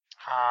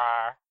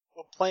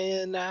We're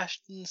playing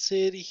Ashton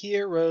City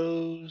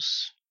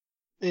Heroes.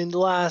 In the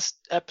last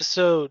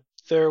episode,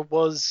 there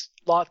was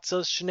lots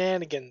of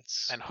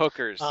shenanigans. And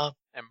hookers. And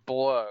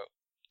blow.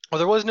 Well,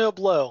 there was no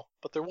blow,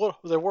 but there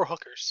were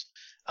hookers.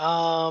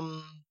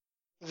 The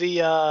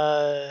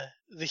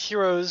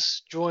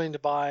heroes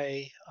joined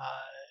by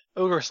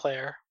Ogre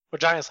Slayer, or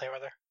Giant Slayer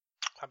rather.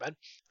 My bad.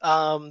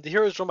 The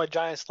heroes joined by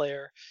Giant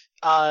Slayer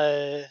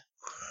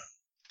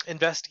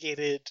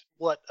investigated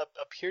what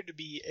appeared to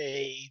be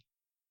a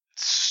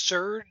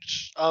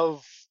surge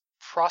of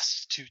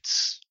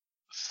prostitutes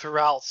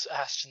throughout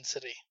Ashton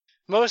City,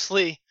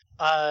 mostly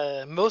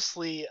in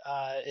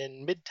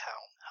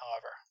Midtown,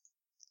 however.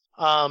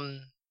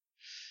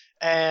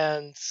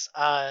 And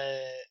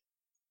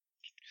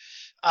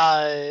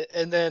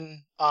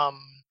then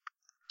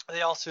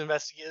they also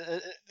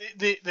investigated.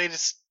 They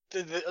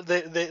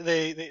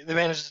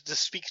managed to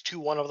speak to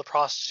one of the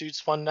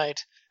prostitutes one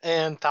night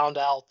and found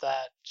out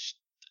that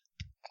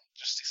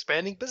just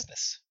expanding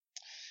business.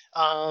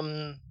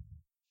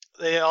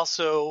 They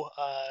also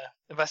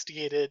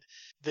investigated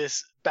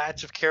this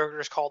batch of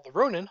characters called the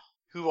Ronin,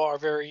 who are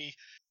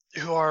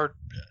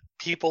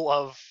people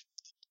of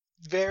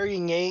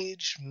varying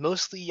age,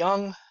 mostly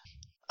young.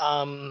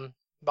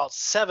 About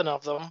 7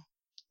 of them,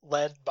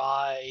 led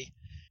by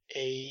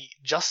a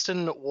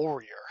Justin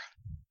Warrior.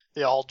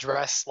 They all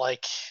dress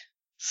like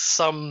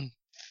some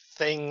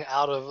thing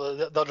out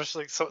of they're just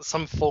like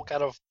some folk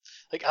out of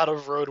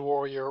Road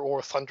Warrior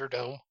or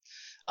Thunderdome.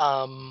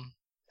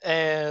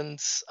 And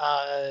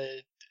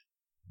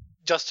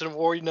Justin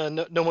Warrior,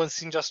 no one's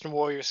seen Justin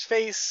Warrior's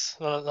face.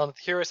 None of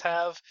the heroes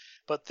have,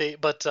 but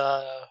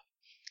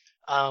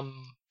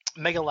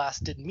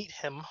Megalast did meet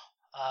him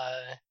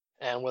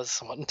and was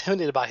somewhat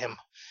intimidated by him.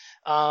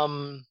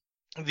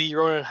 The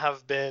Ronin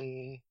have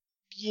been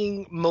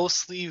being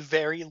mostly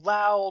very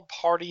loud,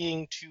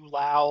 partying too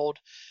loud,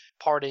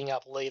 partying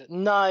up late at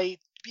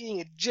night,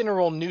 being a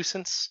general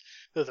nuisance.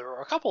 Though there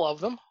were a couple of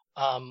them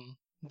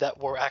that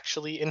were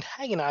actually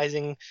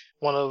antagonizing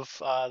one of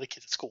the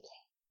kids at school,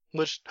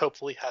 which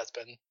hopefully has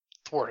been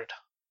thwarted.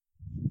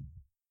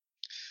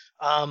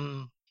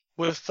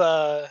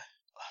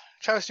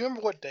 Travis, do you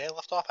remember what day I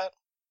left off at?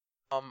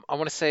 I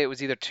want to say it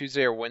was either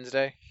Tuesday or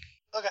Wednesday.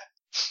 Okay.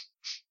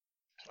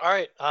 All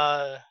right.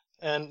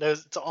 And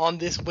it's on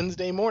this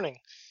Wednesday morning.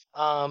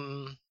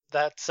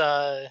 That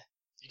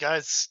you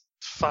guys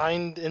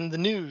find in the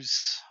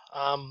news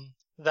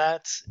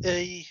that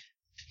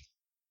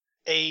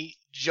a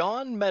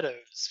John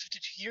Meadows,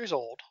 52 years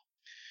old,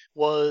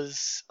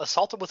 was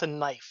assaulted with a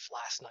knife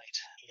last night.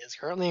 He is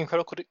currently in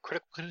critical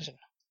condition.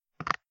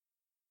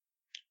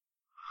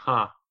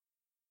 Huh.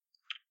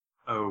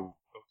 Oh,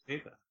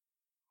 okay then.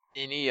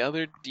 Any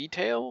other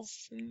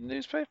details in the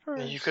newspaper?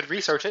 You could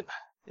research it.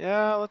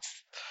 Yeah,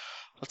 let's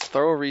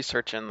throw a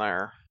research in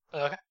there.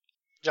 Okay.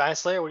 Giant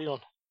Slayer, what are you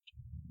doing?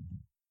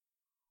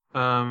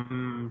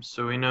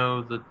 So we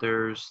know that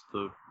there's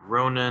the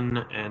Ronin,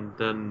 and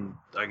then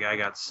a guy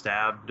got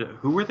stabbed.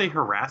 Who were they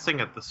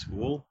harassing at the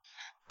school?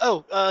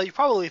 Oh, you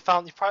probably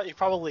got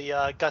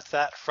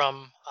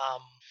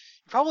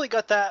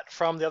that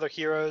from the other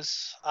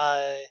heroes.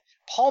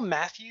 Paul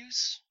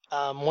Matthews,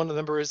 one of the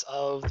members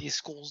of the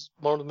school's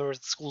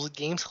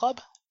games club,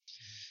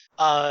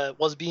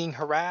 was being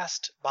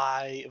harassed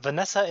by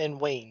Vanessa and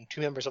Wayne,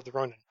 2 members of the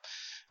Ronin.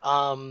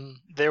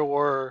 They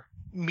were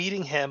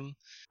meeting him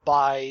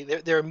behind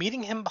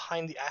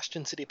the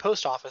Ashton City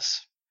post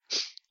office,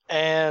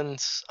 and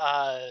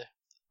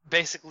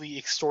basically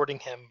extorting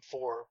him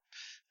for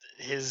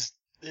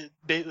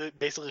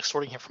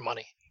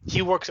money.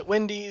 He works at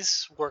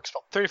Wendy's, works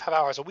about 35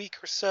 hours a week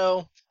or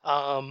so,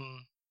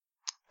 and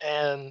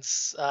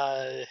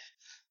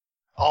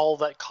all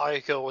that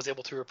Kayako was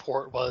able to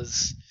report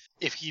was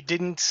if he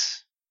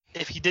didn't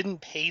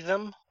pay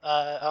them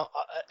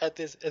at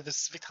the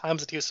specific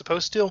times that he was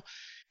supposed to,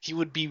 he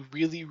would be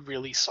really,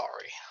 really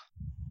sorry.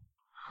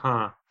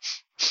 Huh.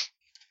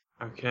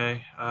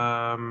 Okay.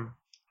 I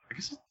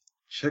guess I'll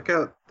check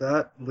out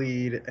that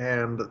lead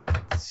and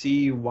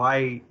see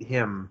why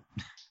him.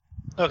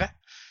 Okay.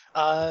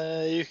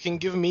 You can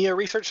give me a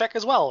research check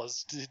as well,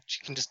 as you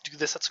can just do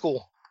this at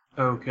school.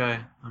 Okay.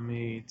 Let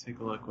me take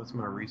a look. What's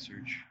my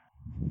research?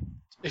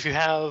 If you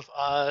have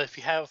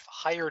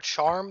higher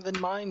charm than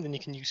mine, then you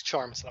can use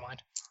charm instead of mine.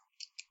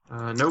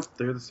 Nope,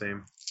 they're the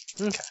same.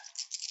 Okay.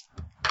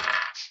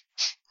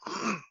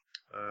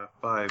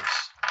 5s.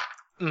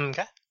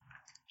 Okay.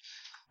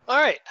 All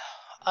right.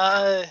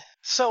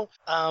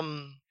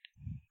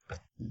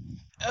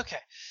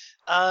 Okay.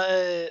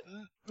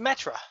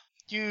 Metra,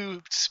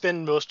 you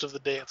spend most of the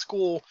day at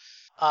school.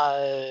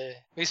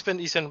 You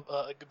spend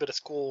a good bit of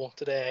school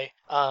today.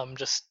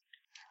 Just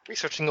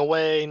researching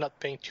away, not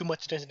paying too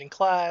much attention in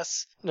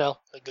class. No,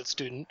 a good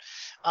student.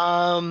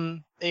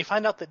 And you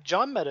find out that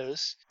John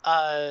Meadows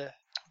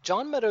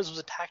was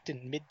attacked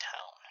in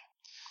Midtown.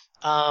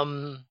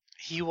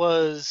 He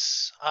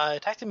was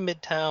attacked in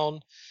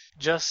Midtown,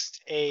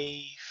 just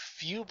a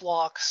few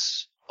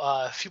blocks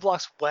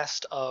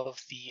west of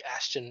the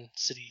Ashton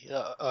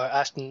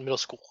Middle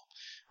School.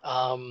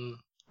 a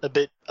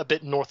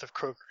bit north of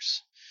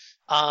Kroger's.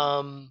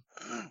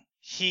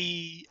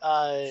 He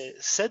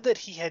said that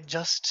he had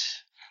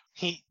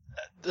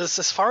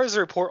as far as the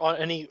report on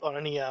any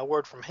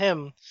word from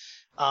him,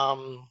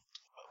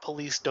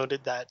 police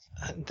noted that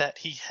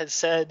he had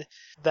said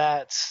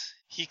that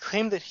he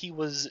claimed that he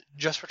was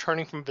just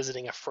returning from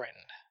visiting a friend.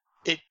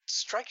 It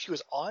strikes you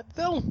as odd,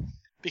 though,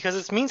 because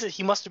it means that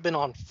he must have been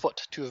on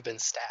foot to have been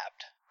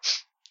stabbed.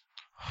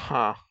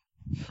 Huh.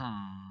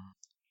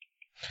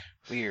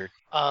 Weird.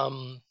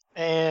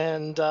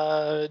 And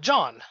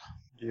John,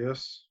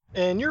 Yes.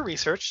 in your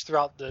research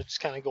throughout just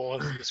kind of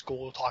going through the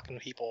school, talking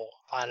to people,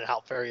 finding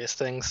out various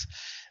things,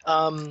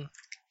 John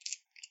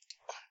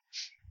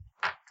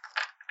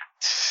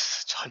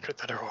with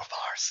the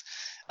bars,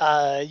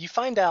 you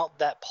find out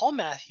that Paul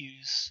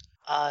Matthews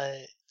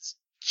is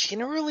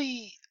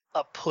generally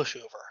a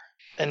pushover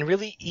and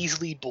really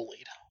easily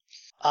bullied.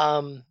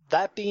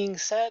 That being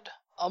said,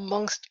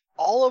 amongst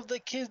all of the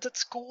kids at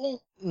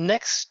school,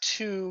 next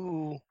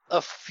to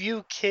a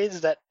few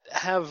kids that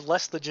have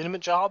less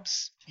legitimate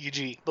jobs,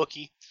 e.g.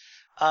 bookie,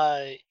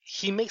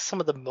 he makes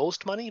some of the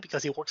most money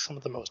because he works some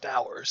of the most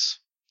hours.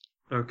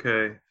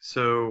 Okay,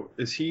 so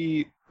is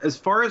he? As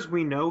far as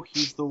we know,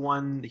 he's the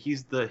one.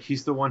 He's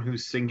the one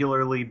who's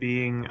singularly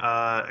being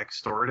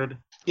extorted.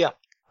 Yeah.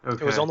 Okay.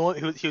 He was the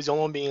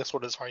only one being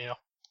extorted, as far as you know.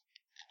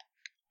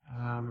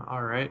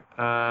 All right.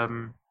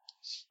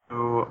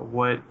 So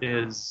what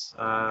is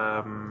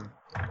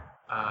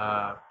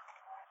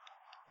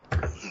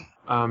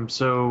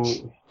so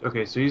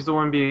okay, so he's the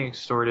one being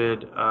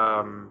extorted.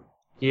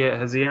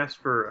 Has he asked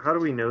for? How do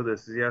we know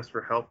this? Has he asked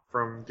for help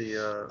from the?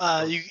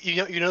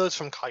 You know this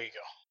from Kayugo.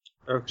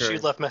 Okay. She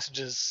left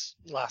messages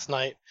last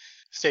night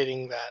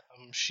stating that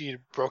she had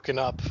broken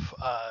up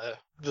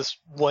this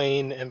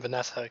Wayne and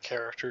Vanessa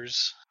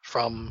characters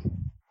from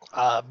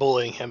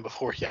bullying him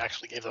before he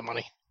actually gave them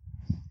money.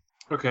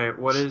 Okay,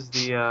 what is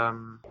the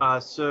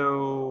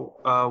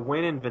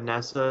Wayne and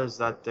Vanessa,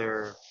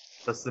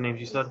 that's the names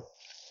you said?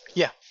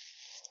 Yeah.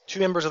 2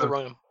 members of the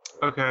Ronin.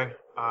 Okay.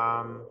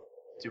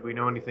 Do we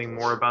know anything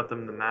more about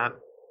them than that?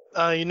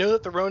 You know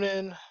that the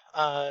Ronin,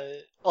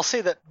 I'll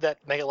say that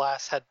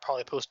Megalass had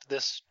probably posted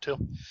this too.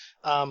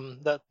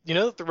 That you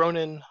know that the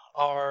Ronin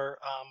are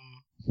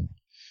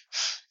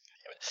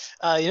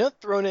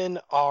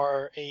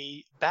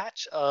a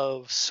batch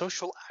of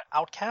social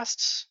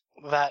outcasts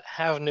that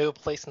have no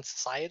place in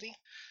society,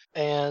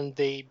 and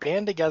they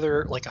band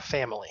together like a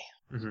family.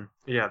 Mm-hmm.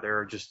 Yeah,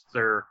 they're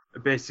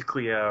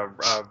basically a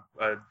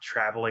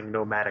traveling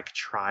nomadic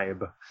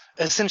tribe.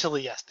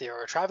 Essentially, yes, they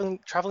are a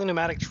traveling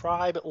nomadic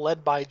tribe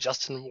led by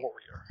Justin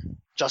Warrior.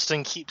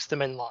 Justin keeps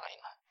them in line.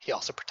 He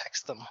also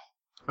protects them.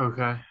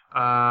 Okay.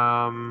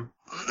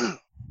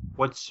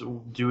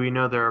 Do we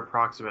know their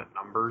approximate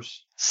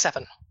numbers?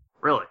 7.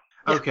 Really?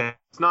 Yeah. Okay.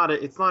 It's not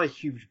a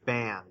huge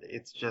band.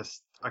 It's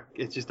just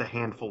a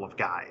handful of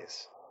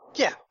guys.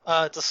 Yeah.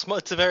 It's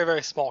a very,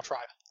 very small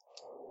tribe.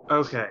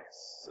 Okay.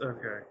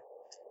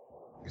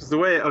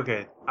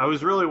 I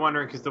was really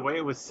wondering because the way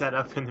it was set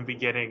up in the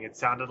beginning, it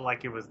sounded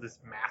like it was this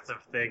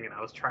massive thing, and I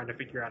was trying to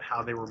figure out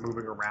how they were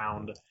moving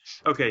around.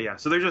 Okay, yeah.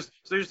 So they're just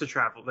a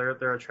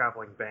they're a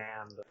traveling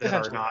band that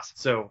are not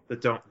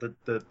that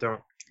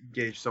don't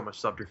gauge so much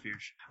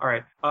subterfuge. All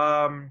right.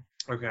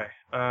 Okay.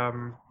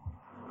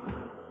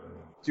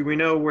 Do we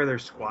know where they're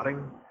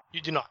squatting?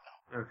 You do not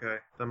know. Okay,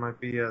 that might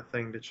be a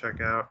thing to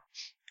check out.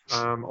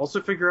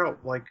 Also figure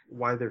out like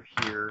why they're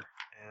here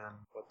and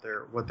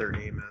what their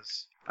aim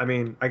is. I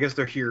mean, I guess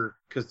they're here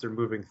because they're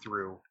moving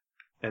through,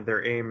 and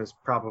their aim is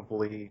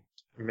probably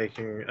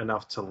making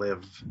enough to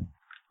live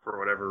for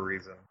whatever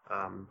reason.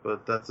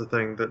 But that's a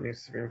thing that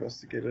needs to be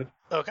investigated.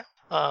 Okay.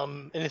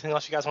 Anything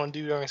else you guys want to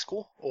do during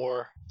school,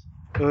 or?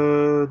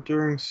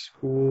 During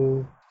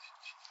school.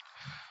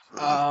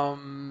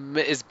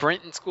 Is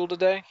Brent in school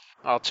today?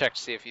 I'll check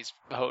to see if he's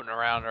hoting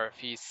around or if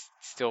he's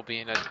still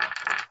being a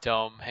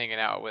dumb hanging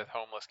out with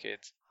homeless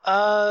kids.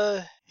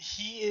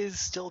 He is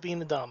still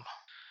being a dumb.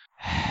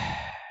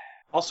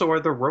 Also, are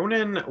the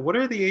Ronin? What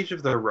are the age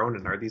of the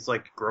Ronin? Are these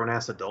like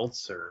grown-ass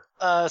adults or?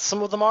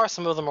 Some of them are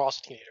also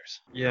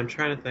teenagers. Yeah, I'm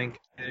trying to think.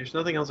 There's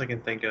nothing else I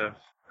can think of.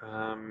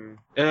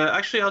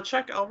 Actually, I'll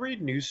check. I'll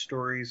read news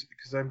stories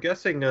because I'm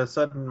guessing a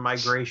sudden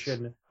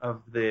migration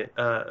of the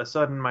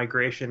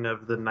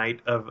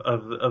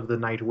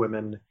night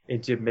women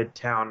into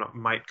Midtown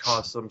might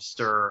cause some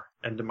stir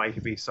and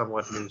might be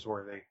somewhat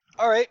newsworthy.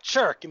 All right,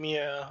 sure. Give me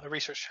a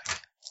research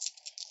check.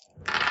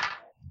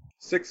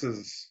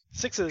 6s.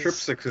 6s. Trip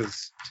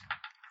 6s.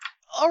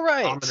 All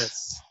right.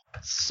 Ominous.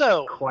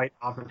 So. Quite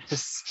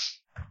ominous.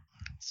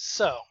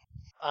 So,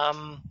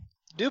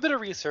 do a bit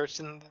of research,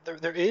 and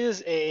there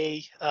is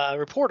a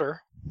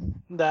reporter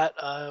that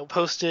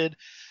posted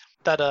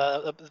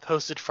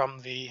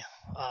from the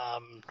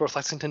North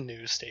Lexington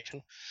news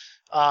station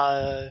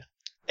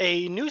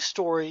a news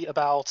story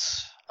about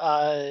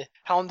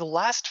how in the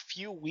last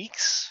few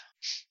weeks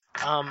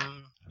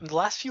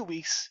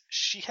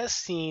she has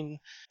seen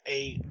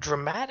a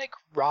dramatic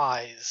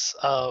rise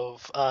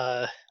of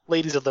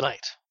ladies of the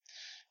night.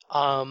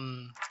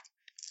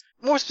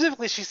 More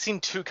specifically, she's seen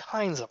two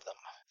kinds of them.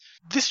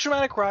 This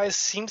dramatic rise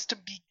seems to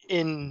be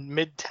in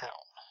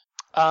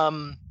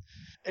Midtown.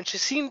 And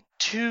she's seen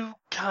two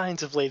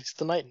kinds of ladies of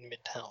the night in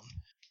Midtown.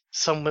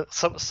 Some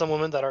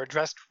women that are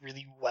dressed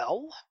really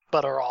well,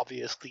 but are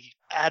obviously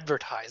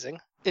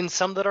advertising, and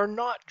some that are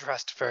not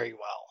dressed very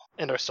well,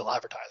 and are still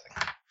advertising.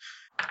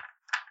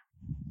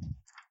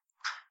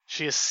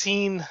 She has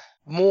seen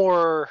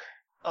more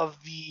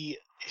ladies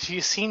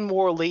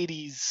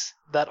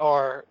that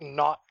are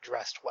not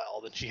dressed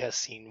well than she has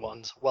seen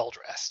ones well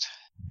dressed.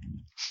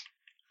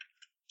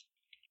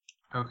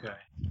 Okay.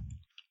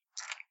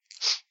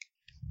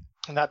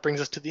 And that brings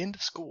us to the end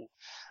of school.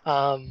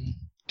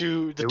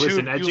 It was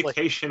an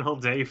educational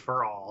day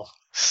for all.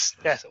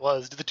 Yes, it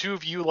was. Did the two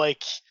of you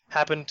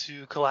happen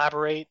to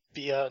collaborate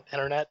via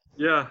internet?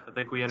 Yeah, I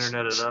think we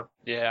interneted up.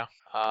 Yeah.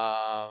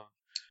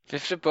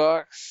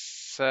 $50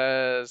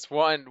 says,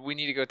 one, we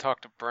need to go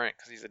talk to Brent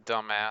because he's a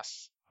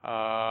dumbass.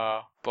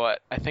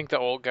 But I think the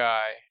old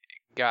guy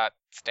got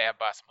stabbed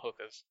by some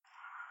hookers.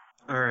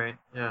 Alright,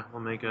 yeah,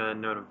 we'll make a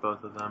note of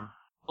both of them.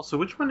 Also,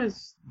 which one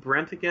is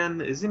Brent again?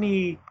 Isn't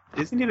he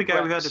the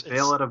guy who had to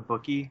bail out of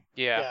Bookie?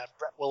 Yeah,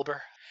 Brett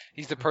Wilbur.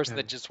 He's the person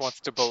that just wants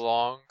to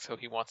belong, so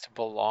he wants to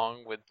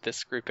belong with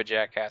this group of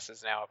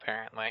jackasses now,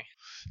 apparently.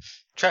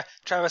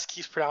 Travis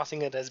keeps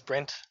pronouncing it as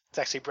Brent. It's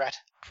actually Brett.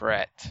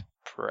 Brett.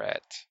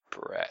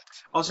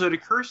 Also, it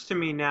occurs to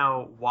me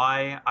now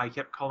why I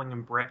kept calling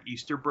him Brett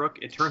Easterbrook.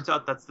 It turns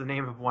out that's the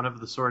name of one of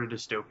the Sword of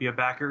Dystopia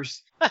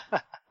backers.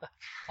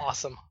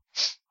 Awesome.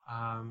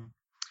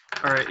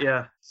 Alright,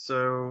 yeah.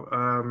 So,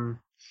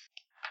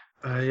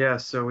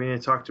 so we need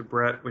to talk to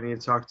Brett. We need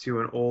to talk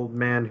to an old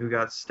man who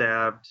got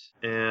stabbed,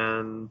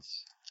 and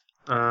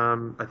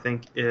I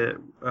think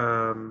and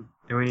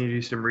we need to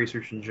do some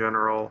research in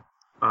general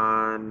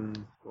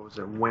on, what was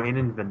it, Wayne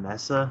and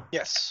Vanessa?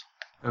 Yes.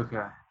 Okay.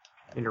 I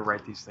need to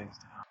write these things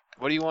down.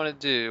 What do you want to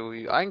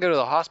do? I can go to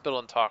the hospital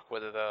and talk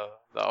with the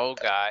old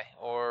guy,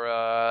 or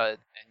and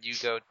you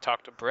go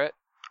talk to Brett,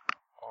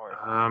 or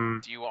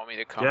do you want me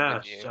to come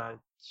with you? How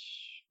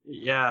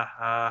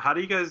do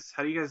you guys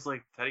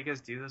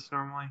do this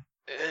normally?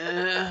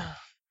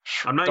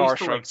 I'm not Star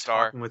used to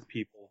talking with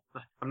people.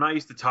 I'm not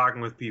used to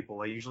talking with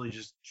people. I usually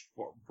just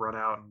run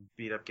out and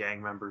beat up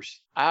gang members.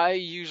 I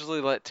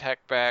usually let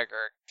Tech Bag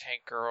or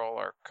Tank Girl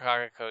or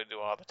Kagako do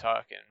all the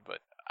talking, but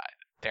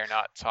they're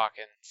not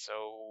talking,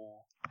 so...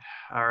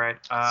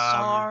 Alright,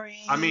 Sorry.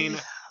 I mean,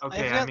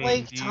 okay, I've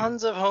got,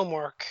 tons of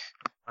homework.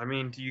 I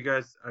mean, do you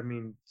guys,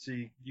 so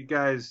you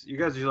guys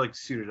are,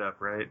 suited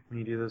up, right, when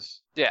you do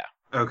this? Yeah.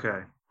 Okay.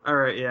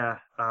 Alright, yeah,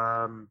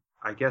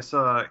 I guess,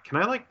 can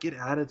I, get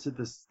added to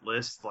this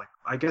list?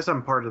 I guess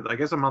I'm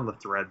on the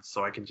thread,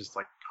 so I can just,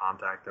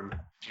 contact them.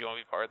 Do you want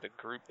to be part of the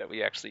group that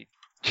we actually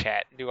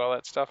chat and do all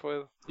that stuff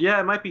with? Yeah,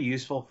 it might be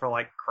useful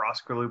for,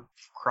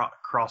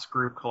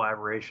 cross-group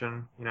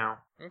collaboration, you know?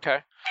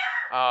 Okay.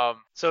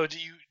 So do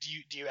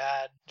you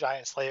add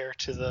Giant Slayer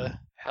to the...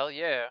 Hell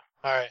yeah.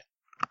 Alright.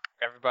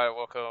 Everybody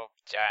welcome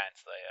Giant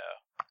Slayer.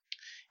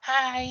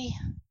 Hi.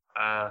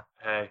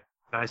 Hey.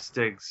 Nice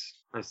digs.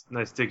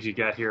 Nice digs you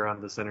got here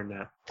on this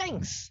internet.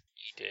 Thanks.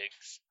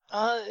 E-digs.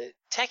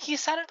 Techie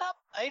set it up?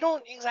 I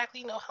don't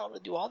exactly know how to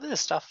do all this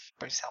stuff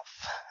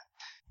myself.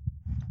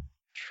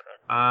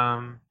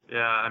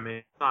 Yeah, I mean,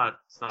 it's not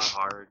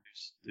hard.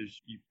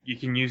 You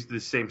can use the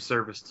same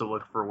service to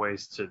look for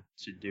ways to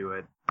do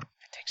it.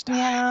 It takes time.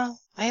 Yeah,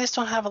 I just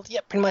don't have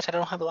pretty much I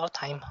don't have a lot of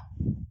time.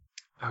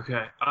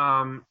 Okay,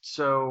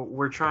 so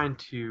we're trying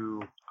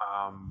to,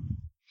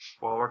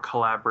 we're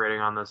collaborating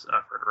on this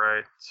effort,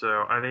 right? So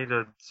I need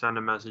to send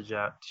a message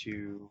out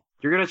to...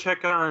 You're gonna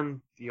check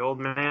on the old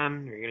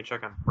man, or you're gonna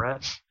check on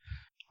Brett?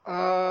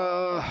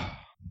 I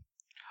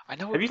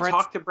know. Have you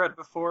talked to Brett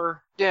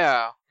before?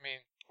 Yeah, I mean,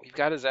 we've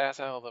got his ass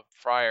out of the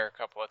fryer a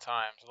couple of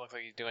times. It looks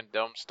like he's doing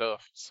dumb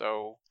stuff,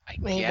 so I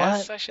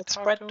guess I should talk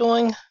to him. What's Brett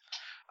doing?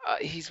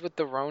 He's with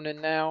the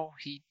Ronin now.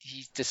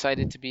 He's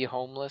decided to be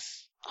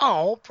homeless.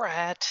 Oh,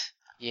 Brett.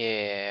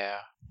 Yeah.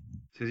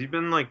 Has he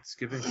been,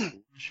 skipping school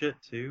and shit,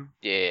 too?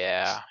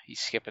 Yeah,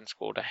 he's skipping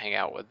school to hang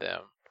out with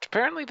them. Which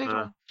apparently they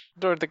don't...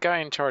 Or the guy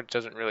in charge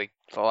doesn't really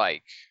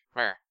like.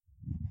 Meh.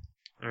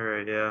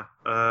 Alright, yeah.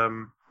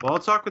 Well, I'll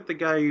talk with the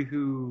guy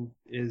who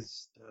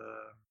is,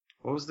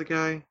 what was the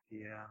guy?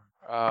 Yeah.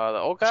 The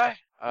old guy?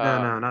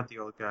 No, not the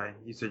old guy.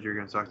 You said you were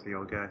gonna talk to the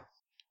old guy.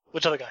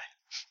 Which other guy?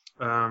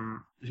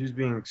 Who's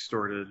being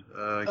extorted?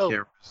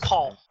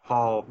 Paul.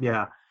 Paul,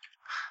 yeah.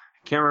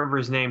 Can't remember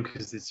his name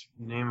because it's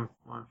name of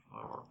one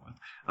flower.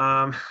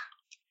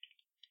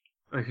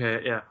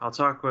 Okay, yeah. I'll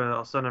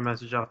send a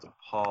message out to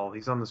Paul.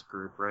 He's on this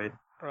group, right?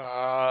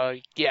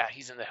 Yeah,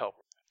 he's in the help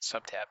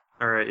sub-tab.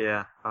 Alright,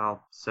 yeah.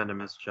 I'll send a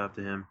message out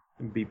to him.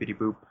 Beepity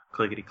boop,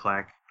 clickety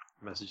clack.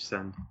 Message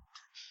send.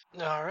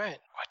 Alright.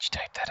 Why'd you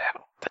type that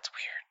out? That's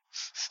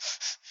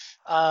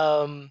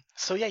weird.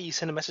 So yeah, you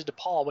send a message to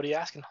Paul. What are you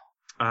asking?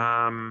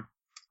 I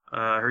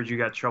heard you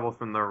got trouble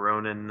from the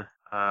Ronin.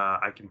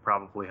 I can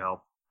probably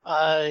help.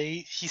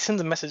 He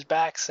sends a message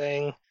back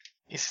saying,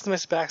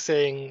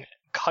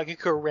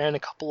 Kageko ran a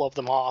couple of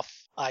them off.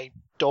 I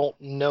don't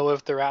know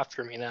if they're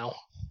after me now.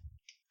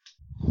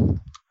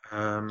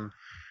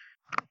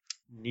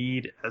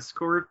 Need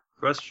escort?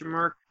 Question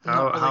mark.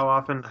 Not really. How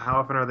often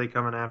are they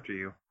coming after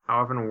you?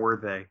 How often were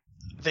they?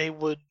 They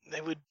would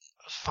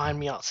find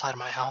me outside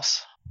my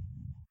house.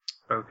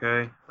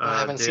 Okay. I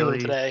haven't seen them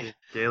today.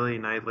 Daily,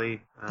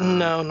 nightly.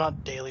 No,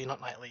 not daily,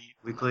 not nightly.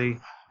 Weekly.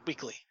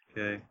 Weekly.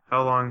 Okay.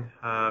 How long?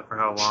 For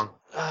how long?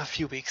 A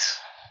few weeks.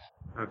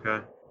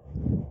 Okay.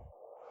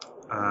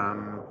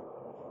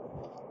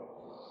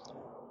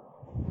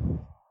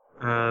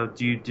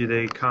 Do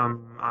they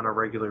come on a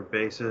regular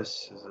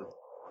basis? Is it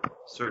a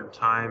certain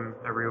time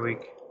every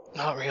week?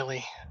 Not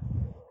really.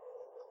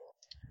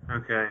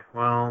 Okay,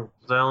 well,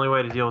 the only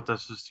way to deal with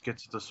this is to get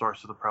to the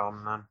source of the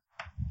problem then.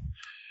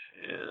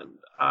 And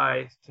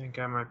I think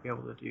I might be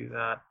able to do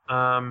that.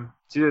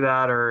 It's either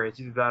that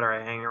or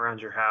I hang around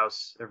your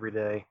house every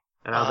day.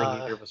 And I don't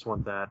think either of us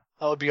want that.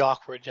 That would be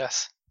awkward,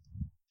 yes.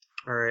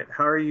 Alright,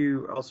 how are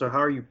you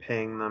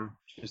paying them?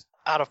 Just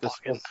Out of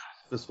pocket.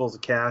 fistfuls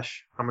of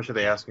cash? How much are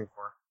they asking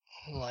for?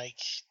 Like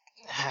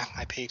half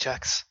my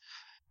paychecks.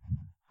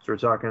 So we're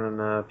talking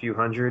a few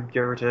hundred,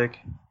 give or take?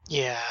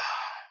 Yeah.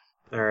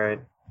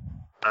 Alright.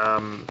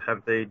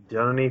 Have they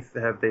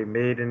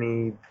made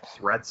any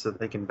threats that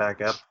they can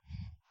back up?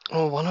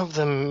 Well, one of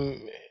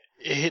them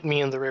hit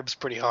me in the ribs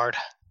pretty hard.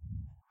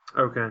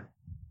 Okay.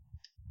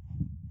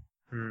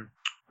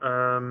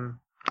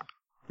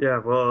 Yeah,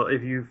 well,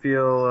 if you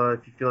feel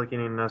like you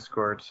need an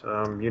escort,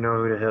 you know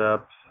who to hit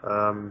up.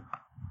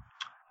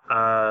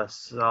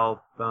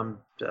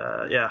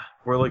 Yeah,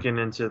 we're looking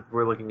into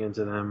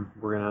them.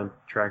 We're gonna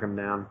track them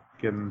down,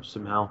 give them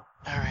some help.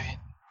 All right.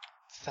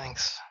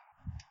 Thanks.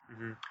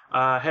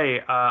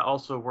 Hey,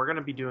 also, we're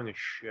gonna be doing a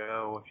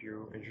show if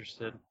you're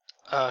interested.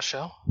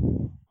 Show?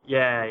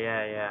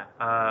 Yeah.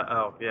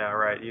 Oh, yeah,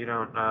 right. You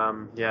don't.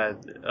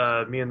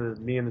 Me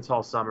and the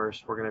Tall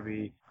Summers. We're gonna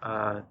be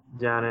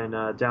down in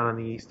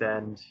the East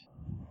End.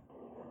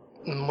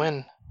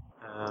 When?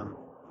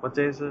 What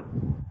day is it?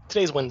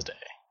 Today's Wednesday.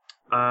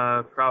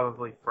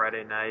 Probably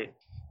Friday night.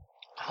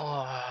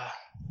 I'll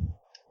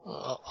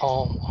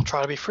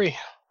try to be free.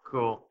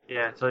 Cool.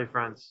 Yeah, tell your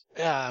friends.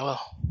 Yeah, I will.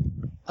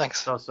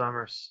 Thanks. Tall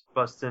Summers.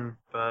 Bustin'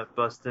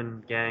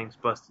 gangs,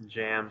 bustin'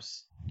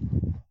 jams.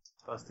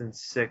 Bustin'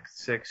 sick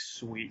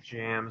sweet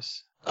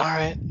jams.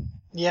 Alright.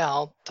 Yeah,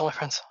 I'll tell my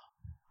friends.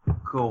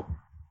 Cool.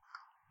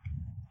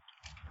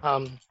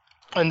 And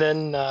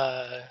then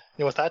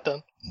with that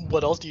done,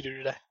 what else do you do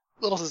today?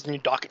 What else is in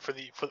your docket for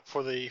the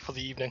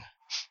evening?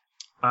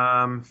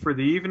 For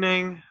the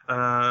evening,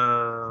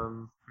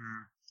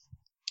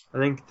 I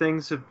think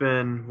things have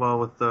been well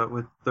with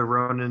the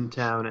Ronin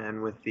town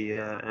and with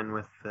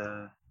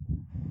the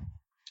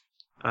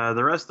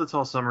rest of the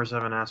Tall Summers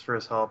haven't asked for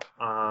his help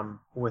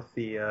with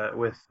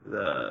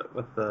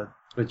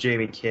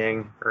Jamie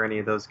King or any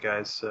of those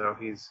guys, so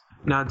he's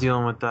not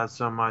dealing with that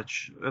so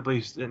much, at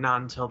least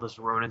not until this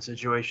Ronin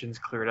situation's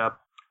cleared up.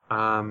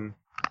 So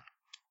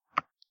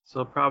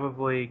he'll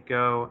probably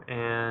go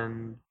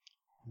and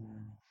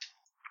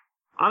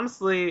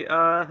honestly,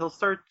 he'll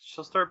start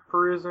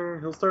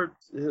perusing. He'll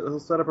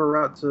set up a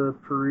route to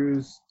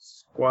peruse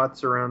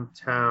squats around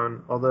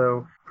town.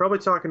 Although probably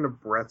talking to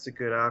Brett's a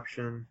good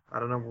option. I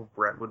don't know where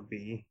Brett would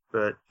be,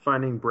 but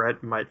finding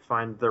Brett might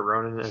find the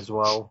Ronin as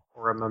well,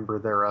 or a member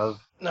thereof.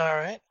 All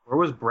right. Where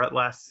was Brett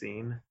last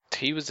seen?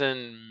 He was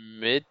in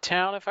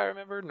Midtown, if I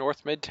remember,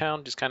 North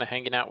Midtown, just kind of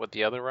hanging out with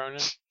the other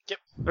Ronin. Yep.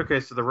 Okay,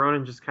 so the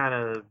Ronin just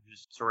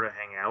sort of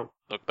hang out.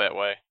 Look that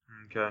way.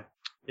 Okay.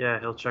 Yeah,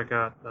 he'll check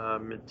out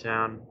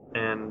Midtown,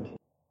 and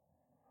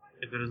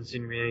if there doesn't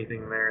seem to be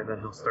anything there, then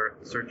he'll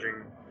start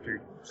searching through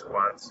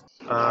squats.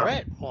 All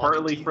right. Well,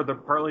 partly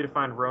to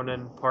find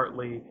Ronin,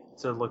 partly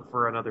to look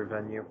for another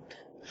venue.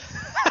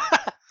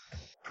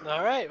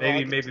 All right.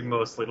 Maybe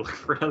mostly to look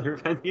for another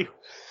venue.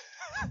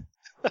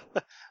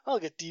 I'll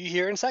get to you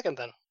here in a second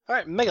then. All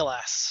right,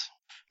 Megalas.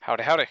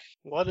 Howdy.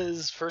 What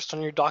is first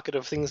on your docket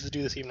of things to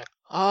do this evening?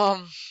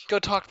 Go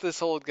talk to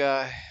this old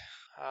guy.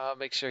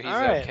 Make sure he's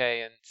right.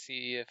 okay and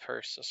see if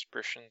her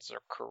suspicions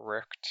are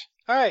correct.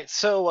 All right,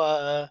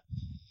 so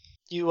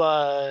you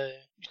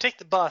take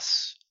the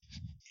bus.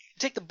 You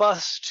take the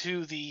bus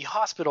to the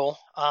hospital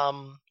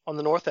on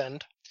the north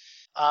end.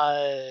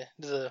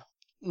 The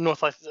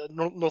North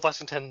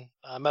Lexington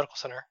Medical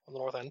Center on the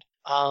north end.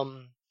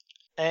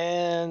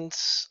 And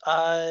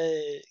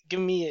give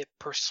me a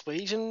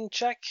persuasion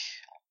check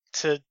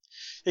to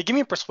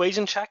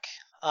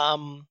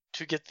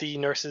get the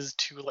nurses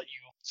to let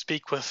you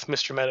speak with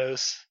Mr.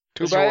 Meadows.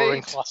 2 You're by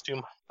wearing 8.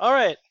 costume. All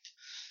right.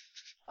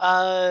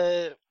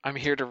 I'm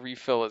here to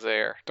refill his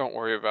air. Don't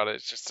worry about it.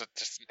 It's just an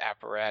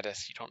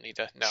apparatus. You don't need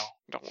to. No,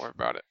 don't worry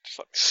about it. Just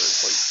let me through,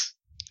 please.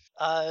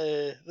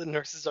 The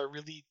nurses are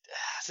really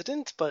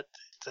hesitant, but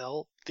they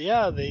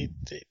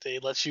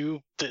let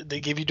you. They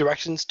give you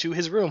directions to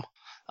his room.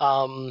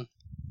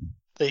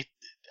 They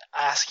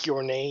ask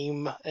your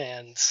name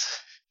and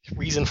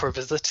reason for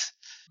visit.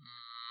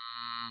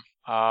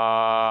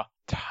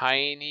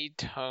 Tiny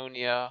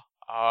Tonya.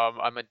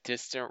 I'm a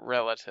distant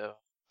relative.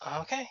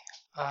 Okay.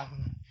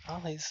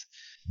 Well, he's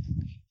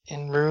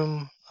in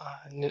room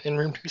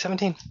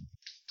 217.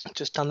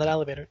 Just down that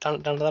elevator.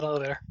 Down to that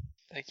elevator.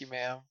 Thank you,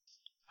 ma'am.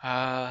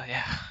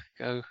 Yeah.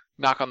 Go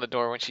knock on the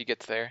door when she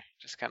gets there.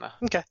 Just kind of.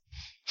 Okay.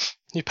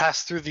 You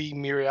pass through the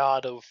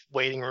myriad of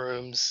waiting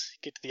rooms,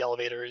 get to the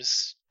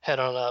elevators, head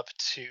on up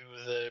to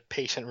the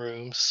patient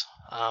rooms,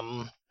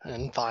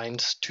 and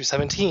find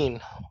 217.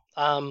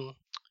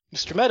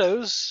 Mr.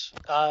 Meadows,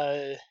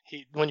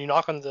 when you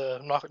knock on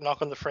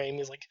the frame,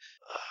 he's like,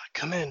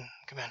 "Come in."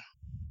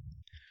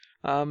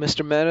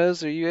 Mr.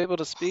 Meadows, are you able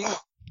to speak?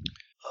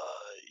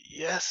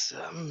 Yes,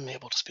 I'm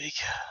able to speak.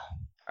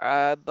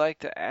 I'd like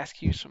to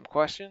ask you some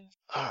questions.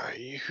 Are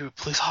you a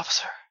police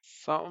officer?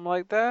 Something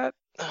like that?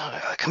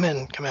 Come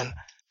in.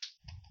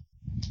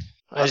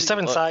 I step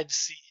inside to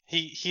see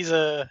he's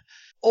a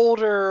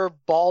older,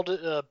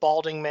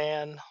 balding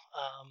man,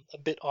 a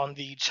bit on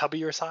the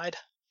chubbier side.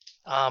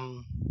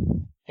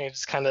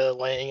 He's kind of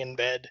laying in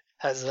bed,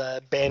 has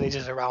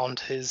bandages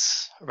around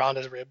his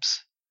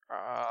ribs.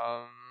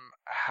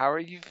 How are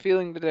you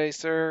feeling today,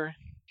 sir?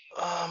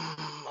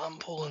 I'm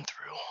pulling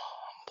through.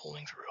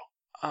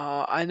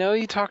 I know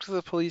you talked to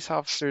the police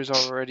officers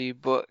already,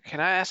 but can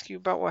I ask you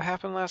about what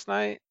happened last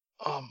night?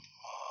 I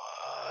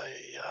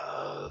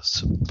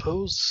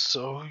suppose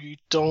so. You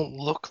don't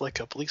look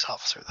like a police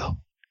officer, though.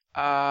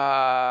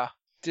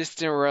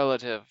 Distant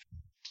relative.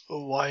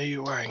 Why are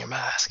you wearing a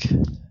mask?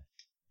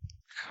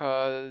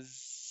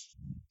 Cause,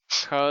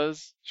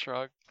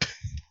 shrug.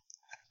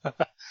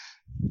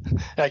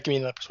 Give me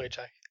another persuade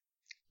check.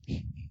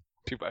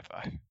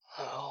 2x5.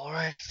 All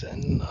right,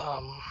 then,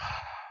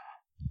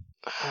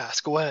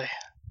 ask away.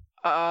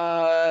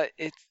 I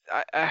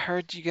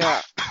heard you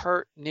got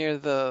hurt near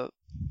the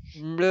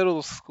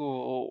middle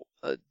school.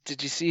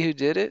 Did you see who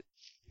did it?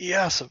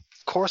 Yes, of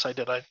course I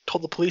did. I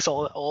told the police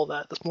all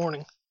that this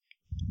morning.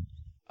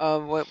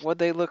 What'd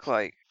they look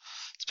like?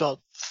 It's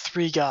about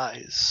 3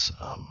 guys,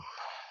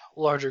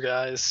 larger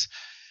guys.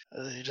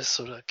 They just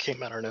sort of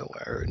came out of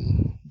nowhere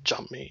and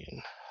jumped me,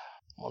 and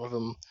one of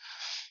them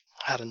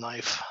had a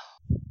knife.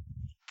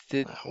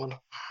 One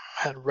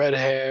had red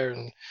hair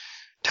and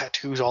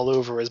tattoos all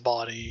over his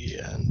body,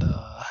 and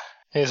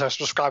he starts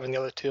describing the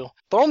other 2.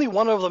 But only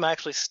one of them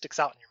actually sticks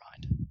out in your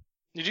mind.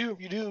 You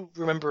do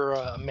remember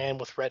a man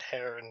with red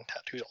hair and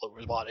tattoos all over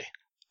his body.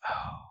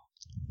 Oh,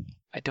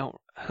 I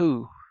don't.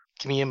 Who?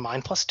 Give me a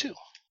mind +2.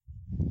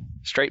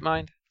 Straight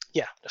mind?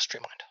 Yeah, just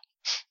straight mind.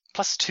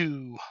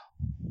 +2.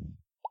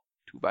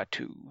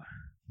 2x2.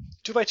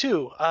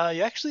 2x2.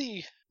 You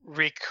actually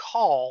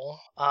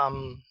recall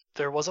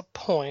there was a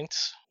point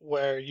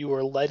where you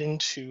were led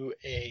into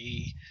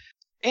a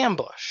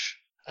ambush,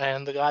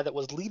 and the guy that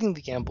was leading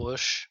the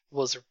ambush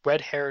was a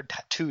red-haired,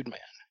 tattooed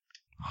man.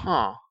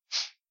 Huh.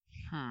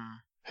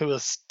 Who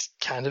was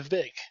kind of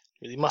big,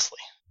 really muscly.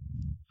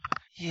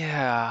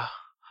 Yeah.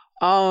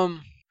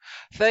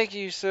 Thank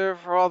you, sir,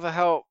 for all the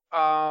help.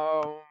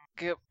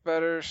 Get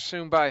better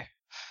soon. Bye.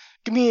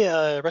 Give me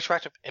a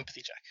retroactive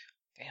empathy check.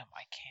 Damn,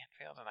 I can't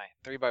fail tonight.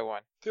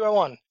 3x1.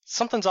 3x1.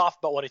 Something's off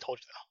about what he told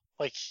you,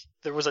 though. Like,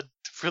 there was a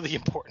really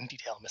important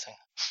detail missing.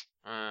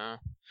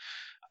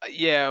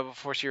 Yeah,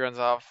 before she runs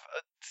off.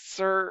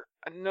 Sir,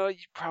 I know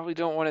you probably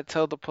don't want to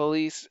tell the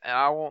police, and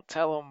I won't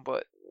tell them,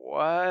 but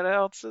what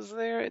else is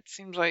there? It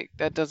seems like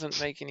that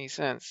doesn't make any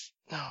sense.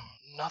 No,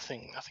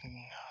 nothing.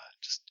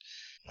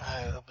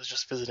 I was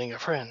just visiting a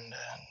friend,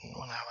 and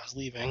when I was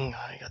leaving,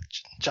 I got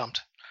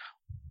jumped.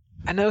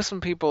 I know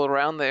some people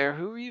around there.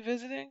 Who are you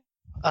visiting?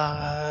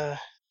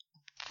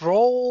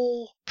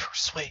 Roll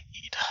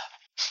persuade.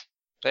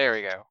 There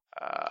we go.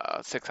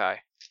 6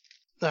 high.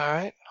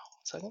 Alright,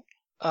 1 second.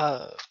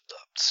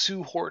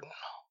 Sue Horton.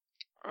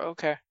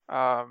 Okay.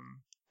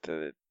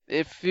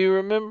 If you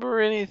remember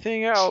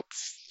anything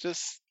else,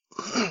 just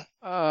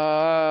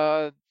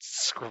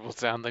scribbles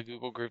down the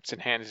Google groups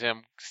and hands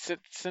him.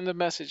 Send a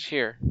message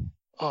here.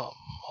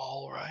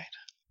 Alright.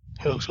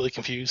 He looks really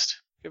confused.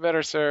 Get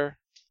better, sir.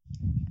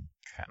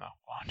 Kind of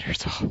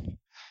wanders off.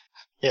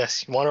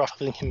 Yes, you wander off,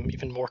 leaving him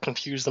even more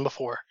confused than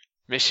before.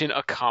 Mission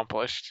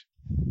accomplished.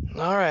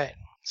 Alright.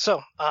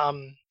 So,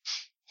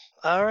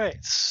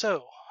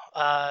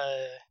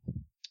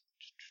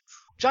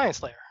 Giant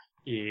Slayer.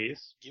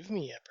 Yes. Give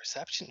me a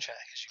perception check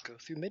as you go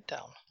through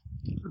Midtown.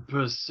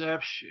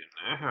 Perception.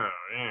 Oh,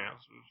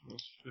 yes.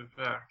 Let's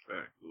back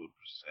good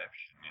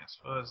perception. Yes,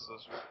 first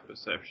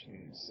perception.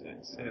 It's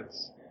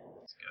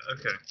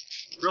okay.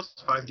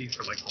 Rolls 5D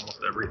for like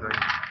almost everything.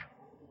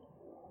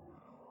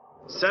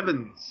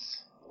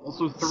 7s.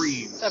 Also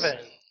 3s.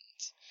 7s.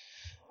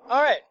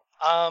 All right.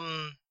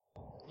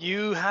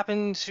 You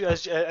happen to,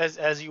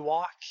 as you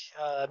walk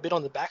a bit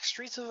on the back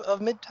streets of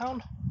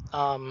Midtown,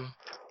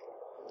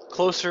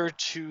 closer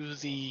to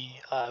the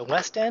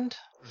West End,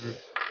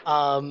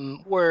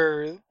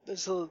 where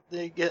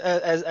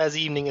as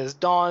evening is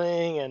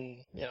dawning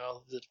and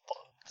the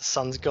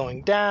sun's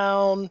going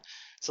down,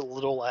 it's a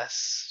little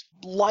less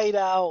light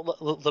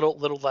out,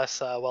 little less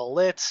well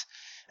lit,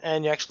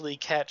 and you actually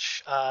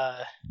catch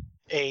a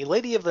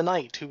lady of the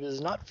night who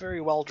is not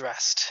very well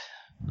dressed.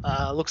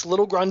 Looks a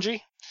little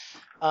grungy.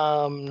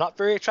 Not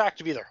very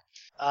attractive either.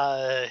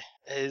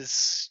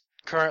 Is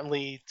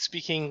currently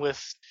speaking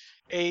with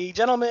a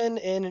gentleman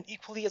in an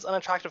equally as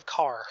unattractive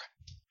car.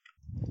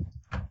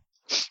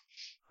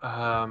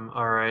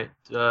 All right.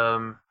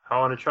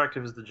 How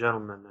unattractive is the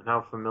gentleman, and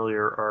how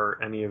familiar are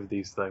any of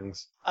these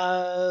things?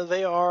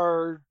 They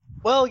are,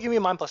 well, give me a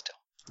mind plus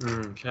 2.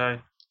 Okay.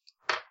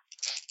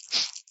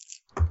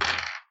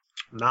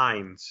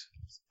 9s.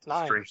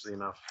 9. Strangely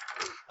enough.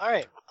 All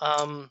right.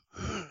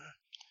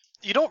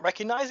 You don't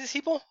recognize these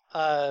people,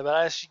 but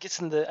as she gets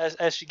in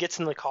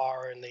the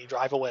car and they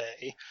drive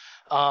away,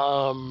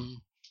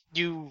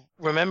 you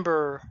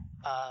remember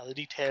the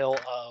detail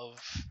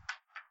of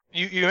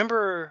you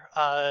remember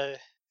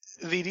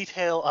the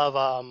detail of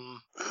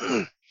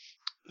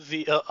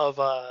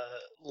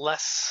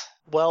less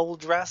well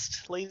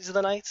dressed ladies of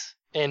the night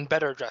and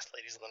better dressed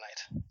ladies of the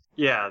night,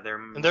 Yeah, they're.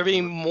 and there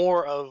being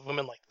more of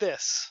women like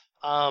this.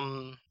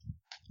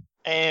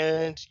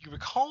 And you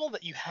recall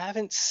that you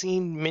haven't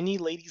seen many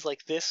ladies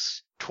like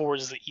this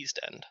towards the East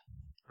End.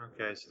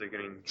 Okay, so they're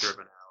getting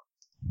driven out.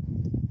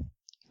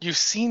 You've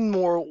seen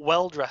more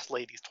well-dressed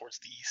ladies towards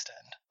the East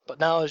End, but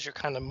now as you're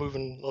kind of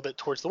moving a little bit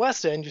towards the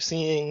West End, you're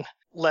seeing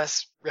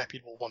less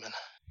reputable women.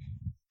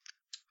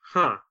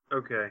 Huh.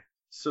 Okay.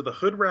 So the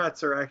hood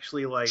rats are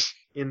actually like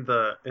in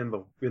the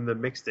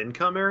mixed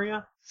income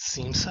area?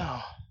 Seems so.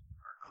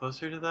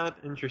 Closer to that?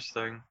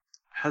 Interesting.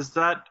 Has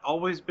that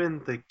always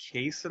been the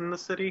case in the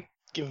city?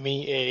 Give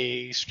me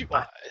a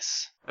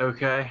streetwise.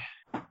 Okay.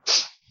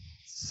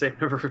 Same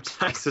number of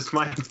dice as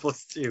mine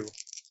plus 2,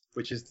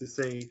 which is to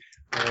say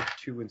I have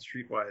 2 in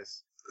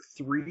streetwise.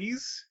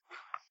 3s?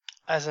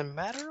 As a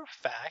matter of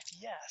fact,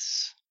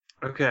 yes.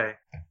 Okay.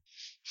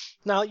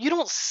 Now, you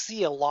don't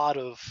see a lot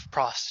of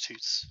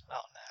prostitutes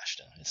out in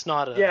Ashton. It's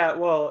not a... Yeah,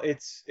 well,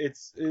 it's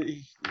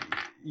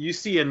you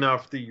see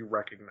enough that you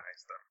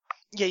recognize them.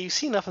 Yeah, you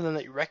see enough of them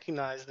that you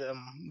recognize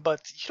them,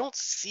 but you don't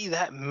see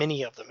that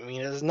many of them. I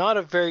mean, it's not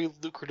a very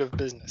lucrative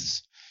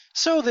business.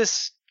 So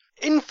this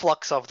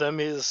influx of them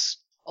is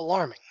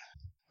alarming.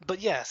 But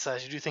yes,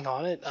 as you do think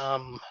on it,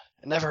 it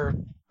never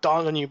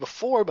dawned on you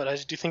before, but as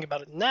you do think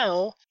about it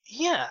now,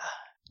 yeah,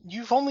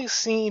 you've only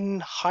seen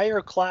higher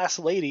class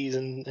ladies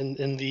in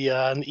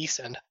the East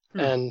End,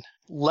 and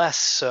less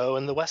so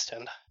in the West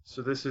End.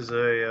 So this is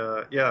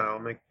I'll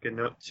make a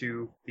note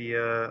to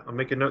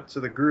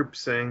the group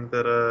saying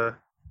that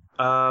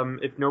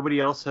if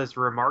nobody else has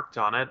remarked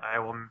on it, I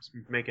will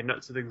make a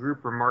note to the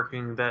group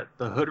remarking that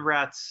the hood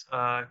rats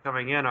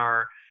coming in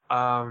are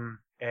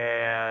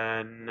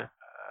an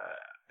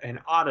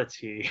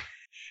oddity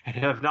and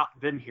have not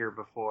been here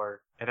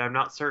before, and I'm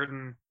not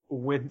certain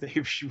when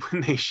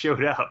they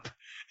showed up.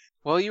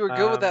 Well, you were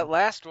good with that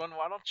last one.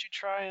 Why don't you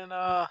try and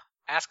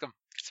ask them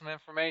for some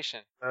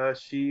information?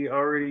 She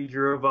already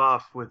drove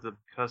off with the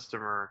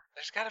customer.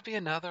 There's got to be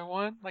another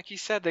one. Like you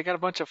said, they got a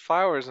bunch of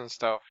flowers and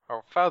stuff.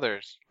 Or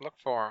feathers. Look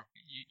for them.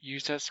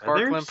 Use that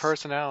sparkling Feathers?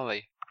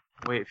 personality.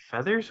 Wait,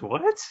 feathers?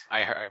 What?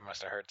 I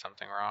must have heard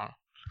something wrong.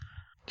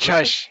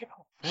 Shush!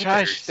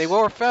 Shush! They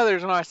wore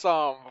feathers when I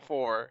saw them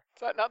before.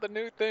 Is that not the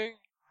new thing?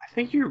 I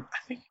think you're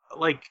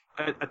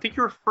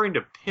referring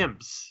to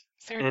pimps.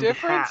 Is there a and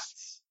difference?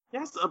 Hats.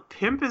 Yes, a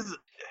pimp is.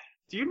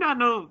 Do you not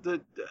know the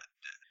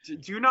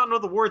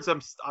words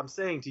I'm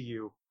saying to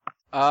you?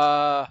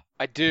 I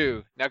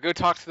do. Now go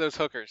talk to those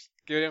hookers.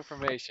 Good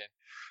information.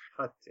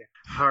 God damn.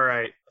 All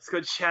right, let's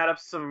go chat up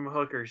some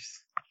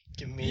hookers.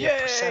 Give me Yay!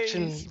 a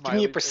perception. Give me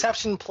Smiley a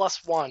perception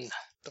plus 1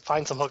 to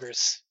find some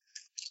hookers.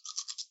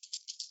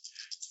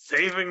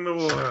 Saving the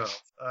world.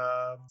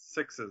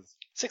 6s.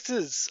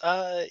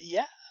 6s.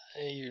 Yeah.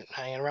 You're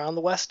hanging around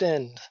the West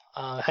End.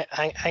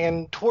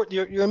 Hanging toward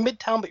you're in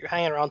Midtown, but you're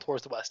hanging around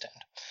towards the West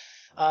End.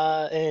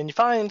 And you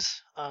find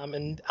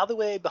in the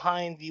alleyway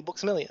behind the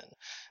Books A Million,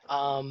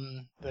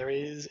 there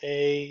is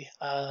a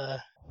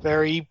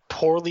very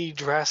poorly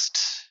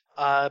dressed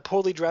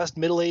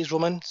middle-aged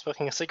woman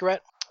smoking a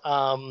cigarette.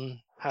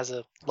 Has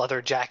a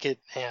leather jacket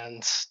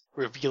and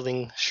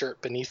revealing shirt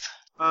beneath.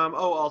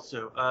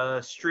 Also,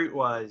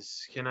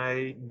 streetwise, can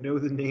I know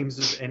the names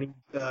of any?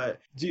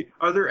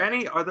 Are there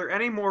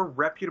any more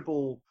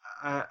reputable?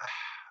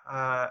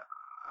 I'm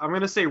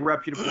gonna say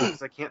reputable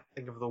because I can't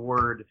think of the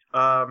word.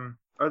 Are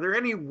there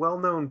any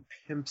well-known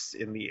pimps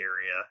in the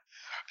area?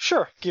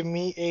 Sure. Give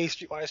me a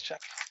streetwise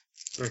check.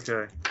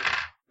 Okay.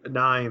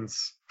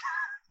 9s.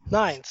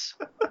 9s.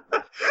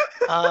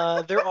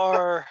 There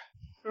are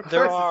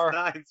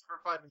 9s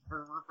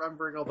for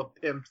remembering all the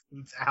pimps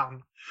in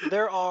town.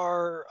 There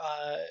are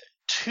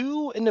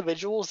 2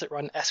 individuals that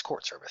run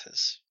escort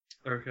services.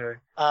 Okay.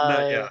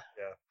 Yeah.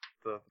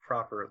 The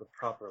proper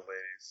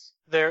ladies.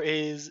 There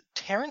is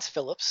Terrence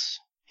Phillips.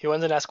 He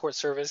runs an escort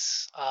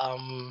service.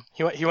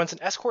 He runs an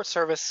escort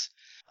service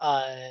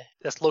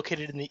that's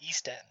located in the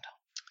East End.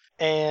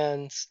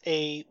 And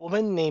a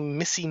woman named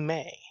Missy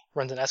May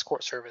runs an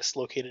escort service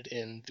located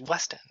in the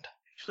West End.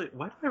 Actually,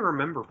 why do I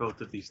remember both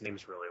of these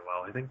names really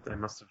well? I think I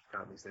must have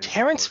gotten these names.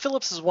 Terrence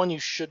Phillips is one you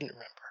shouldn't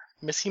remember.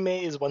 Missy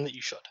May is one that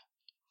you should.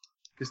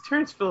 Because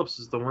Terrence Phillips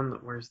is the one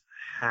that wears the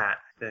hat,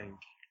 I think.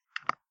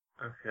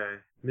 Okay.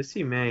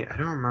 Missy May. I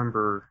don't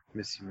remember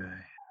Missy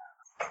May.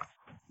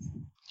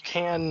 You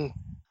can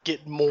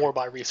get more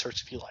by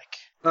research if you like.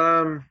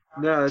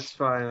 No, it's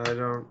fine.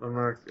 I'm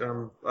not,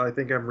 I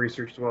think I'm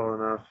researched well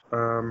enough.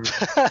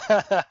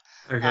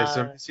 Okay,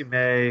 so Missy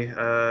May,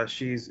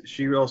 she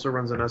also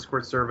runs an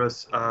escort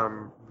service.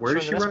 Where she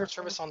does runs she an run? escort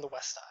service on the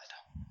west side.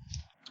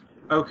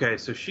 Okay,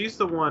 so she's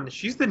the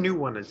new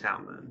one in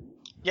town then.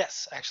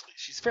 Yes, actually,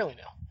 she's fairly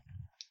new.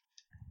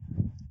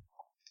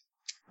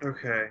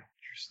 Okay,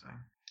 interesting.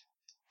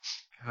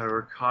 God,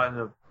 we're caught in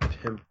a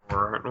pimp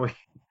war, aren't we?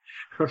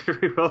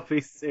 We will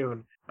be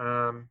soon.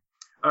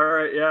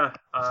 Alright, yeah.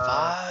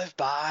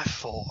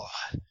 5x4.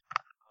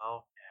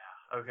 Oh,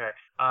 yeah. Okay.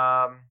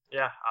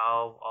 Yeah,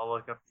 I'll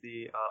look up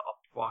I'll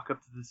walk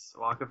up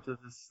to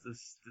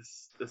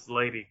this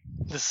lady.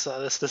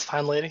 This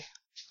fine lady.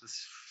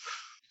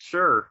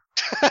 Sure.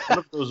 One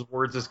of those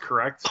words is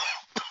correct.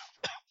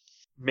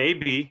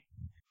 Maybe.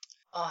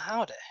 Oh,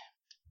 howdy.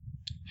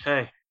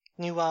 Hey.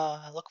 You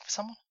looking for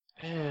someone?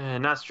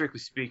 Not strictly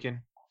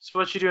speaking. So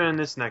what you doing in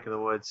this neck of the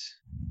woods?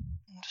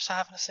 Just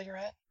having a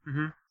cigarette.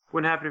 Mm-hmm.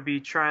 Wouldn't happen to be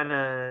trying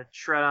to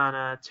tread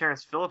on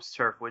Terrence Phillips'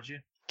 turf, would you?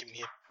 Give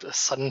me a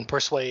sudden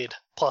persuade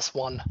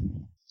 +1.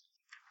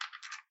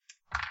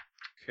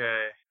 Okay,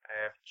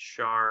 I have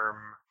charm.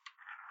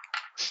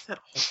 Is that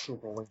also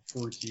rolling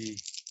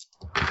 4D?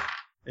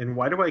 And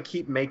why do I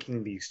keep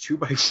making these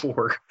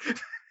 2x4?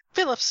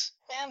 Phillips,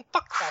 man,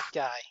 fuck that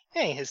guy. It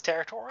ain't his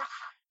territory.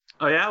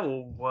 Oh yeah,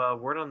 well,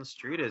 word on the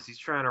street is he's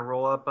trying to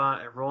roll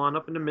on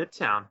up into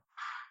Midtown.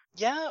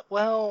 Yeah,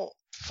 well,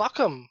 fuck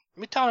him.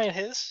 Midtown ain't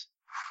his.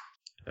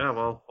 Yeah,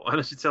 well, why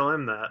don't you tell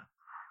him that?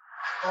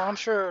 Well, I'm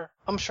sure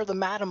the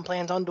madam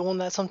plans on doing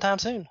that sometime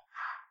soon.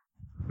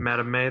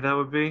 Madam May, that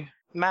would be.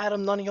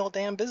 Madam, none of your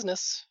damn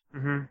business.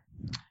 Mm-hmm.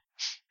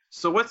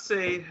 So what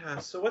say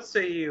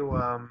you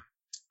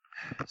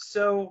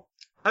So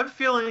I have a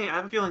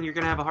feeling you're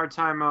gonna have a hard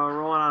time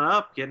rolling on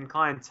up, getting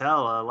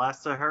clientele.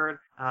 Last I heard,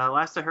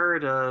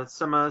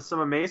 some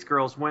of May's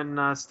girls went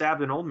and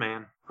stabbed an old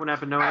man. Wouldn't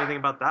happen to know anything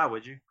about that,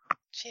 would you?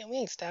 Shit, we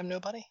ain't stabbed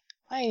nobody.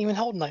 I ain't even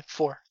held a knife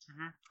before.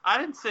 Mm-hmm. I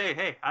didn't say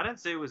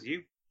it was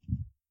you.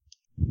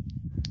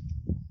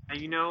 And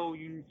you know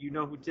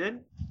who did?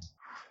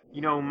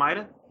 You know who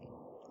might've?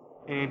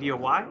 Any idea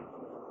why?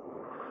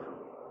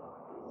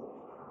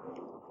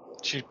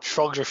 She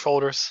shrugs her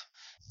shoulders.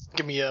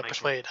 Give me a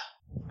persuade.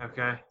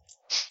 Okay.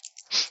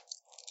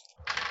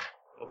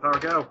 Willpower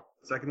go.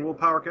 Second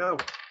willpower go.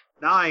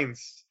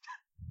 9s.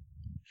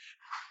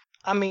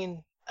 I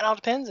mean, it all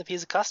depends. If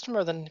he's a customer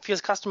of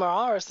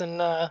ours,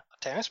 then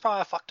Terrence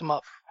probably fucked him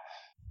up.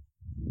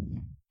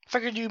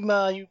 Figured you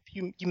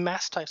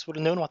mass types would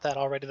have known about that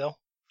already, though.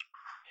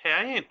 Hey,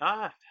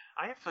 I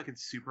ain't fucking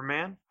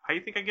Superman. How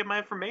you think I get my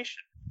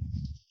information?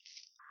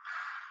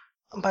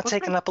 By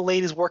taking up a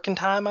lady's working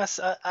time, I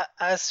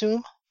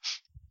assume.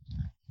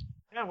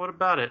 Yeah, what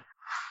about it?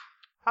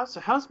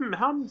 How's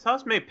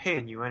May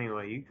paying you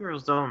anyway? You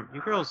girls don't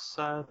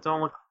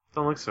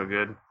look so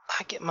good.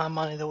 I get my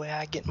money the way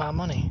I get my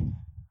money.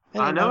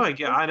 I know.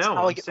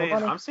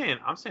 I'm saying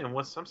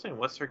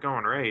what's her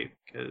going rate?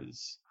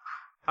 Because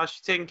how's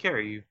she taking care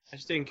of you?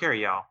 How's she taking care of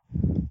y'all?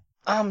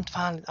 I'm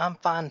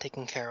fine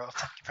taken care of.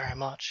 Thank you very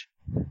much.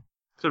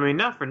 So I mean,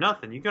 not for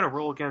nothing. You're gonna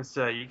roll against.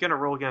 Does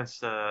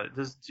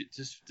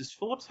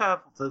Phillips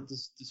have?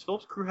 Does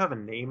Phillips' crew have a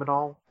name at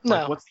all? No.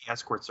 Like, what's the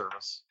escort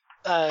service?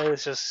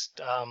 It's just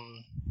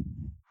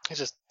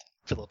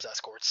Phillips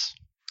Escorts.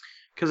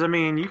 Because I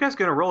mean, you guys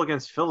gonna roll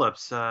against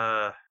Phillips?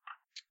 I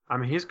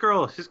mean, his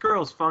girl's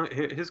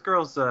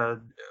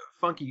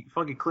funky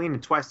clean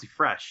and twicely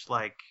fresh.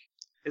 Like,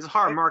 it's a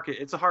hard market.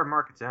 It's a hard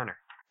market to enter.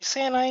 You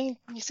saying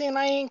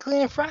I ain't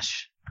clean and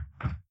fresh?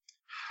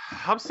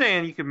 I'm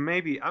saying you could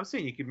maybe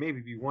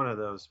be one of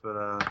those,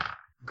 but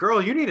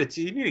girl, you need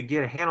to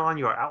get a handle on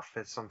your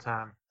outfit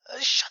sometime.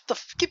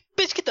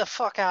 Get the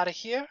fuck out of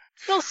here. You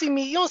don't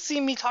see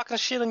me talking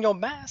shit on your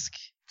mask.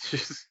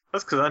 That's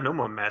because I know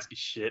my mask is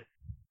shit.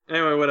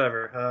 Anyway,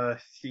 whatever.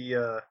 He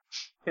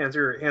hands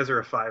her a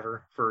 $5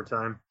 for her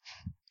time.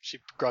 She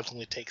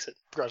begrudgingly takes it,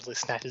 begrudgingly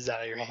snatches it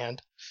out of your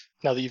hand.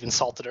 Now that you've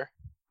insulted her.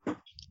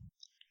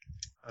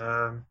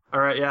 All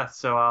right, yeah.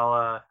 So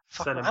I'll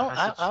send him.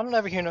 I don't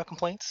ever hear no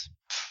complaints.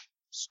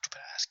 Stupid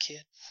ass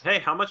kid. Hey,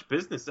 how much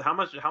business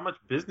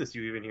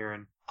you even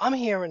hearing? I'm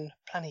hearing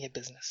plenty of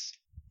business.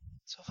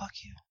 So fuck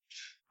you.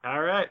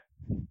 All right.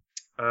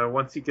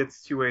 Once he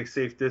gets to a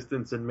safe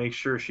distance and make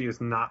sure she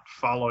is not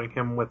following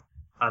him with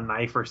a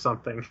knife or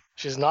something.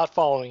 She's not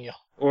following you.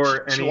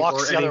 She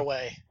walks the other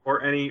way.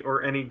 Or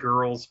any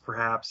girls,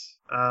 perhaps.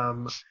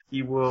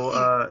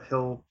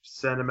 He'll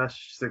send a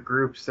message to the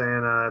group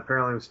saying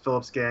apparently it was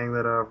Phillips' gang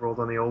that rolled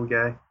on the old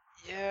guy.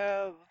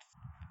 Yeah,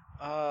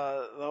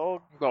 the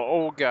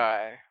old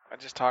guy. I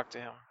just talked to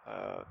him.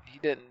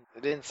 It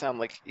didn't sound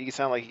like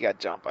he got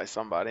jumped by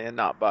somebody and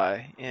not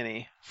by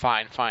any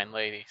fine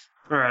ladies.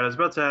 All right, I was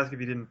about to ask if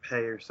he didn't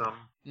pay or something.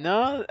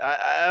 No,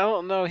 I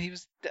don't know. He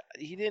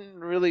didn't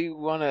really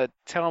want to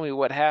tell me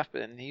what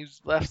happened. He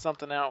left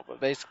something out, but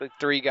basically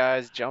 3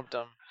 guys jumped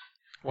him.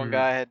 One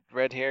guy had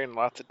red hair and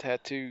lots of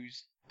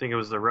tattoos. Think it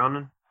was the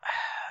Ronin?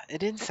 It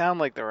didn't sound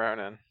like the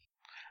Ronin.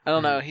 I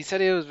don't know. He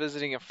said he was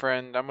visiting a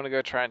friend. I'm gonna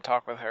go try and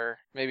talk with her.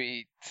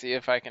 Maybe see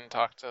if I can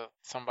talk to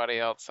somebody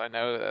else I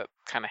know that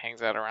kind of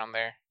hangs out around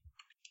there.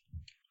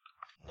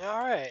 All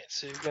right,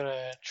 so you're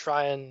gonna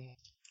try and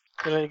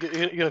you're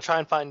gonna try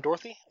and find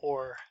Dorothy,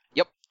 or?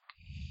 Yep.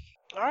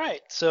 All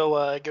right, so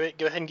go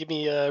ahead and give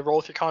me a roll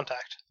with your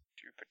contact.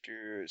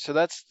 So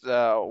that's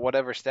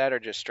whatever stat or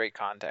just straight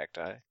contact.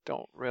 I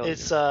don't really.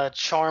 It's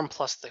charm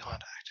plus the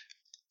contact.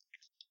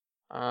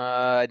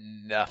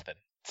 Nothing.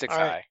 6 All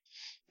right. high.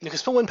 You can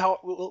spell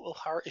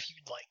willpower if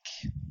you'd like.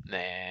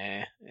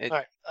 Nah.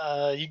 All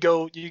right. You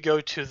go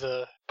to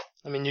the.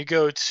 I mean, you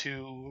go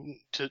to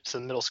the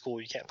middle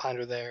school. You can't find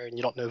her there, and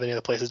you don't know of any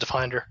other places to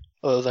find her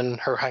other than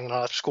her hanging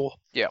out after school.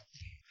 Yeah.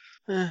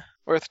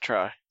 Worth a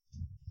try.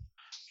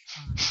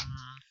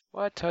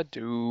 What to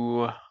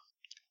do?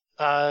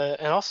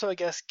 And also, I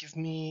guess, give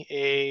me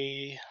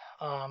a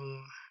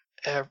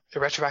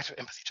retroactive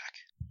empathy check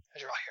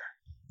as you're out here.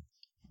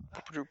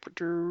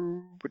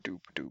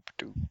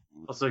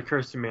 Also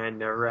occurs to me I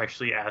never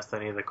actually asked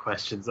any of the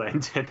questions I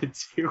intended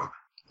to.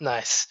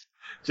 Nice.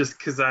 Just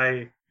because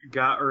I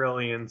got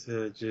early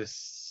into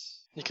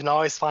just You can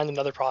always find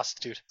another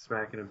prostitute.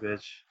 smacking a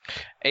bitch.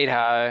 8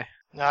 high.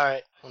 All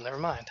right. Well, never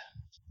mind.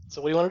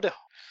 So what do you want to do?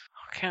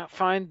 I can't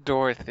find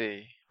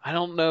Dorothy. I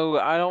don't know.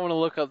 I don't want to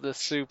look up this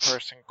Sue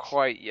person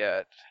quite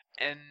yet.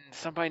 And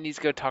somebody needs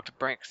to go talk to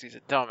Brent because he's a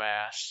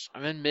dumbass.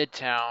 I'm in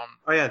Midtown.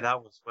 Oh yeah,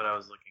 that was what I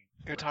was looking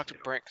for. Go talk to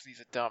Brent because he's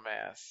a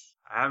dumbass.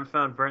 I haven't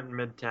found Brent in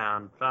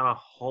Midtown. Found a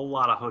whole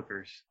lot of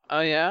hookers.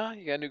 Oh yeah?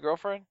 You got a new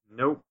girlfriend?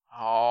 Nope.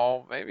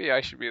 Oh, maybe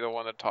I should be the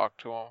one to talk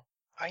to him.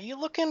 Are you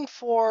looking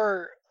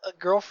for a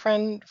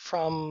girlfriend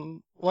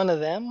from one of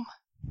them?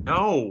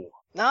 No.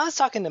 No, I was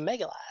talking to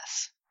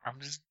Megalass. I'm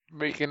just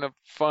making it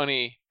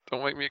funny.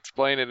 Don't make me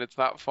explain it. It's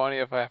not funny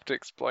if I have to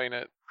explain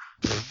it.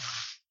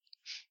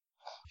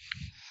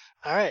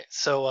 All right.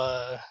 So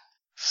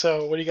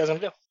what are you guys gonna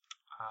do?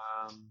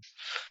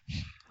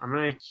 I'm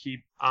gonna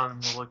keep on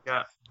the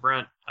lookout for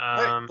Brent.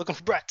 All right, looking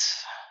for Brett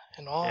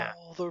in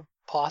all the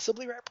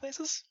possibly rare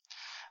places.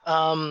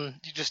 You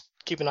just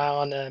keep an eye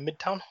on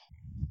Midtown.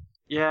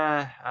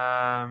 Yeah.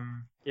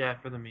 Yeah.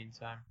 For the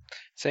meantime.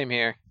 Same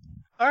here.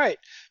 All right.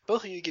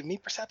 Both of you give me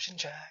perception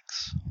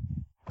checks.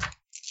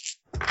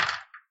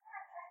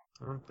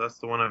 Oh, that's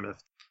the one I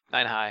missed.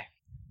 9 high.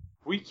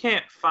 We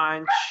can't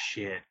find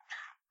shit.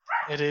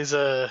 It is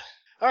all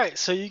right.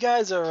 So you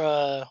guys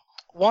are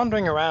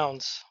wandering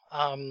around.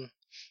 You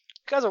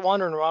guys are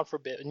wandering around for a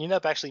bit, and you end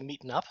up actually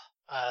meeting up.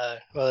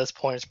 Well, at this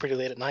point, it's pretty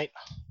late at night.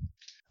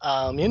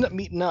 You end up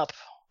meeting up,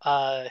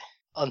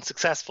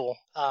 unsuccessful.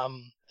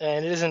 And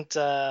it isn't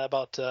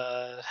about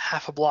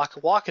half a block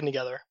of walking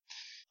together.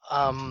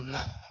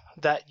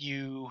 That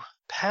you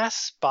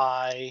pass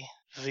by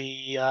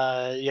you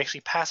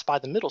actually pass by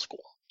the middle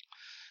school,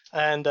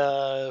 and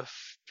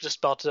just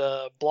about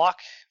a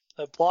block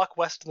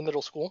west of the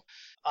middle school,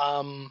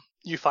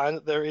 you find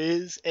that there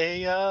is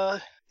a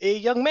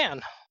young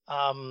man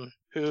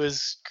who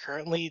is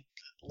currently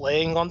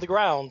laying on the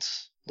ground,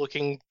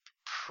 looking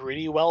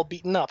pretty well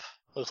beaten up.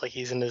 Looks like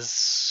he's in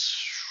his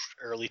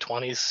early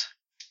 20s.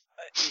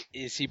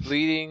 Is he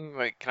bleeding?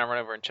 Like, can I run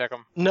over and check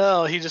him?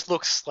 No, he just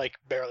looks like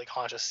barely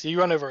conscious. You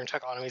run over and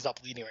check on him. He's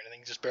not bleeding or anything.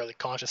 He's just barely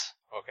conscious.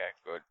 Okay,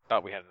 good.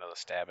 Thought we had another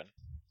stabbing.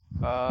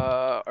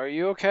 Are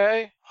you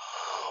okay?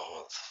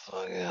 What the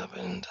fuck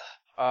happened?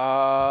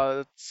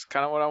 That's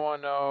kind of what I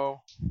want to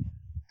know.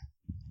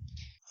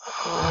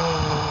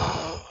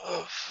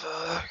 Oh,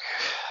 fuck.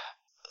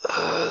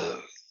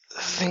 I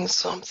think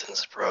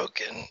something's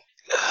broken.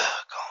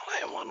 Call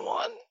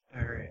 911.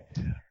 Alright.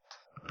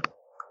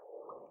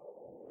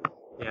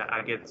 Yeah,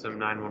 I get some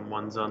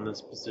 911s on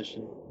this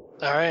position.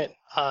 Alright,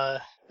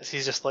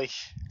 he's just like,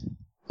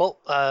 well,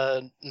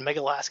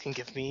 Megalass can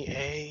give me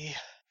a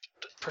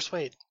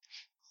persuade.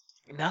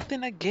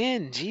 Nothing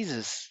again.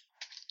 Jesus.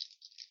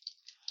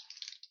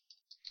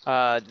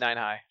 9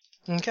 high.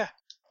 Okay.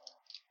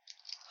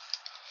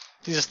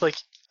 He's just like,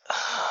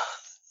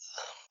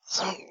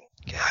 some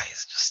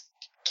guys just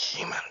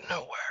came out of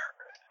nowhere.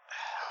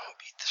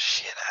 Beat the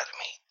shit out of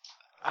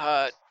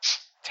me.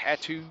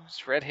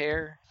 Tattoos, red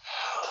hair.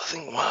 I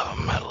think one of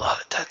them had a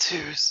lot of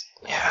tattoos.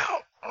 Yeah.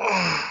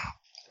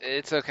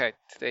 It's okay.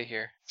 Stay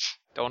here.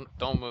 Don't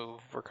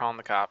move. We're calling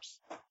the cops.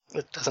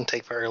 It doesn't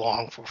take very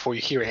long before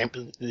you hear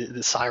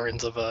the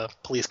sirens of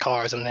police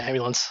cars and an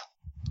ambulance.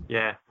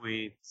 Yeah,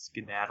 we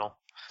skedaddle.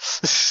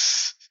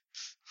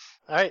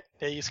 Alright,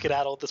 yeah, you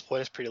skedaddle at this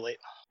point. It's pretty late.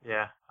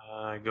 Yeah,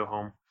 go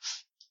home.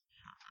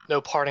 No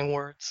parting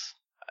words.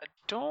 I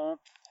don't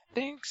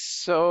think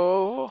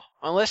so.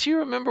 Unless you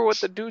remember what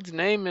the dude's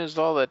name is,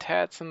 all the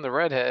tats and the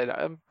redhead.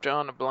 I'm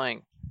drawing a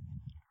blank.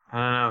 I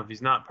don't know, if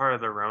he's not part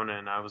of the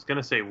Ronin, I was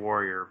gonna say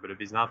warrior, but if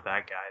he's not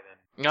that guy,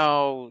 then...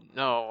 No,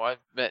 I've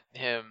met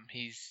him.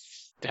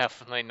 He's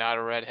definitely not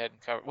a redhead.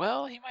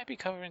 Well, he might be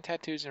covered in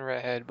tattoos and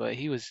redhead, but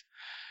he was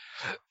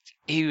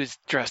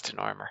dressed in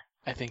armor.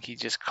 I think he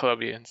just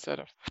clubbed you instead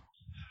of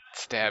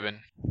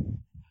stabbing.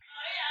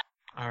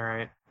 All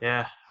right.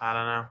 Yeah, I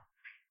don't know.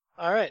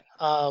 All right.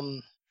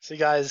 So you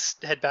guys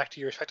head back to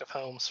your respective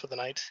homes for the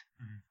night.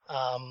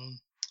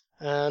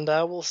 And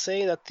I will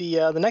say that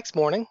the next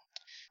morning,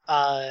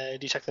 do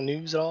you check the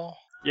news at all?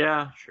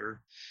 Yeah,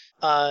 sure.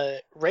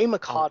 Ray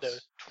Mikado, I'll-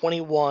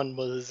 21,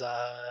 was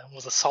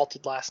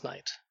assaulted last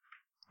night.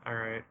 All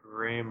right,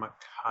 Ray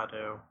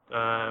Mikado.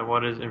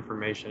 What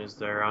information is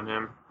there on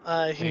him?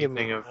 You can give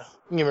me Anything of? you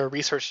can give me a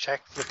research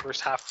check for the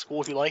first half of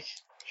school if you like.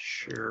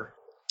 Sure.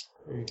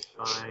 Let me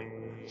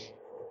find.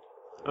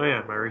 Oh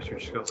yeah, my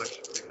research skills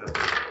actually pretty good.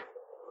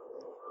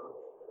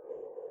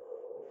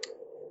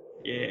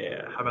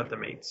 Yeah. How about the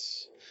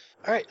mates?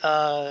 All right.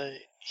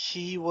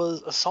 He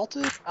was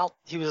assaulted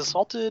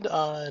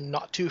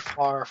not too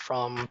far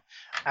from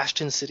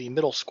Ashton City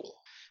Middle School.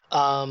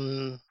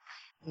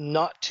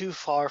 Not too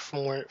far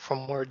from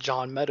where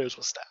John Meadows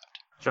was stabbed.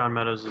 John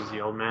Meadows is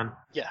the old man.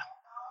 Yeah.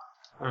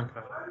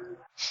 Okay.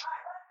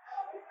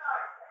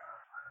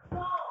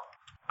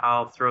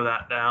 I'll throw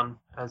that down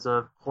as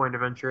a point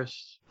of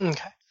interest.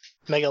 Okay.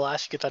 Mega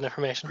Lash, you get that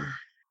information.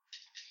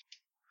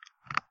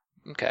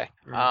 Okay.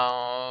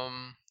 Yeah,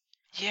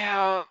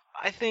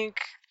 I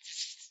think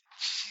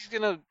she's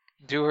gonna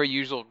do her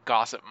usual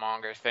gossip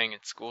monger thing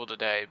at school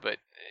today, but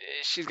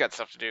she's got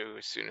stuff to do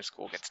as soon as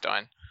school gets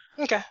done.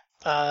 Okay.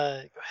 Go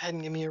ahead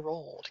and give me a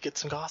roll to get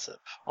some gossip.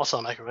 Also,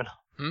 I'm echoing.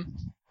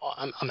 Oh,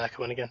 I'm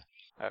echoing again.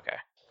 Okay.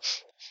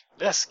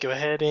 Yes, go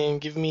ahead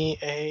and give me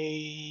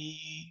a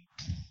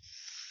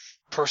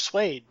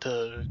persuade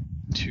to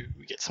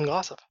get some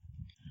gossip.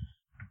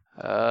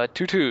 2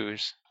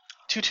 twos.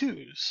 2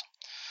 twos.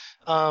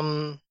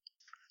 All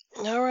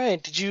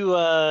right. Did you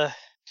let's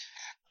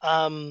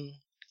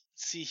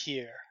see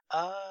here.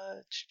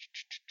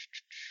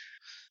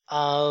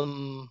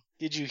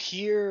 Did you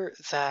hear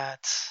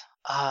that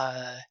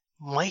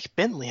Mike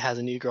Bentley has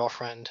a new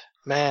girlfriend?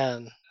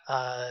 Man,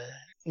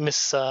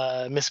 Miss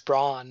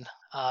Braun,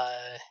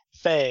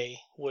 Faye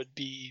would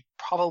be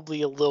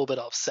probably a little bit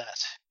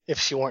upset if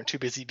she weren't too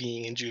busy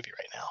being in juvie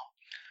right now.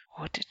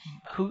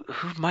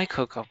 Who'd Mike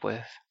hook up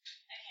with?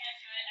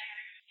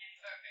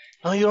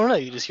 Oh, you don't know.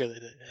 You just hear that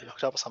they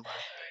hooked up with somebody.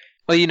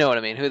 Well, you know what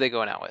I mean. Who are they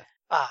going out with?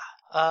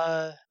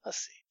 Let's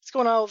see. It's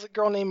going out with a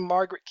girl named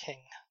Margaret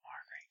King.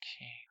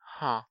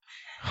 Huh.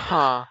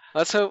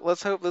 Let's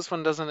hope this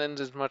one doesn't end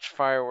as much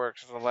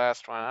fireworks as the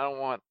last one. I don't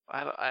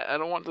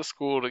want the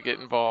school to get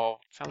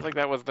involved. Sounds like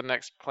that was the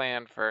next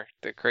plan for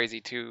the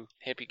crazy 2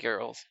 hippie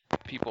girls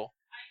people.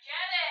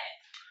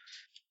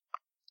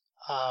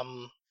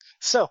 All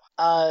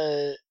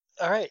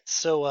right.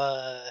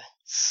 So,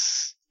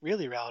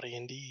 really rowdy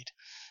indeed.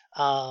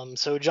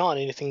 So John,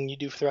 anything you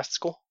do for the rest of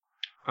school?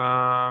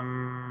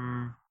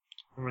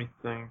 Let me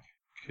think.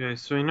 Okay,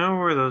 so we know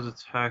where those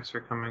attacks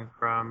are coming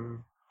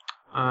from.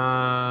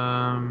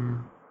 I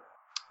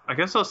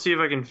guess I'll see if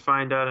I can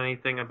find out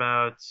anything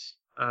about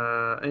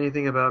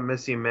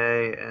Missy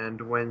May and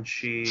when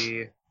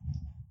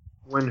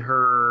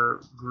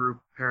her group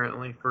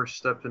apparently first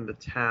stepped into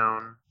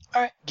town.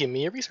 All right, give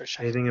me a research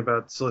check. Anything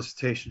about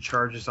solicitation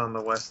charges on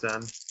the West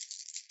End?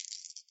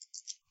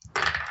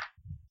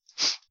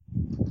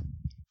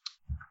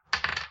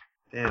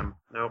 Damn,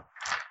 nope.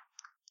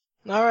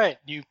 All right,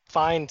 you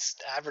find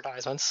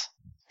advertisements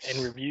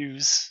and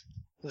reviews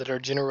that are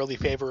generally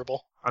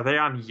favorable. Are they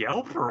on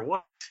Yelp or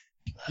what?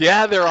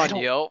 Yeah, they're on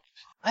Yelp.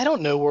 I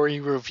don't know where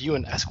you review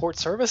an escort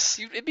service.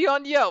 It'd be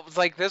on Yelp. It's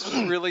like, this was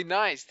really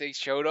nice. They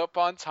showed up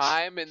on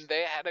time and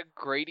they had a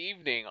great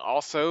evening.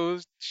 Also,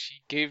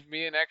 she gave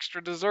me an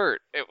extra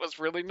dessert. It was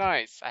really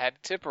nice. I had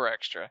to tip her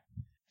extra.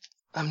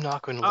 I'm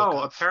not going to look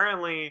up.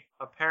 Apparently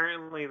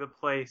the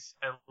place,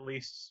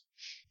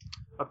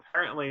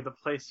 apparently the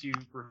place you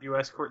review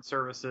escort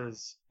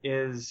services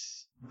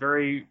is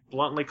very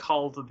bluntly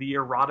called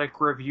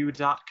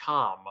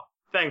theeroticreview.com.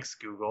 Thanks,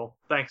 Google.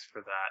 Thanks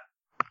for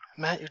that.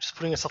 Matt, you're just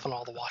putting yourself on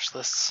all the watch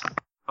lists.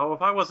 Oh,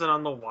 if I wasn't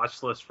on the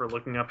watch list for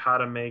looking up how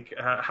to make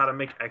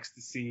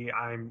ecstasy,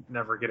 I'm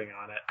never getting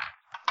on it.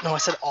 No, I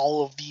said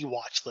all of the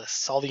watch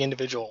lists, all the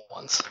individual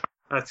ones.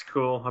 That's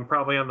cool. I'm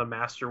probably on the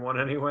master one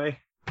anyway.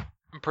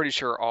 I'm pretty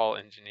sure all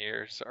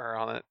engineers are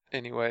on it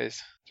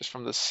anyways, just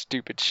from the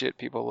stupid shit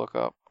people look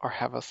up or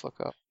have us look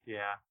up.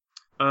 Yeah.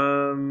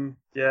 I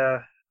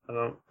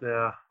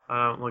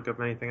don't look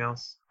up anything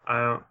else.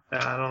 I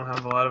don't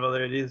have a lot of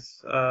other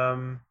ideas.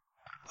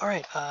 All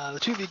right, the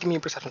two of you give me a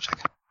perception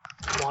check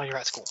while you're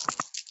at school.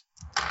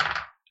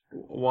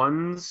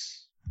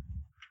 Ones.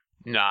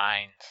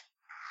 9.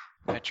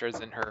 Petra's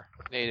in her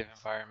native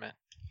environment.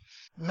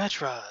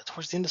 Metra,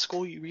 towards the end of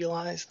school, you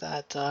realize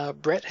that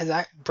Brett is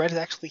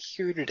actually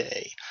here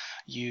today.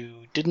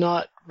 You did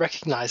not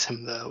recognize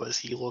him, though, as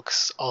he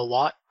looks a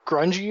lot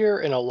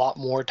grungier and a lot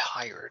more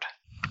tired.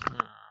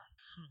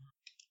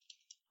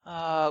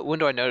 When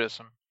do I notice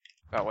him?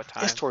 About what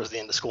time? It's towards the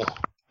end of school.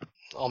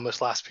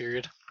 Almost last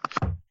period.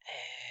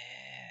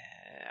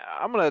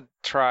 I'm gonna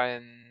try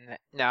and...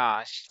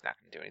 Nah, she's not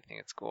gonna do anything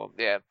at school.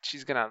 Yeah,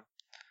 she's gonna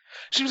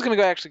She was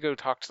gonna actually go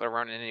talk to the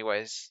Ronin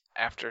anyways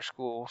after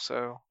school,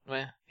 so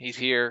he's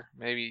here.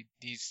 Maybe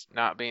he's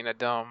not being a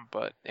dumb,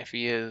 but if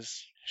he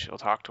is, she'll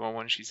talk to him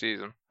when she sees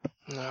him.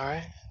 All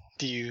right.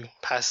 Do you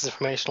pass this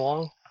information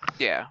along?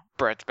 Yeah,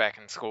 Brett's back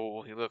in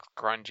school. He looks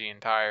grungy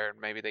and tired.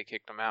 Maybe they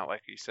kicked him out,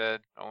 like you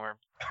said, or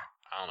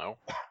I don't know.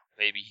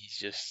 Maybe he's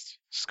just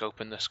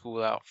scoping the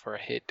school out for a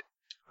hit.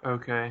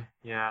 Okay,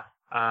 yeah.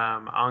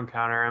 I'll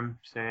encounter him,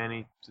 saying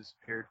he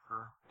disappeared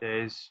for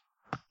days.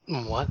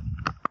 What?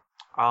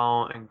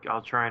 I'll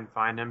try and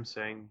find him,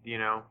 saying,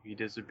 he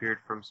disappeared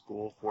from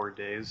school 4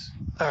 days.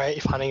 All right.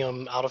 You finding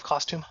him out of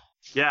costume?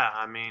 Yeah,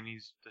 I mean,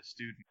 he's a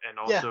student, and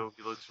also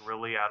he looks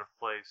really out of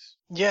place.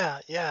 Yeah.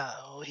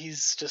 Well,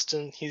 he's just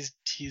in. He's.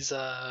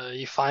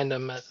 You find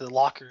him at the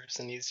lockers,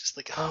 and he's just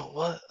like, oh,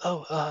 what?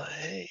 Oh,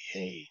 hey.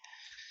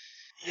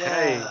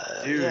 Yeah, Hey,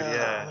 dude,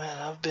 yeah. Man,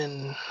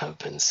 I've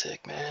been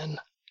sick, man.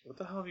 What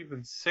the hell have you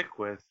been sick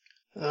with?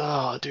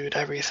 Oh, dude,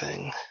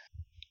 everything.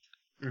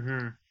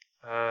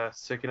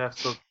 Sick enough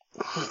to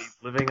be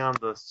living on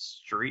the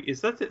street?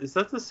 Is that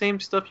the same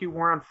stuff you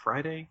wore on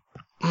Friday?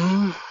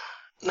 No,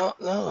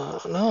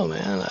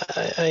 man.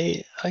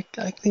 I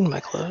cleaned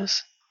my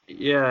clothes.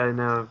 Yeah,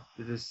 no,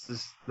 this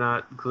is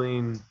not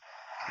clean.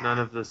 None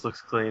of this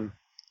looks clean.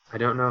 I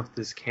don't know if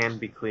this can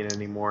be clean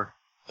anymore.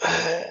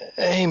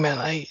 Hey, man,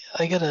 I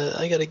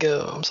gotta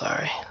go. I'm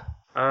sorry.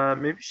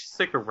 Maybe you should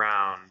stick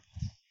around.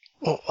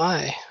 Well,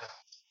 why?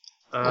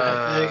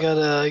 I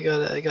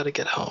gotta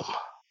get home.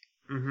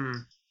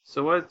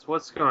 So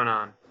what's going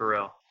on for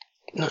real?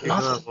 No,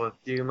 nothing.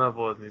 You can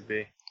level with me,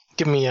 B.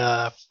 Give me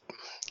a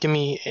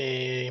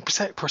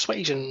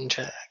persuasion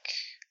check.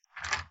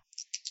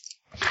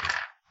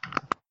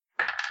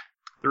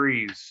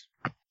 3s.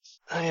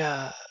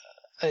 I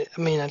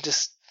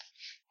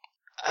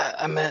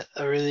met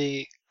a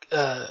really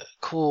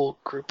cool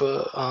group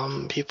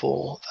of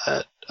people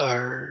that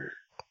are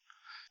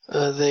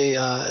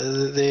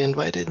they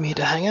invited me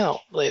to hang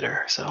out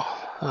later, so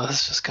I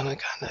was just gonna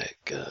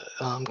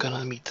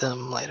gonna meet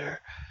them later.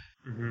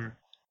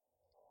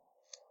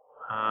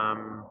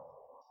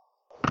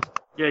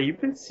 Yeah,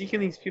 you've been seeking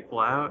these people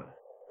out.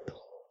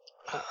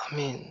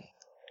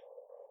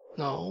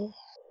 No.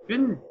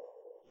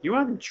 You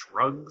on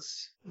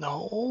drugs?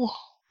 No.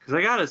 Because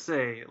I gotta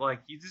say,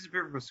 you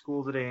disappeared from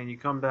school today and you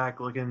come back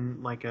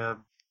looking like a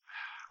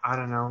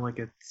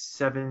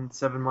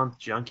 7-month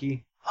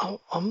junkie.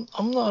 I'm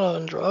not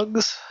on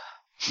drugs.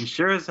 You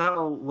sure as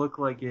hell look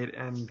like it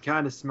and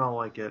kind of smell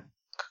like it.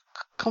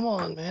 Come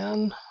on,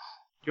 man.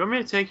 You want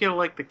me to take you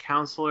to the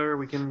counselor?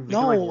 We can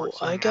No,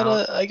 I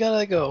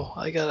gotta go.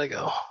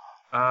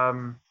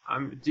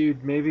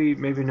 Dude,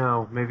 maybe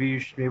no.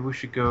 Maybe we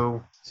should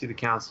go see the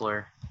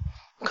counselor.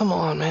 Come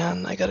on,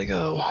 man. I gotta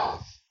go.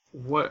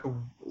 Where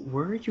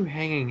are you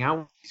hanging out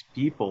with these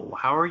people?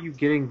 How are you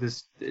getting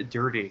this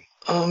dirty?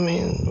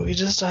 We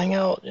just hang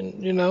out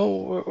and,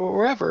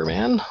 wherever,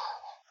 man.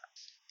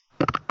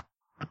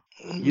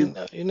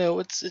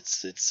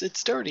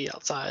 It's dirty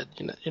outside,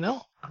 you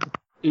know?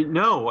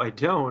 No, I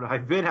don't.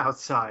 I've been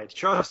outside.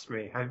 Trust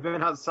me. I've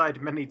been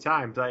outside many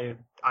times. I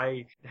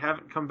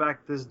haven't come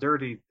back this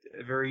dirty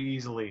very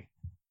easily.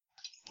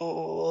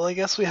 Well, I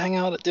guess we hang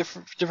out at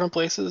different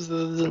places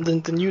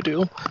than you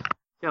do.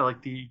 Yeah,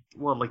 like the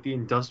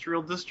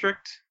industrial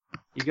district?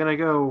 You gonna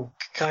go...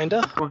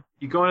 Kinda.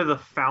 You go into the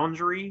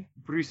foundry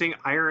producing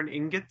iron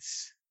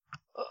ingots?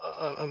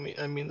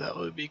 That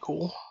would be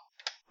cool.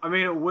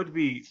 It would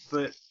be,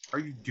 but are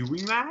you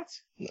doing that?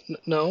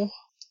 No.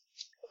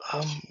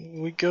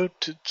 We go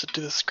to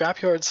the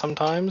scrapyard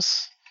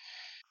sometimes.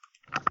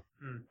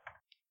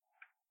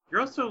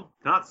 You're also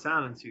not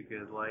sounding too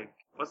good.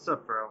 What's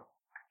up, bro?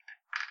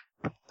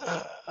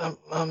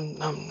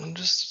 I'm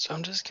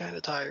just kind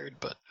of tired,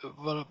 but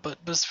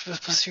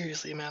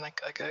seriously, man, I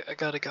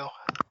gotta go.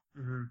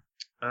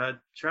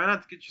 Try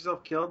not to get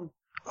yourself killed.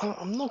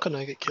 I'm not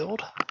gonna get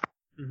killed.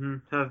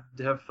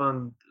 Have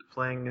fun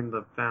playing in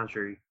the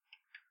foundry.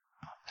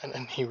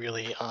 And he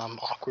really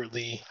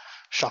awkwardly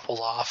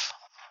shuffles off,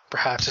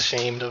 perhaps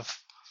ashamed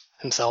of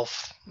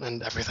himself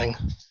and everything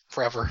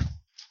forever.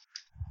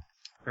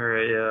 All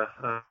right, yeah.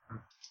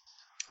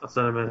 I'll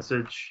send a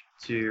message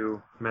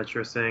to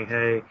Metro saying,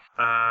 hey,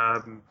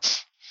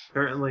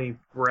 apparently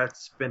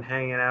Brett's been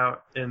hanging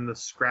out in the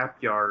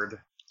scrapyard.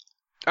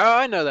 Oh,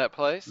 I know that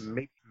place.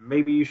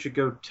 Maybe you should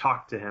go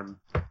talk to him.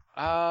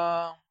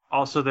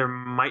 Also, there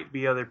might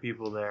be other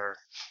people there.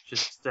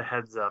 Just a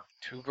heads up.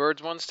 2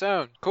 birds, 1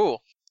 stone.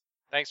 Cool.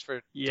 Thanks for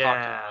talking with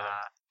him.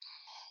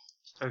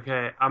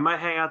 Okay, I might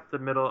hang out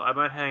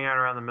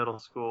around the middle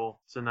school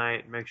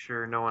tonight, make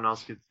sure no one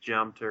else gets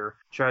jumped, or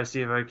try to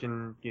see if I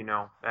can,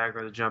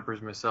 aggro the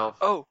jumpers myself.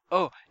 Oh,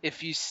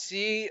 if you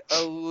see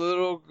a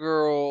little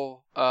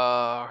girl,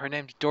 her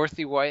name's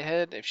Dorothy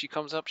Whitehead, if she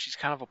comes up, she's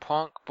kind of a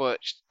punk,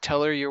 but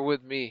tell her you're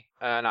with me,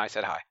 and I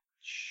said hi.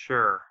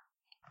 Sure.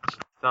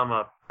 Thumb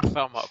up.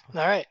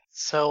 Alright,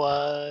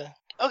 so,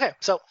 okay,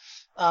 so,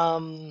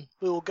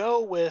 we will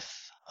go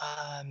with,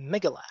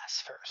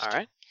 Megalass first.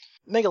 Alright.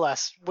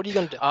 Megalas, what are you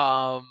gonna do?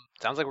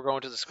 Sounds like we're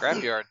going to the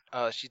scrapyard.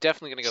 She's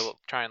definitely gonna go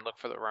try and look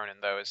for the Ronin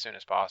though as soon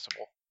as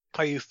possible.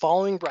 Are you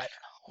following Brett,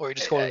 or are you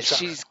just going to the scrapyard?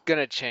 She's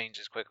gonna change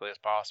as quickly as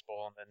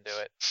possible and then do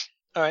it.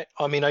 All right.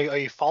 I mean, are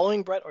you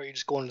following Brett, or are you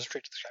just going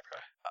straight to the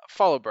scrapyard?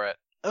 Follow Brett.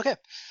 Okay.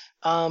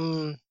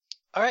 All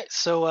right.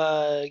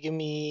 So, give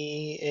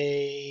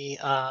me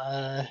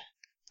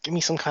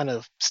some kind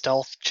of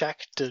stealth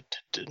check to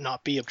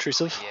not be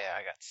obtrusive. Yeah,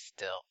 I got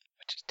stealth,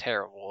 which is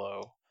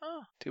terrible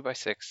though.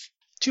 2x6.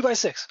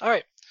 2x6. All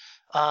right.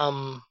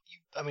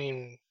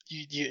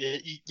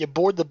 You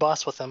board the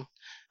bus with him,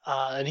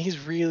 and he's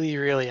really,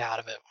 really out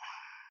of it.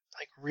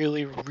 Like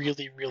really,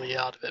 really, really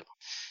out of it.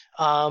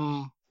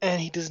 And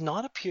he does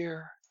not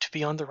appear to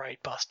be on the right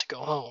bus to go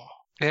home.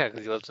 Yeah,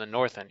 because he lives in the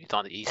north end. He's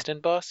on the east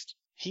end bus.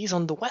 He's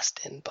on the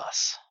west end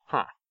bus.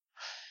 Huh.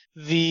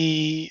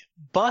 The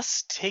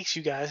bus takes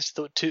you guys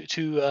to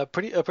a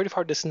pretty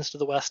far distance to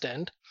the west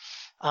end,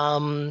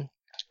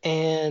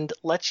 and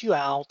lets you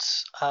out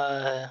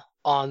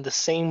on the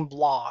same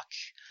block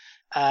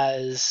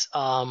as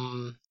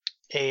a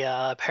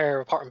pair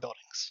of apartment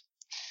buildings.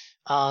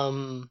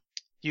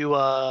 You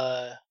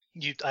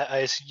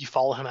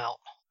follow him out.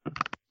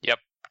 Yep.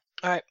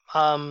 All right.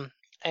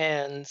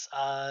 And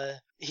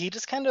he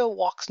just kind of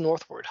walks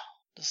northward,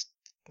 just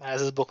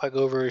has his book bag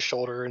over his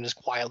shoulder and just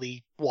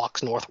quietly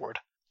walks northward.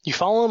 You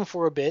follow him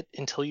for a bit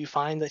until you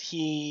find that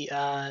he,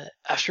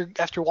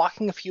 after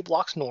walking a few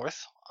blocks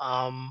north,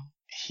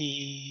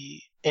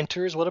 he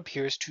enters what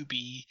appears to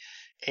be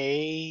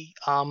a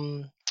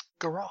parking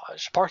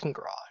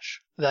garage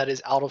that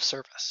is out of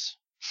service.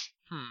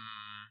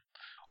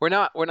 We're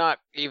not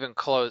even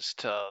close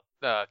to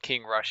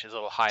King Rush's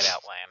little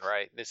hideout land,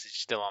 right? This is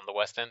still on the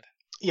west end.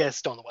 Yeah, it's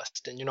still on the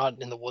west end. You're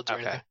not in the woods or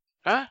anything.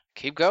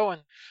 Keep going.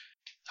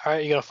 All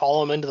right, you gonna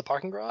follow him into the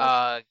parking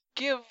garage?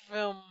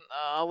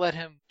 I'll let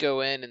him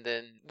go in and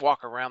then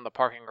walk around the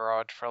parking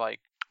garage for like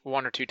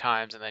 1 or 2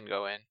 times and then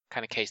go in,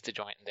 kind of case the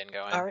joint and then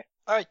go in. All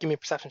right. Give me a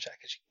perception check,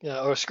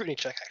 or a scrutiny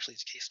check. Actually,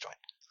 it's a case joint.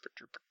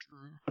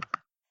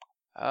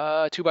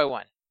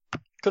 2x1.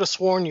 Could have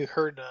sworn you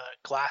heard a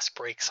glass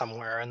break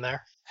somewhere in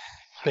there.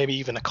 Maybe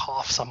even a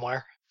cough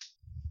somewhere.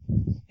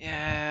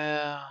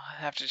 Yeah,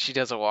 after she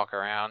does a walk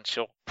around,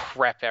 she'll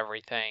prep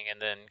everything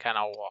and then kind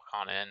of walk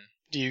on in.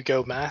 Do you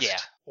go masked? Yeah.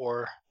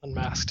 Or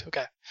unmasked?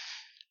 Okay.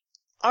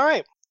 All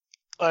right.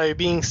 Are you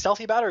being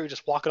stealthy about it, or are you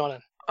just walking on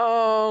in?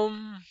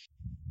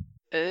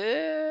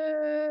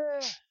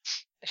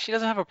 She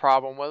doesn't have a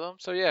problem with him,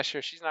 so yeah,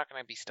 sure, she's not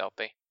going to be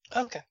stealthy.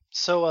 Okay.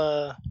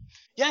 So,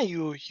 yeah,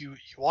 you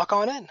walk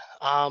on in.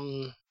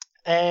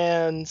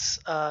 And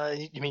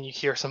you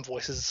hear some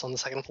voices on the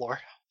second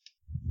floor.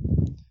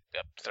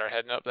 Yep, start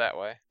heading up that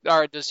way.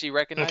 Alright, does she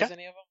recognize Okay.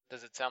 any of them?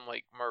 Does it sound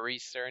like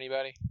Maurice or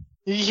anybody?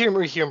 You hear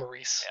Maurice.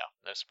 Yeah,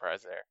 no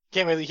surprise there.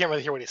 Can't really hear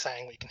what he's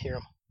saying, but you can hear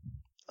him.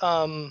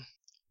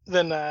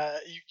 Then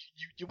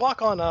you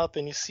walk on up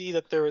and you see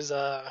that there is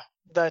kind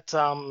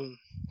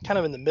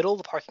of in the middle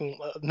of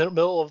the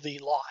middle of the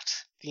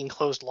lot, the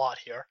enclosed lot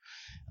here.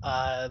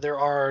 There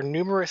are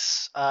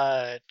numerous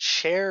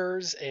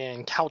chairs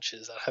and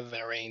couches that have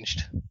been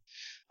arranged.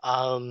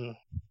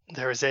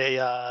 There's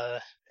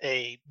a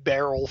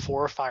barrel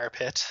for a fire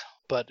pit,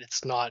 but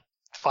it's not.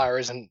 Fire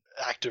isn't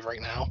active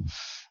right now.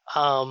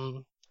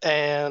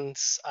 And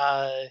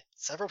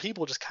several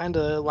people just kind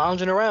of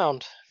lounging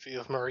around. A few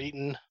of them are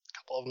eating, a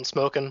couple of them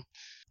smoking.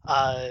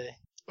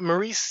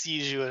 Maurice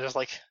sees you and is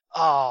like,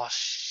 "Oh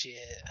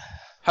shit!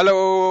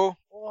 Hello!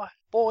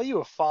 Boy, you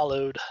were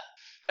followed."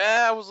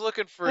 I was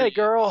looking for you. Hey,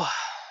 girl.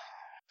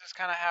 Just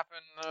kind of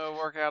happened to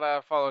work out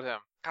I followed him.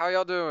 How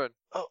y'all doing?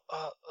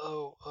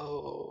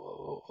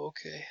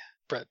 Okay.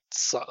 Brett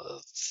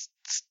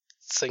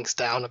sinks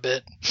down a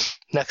bit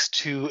next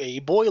to a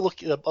boy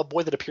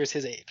that appears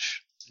his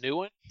age. New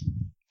one?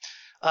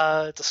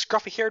 It's a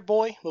scruffy-haired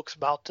boy. Looks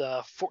about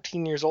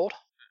 14 years old.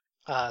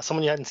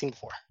 Someone you hadn't seen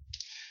before.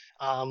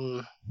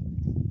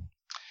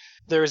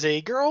 There's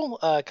a girl,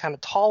 kind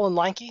of tall and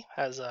lanky,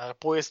 has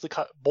boyish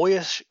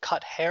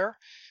cut hair.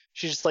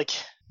 She's just like,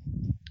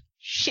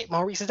 "Shit,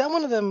 Maurice, is that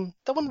one of them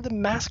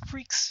mask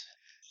freaks?"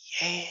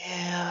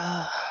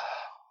 "Yeah."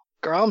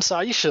 "Girl, I'm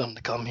sorry, you shouldn't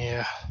have come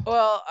here."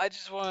 Well, I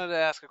just wanted to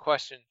ask a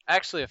question.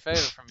 Actually, a favor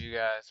from you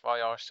guys while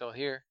y'all are still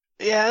here.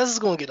 "Yeah, this is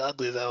gonna get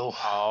ugly though."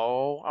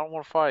 Oh, I don't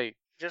want to fight.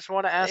 Just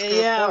want to ask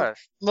Yeah, a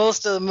request.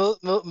 Most of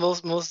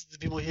the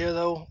people here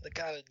though, they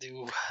kind of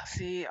do.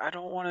 See, I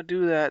don't want to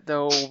do that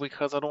though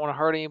because I don't want to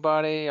hurt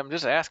anybody. I'm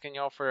just asking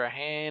y'all for a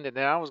hand, and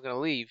then I was gonna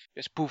leave.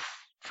 Just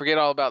poof, forget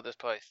all about this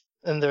place.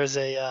 And there's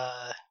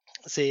a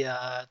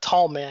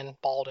tall man,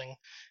 balding.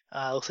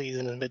 Looks like he's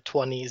in his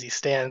mid-20s. He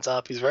stands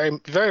up. He's very,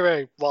 very,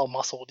 very well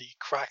muscled. He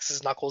cracks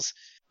his knuckles.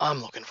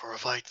 "I'm looking for a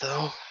fight,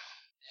 though."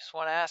 Just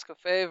want to ask a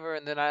favor,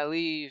 and then I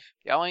leave.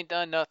 Y'all ain't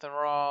done nothing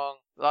wrong.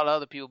 A lot of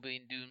other people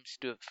being doing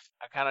stuff.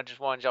 I kind of just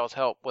wanted y'all's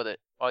help with it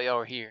while y'all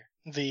are here.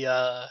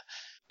 The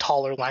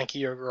taller,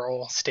 lankier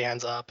girl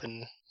stands up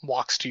and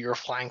walks to your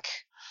flank.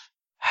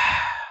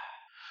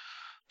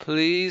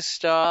 Please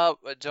stop.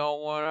 I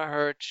don't want to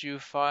hurt you.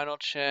 Final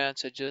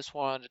chance. I just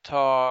wanted to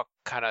talk.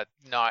 kind of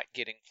not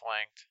getting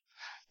flanked.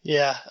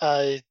 Yeah.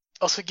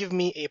 Also give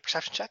me a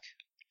perception check.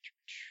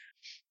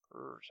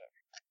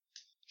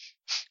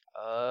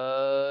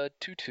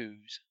 Two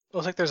twos.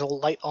 Looks like there's a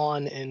light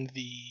on in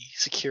the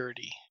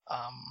security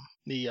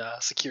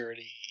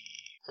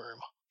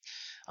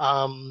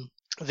room.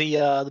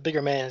 The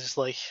bigger man is just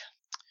like,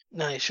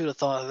 no, you should have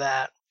thought of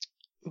that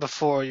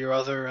before your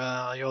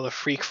other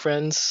freak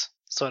friends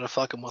started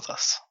fucking with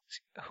us.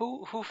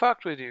 Who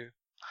fucked with you?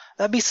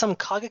 That'd be some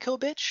Kageko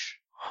bitch.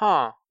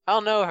 Huh?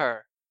 I'll know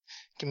her.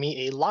 Give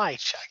me a lie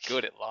check.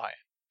 Good at lying.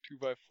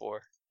 2x4.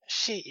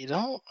 Shit, you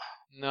don't?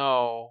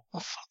 No. Oh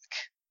fuck.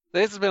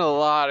 There's been a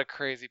lot of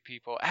crazy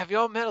people. Have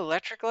y'all met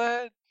Electric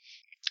Lad?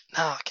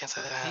 No, I can't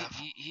say that I have.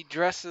 He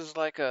dresses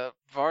like a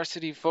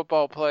varsity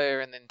football player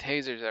and then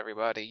tasers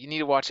everybody. You need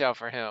to watch out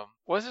for him.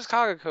 What does this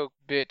Kagako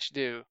bitch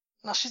do?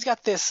 No, she's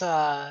got this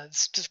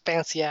just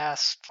fancy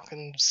ass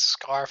fucking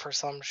scarf or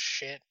some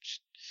shit.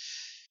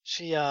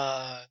 She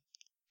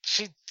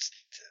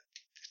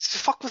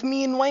fucked with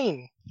me and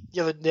Wayne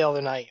the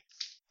other night.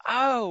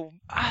 Oh,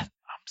 I'm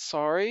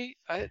sorry.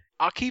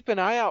 I'll keep an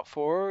eye out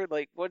for her.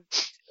 Like, what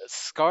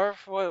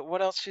scarf?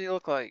 What else she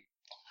look like?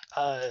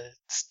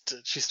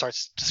 She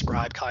starts to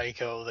describe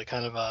Kaiko, the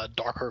kind of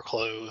darker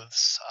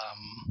clothes,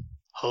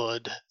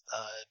 hood,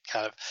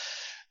 kind of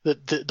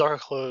the darker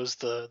clothes,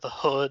 the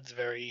hood,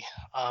 very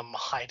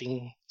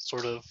hiding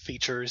sort of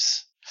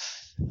features,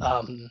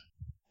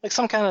 like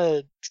some kind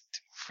of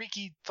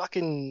freaky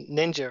fucking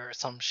ninja or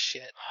some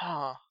shit.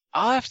 Huh.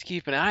 I'll have to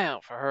keep an eye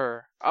out for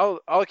her.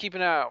 I'll keep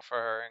an eye out for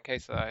her in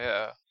case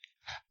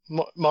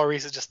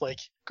Maurice is just like,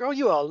 girl,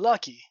 you are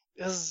lucky.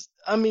 Because,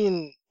 I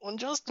mean, when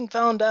Justin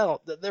found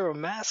out that there were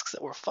masks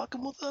that were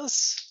fucking with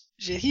us,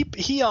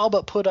 he all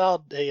but put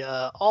out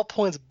a all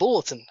points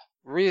bulletin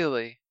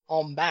Really?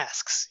 on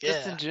masks. Yeah.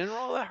 Just in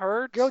general, that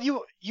hurts. Girl,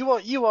 you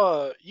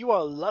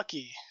are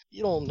lucky.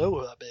 You don't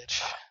know that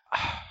bitch.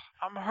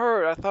 I'm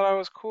hurt. I thought I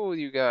was cool with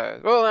you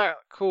guys. Well, not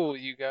cool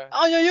with you guys.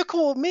 Oh yeah, you're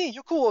cool with me.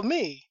 You're cool with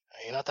me.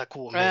 You're not that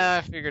cool with me.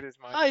 I figured as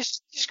much.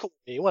 She's cool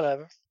with me.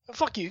 Whatever.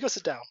 Fuck you. Go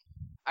sit down.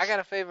 I got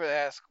a favor to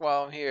ask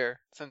while I'm here,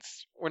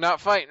 since we're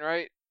not fighting,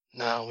 right?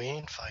 No, we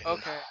ain't fighting.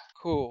 Okay,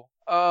 cool.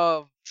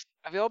 Have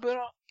y'all been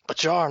on?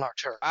 But you're on our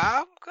turf.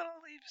 I'm gonna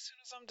leave as soon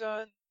as I'm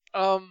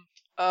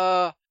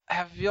done.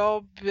 Have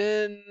y'all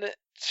been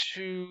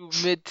to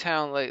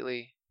Midtown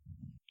lately?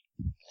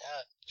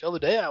 Yeah, the other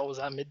day I was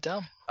at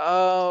Midtown.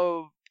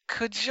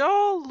 Could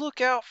y'all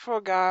look out for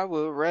a guy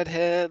with a red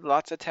head,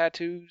 lots of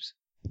tattoos?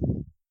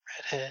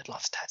 Redhead,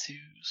 lots of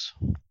tattoos.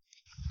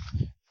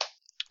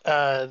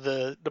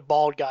 The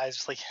bald guy is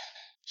just like,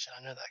 shit,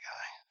 I know that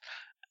guy.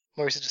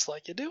 Maurice is just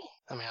like, you do?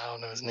 I mean, I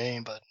don't know his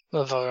name, but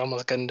motherfucker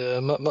almost got into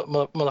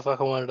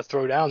motherfucker wanted to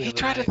throw down. He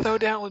tried to throw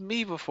down with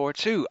me before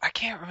too. I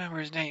can't remember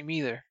his name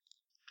either.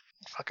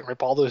 Fucking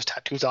rip all those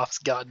tattoos off his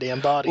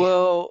goddamn body.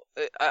 Well,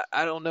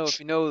 I don't know if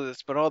you know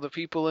this, but all the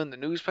people in the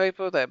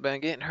newspaper that have been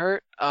getting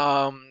hurt,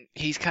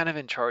 he's kind of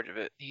in charge of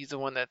it. He's the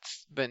one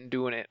that's been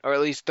doing it, or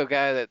at least the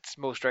guy that's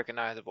most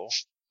recognizable.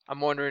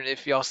 I'm wondering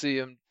if y'all see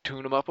him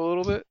tune him up a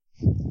little bit.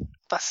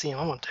 If I see him,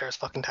 I'm gonna tear his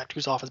fucking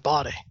tattoos off his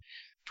body.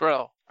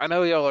 Drell, I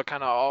know y'all are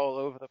kind of all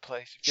over the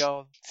place. If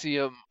y'all see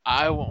him,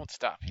 I won't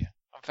stop you.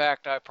 In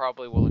fact, I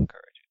probably will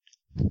encourage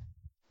it.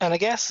 And I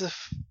guess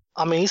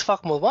he's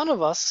fucking with one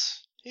of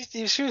us.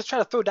 She was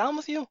trying to throw down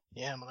with you?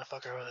 Yeah,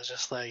 motherfucker was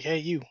just like, hey,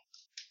 you,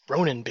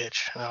 Ronin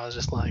bitch. And I was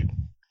just like,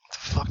 what the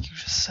fuck you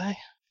just say?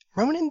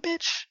 Ronin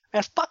bitch?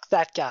 Man, fuck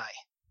that guy.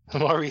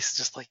 And Maurice is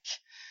just like,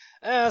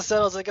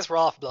 settles, I guess we're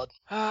off, blood.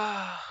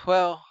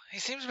 Well, he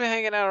seems to be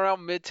hanging out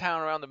around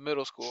Midtown, around the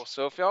middle school.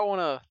 So if y'all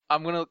want to,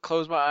 I'm going to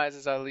close my eyes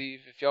as I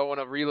leave. If y'all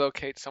want to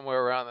relocate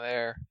somewhere around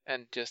there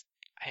and just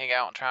hang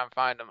out and try and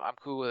find him, I'm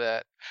cool with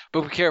that.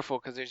 But be careful,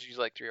 because there's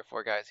usually like 3 or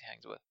 4 guys he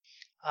hangs with.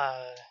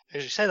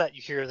 As you say that,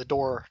 you hear the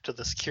door to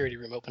the security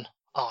room open.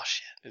 Oh,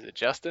 shit. Is it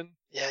Justin?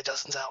 Yeah,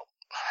 Justin's out.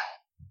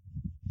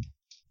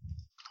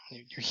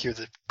 You hear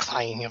the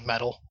clanging of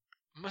metal.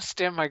 I'm going to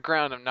stand my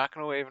ground. I'm not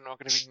going to wave. I'm not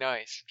going to be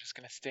nice. I'm just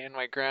going to stand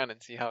my ground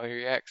and see how he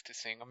reacts to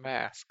seeing a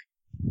mask.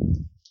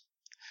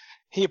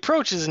 He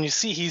approaches, and you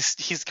see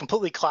he's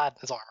completely clad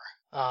in his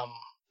armor.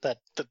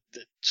 The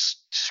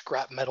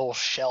scrap metal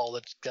shell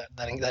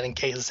that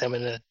encases him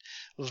in a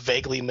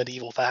vaguely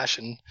medieval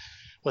fashion,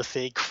 with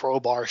a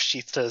crowbar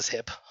sheathed to his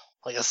hip,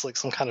 like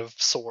some kind of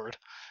sword.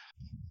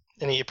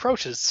 And he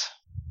approaches.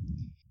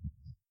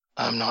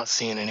 I'm not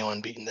seeing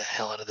anyone beating the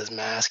hell out of this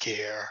mask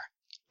here.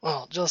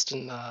 Well,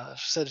 Justin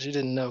said you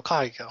didn't know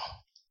Kaiko.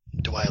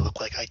 Do I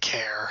look like I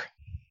care?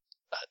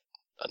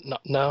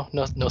 No,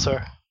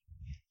 sir.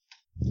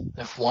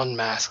 If one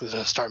mask is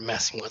going to start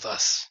messing with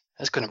us,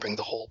 it's going to bring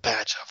the whole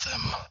batch of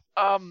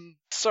them.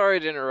 Sorry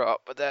to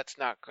interrupt, but that's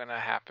not going to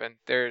happen.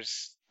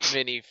 There's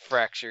many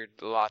fractured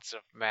lots of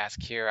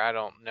masks here. I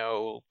don't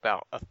know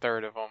about a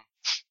third of them.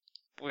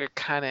 We're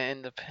kind of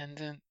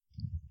independent.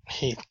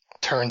 He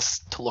turns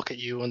to look at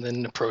you and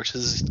then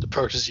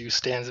approaches you,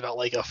 stands about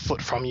like a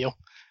foot from you,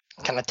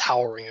 kind of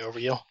towering over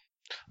you.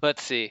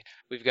 Let's see.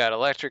 We've got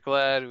Electric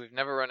Lad. We've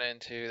never run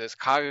into this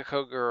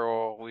Kagako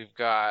girl. We've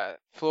got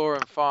Flora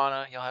and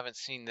Fauna. Y'all haven't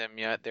seen them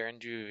yet. They're in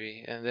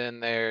juvie. And then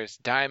there's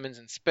Diamonds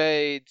and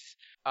Spades.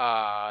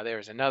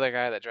 There's another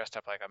guy that dressed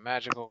up like a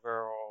magical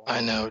girl.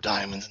 I know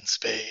Diamonds and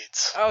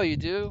Spades. Oh, you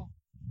do?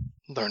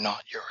 They're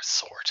not your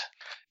sort.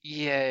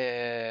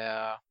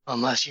 Yeah.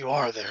 Unless you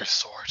are their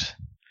sort.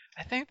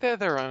 I think they're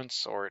their own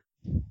sort.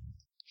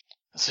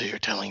 So you're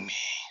telling me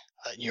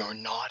that you're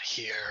not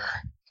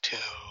here to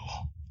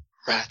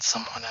rat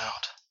someone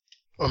out?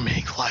 Or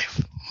make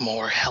life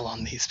more hell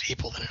on these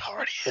people than it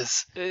already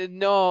is?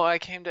 No, I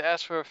came to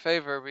ask for a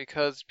favor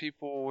because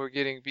people were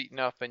getting beaten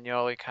up and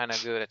y'all are kind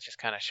of good at just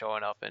kind of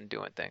showing up and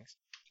doing things.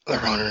 The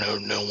Ronin owe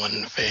no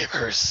one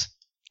favors.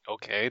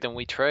 Okay, then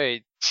we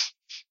trade.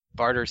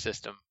 Barter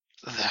system.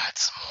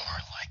 That's more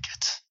like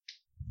it.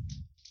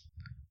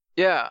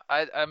 Yeah,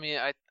 I mean,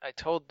 I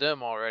told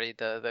them already,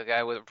 the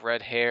guy with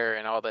red hair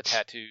and all the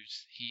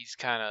tattoos, he's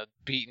kind of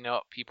beating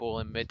up people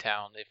in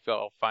Midtown. If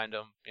y'all find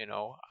him,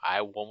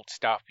 I won't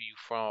stop you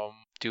from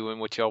doing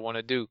what y'all want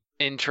to do.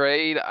 In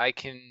trade, I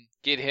can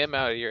get him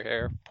out of your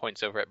hair.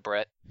 Points over at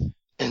Brett.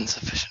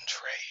 Insufficient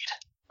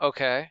trade.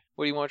 Okay,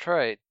 what do you want to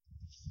trade?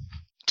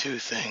 2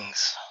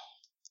 things.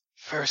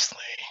 Firstly,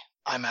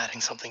 I'm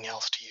adding something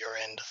else to your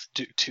end,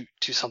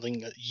 to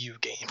something that you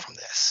gain from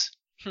this.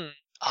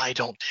 I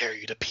don't tear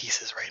you to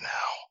pieces right now.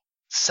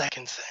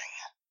 Second thing,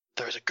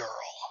 there's a girl,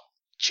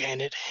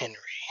 Janet Henry.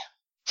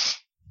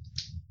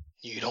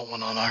 You don't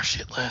want on our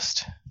shit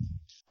list?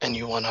 And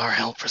you want our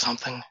help for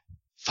something?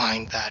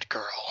 Find that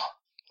girl.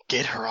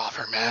 Get her off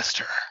her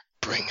master.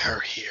 Bring her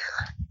here.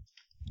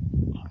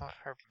 Off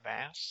her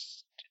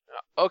master?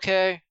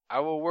 Okay,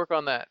 I will work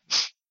on that.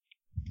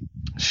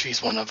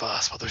 She's one of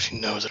us, whether she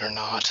knows it or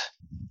not.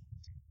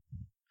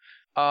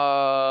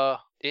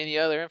 Any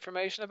other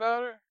information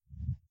about her?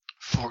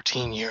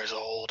 14 years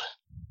old.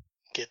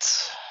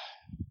 Gets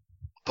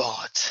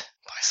bought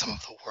by some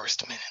of the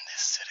worst men in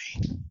this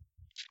city.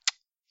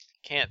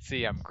 Can't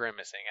see I'm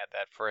grimacing at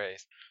that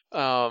phrase.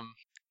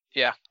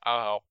 Yeah,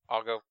 I'll help.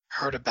 I'll go.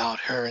 Heard about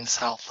her in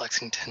South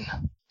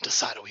Lexington.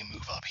 Decided we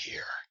move up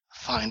here.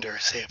 Find her,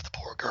 save the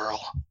poor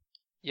girl.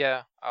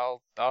 Yeah,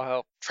 I'll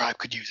help. Tribe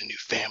could use a new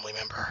family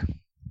member.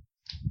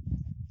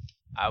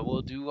 I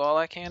will do all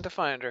I can to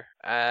find her,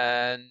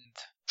 and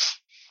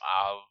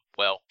I'll,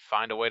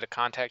 find a way to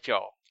contact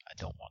y'all. I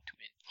don't want to.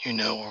 You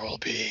know where we'll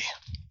be.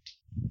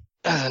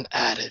 As an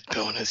added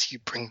bonus, you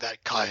bring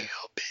that Kyle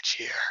bitch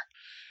here.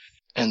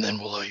 And then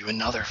we'll owe you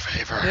another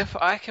favor. If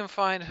I can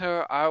find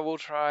her, I will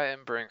try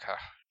and bring her.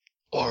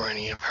 Or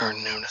any of her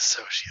known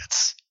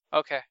associates.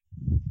 Okay.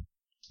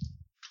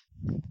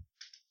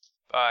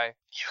 Bye.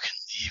 You can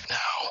leave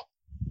now.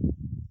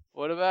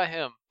 What about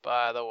him,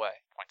 by the way?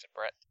 Points at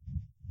Brett.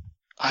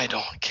 I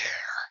don't care.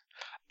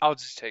 I'll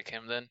just take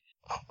him then.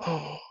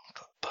 Oh,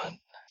 but...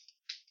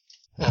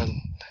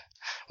 And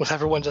with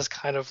everyone just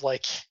kind of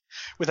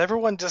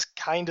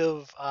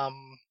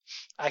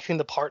acting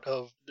the part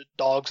of the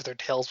dogs with their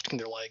tails between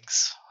their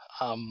legs,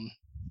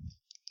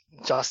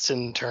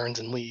 Justin turns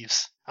and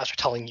leaves after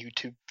telling you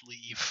to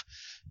leave.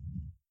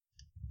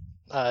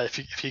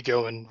 If you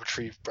go and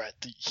retrieve Brett,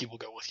 he will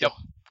go with you. Yep,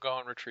 go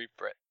and retrieve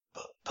Brett.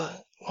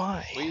 But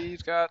why?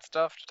 We've got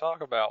stuff to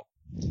talk about.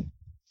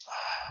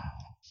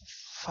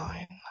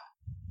 Fine.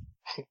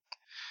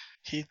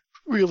 He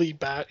really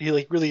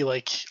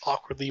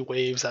awkwardly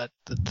waves at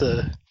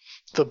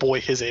the boy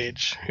his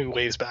age, who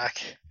waves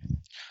back.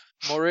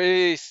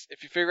 Maurice,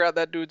 if you figure out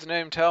that dude's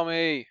name, tell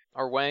me.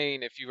 Or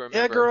Wayne, if you remember.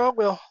 Yeah, girl,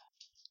 will.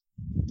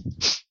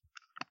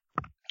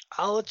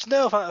 I'll let you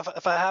know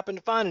if I happen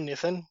to find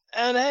anything.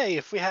 And hey,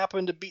 if we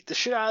happen to beat the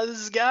shit out of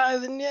this guy,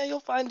 then yeah, you'll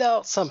find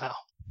out somehow.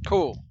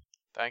 Cool.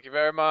 Thank you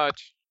very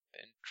much.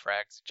 Then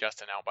drags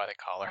Justin out by the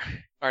collar.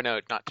 Or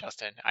no, not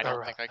Justin. I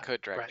don't think I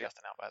could drag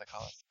Justin out by the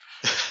collar.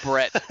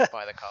 Brett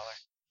by the collar.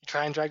 You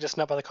try and drag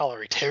Justin out by the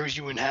collar, he tears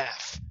you in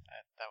half.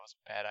 That was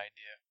a bad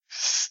idea.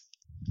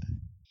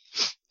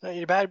 No,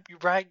 you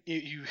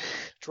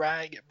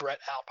drag Brett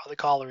out by the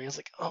collar, and he's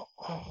like, oh,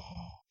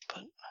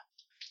 but...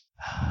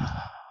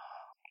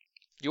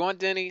 You want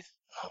Denny's?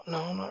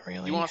 No, not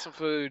really. You want some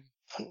food?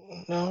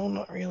 No,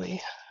 not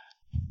really.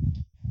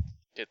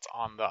 It's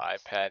on the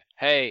iPad.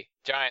 Hey,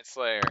 Giant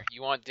Slayer,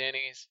 you want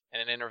Denny's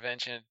and an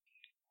intervention?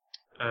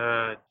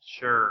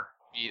 Sure.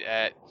 Meet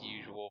at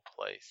usual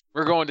place.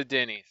 We're going to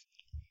Denny's.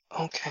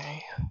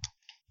 Okay.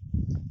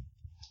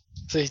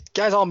 So you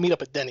guys all meet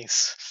up at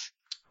Denny's.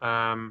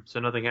 So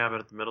nothing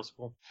happened at the middle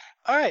school?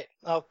 Alright,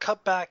 I'll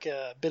cut back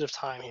a bit of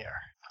time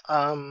here.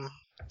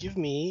 Give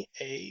me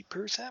a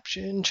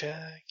perception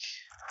check.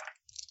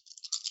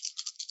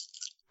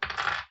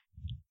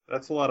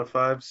 That's a lot of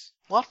 5s.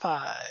 A lot of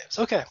 5s.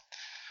 Okay.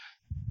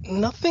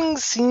 Nothing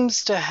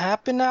seems to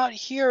happen out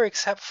here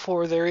except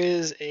for there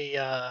is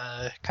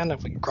a kind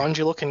of a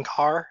grungy-looking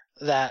car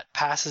that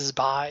passes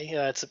by.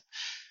 It's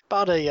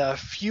about a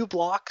few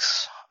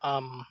blocks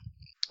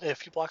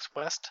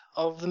west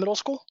of the middle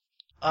school.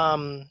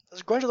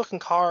 There's a grungy-looking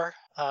car,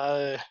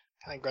 kind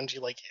of grungy,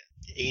 like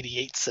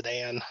 88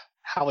 sedan,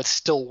 how it's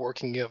still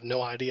working, you have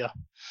no idea.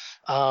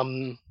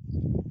 And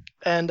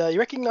you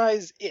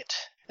recognize it.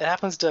 It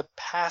happens to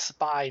pass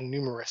by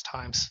numerous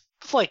times,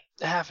 with like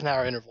half an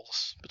hour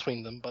intervals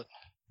between them. But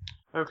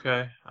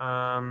Okay.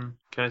 Can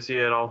I see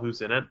at all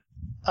who's in it?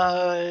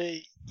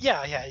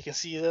 yeah, you can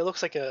see it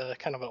looks like a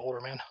kind of an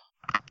older man.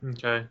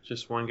 Okay,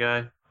 just one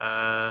guy.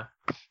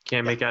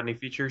 Can't make out any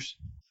features.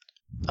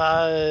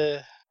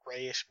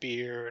 Grayish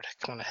beard,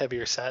 kind of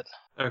heavier set.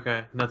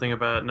 Okay, nothing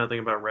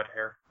about red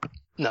hair.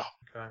 No.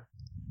 Okay.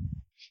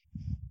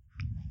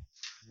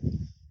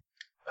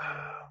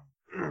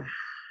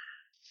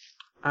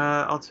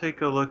 I'll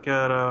take a look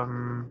at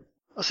I'll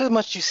say as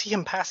much. You see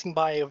him passing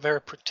by a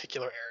very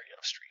particular area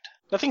of street.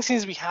 Nothing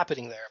seems to be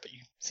happening there, but you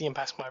see him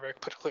passing by a very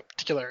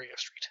particular area of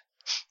street.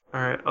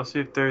 All right, I'll see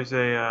if there's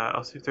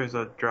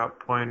a drop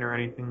point or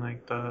anything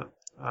like that.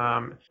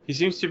 He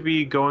seems to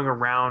be going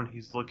around.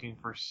 He's looking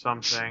for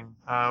something.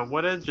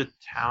 What edge of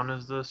town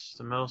is this?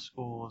 The middle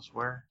school is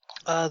where?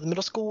 The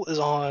middle school is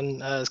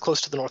is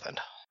close to the north end.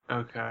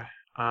 Okay.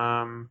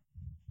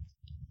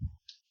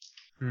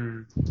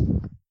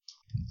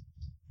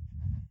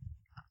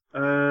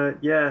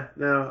 Yeah,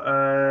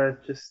 no,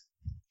 just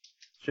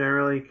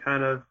generally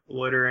kind of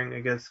loitering, I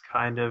guess,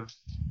 kind of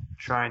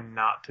trying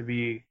not to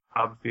be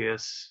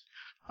obvious.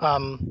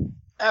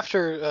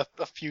 After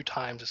a few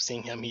times of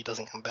seeing him, he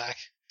doesn't come back.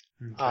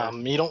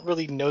 Okay. You don't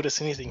really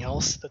notice anything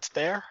else that's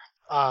there.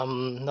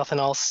 Nothing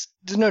else.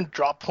 There's no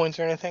drop points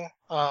or anything.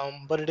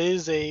 But it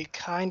is a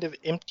kind of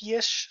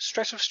empty-ish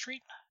stretch of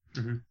street.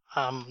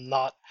 Mm-hmm.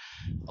 Not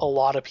a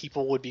lot of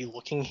people would be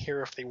looking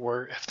here if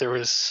there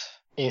was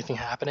anything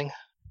happening.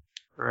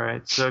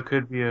 Right, so it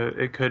could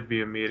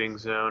be a meeting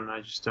zone.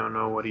 I just don't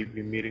know what he'd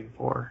be meeting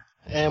for.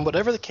 And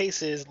whatever the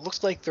case is, it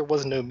looks like there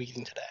was no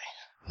meeting today.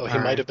 Though he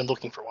might have been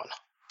looking for one.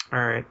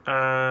 All right.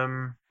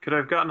 Could I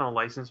have gotten a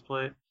license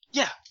plate?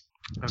 Yeah.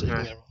 Okay. So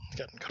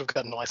could have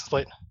gotten a license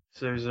plate.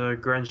 So there's a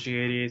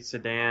Grungy 88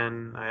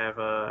 sedan. I have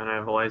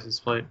a license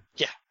plate.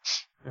 Yeah.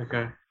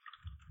 Okay.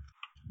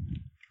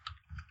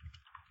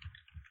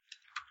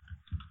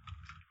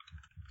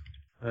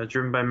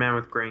 Driven by a man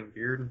with graying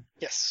beard.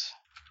 Yes.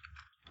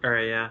 All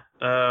right. Yeah.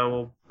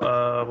 We'll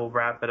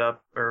wrap it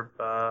up or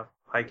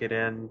hike it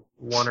in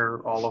one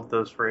or all of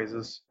those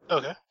phrases.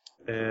 Okay.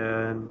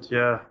 And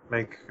yeah,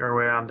 make our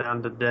way on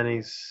down to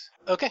Denny's.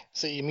 Okay,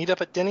 so you meet up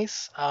at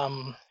Denny's.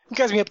 You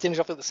guys meet up at Denny's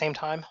roughly at the same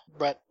time.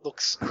 Brett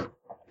looks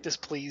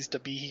displeased to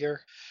be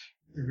here.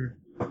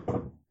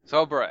 Mm-hmm.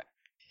 So, Brett,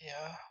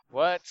 Yeah.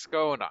 what's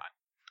going on?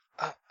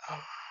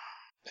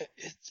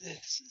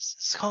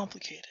 It's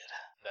complicated.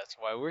 That's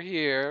why we're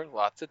here.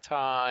 Lots of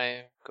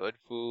time, good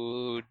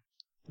food.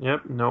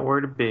 Yep,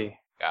 nowhere to be.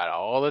 Got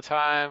all the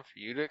time for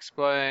you to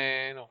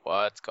explain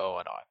what's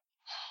going on.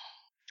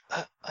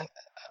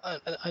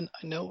 I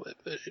know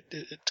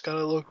it's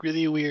gotta look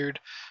really weird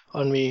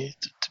on me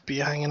to be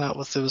hanging out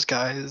with those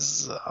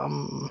guys.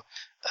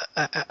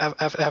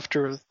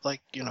 After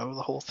like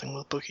the whole thing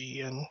with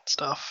Bookie and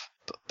stuff.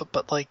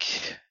 But like,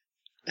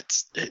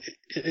 it's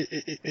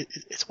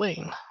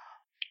Wayne.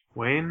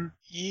 Wayne?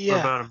 Yeah.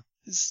 What about him?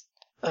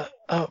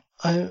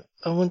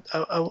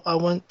 I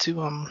went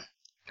to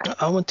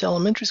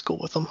elementary school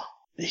with him.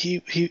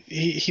 He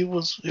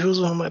was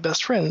one of my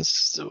best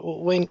friends.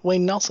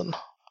 Wayne Nelson.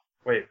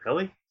 Wait,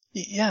 really?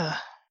 Yeah.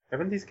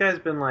 Haven't these guys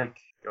been like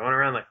going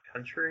around the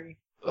country?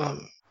 I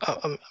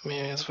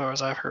mean, as far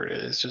as I've heard,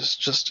 it's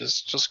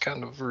just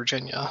kind of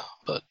Virginia,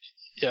 but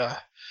yeah.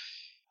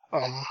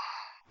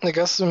 I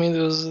guess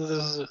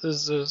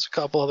there's a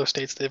couple other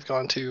states they've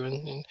gone to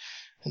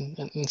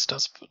and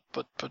stuff,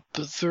 but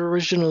they're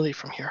originally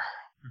from here.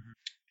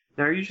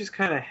 Now, are you just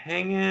kind of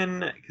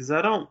hanging? Because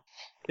I don't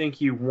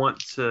think you want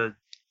to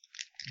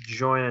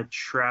join a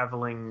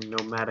traveling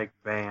nomadic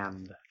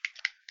band.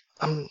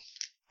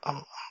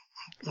 I'm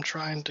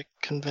trying to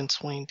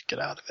convince Wayne to get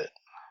out of it.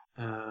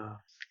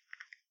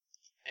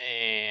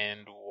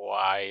 And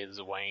why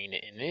is Wayne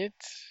in it?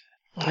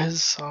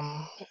 His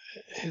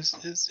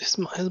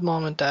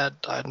mom and dad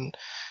died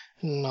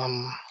in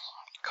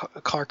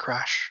a car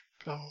crash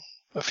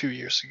a few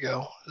years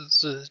ago.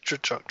 He's a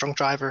drunk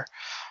driver,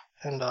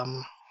 and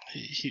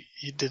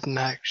he didn't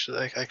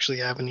actually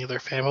have any other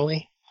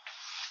family.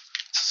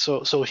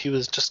 So he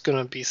was just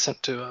gonna be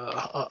sent to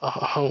a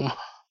home,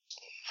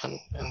 and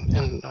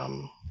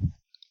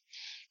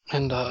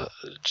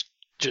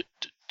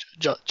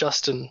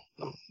Justin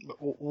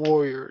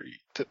Warrior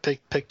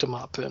picked him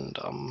up, and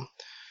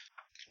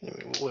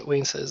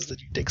Wayne says that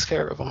he takes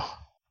care of him.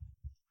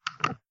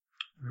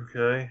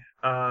 Okay.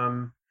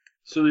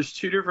 So there's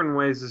two different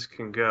ways this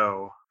can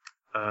go.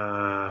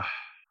 How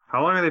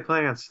long are they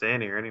planning on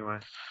staying here anyway?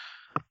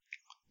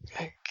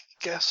 I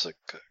guess a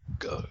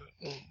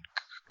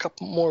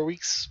couple more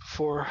weeks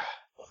before.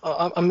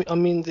 I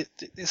mean,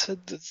 they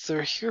said that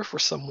they're here for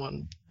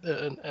someone,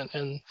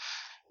 and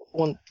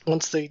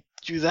once they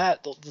do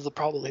that, they'll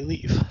probably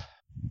leave.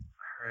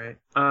 Right.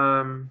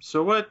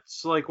 So what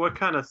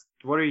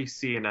are you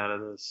seeing out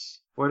of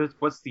this?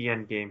 What's the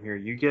end game here?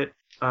 You get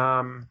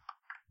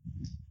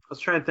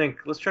let's try and think.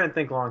 Let's try and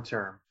think long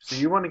term. So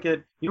you want to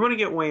get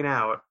Wayne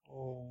out.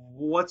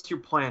 What's your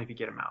plan if you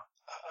get him out?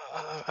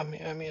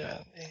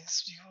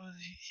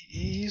 He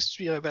used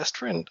to be my best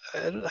friend.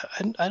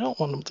 I don't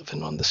want him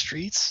living on the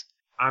streets,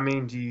 I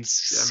mean, do you?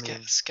 I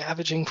mean,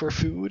 scavenging for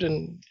food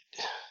and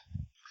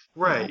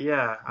right?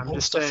 Yeah. I'm all the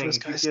just stuff saying those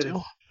if you guys get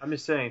do. I'm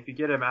just saying if you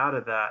get him out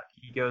of that,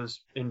 he goes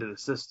into the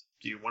system.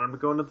 Do you want him to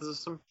go into the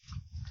system?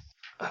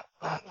 I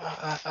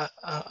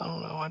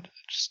don't know.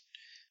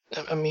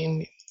 I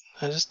mean,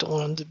 I just don't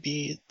want him to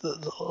be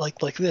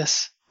like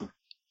this.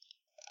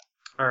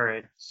 All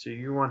right. So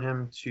you want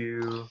him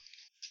to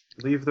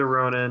leave the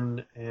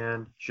Ronin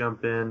and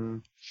jump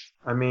in.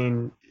 I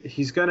mean,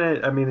 there's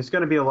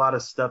gonna be a lot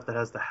of stuff that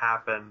has to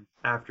happen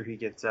after he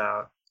gets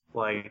out.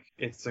 Like,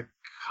 it's a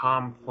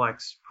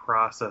complex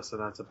process,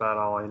 and that's about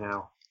all I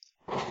know.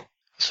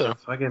 So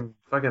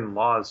Fucking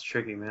law is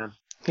tricky, man.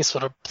 he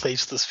sort of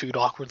plates this food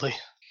awkwardly.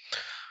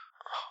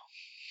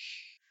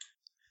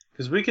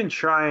 Because we can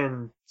try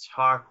and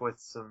talk with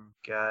some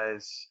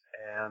guys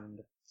and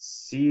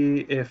see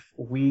if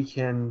we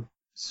can.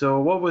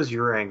 So, what was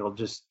your angle?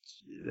 Just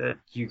that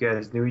you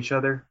guys knew each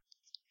other?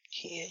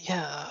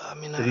 Yeah, I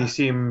mean, Did he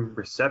seem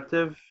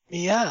receptive?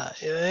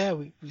 yeah.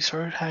 We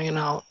started hanging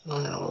out,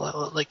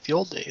 like the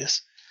old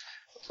days,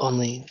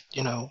 only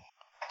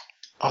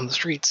on the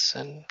streets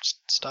and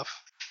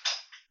stuff.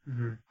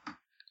 Hmm.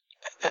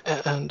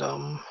 And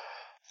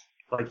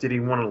Like, did he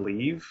want to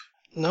leave?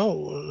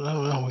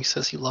 no. He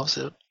says he loves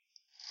it.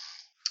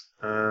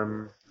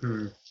 Hmm.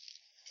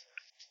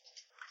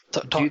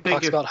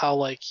 Talks about how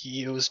like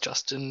he owes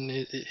Justin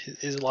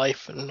his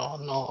life and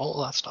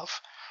all that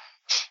stuff.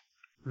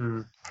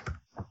 Hmm.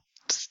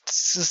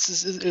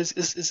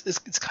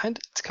 It's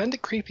kind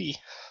of creepy.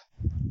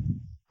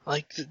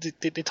 Like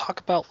they talk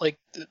about like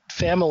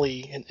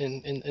family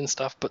and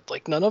stuff, but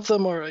like none of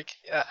them are like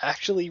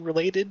actually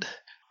related.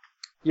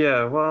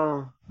 Yeah,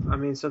 well, I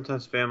mean,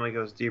 sometimes family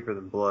goes deeper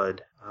than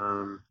blood,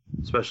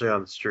 especially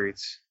on the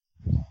streets.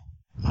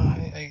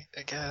 I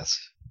guess.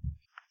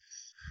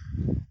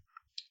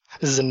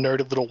 This is a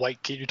nerdy little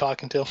white kid you're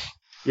talking to.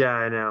 Yeah,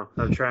 I know.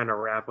 I'm trying to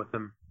rap with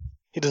him.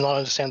 He does not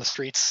understand the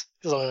streets.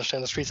 He doesn't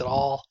understand the streets at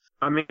all.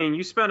 I mean,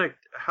 you spent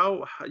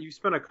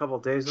a couple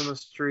days on the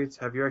streets.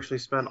 Have you actually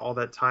spent all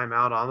that time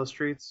out on the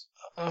streets?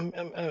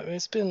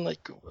 It's been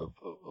like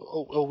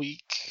a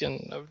week,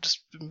 and I've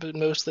just been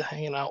mostly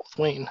hanging out with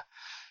Wayne.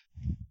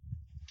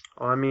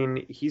 Well, I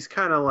mean, he's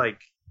kind of like,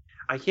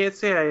 I can't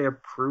say I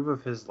approve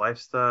of his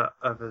lifestyle,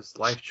 of his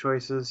life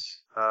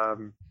choices.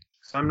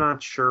 So I'm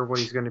not sure what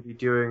he's going to be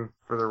doing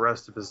for the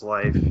rest of his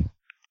life.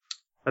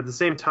 At the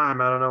same time,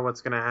 I don't know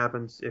what's going to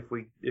happen if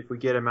we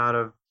get him out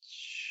of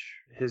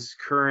his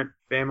current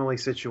family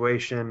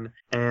situation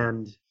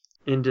and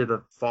into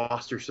the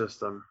foster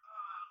system.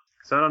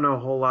 So I don't know a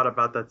whole lot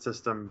about that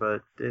system,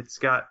 but it's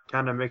got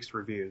kind of mixed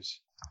reviews.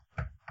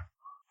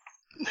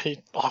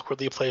 He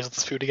awkwardly plays with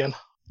his food again.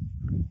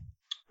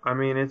 I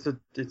mean, it's a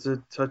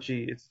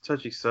touchy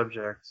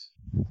subject.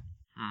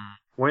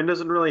 Wayne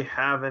doesn't really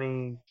have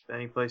any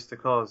place to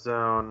call his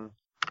own,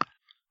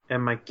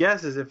 and my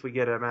guess is if we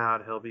get him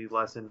out, he'll be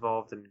less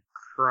involved in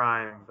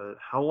crime. But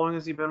how long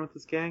has he been with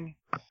this gang?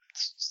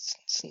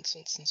 Since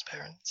his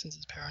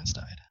parents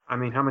died. I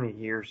mean, how many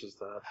years is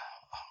that?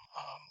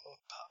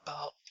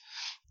 About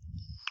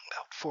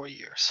 4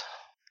 years.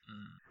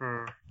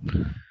 Hmm.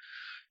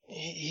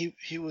 We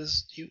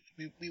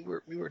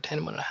were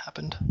 10 when it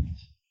happened.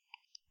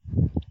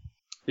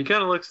 He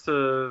kind of looks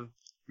to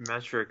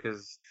Metric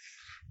as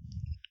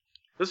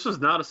this was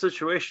not a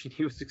situation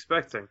he was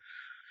expecting.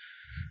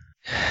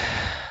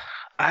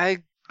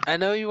 I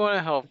know you want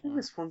to help. I think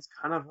this one's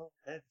kind of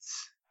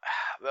heads.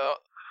 Well,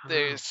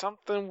 there's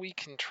something we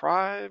can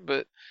try,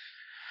 but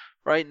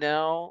right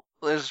now,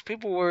 there's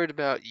people worried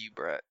about you,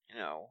 Brett.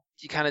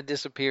 You kind of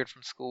disappeared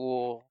from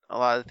school, a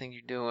lot of the things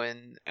you're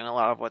doing, and a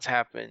lot of what's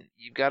happened.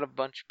 You've got a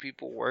bunch of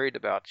people worried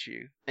about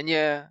you. And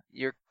yeah,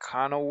 you're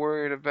kind of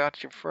worried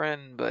about your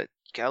friend, but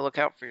you gotta look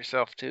out for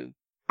yourself, too.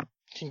 You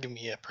can give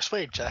me a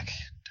persuade check.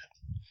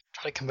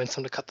 Try to convince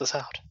him to cut this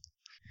out.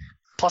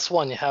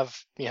 +1, you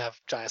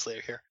have Giant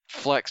Slayer here.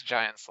 Flex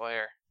Giant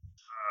Slayer.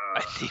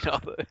 I need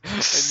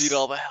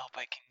all the help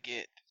I can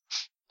get.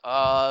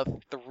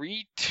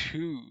 3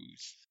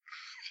 2s.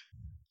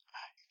 I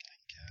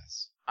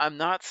guess. I'm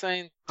not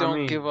saying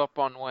don't give up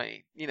on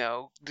Wayne.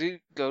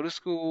 Go to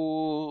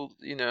school,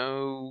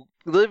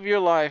 live your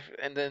life,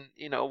 and then,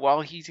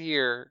 while he's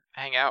here,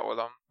 hang out with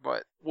him.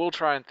 But we'll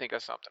try and think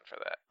of something for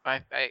that.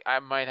 I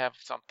might have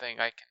something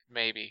I can,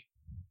 maybe.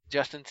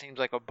 Justin seems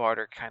like a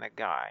barter kind of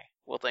guy.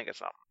 We'll think of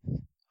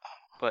something.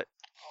 But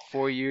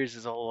 4 years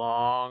is a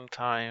long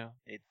time.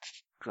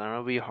 It's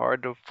gonna be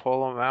hard to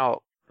pull him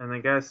out. And the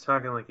guy's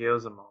talking like he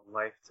owes him a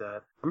life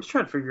debt. I'm just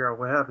trying to figure out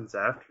what happens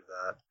after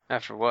that.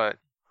 After what?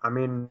 I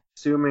mean,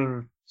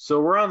 assuming... So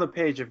we're on the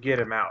page of get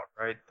him out,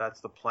 right? That's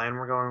the plan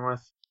we're going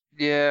with?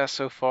 Yeah,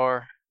 so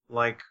far.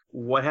 Like,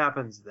 what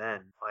happens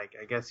then? Like,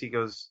 I guess he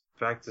goes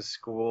back to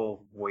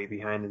school way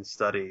behind in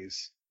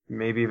studies.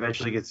 Maybe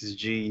eventually gets his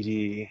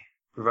GED,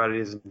 provided he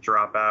doesn't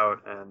drop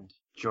out, and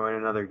join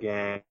another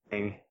gang.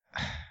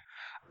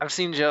 I've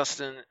seen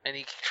Justin, and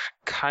he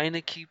kind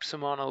of keeps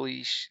him on a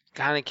leash,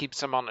 kind of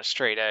keeps him on a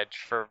straight edge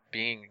for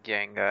being a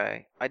gang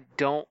guy. I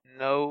don't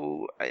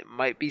know. It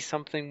might be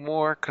something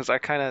more, because I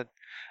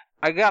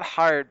got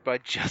hired by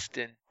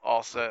Justin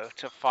also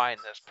to find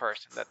this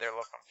person that they're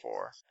looking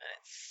for. And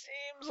it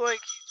seems like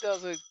he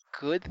does a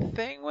good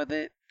thing with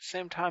it,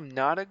 same time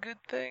not a good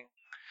thing.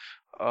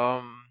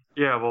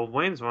 Yeah, well,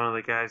 Wayne's one of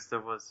the guys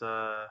that was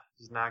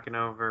knocking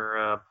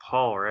over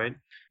Paul, right?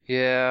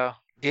 Yeah,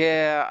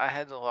 I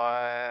had to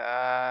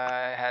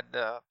lie. I had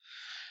to.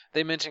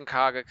 They mentioned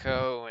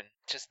Kagako and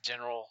just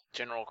general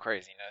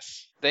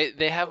craziness.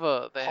 They have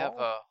a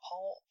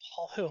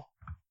Paul who?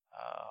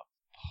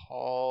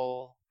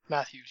 Paul.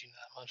 Matthews, you know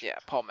that much. Yeah,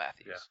 Paul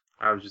Matthews.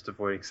 Yeah, I was just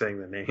avoiding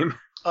saying the name.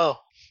 Oh,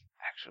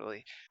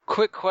 Actually,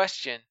 quick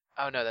question.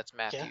 Oh no, that's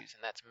Matthews Yeah.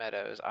 and that's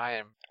Meadows.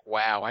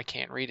 Wow, I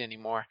can't read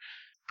anymore.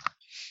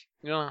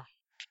 You know,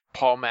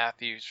 Paul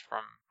Matthews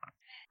from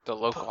the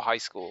local high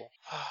school.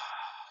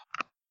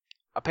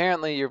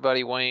 Apparently, your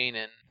buddy Wayne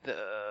and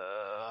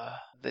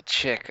the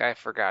chick, I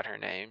forgot her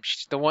name.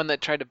 She's the one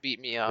that tried to beat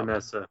me up.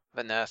 Vanessa.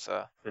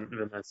 Vanessa.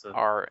 Vanessa.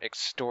 Are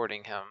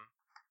extorting him.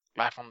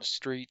 Life on the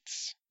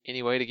streets.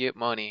 Any way to get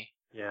money.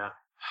 Yeah.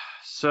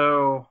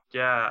 So,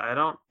 yeah, I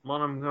don't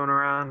want him going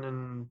around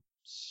and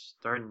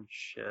starting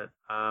shit.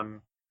 'Cause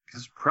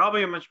it's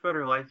probably a much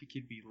better life he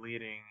could be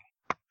leading.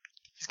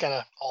 he's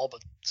gonna all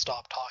but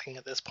stop talking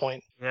at this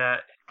point. Yeah,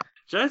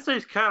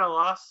 Jesse's kind of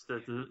lost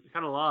it.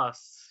 Kind of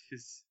lost.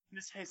 Cause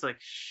this guy's like,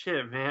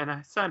 shit, man.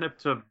 I signed up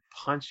to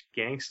punch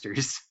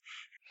gangsters.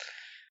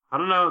 I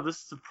don't know.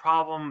 This is a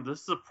problem.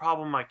 This is a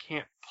problem I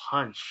can't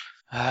punch.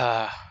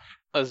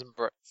 Listen,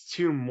 Brett. It's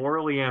too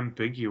morally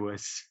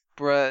ambiguous.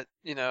 Brett,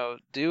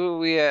 do what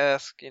we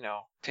ask.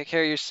 Take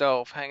care of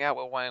yourself. Hang out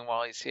with Wayne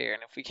while he's here.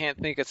 And if we can't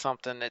think of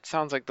something, it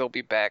sounds like they'll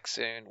be back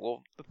soon.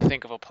 We'll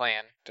think of a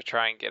plan to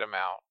try and get him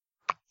out.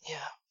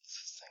 Yeah,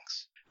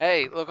 thanks.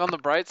 Hey, look on the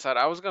bright side.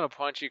 I was going to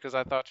punch you because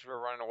I thought you were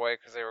running away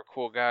because they were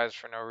cool guys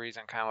for no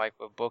reason, kind of like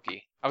with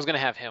Bookie. I was going to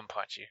have him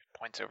punch you.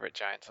 Points over at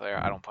Giant Slayer.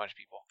 I don't punch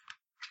people.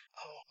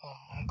 Oh,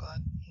 I'm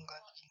glad you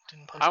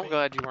didn't punch I'm me.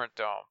 glad you weren't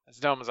dumb. As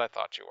dumb as I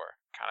thought you were.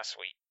 Kind of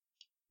sweet.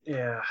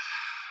 Yeah.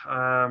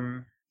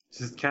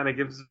 Just kind of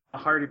gives a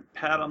hearty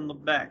pat on the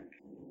back.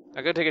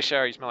 Now go take a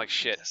shower. You smell like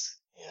shit. Yes.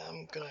 Yeah,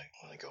 I'm gonna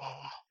go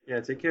home. Yeah,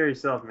 take care of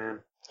yourself, man.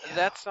 Yeah,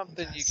 That's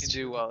something you that's can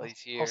do true. while he's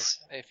here, I'll see.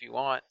 if you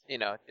want.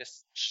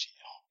 Just,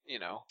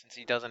 since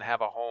he doesn't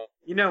have a home.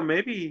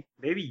 Maybe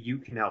you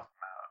can help.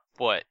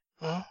 What?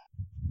 Huh?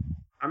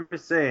 I'm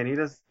just saying, he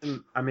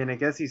doesn't. I mean, I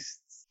guess he's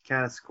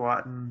kind of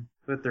squatting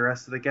with the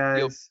rest of the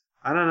guys. Yep.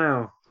 I don't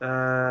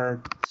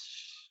know.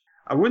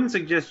 I wouldn't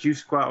suggest you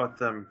squat with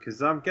them,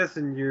 because I'm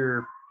guessing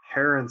your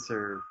parents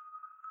are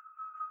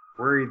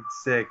worried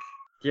sick.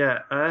 Yeah,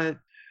 I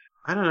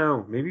don't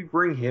know. Maybe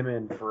bring him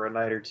in for a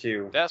night or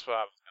two. That's what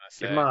I was gonna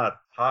say. Give him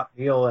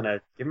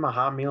a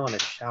hot meal and a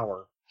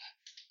shower.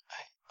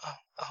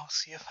 I'll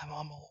see if my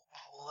mom will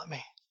let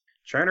me.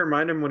 Trying to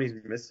remind him when he's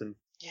missing.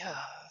 Yeah,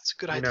 that's a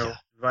good idea.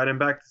 Invite him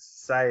back to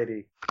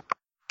society.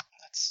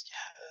 That's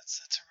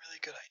a really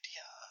good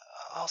idea.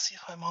 I'll see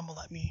if my mom will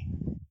let me.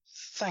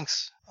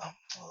 Thanks.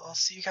 I'll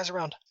see you guys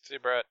around. See you,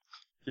 Brett.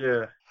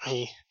 Yeah.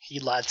 He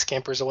lad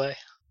scampers away.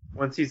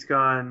 Once he's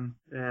gone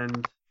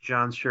and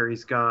John's sure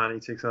he's gone, he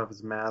takes off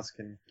his mask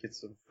and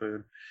gets some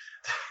food.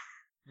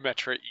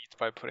 Metra eats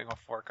by putting a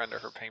fork under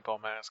her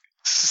paintball mask.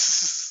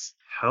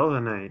 Hell of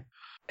a night.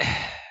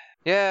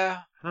 Yeah.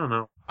 I don't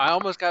know. I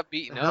almost got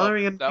beaten What the hell up. are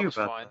we gonna That do was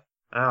about fun.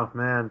 that? Oh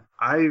man,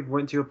 I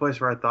went to a place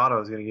where I thought I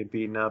was gonna get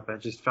beaten up. I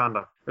just found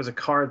there's a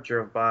car that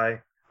drove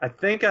by. I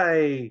think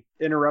I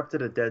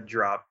interrupted a dead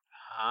drop.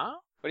 Huh?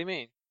 What do you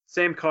mean?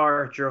 Same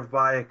car drove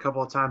by a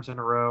couple of times in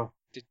a row.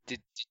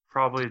 Did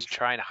Probably. you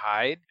try and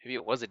hide? Maybe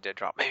it was a dead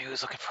drop. Maybe he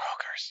was looking for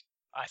hookers.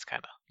 Eyes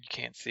you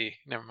can't see.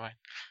 Never mind.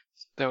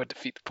 That would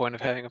defeat the point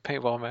of having a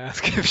paintball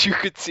mask if you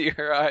could see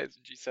her eyes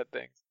when she said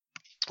things.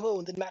 Whoa,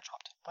 and then Matt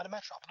dropped. Why did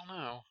Matt drop? I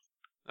don't know.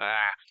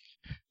 I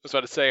was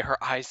about to say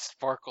her eyes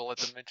sparkle at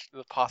the mention of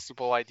the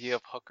possible idea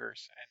of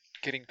hookers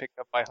and getting picked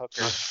up by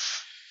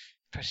hookers.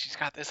 But she's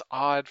got this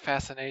odd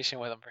fascination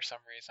with them for some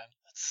reason.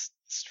 That's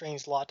a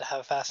strange lot to have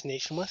a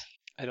fascination with.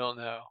 I don't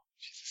know.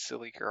 She's a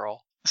silly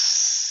girl.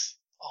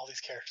 All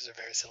these characters are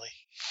very silly.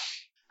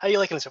 How are you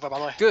liking it so far, by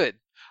the way? Good.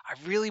 I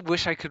really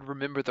wish I could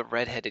remember the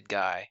redheaded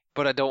guy,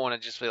 but I don't want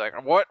to just be like,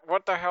 what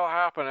the hell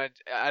happened?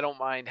 I don't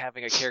mind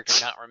having a character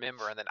not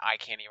remember, and then I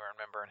can't even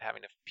remember and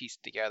having to piece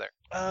it together.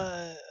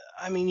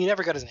 I mean, you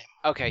never got his name.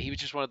 Okay, he was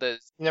just one of those.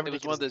 You never It did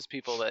was get one his of those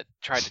people that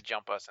tried to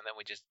jump us, and then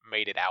we just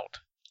made it out.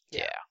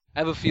 Yeah. I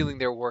have a feeling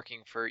they're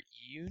working for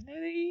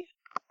Unity.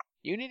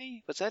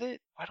 Unity? Was that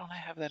it? Why don't I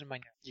have that in my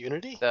notes?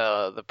 Unity?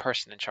 The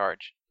person in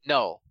charge.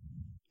 No,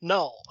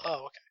 No.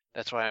 Oh, okay.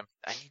 that's why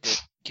I need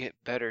to get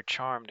better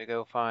charm to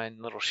go find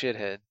little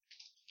shithead.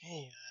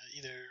 Okay,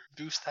 either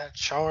boost that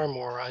charm,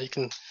 or you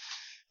can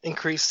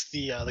increase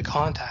the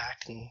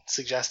contact and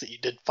suggest that you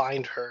did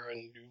find her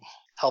and you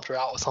helped her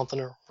out with something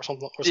or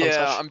something or some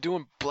Yeah, such. I'm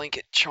doing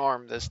blanket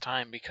charm this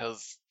time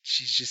because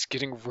she's just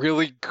getting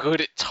really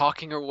good at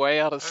talking her way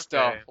out of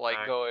stuff. Like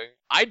fine. going,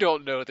 I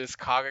don't know this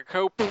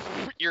Kagako.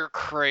 You're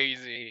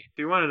crazy. If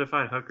you wanted to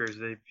find hookers,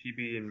 he'd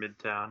be in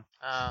Midtown.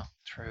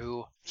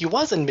 True. He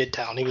was in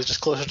Midtown. He was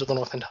just closer to the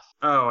north end.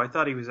 Oh, I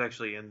thought he was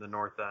actually in the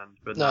North End,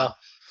 but No. not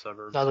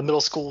suburbs. Now the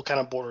middle school kind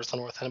of borders the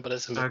north end, but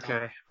it's in Midtown.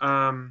 Okay.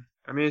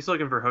 I mean, he's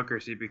looking for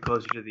hookers. He'd be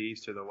closer to the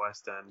east or the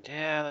west end.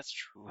 Yeah, that's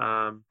true.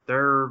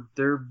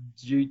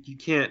 You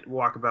can't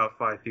walk about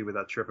 5 feet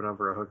without tripping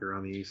over a hooker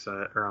on the east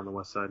side or on the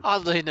west side.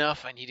 Oddly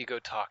enough, I need to go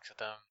talk to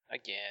them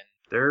again.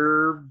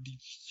 They're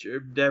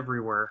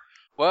everywhere.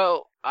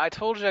 Well, I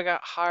told you I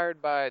got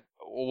hired by a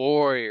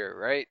warrior,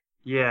 right?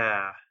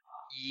 Yeah.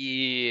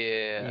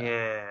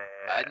 Yeah.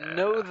 I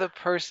know the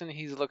person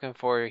he's looking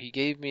for. He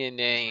gave me a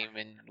name,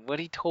 and what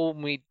he told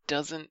me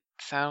doesn't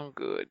sound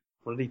good.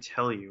 What did he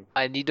tell you?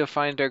 I need to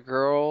find a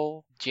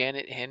girl,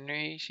 Janet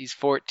Henry. She's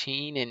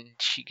 14, and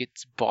she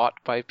gets bought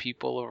by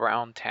people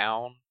around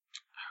town.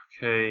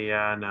 Okay,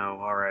 yeah, no,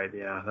 alright,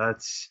 yeah,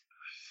 that's...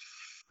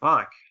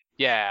 Fuck.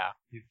 Yeah.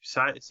 You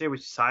say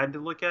which side to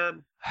look at?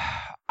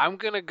 I'm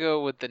gonna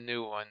go with the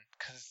new one,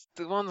 because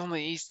the ones on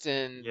the east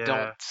end Yeah.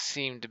 don't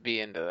seem to be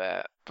into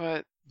that.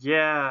 But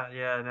Yeah,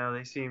 no,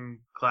 they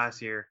seem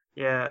classier.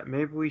 Yeah,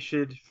 maybe we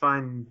should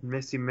find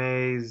Missy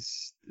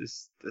May's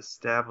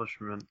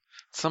establishment.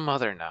 some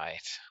other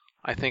night.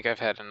 I think I've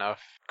had enough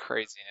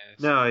craziness.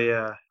 No,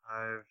 yeah,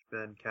 I've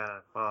been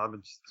I've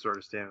been just sort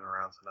of standing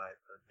around tonight,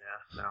 but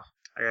yeah, no,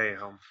 I gotta get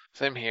home.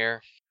 Same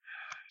here.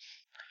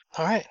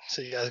 All right,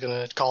 so you guys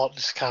gonna call it,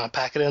 just kind of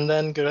pack it in,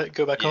 then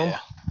go back home.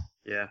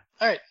 Yeah.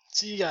 All right,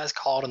 so you guys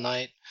call it a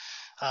night.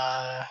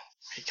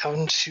 We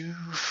come to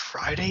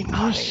Friday Oh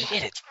night.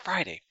 shit! It's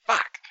Friday.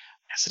 Fuck.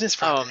 Yes, it is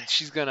Friday.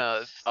 She's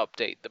gonna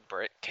update the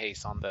Brent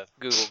case on the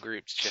Google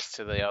groups just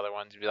to the other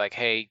ones. Be like,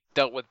 hey,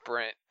 dealt with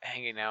Brent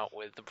hanging out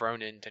with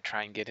Bronin to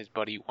try and get his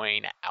buddy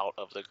Wayne out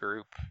of the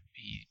group.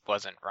 He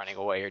wasn't running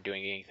away or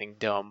doing anything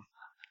dumb.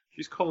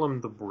 Just call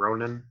him the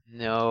Bronin.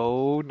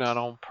 No, not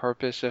on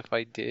purpose. If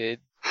I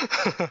did,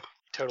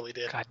 Totally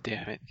did. god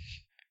damn it.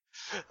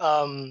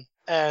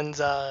 And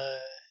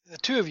the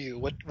two of you,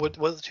 what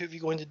are the two of you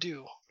going to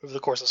do over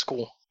the course of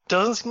school?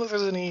 Doesn't seem like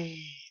there's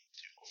any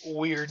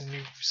weird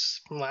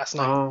news from last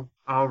night.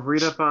 I'll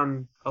read up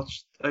on. I'll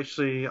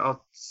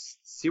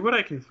see what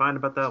I can find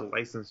about that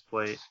license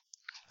plate.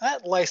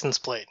 That license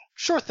plate.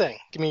 Sure thing.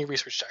 Give me a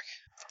research check.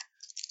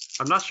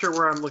 I'm not sure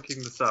where I'm looking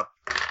this up,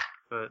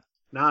 but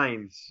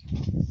 9s.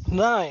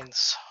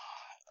 9s.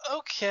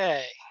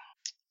 Okay.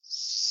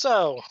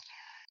 So,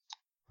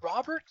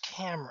 Robert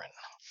Cameron,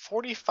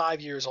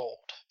 45 years old.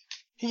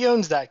 He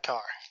owns that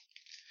car.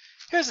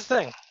 Here's the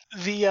thing.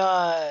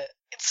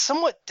 It's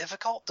somewhat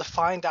difficult to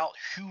find out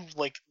who,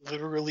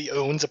 literally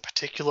owns a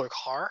particular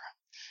car,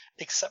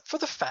 except for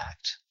the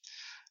fact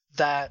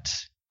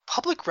that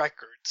public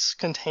records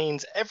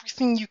contains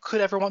everything you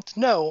could ever want to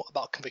know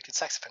about convicted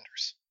sex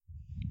offenders,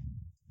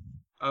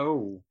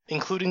 Oh.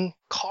 including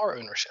car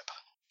ownership.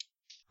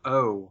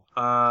 Oh.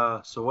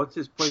 So what's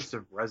his place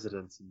of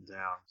residence in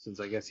town? Since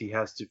I guess he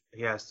has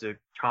to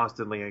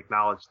constantly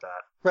acknowledge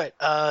that. Right.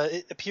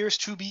 It appears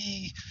to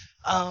be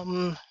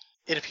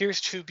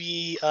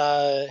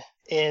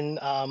in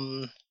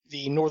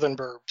the northern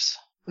burbs.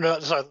 No,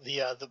 sorry,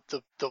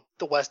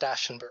 the West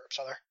Ashton burbs,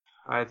 rather.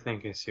 I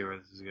think I see where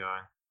this is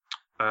going.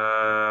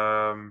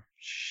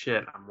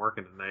 Shit, I'm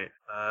working tonight.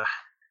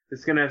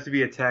 It's gonna have to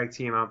be a tag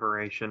team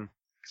operation.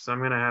 So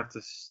I'm gonna have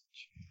to.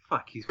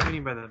 Fuck, he's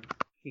waiting by the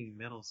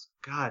middles.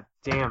 God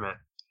damn it.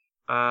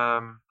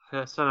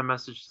 I sent a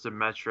message to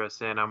Metro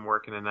saying I'm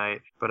working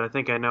tonight, but I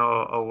think I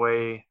know a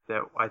way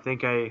that I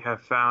think I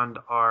have found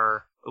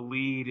our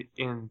lead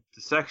in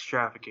the sex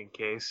trafficking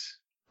case.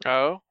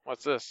 Oh,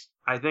 what's this?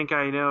 I think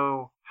I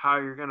know how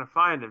you're gonna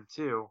find him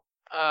too.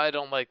 I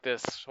don't like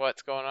this.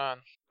 What's going on?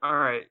 All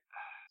right.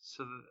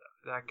 So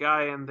that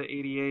guy in the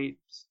 '88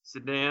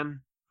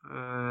 sedan,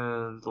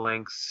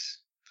 links.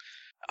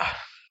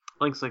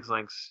 Links.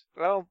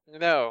 Well,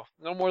 no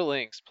more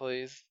links,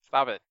 please.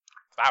 Stop it.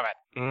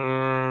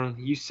 And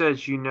you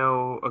said you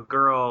know a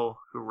girl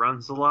who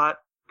runs a lot,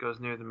 goes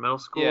near the middle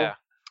school. Yeah.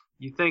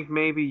 You think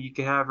maybe you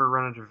could have her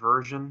run a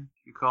diversion?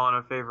 You call in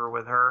a favor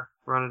with her,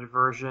 run a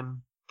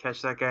diversion,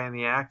 catch that guy in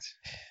the act?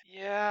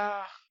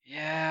 Yeah.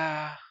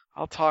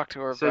 I'll talk to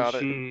her about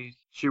it.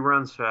 She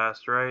runs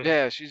fast, right?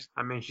 Yeah, she's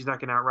not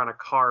gonna outrun a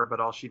car, but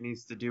all she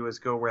needs to do is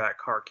go where that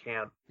car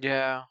can't.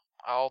 Yeah,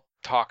 I'll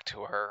talk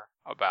to her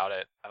about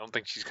it. I don't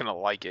think she's gonna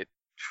like it.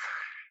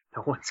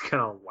 No one's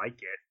gonna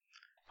like it.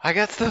 I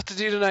got stuff to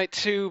do tonight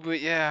too, but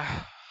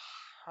yeah,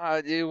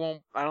 I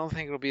don't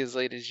think it'll be as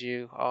late as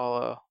you.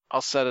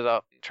 I'll set it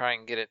up and try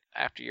and get it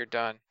after you're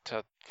done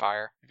to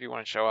fire if you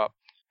want to show up.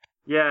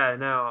 Yeah,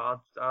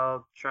 no,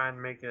 I'll try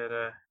and make it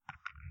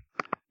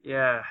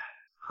yeah.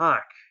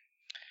 Fuck.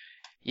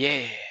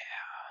 Yeah.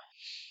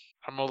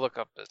 I'm gonna look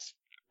up this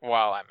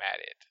while I'm at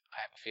it,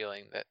 I have a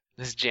feeling that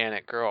this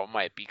Janet girl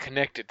might be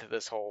connected to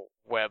this whole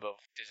web of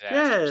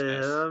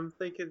disastrousness. Yeah, I'm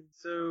thinking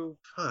so.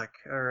 Fuck.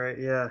 All right,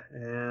 yeah,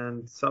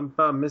 and something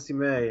about Missy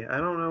May. I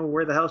don't know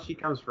where the hell she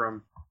comes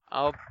from.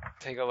 I'll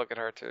take a look at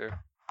her too.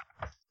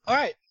 All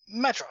right,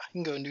 Metra, you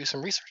can go and do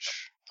some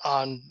research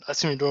on. I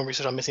assume you're doing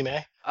research on Missy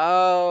May.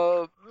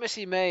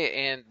 Missy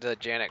May and the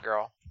Janet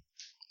girl.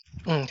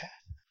 Okay,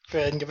 go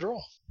ahead and give it a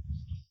roll.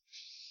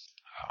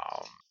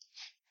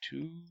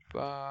 2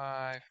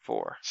 by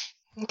 4.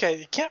 Okay,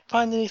 you can't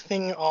find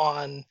anything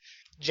on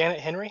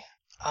Janet Henry,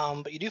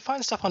 but you do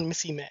find stuff on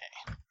Missy May.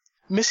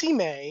 Missy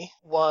May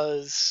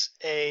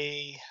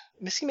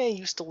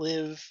used to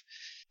live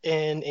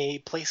in a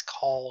place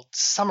called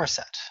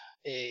Somerset,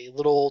 a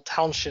little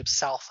township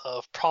south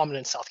of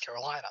Providence, South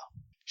Carolina.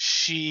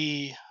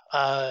 She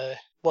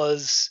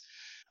was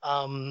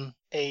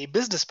a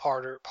business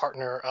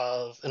partner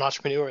of an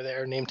entrepreneur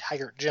there named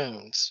Taggart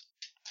Jones.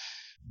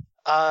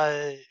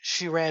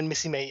 She ran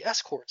Missy May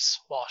Escorts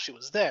while she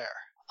was there.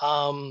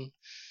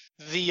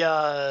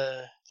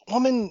 The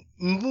woman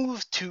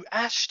moved to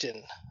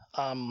Ashton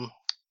a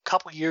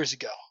couple years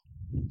ago,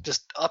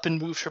 just up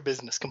and moved her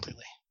business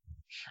completely.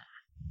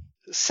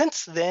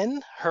 Since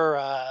then,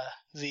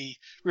 the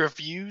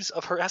reviews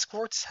of her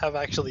escorts have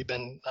actually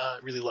been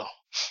really low.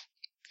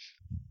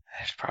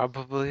 There's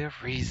probably a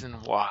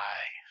reason why.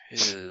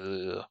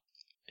 Ugh.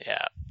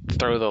 Yeah,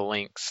 throw the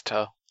links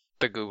to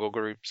the Google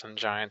groups and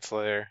Giant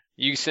Slayer.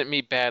 You sent me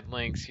bad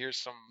links. Here's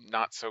some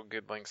not so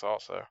good links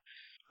also.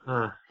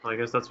 Huh. Well, I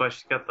guess that's why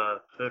she's got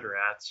the hood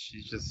rats.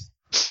 She's just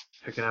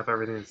picking up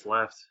everything that's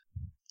left.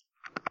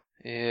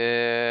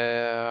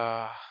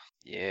 Yeah.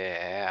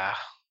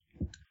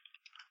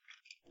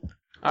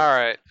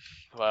 Alright,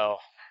 well,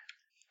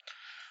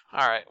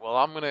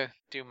 I'm gonna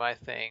do my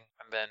thing,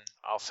 and then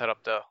I'll set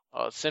up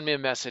send me a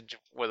message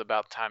with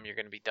about time you're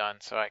gonna be done,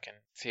 so I can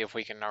see if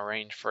we can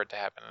arrange for it to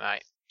happen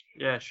tonight.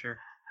 Yeah, sure.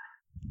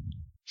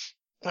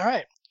 All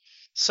right.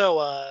 So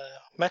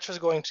Metra's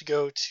going to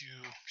go to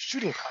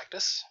shooting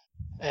practice,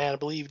 and I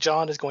believe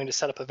John is going to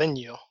set up a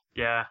venue.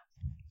 Yeah,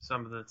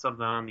 something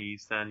on the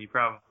east end. He's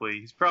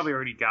probably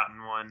already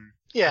gotten one.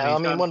 Yeah, I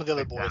mean, got one of the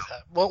other picked boys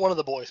out. one of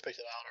the boys picked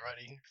it out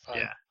already. Fine.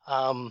 Yeah.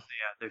 Yeah. Yeah,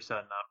 they're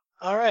setting up.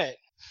 All right.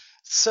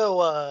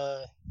 So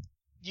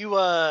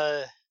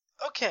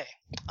okay.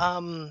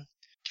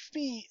 Give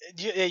me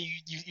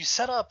you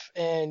set up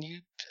and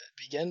you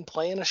begin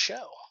playing a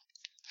show.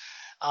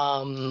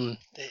 You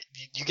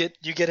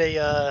get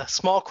a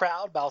small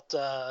crowd, about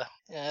a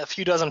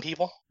few dozen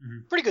people.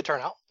 Mhm. Pretty good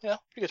turnout. Yeah,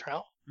 pretty good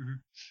turnout.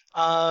 Mhm.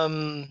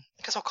 I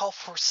guess I'll call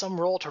for some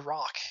roll to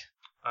rock.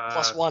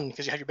 +1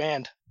 because you have your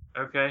band.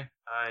 Okay.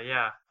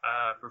 Yeah.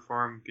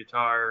 Perform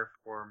guitar.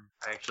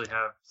 I actually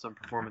have some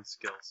performance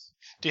skills.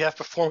 Do you have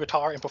perform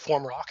guitar and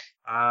perform rock?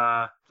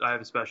 I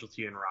have a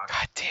specialty in rock.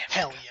 God damn it.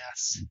 Hell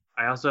yes.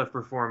 I also have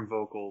perform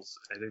vocals.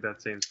 I think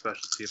that same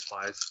specialty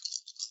applies.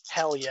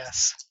 Hell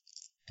yes.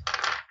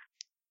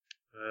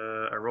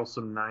 I roll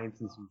some 9s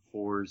and some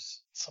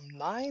 4s. Some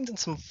 9s and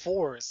some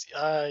 4s.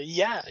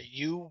 Yeah,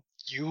 you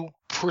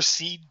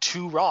proceed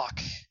to rock.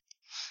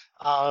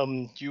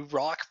 You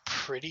rock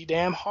pretty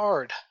damn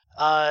hard.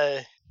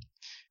 And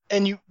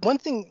one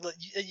thing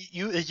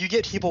you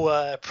get people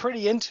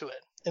pretty into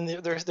it, and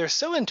they're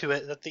so into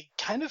it that they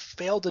kind of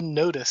fail to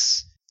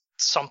notice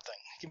something.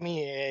 Give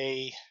me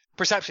a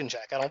perception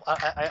check.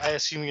 I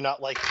assume you're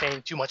not like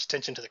paying too much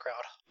attention to the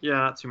crowd. Yeah,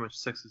 not too much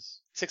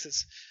 6s.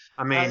 6s.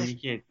 I mean, you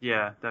can't.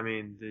 Yeah, I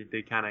mean,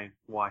 they kind of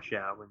wash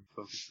out when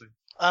focusing.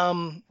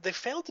 They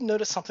failed to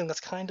notice something that's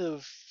kind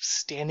of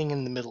standing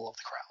in the middle of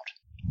the crowd.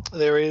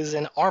 There is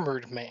an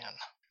armored man.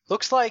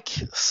 Looks like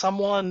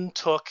someone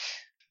took.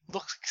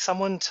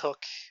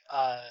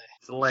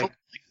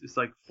 It's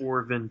like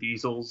 4 Vin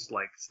Diesels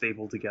like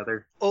stapled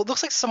together. Well, it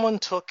looks like someone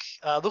took.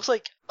 Looks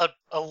like a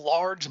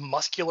large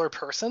muscular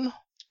person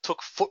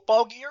took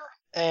football gear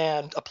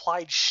and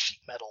applied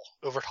sheet metal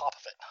over top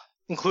of it,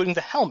 including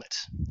the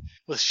helmet,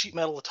 with sheet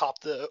metal atop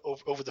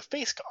over the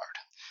face guard,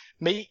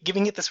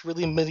 giving it this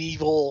really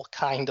medieval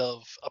kind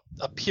of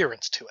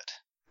appearance to it.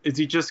 Is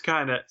he just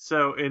kind of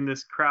in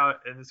this crowd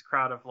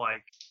of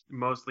like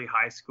mostly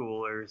high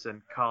schoolers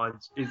and college?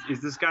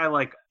 Is this guy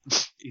like?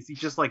 Is he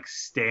just like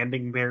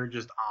standing there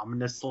just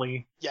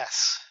ominously?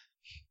 Yes.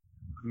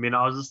 I mean,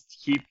 I'll just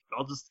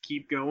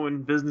keep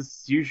going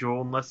business as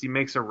usual unless he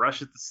makes a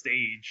rush at the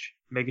stage,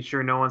 making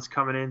sure no one's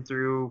coming in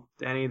through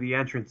any of the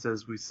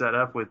entrances we set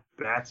up with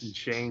bats and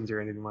chains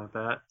or anything like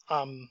that.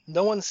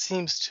 No one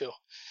seems to.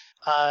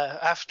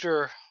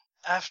 After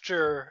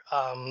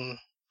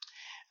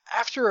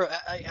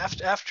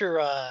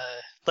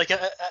like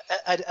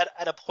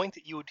at a point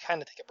that you would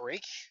kind of take a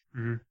break,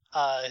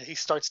 Mm-hmm. he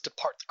starts to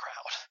part the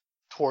crowd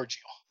towards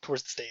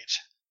the stage.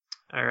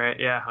 All right,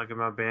 yeah, I'll get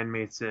my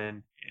bandmates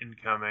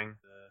incoming.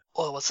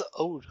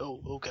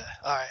 Okay.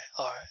 All right.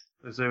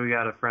 So we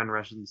got a friend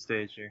rushing the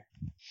stage here.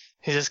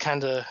 He just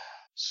kind of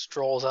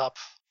strolls up,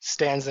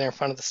 stands there in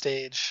front of the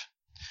stage,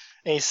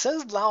 and he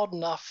says loud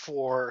enough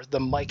for the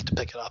mic to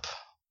pick it up.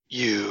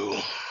 You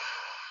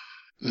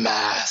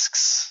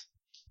masks.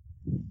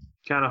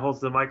 Kind of holds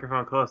the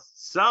microphone close.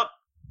 Sup?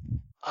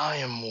 I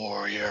am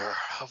warrior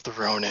of the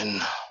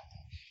Ronin.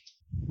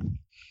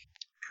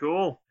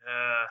 Cool.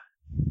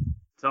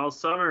 Tall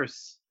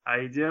Summers. How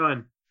you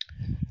doing?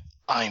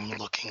 I'm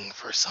looking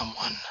for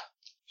someone.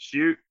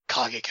 Shoot.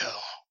 Kageko.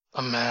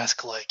 A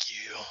mask like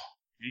you.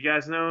 You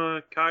guys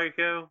know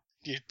Kageko?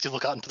 Do you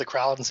look out into the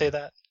crowd and say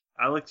that?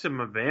 I looked to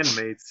my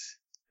bandmates,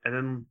 and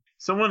then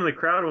someone in the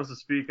crowd wants to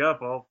speak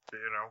up. Well,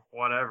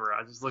 whatever.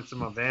 I just looked at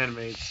my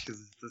bandmates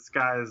because this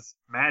guy is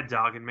mad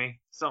dogging me.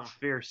 Something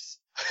fierce.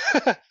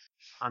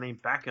 I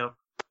need backup.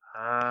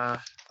 I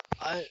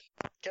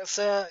can't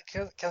say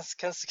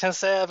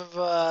I've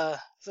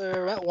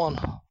met one.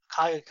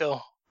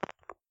 Kageko.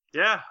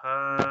 Yeah.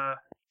 I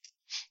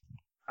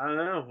don't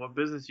know what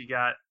business you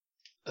got.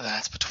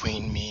 That's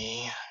between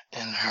me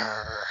and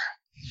her.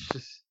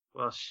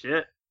 Well,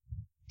 shit.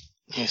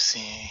 You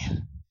see,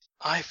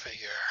 I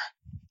figure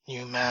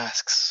you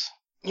masks,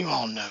 you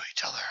all know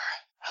each other,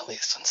 at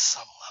least on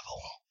some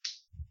level.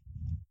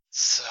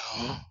 So,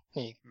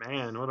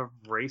 Man, what a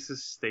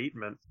racist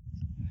statement.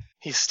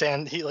 he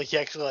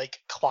actually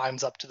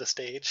climbs up to the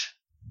stage.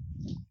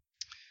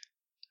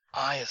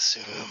 I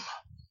assume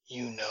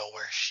you know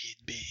where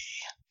she'd be,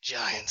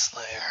 Giant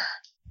Slayer.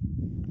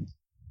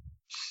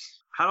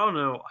 I don't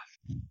know.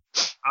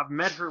 I've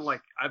met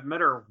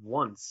her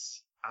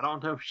once. I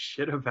don't know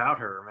shit about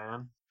her,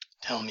 man.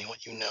 Tell me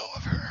what you know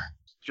of her.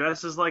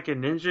 Dresses like a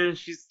ninja and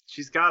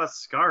she's got a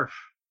scarf.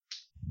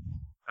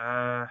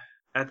 I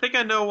think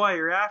I know why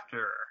you're after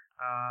her.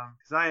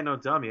 'Cause I ain't no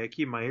dummy. I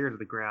keep my ear to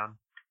the ground.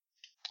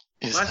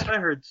 Last I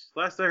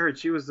heard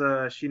she was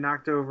she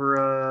knocked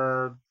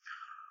over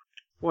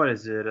what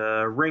is it?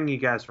 Ring you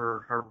guys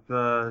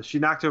were she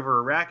knocked over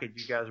a racket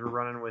you guys were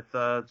running with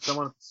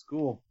someone at the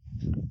school.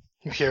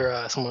 You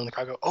hear someone in the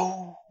crowd go,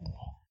 "Oh!"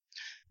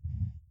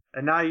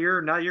 And now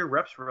your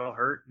rep's real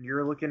hurt. And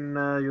you're looking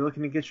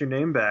to get your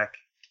name back.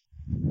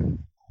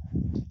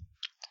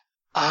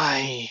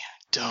 I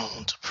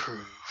don't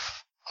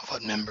approve of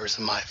what members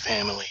of my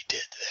family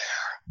did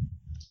there.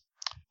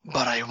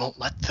 But I won't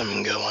let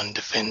them go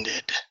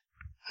undefended.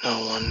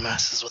 No one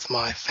messes with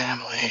my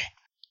family.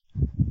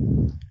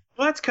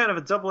 Well, that's kind of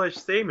a double-edged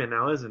statement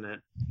now, isn't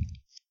it?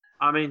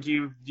 I mean,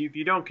 if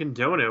you don't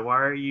condone it, why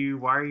are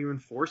you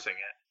enforcing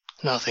it?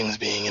 Nothing's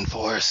being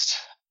enforced.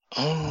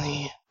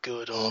 Only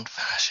good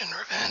old-fashioned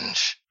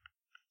revenge.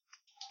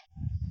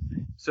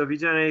 So have you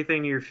done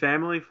anything to your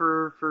family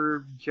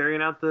for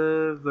carrying out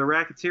the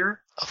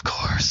racketeer? Of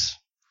course.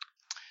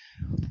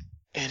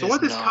 So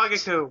what does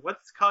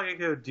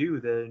Kageko do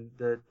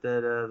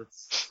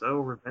that's so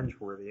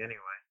revenge-worthy anyway?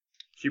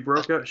 She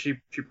broke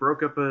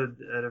up an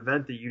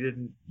event that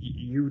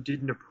you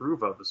didn't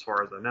approve of, as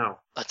far as I know.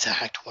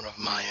 Attacked one of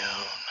my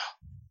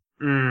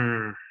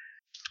own.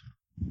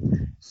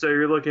 So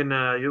you're looking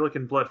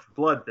blood for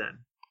blood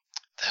then.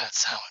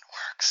 That's how it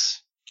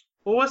works.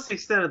 Well, what's the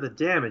extent of the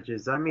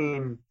damages? I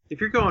mean, if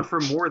you're going for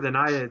more than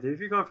eye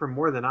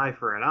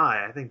for an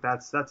eye, I think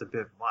that's a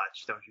bit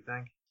much, don't you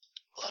think?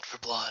 Blood for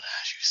blood,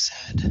 as you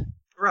said.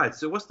 Right.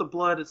 So what's the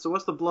blood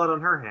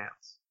on her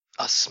hands?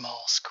 A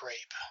small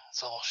scrape.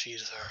 That's all she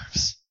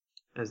deserves.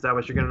 Is that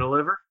what you're going to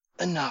deliver?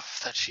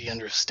 Enough that she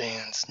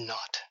understands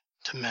not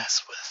to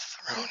mess with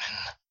Ronin.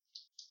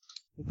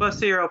 Let's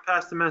see her. I'll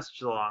pass the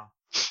message along.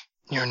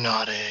 You're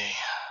not a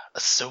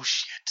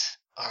associate,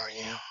 are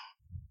you?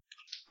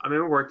 I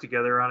mean, we work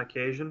together on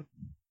occasion.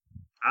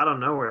 I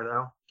don't know her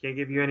though. Can't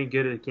give you any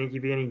good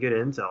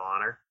intel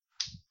on her.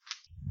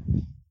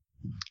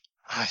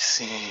 I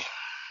see.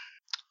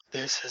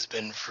 This has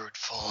been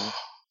fruitful.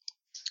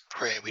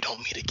 Pray we don't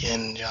meet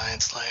again,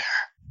 Giant Slayer.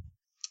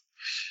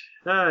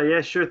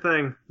 Yeah, sure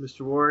thing,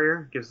 Mr.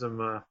 Warrior. Gives him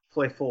a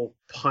playful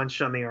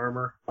punch on the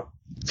armor.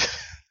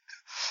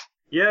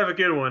 You have a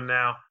good one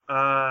now.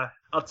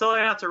 I'll tell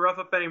you not to rough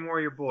up any more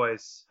of your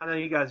boys. I know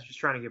you guys are just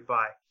trying to get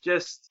by.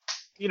 Just,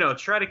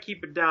 try to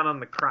keep it down on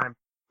the crime.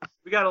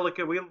 We gotta look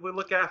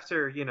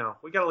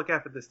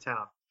after this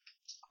town.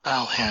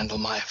 I'll handle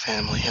my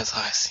family as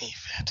I see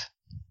fit.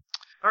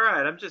 All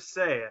right, I'm just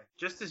saying.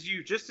 Just as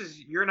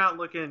you're not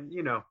looking,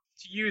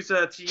 to use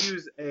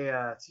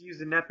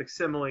an epic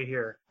simile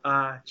here.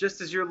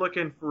 Just as you're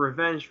looking for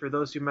revenge for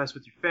those who mess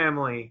with your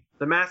family,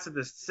 the mass of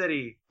this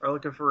city are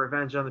looking for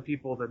revenge on the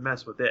people that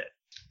mess with it.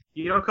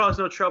 You don't cause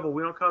no trouble.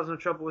 We don't cause no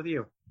trouble with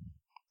you.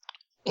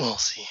 We'll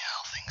see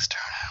how things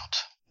turn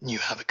out. You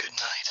have a good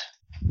night.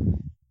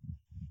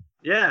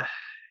 Yeah,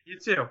 you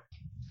too.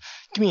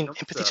 Give me an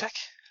empathy check.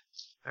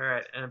 All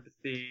right,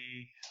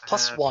 empathy.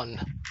 +1.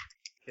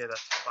 Okay,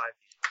 that's 5.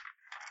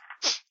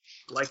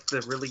 Like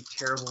the really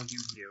terrible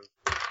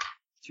Yu-Gi-Oh.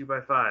 2 by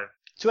 5.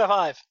 2 out of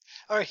 5.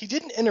 All right, he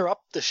didn't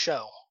interrupt the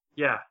show.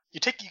 Yeah. You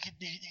didn't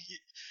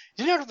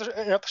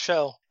interrupt the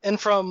show, and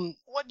from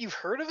what you've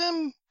heard of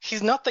him,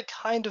 he's not the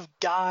kind of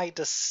guy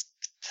to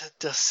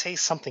say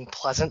something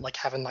pleasant like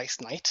 "have a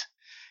nice night."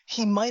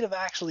 He might have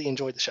actually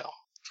enjoyed the show.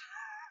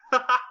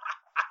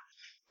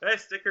 Hey,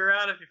 stick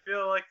around if you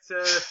feel like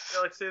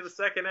say the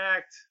second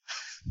act.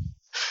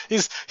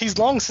 He's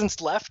long since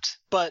left,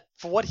 but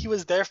for what he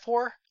was there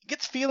for, get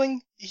the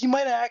feeling he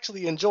might have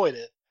actually enjoyed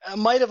it. It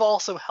might have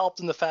also helped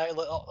in the fact,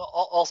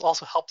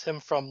 also helped him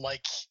from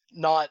like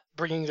not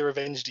bringing the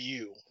revenge to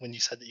you when you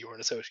said that you were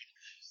an associate.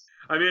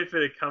 I mean, if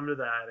it had come to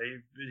that,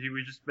 he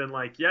would just been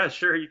like, "Yeah,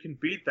 sure, you can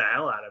beat the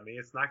hell out of me.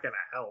 It's not gonna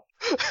help."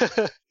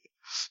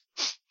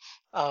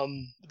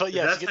 But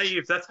yeah,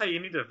 If that's how you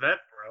need to vet,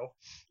 bro.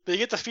 but you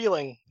get the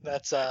feeling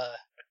that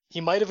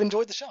he might have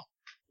enjoyed the show.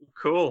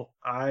 Cool.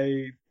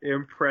 I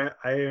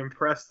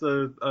impressed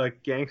a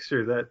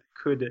gangster that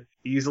could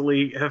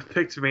easily have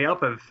picked me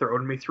up and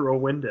thrown me through a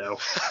window.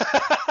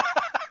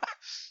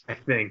 I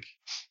think.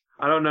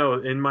 I don't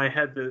know. In my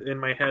head,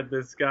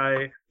 this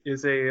guy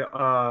is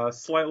a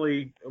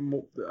slightly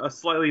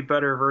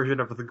better version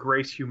of the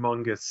Great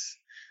Humongous.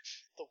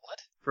 The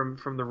what?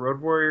 From the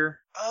Road Warrior.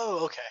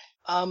 Oh, okay.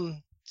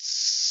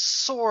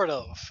 Sort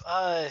of.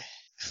 I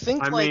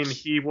mean,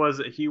 he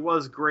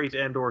was great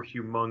and or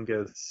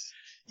humongous.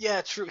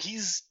 Yeah, true.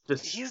 He's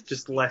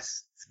just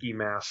less ski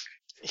mask.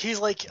 He's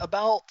like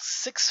about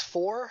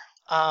 6'4".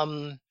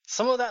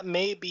 Some of that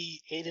may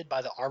be aided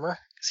by the armor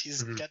because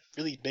he's got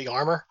really big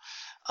armor.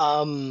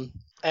 And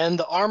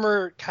the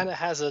armor kind of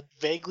has a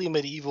vaguely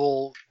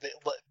medieval,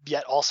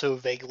 yet also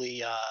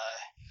vaguely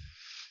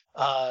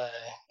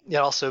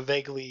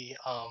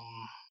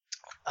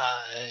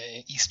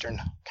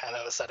Eastern kind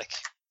of aesthetic.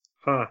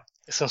 Huh.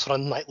 It's some sort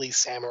of knightly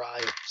samurai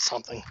or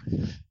something.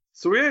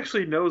 So he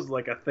actually knows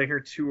like a thing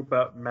or two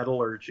about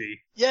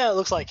metallurgy. Yeah, it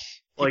looks like.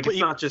 Like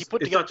he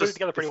put it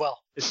together pretty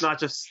well. It's not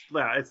just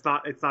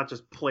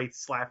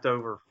plates slapped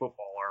over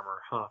football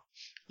armor, huh?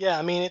 Yeah,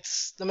 I mean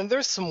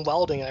there's some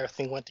welding and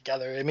everything went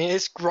together. I mean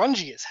it's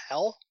grungy as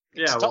hell.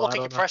 It's not like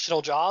a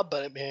professional job,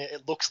 but I mean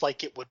it looks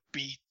like it would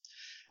be.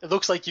 It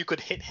looks like you could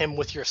hit him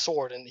with your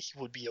sword and he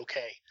would be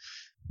okay.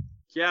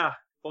 Yeah.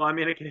 Well, I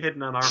mean, I could hit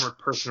an unarmored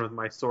person with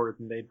my sword,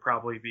 and they'd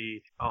probably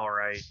be all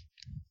right.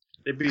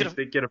 They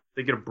get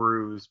a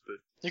bruise, but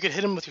you could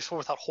hit him with your sword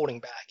without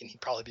holding back, and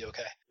he'd probably be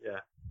okay.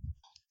 Yeah.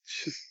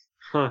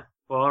 Huh.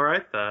 Well, all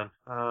right then.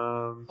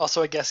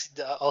 Also, I guess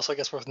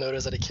worth noting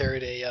is that he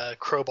carried a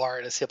crowbar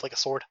in his hip like a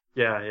sword.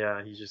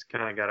 Yeah. He just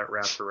kind of got it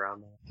wrapped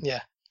around there.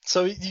 Yeah.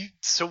 So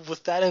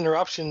with that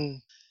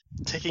interruption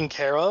taken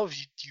care of,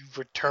 you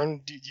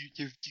return.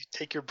 You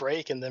take your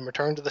break and then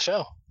return to the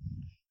show.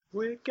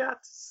 We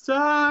got to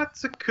start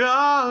to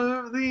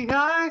carve the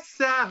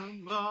ice out,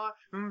 boy.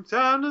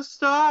 Time to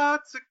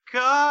start to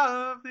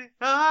carve the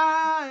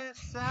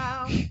ice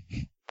out.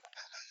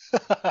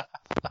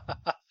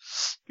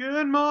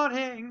 Good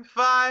morning,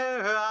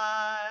 Fire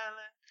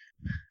Island.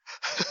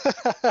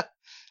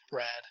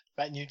 Rad.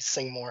 Matt, you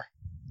sing more.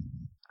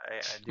 I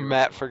do.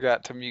 Matt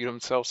forgot to mute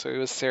himself, so he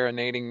was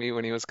serenading me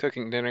when he was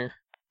cooking dinner.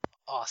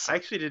 Awesome. I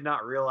actually did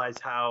not realize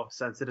how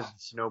sensitive the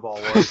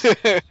snowball was.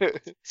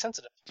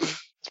 Sensitive.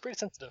 It's pretty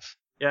sensitive.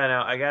 Yeah,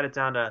 no, I got it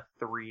down to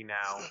 3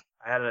 now.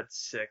 I had it at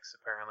 6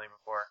 apparently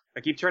before. I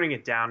keep turning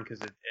it down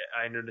because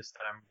I noticed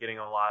that I'm getting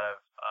a lot of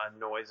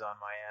noise on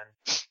my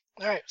end.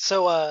 All right,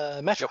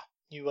 so Metro,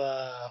 you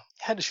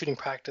had a shooting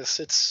practice.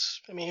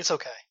 It's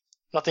okay.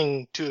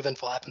 Nothing too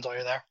eventful happens while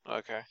you're there.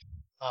 Okay.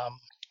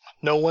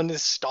 No one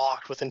is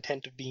stalked with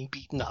intent of being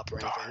beaten up or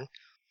anything.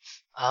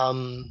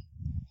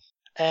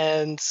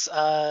 And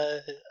I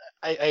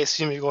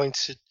assume you're going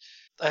to.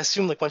 I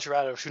assume like once you're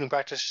out of shooting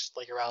practice,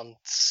 like around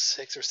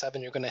 6 or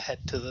 7, you're going to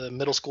head to the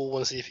middle school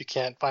and see if you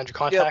can't find your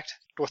contact,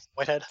 Dorothy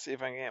Whitehead. See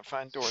if I can't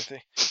find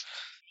Dorothy.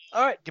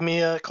 All right, give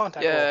me a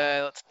contact roll.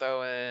 Yeah, let's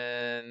throw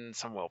in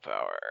some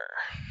willpower.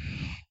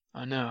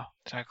 Oh no,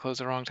 did I close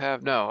the wrong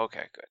tab? No,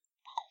 okay, good.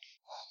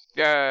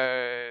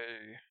 Yay!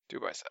 2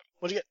 by 7.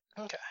 What'd you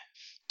get? Okay,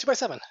 2 by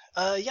 7.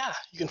 Yeah,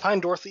 you can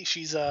find Dorothy.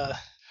 She's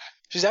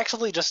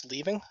actually just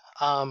leaving.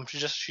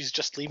 She's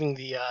just leaving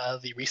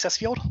the recess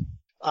field.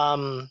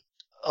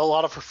 A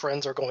lot of her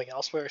friends are going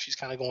elsewhere. She's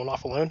kind of going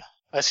off alone.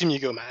 I assume you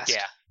go masked.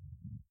 Yeah.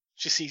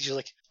 She sees you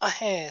like, oh,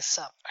 hey,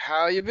 sup?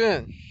 How you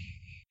been?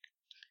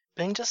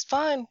 Been just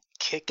fine.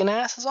 Kicking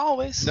ass as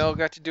always. No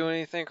got to do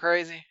anything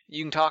crazy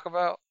you can talk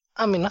about?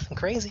 I mean, nothing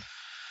crazy.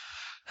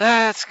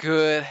 That's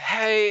good.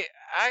 Hey,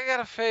 I got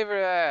a favor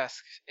to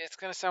ask. It's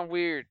gonna sound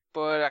weird,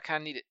 but I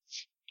kinda need it.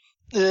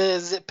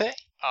 Does it pay?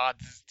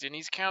 Does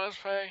Denny's count as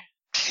pay?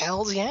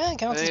 Hells yeah,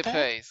 counts as It pay.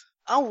 pays.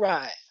 All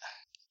right.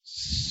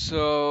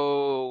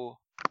 So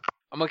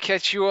I'm gonna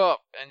catch you up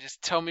and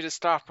just tell me to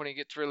stop when it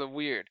gets really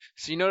weird.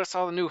 So you notice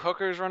all the new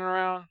hookers running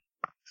around?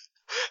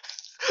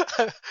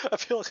 I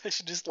feel like I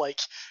should just like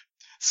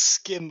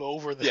skim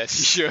over this. Yes,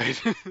 you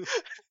should.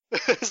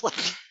 It's like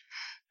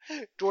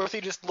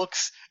Dorothy just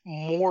looks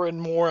more and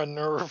more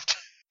unnerved.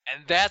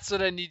 And that's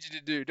what I need you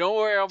to do. Don't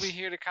worry, I'll be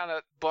here to kind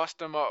of bust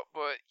them up.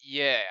 But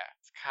yeah,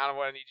 it's kind of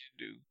what I need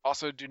you to do.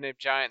 Also, a dude named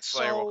Giant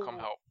Slayer will come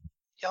help.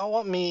 Y'all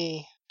want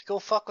me to go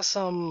fuck with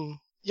some?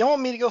 Y'all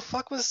want me to go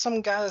fuck with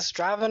some guy that's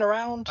driving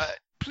around?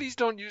 Please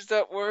don't use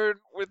that word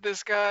with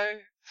this guy.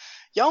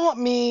 Y'all want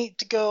me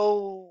to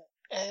go?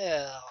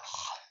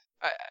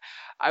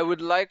 I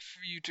would like for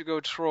you to go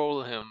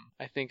troll him,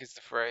 I think is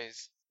the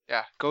phrase.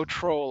 Yeah, go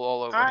troll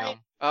all over him.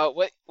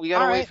 Wait, we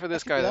gotta wait for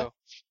this guy though.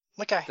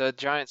 What guy? The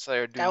Giant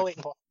Slayer dude. Guy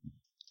waiting for.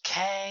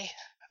 Okay.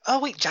 Oh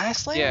wait, Giant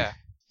Slayer? Yeah.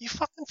 You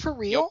fucking for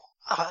real?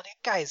 Oh, that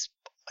guy's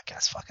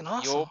fucking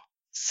awesome. Yup.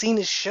 Seen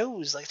his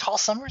shows, like Tall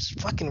Summer's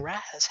fucking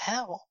rad as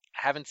hell.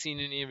 Haven't seen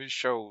any of his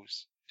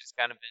shows. Just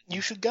kind of been.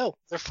 You should go.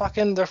 They're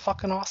fucking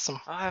awesome.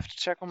 I'll have to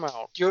check them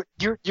out.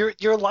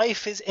 Your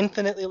life is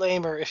infinitely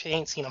lamer if you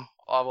ain't seen them.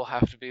 I will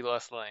have to be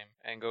less lame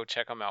and go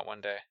check them out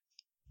one day.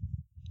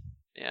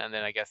 Yeah, and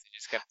then I guess you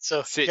just gotta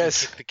So sit you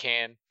guys, and kick the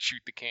can,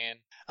 shoot the can.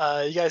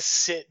 you guys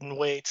sit and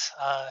wait.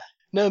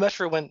 No,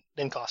 Metro went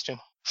in costume.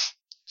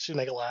 Should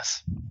make it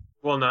last.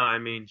 Well, no, I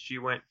mean she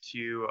went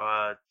to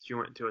a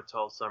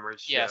Tall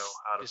Summers show Yes.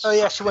 out of. Oh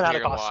yeah, she went out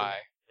of Clear costume.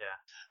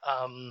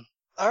 why.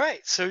 All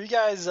right, so you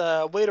guys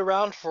wait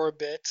around for a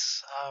bit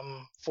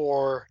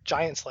for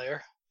Giant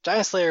Slayer.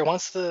 Giant Slayer,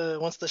 once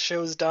the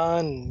show's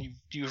done,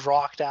 you've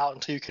rocked out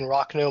until you can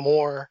rock no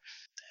more.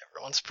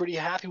 Everyone's pretty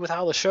happy with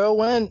how the show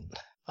went.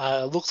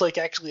 Looks like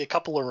actually a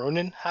couple of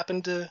Ronin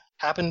happened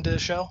to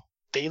show.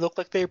 They look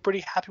like they were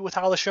pretty happy with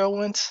how the show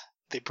went.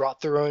 They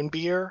brought their own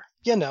beer.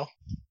 You know.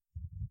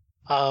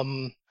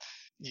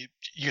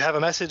 You have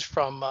a message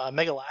from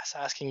Megalass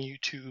asking you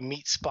to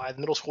meet by the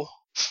middle school.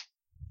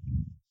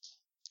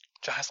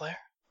 Giant Slayer.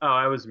 Oh,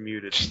 I was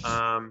muted.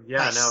 Yeah,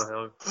 Nice.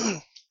 no,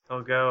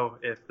 he'll go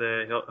if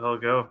he'll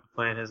go if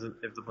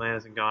the plan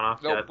hasn't gone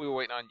off Nope, yet. we were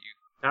waiting on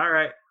you. All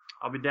right,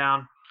 I'll be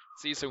down.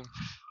 See you soon. All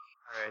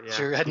right, yeah.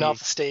 So you're heading off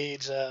the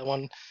stage.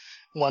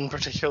 One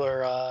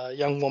particular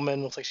young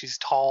woman looks like she's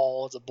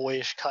tall, has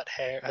boyish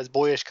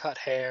cut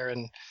hair,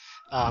 and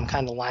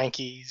kind of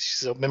lanky.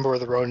 She's a member of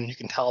the Ronin. You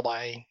can tell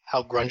by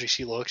how grungy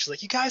she looks. She's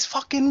like, "You guys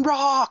fucking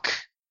rock!"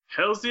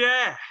 Hells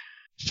yeah!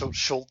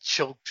 She'll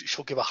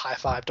give a high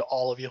five to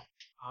all of you.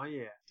 Oh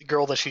yeah. The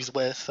girl that she's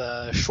with,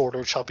 shorter,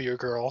 chubbier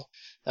girl,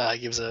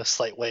 gives a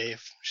slight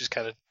wave. She's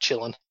kind of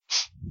chilling.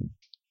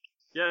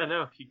 Yeah,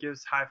 no, he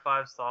gives high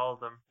fives to all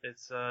of them.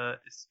 It's a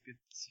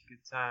good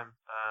time.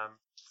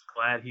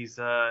 Glad he's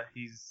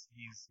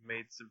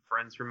made some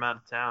friends from out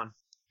of town.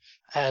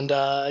 And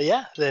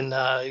then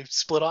you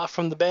split off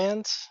from the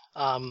band.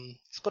 To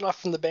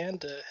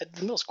head to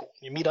the middle school.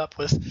 You meet up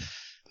with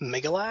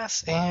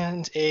Megalass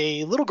and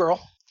a little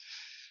girl,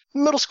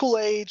 middle school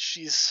age.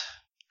 She's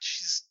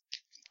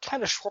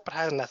kind of short but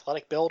has an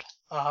athletic build.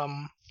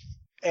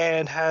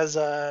 And has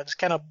just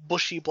kind of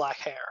bushy black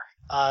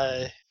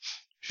hair.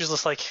 She's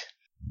just like,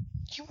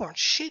 "You weren't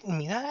shitting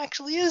me. That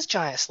actually is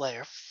Giant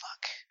Slayer.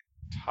 Fuck,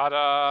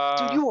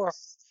 Ta-da! dude,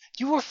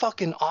 you were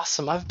fucking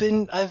awesome. I've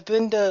been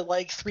to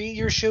like 3 of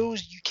your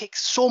shows. You kick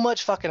so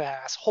much fucking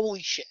ass.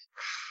 Holy shit."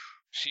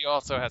 She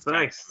also has.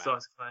 Thanks. So I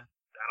was glad.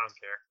 I don't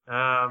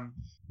care.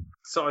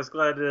 It's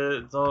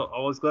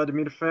always glad to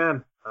meet a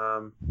fan.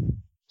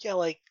 Yeah,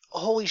 like,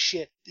 holy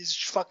shit, this is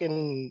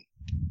fucking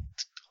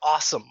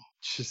awesome.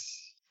 Just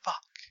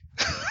Fuck.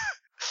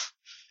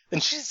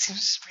 And she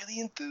seems really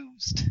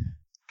enthused.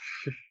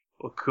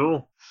 well,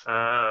 cool.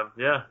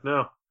 Yeah,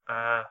 no.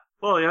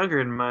 Well,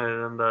 younger than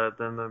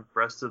the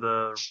rest of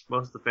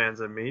most of the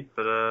fans I meet,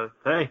 but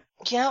hey.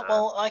 Yeah,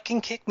 well, I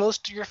can kick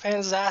most of your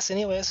fans' ass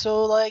anyway,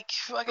 so like,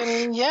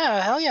 fucking,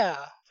 yeah, hell yeah.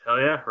 Hell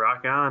yeah,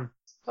 rock on.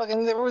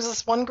 Fucking, there was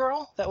this one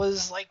girl that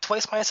was like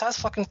twice my size,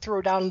 fucking threw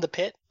her down in the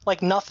pit.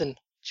 Like nothing.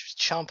 She was a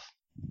chump.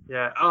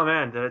 Yeah. Oh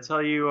man, did I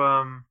tell you?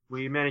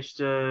 We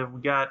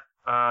got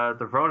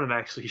the Ronin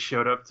actually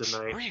showed up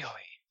tonight. Really?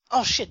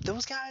 Oh shit,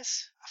 those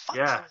guys? Fuck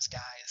Yeah. those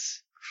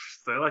guys.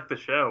 They like the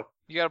show.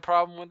 You got a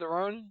problem with the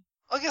Ronin?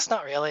 I guess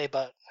not really,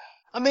 but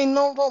I mean,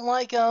 no, don't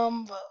like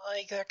them, but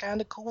like they're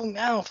kind of cool.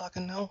 I don't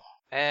fucking know.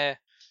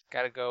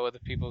 Gotta go with the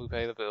people who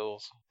pay the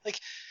bills.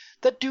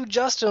 That dude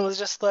Justin was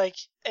just like,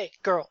 "Hey,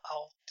 girl,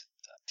 I'll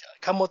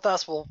come with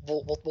us. We'll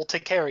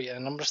take care of you."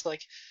 And I'm just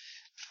like,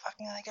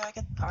 "Fucking, I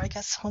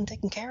got someone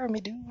taking care of me,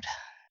 dude."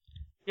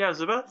 Yeah, I was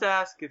about to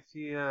ask if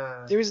he.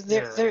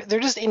 There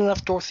just ain't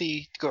enough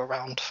Dorothy to go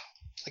around,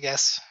 I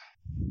guess.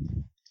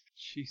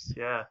 Jeez.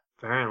 Yeah.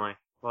 Apparently.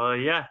 Well,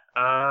 yeah.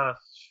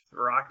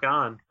 Rock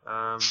on.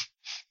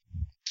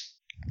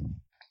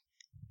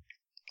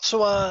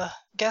 So,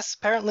 guess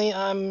apparently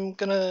I'm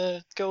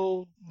gonna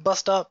go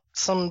bust up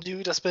some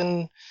dude that's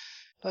been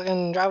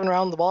fucking driving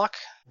around the block.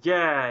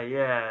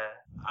 Yeah.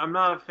 I'm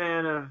not a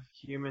fan of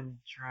human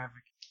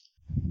trafficking.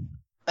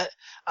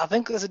 I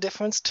think there's a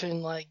difference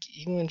between like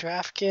human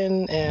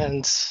trafficking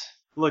and.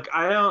 Look,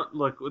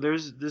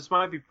 this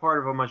might be part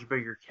of a much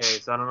bigger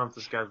case. I don't know if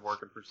this guy's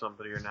working for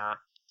somebody or not.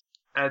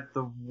 At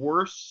the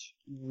worst,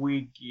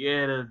 we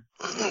get a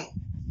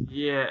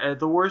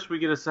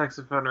sex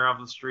offender off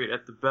the street.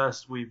 At the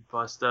best, we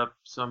bust up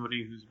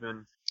somebody who's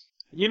been.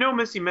 You know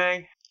Missy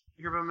May?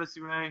 You hear about Missy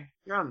May?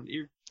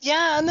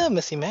 Yeah, I know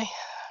Missy May.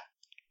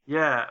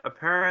 Yeah,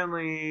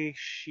 apparently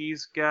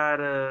she's got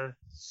a.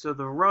 So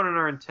the Ronin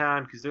are in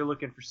town because they're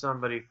looking for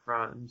somebody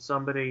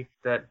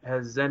that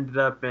has ended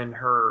up in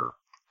her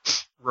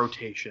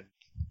rotation.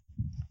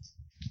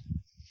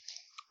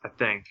 I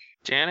think.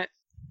 Janet?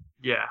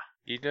 Yeah.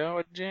 You know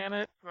what,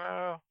 Janet?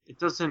 It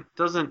doesn't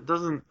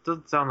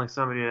sound like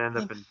somebody that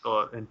ended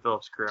up in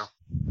Philip's crew.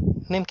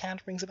 Name kind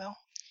of rings a bell.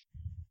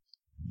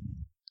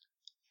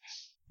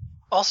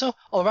 Also,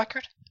 on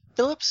record,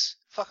 Phillips,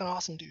 fucking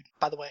awesome dude,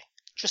 by the way.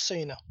 Just so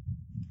you know.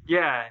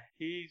 Yeah,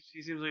 he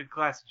seems like a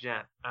classy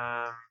gent.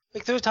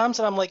 Like there's times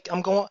that I'm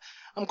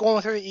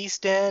going through the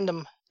East End,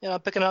 I'm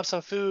picking up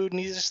some food, and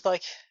he's just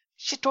like,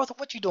 shit, Dorothy,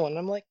 what you doing? And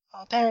I'm like,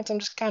 oh, Terrence, I'm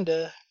just kind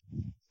of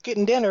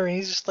getting dinner, and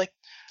he's just like,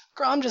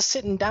 girl, I'm just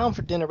sitting down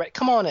for dinner, right?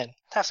 Come on in,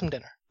 have some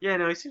dinner. Yeah,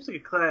 no, he seems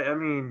like I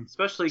mean,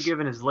 especially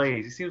given his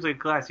ladies, he seems like a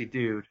classy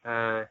dude.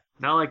 Not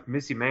like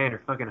Missy Mann or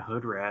fucking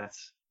hood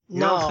rats. You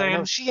know what I'm saying?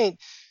 No, she ain't.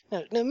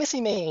 No,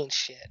 Missy May ain't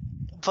shit.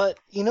 But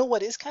you know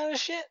what is kind of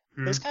shit?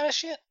 Hmm. Is kind of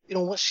shit. You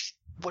know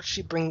what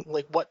she bring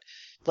like.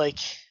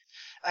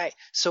 Alright,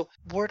 so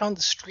word on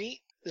the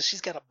street is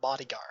she's got a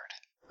bodyguard,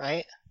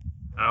 right?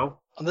 Oh.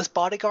 And this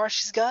bodyguard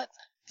she's got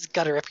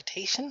a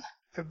reputation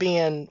for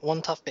being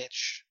one tough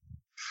bitch.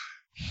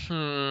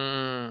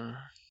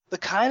 The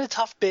kind of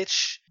tough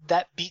bitch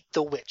that beat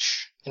the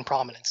witch in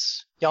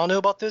prominence. Y'all know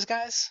about those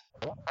guys?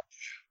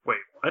 Wait,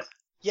 what?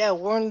 Yeah,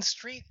 word on the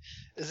street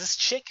is this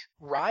chick,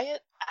 Riot,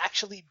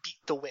 actually beat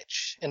the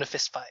witch in a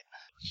fist fight.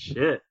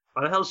 Shit.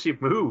 Why the hell she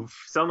move?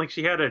 Sound like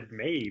she had a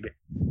maid.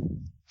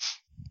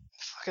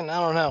 Fucking, I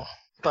don't know.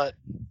 But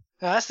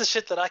that's the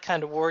shit that I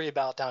kind of worry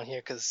about down here,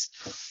 because,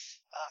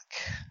 fuck.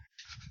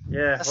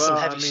 Yeah, That's well, some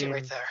heavy I shit mean,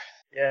 right there.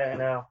 yeah, I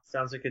know.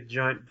 Sounds like a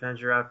joint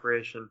venture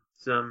operation.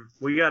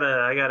 We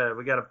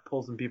gotta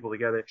pull some people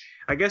together.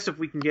 I guess maybe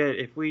we can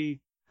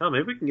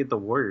get the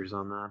Warriors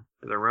on that.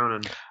 The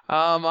Ronin.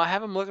 I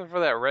have him looking for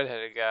that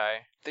redheaded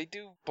guy. They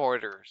do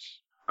borders.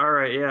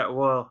 Alright, yeah,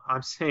 well,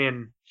 I'm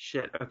saying,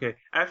 shit, okay.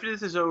 After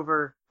this is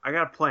over, I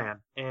got a plan.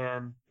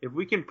 And if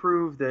we can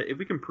prove that,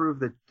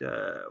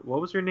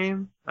 what was her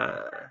name?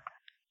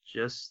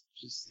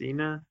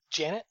 Justina?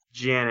 Janet?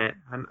 Janet.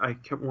 I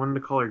kept wanting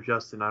to call her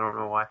Justin, I don't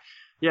know why.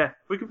 Yeah,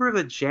 we can prove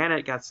that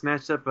Janet got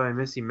snatched up by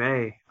Missy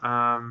May.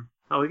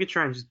 We could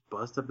try and just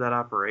bust up that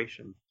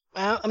operation.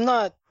 I'm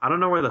not I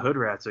don't know where the hood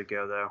rats would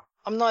go, though.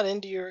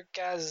 into your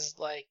guys'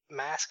 like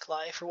mask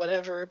life or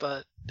whatever,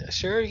 but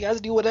sure, you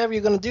guys do whatever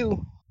you're gonna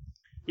do.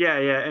 Yeah,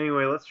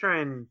 anyway, let's try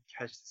and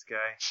catch this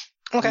guy.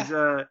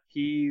 Okay.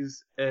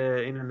 He's in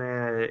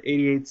an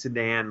 88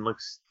 sedan.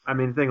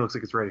 The thing looks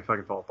like it's ready to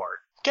fucking fall apart.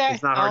 Okay.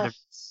 It's not hard to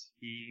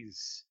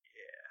miss.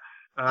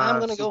 I'm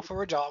gonna go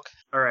for a jog.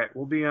 All right,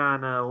 we'll be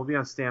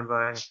on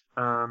standby.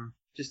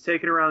 Just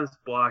take it around this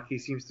block. He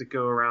seems to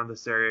go around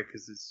this area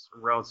because it's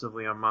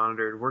relatively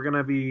unmonitored. We're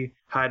gonna be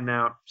hiding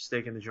out,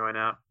 staking the joint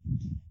out.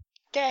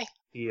 Okay.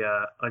 He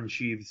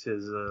unsheathes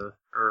his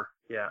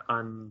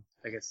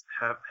I guess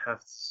hefts the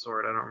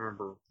sword. I don't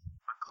remember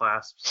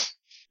clasps.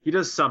 He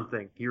does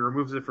something. He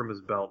removes it from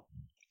his belt.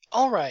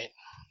 All right.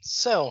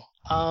 So,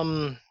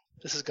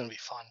 this is gonna be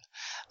fun.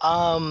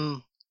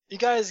 You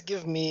guys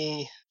give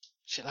me.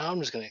 Shit, I'm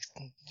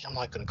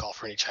not gonna call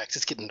for any checks.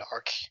 It's getting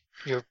dark.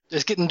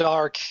 It's getting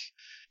dark.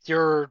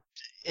 You're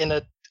in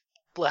a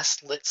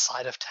less lit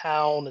side of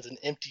town. It's an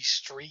empty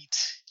street.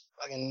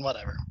 Fucking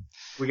whatever.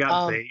 We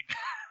got bait.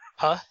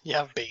 Huh? You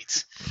have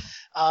baits.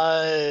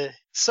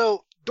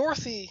 So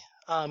Dorothy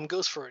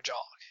goes for a jog.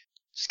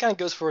 She kind of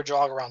goes for a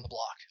jog around the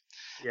block.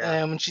 Yeah.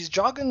 And when she's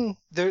jogging,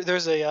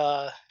 there's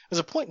a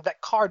point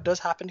that car does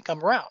happen to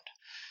come around.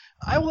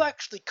 I will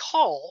actually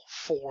call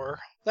for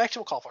a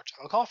check.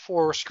 I'll call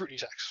for scrutiny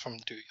checks from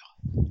the two of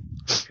you.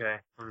 Okay.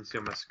 Let me see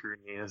what my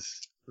scrutiny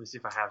is. Let me see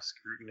if I have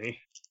scrutiny.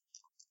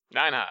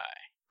 9 high.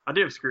 I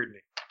do have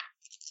scrutiny.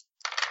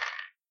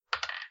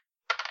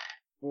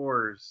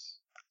 4s.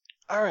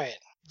 All right.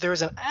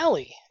 There's an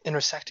alley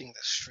intersecting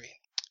this street.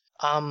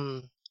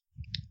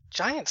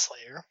 Giant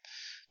Slayer,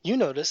 you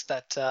notice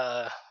that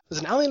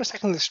there's an alley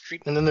intersecting the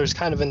street, and then there's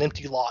kind of an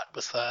empty lot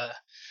with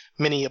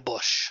many a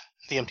bush.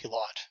 The empty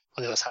lot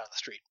on the other side of the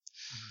street.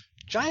 Mm-hmm.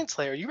 Giant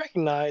Slayer, you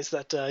recognize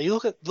that you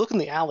look in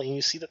the alley and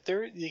you see that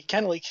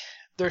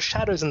there's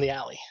shadows in the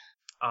alley.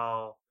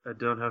 I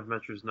don't have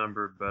Metra's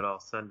number, but I'll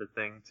send a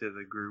thing to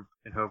the group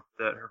and hope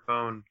that her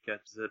phone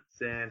catches it,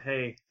 saying,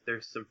 "Hey,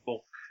 there's some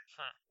folk.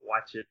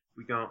 Watch it.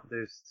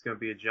 It's gonna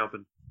be a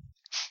jumping."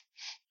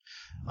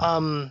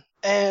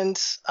 And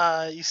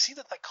you see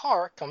that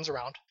car comes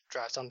around,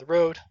 drives down the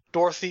road.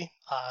 Dorothy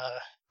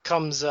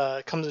comes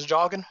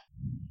jogging.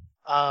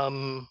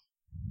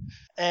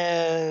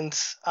 And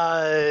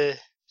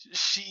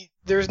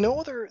there's no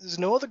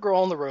other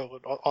girl on the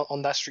road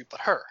on that street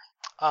but her.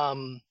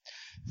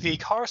 The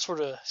car sort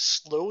of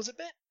slows a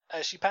bit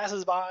as she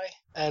passes by,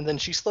 and then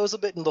she slows a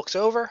bit and looks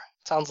over.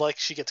 Sounds like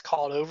she gets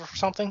called over for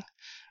something.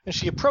 And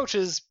she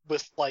approaches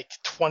with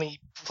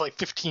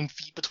 15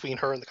 feet between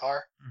her and the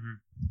car. Mm-hmm.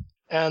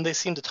 And they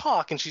seem to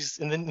talk, and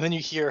then you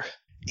hear,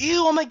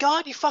 "Ew, oh my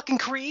god, you fucking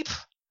creep!"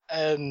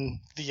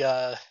 And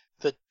the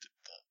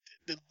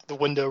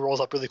window rolls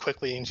up really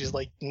quickly, and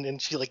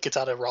she gets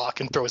out a rock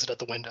and throws it at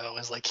the window, and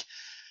is like,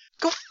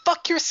 "Go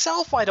fuck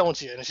yourself, why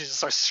don't you?" And she just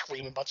starts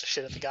screaming a bunch of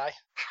shit at the guy.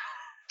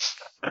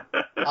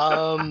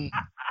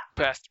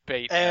 Best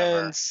bait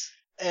ever.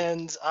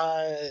 And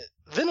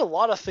then a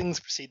lot of things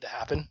proceed to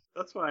happen.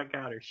 That's why I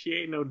got her. She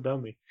ain't no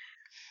dummy.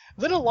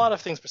 Then a lot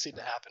of things proceed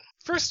to happen.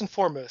 First and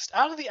foremost,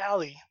 out of the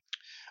alley.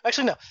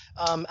 Actually, no.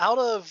 Out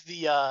of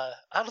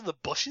the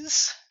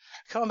bushes,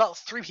 come about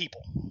 3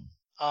 people.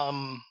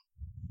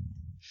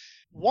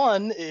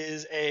 One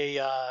is a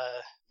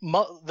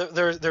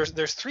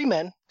there's 3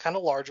 men, kind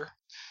of larger.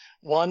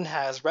 One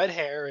has red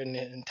hair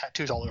and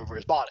tattoos all over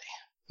his body.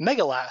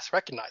 Megalass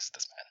recognizes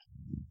this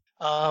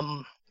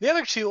man. The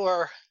other 2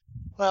 are,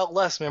 well,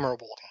 less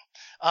memorable looking.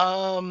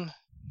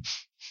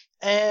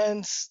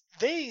 And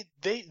they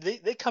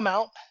come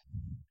out.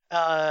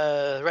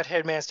 The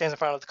red-haired man stands in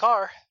front of the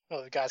car. One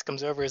of the guys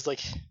comes over. Is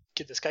like,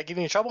 "Kid, this guy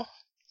giving you trouble?"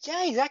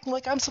 "Yeah, he's acting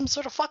like I'm some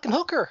sort of fucking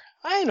hooker.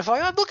 I ain't a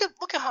fucking.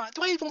 Look at how.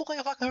 Do I even look like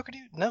a fucking hooker,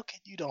 dude?" "No,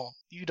 kid, you don't.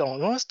 You don't.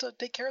 You want us to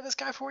take care of this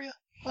guy for you?"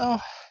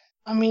 "Well,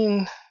 I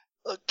mean,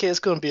 okay, it's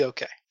gonna be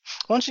okay.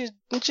 Why don't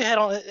you head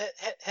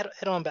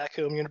on back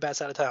home? You're in a bad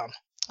side of town."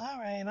 All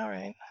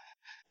right.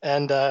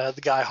 And the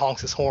guy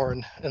honks his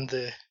horn, and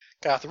the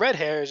guy with the red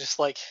hair is just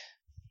like,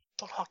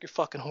 "Don't honk your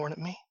fucking horn at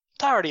me. I'm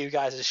tired of you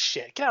guys'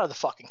 shit. Get out of the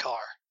fucking car."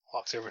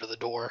 Walks over to the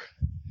door,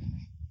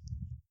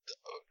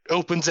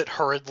 opens it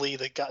hurriedly.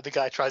 The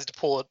guy tries to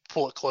pull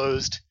it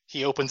closed.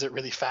 He opens it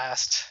really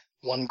fast.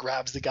 One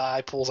grabs the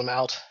guy, pulls him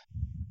out.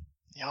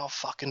 "Y'all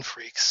fucking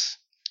freaks.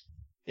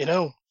 You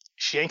know,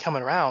 she ain't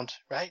coming around,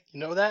 right? You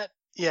know that?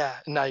 Yeah,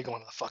 and now you're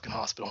going to the fucking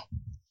hospital."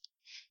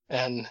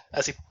 And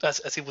as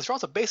he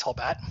withdraws a baseball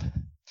bat,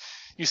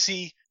 you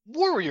see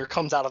Warrior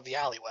comes out of the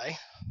alleyway.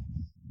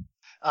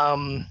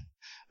 The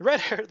red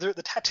hair,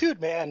 the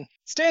tattooed man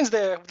stands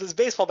there with his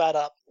baseball bat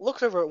up,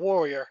 looks over at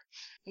Warrior.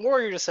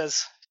 Warrior just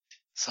says,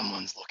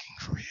 "Someone's looking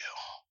for you."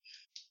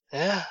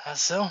 "Yeah,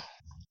 that's so.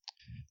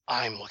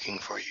 I'm looking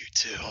for you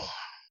too.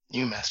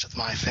 You messed with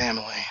my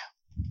family."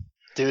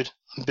 "Dude,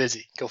 I'm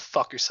busy. Go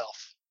fuck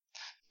yourself.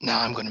 Now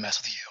I'm going to mess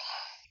with you."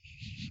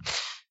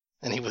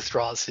 And he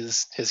withdraws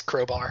his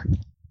crowbar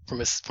from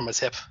his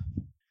hip.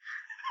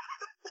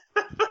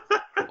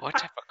 What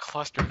type of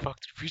clusterfuck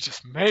did we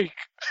just make?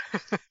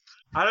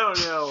 I don't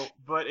know,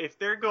 but if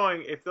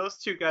those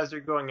 2 guys are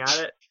going at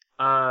it,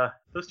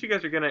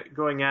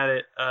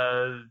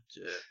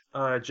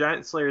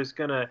 Giant Slayer's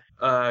gonna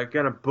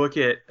book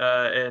it,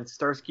 and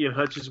Starsky and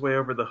Hutch his way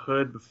over the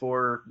hood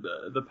before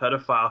the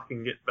pedophile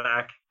can get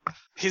back.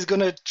 He's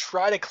gonna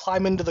try to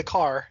climb into the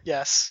car.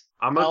 Yes.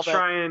 I'm gonna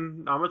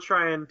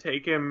try and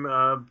take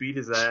him, beat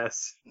his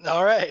ass.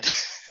 All right.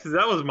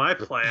 That was my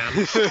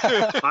plan.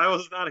 I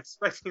was not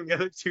expecting the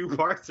other 2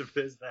 parts of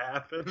this to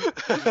happen.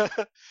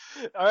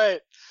 All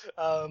right.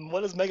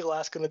 What is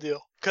Megalass gonna do?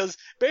 Because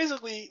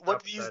basically,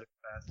 what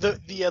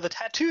the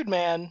tattooed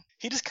man,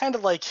 he just kind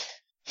of like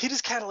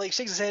shakes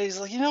his head. He's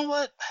like, "You know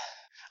what?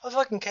 I'll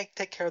fucking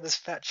take care of this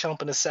fat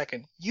chump in a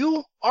second.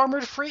 You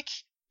armored freak,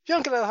 if you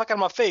don't get the fuck out of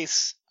my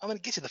face, I'm gonna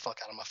get you the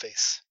fuck out of my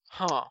face."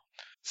 Huh.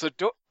 So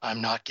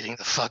 "I'm not getting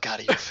the fuck out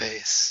of your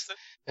face.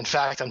 In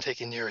fact, I'm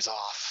taking yours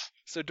off."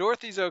 So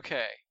Dorothy's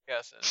okay,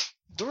 guessing.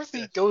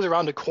 Dorothy goes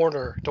around a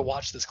corner to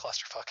watch this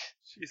clusterfuck.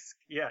 She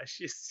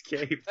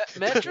escaped.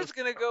 Metra's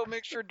gonna go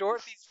make sure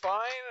Dorothy's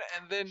fine,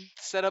 and then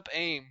set up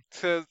aim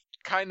to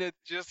kind of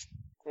just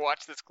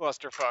watch this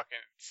clusterfuck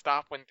and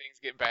stop when things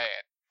get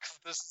bad.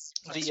 Because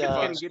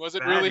this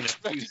wasn't really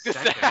expecting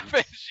this to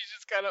happen. She's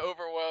just kind of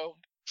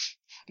overwhelmed.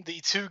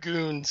 The two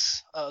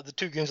goons with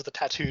the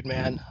tattooed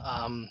man,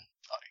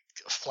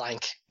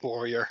 flank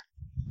Warrior.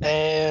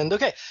 And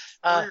okay,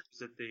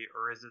 Is it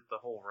the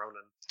whole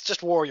Ronin? it's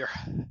just Warrior.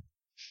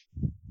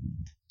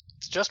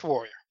 It's just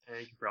Warrior. Yeah,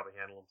 he can probably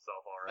handle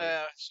himself all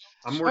right.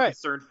 I'm more Alright.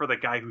 concerned for the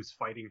guy who's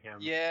fighting him.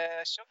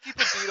 Yeah, she'll keep a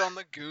beat on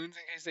the goons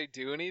in case they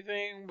do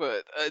anything,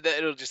 but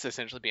it'll just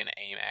essentially be an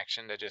aim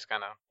action to just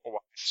kind of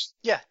watch.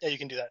 Yeah, you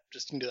can do that. You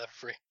can do that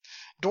for free.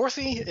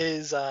 Dorothy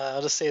is,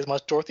 I'll just say as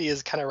much. Dorothy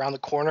is kind of around the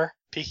corner,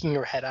 peeking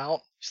her head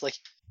out. She's like,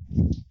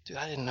 "Dude,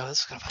 I didn't know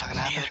this was gonna fucking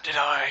happen. Neither did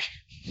I.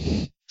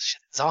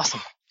 Shit, it's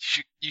awesome."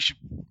 You should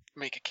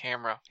make a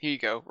camera. Here you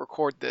go.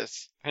 Record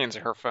this. Hands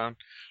her her phone.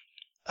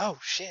 "Oh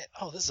shit!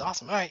 Oh, this is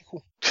awesome. All right,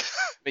 cool."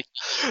 Make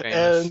you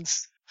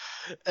famous.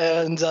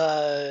 and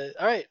all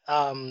right.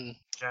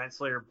 Giant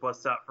Slayer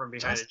busts out from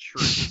behind a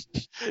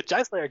tree.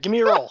 Giant Slayer, give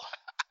me a roll.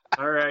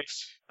 All right,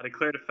 I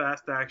declared a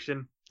fast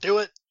action. Do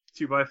it.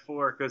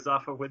 2x4 goes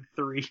off a win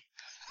 3.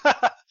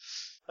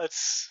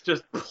 Let's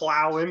just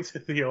plow into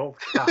the old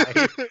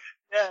guy.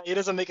 Yeah, he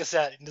doesn't make a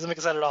set. He doesn't make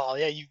a set at all.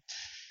 Yeah,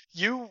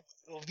 you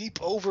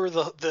leap over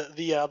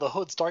the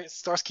hood,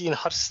 Starsky and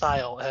Hutch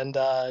style, and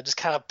just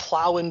kind of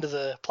plow into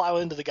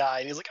the guy.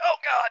 And he's like, "Oh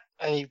God!"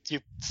 And you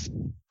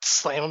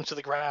slam him to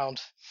the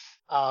ground.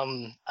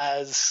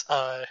 As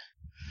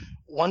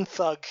one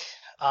thug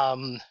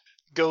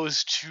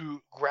goes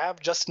to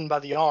grab Justin by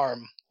the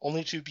arm,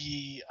 only to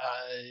be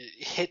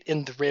hit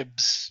in the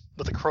ribs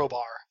with a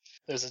crowbar.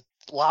 There's a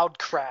loud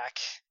crack.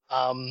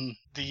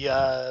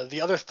 The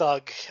other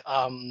thug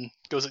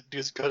goes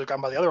to grab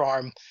him by the other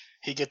arm.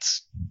 He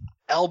gets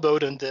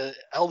elbowed in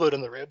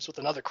the ribs with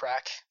another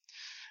crack,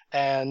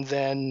 and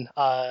then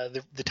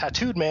the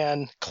tattooed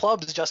man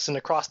clubs Justin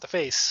across the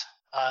face,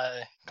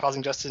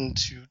 causing Justin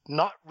to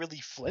not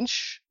really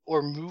flinch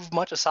or move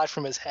much aside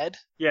from his head.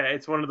 Yeah,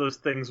 it's one of those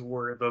things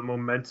where the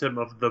momentum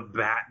of the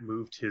bat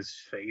moved his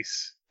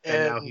face.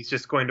 And now And he's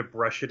just going to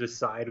brush it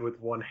aside with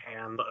one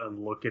hand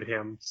and look at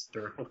him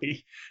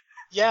sternly.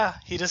 yeah,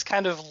 he just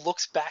kind of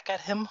looks back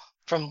at him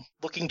from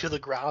looking to the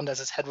ground as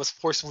his head was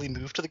forcibly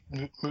moved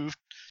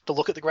to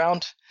look at the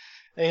ground,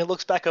 and he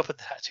looks back up at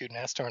the tattooed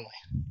man sternly.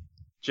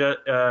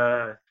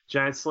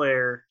 Giant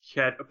Slayer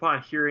had,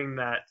 upon hearing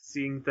that,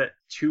 seeing that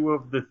two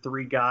of the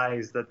three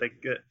guys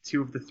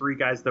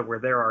that were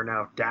there are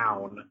now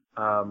down,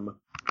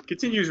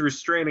 continues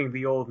restraining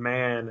the old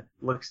man.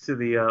 Looks to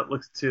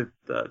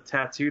the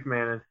tattooed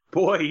man, and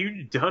boy,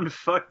 you done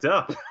fucked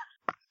up.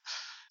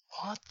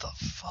 What the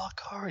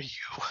fuck are you?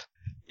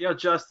 Yeah,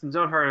 Justin,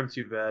 don't hurt him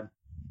too bad.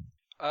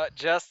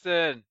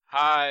 Justin,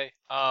 hi.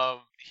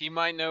 He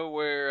might know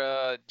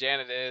where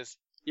Janet is.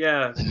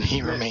 Yeah, And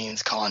he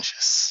remains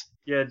conscious.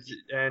 yeah,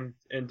 and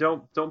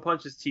don't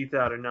punch his teeth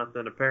out or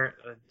nothing.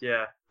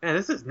 Yeah. Man,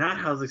 this is not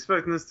how I was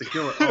expecting this to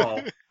go at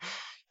all.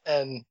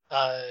 And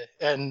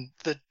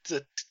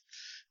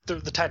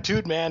the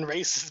tattooed man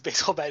raises his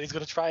baseball bat. He's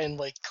gonna try and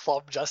like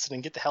club Justin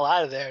and get the hell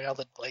out of there now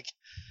that like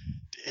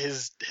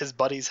his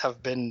buddies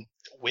have been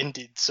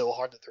winded so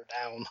hard that they're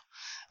down.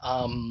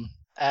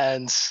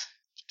 And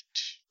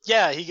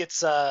yeah, he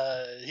gets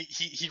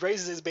he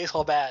raises his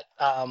baseball bat,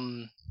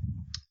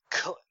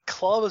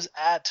 clubs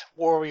at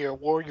Warrior.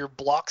 Warrior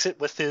blocks it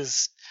with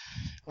his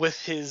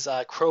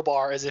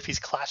crowbar as if he's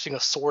clashing a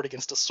sword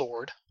against a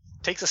sword.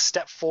 Takes a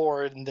step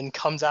forward and then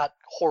comes out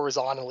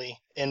horizontally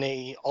in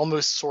a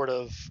almost sort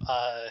of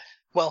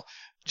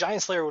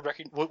Giant Slayer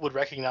would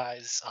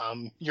recognize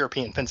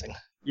European fencing.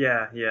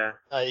 Yeah.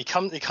 He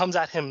comes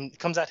at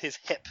his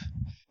hip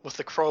with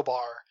the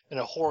crowbar in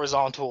a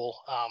horizontal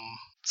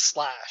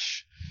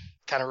slash.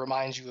 Kind of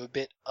reminds you a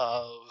bit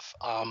of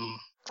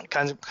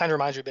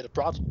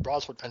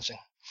broadsword fencing.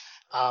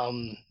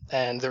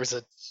 And there's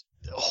a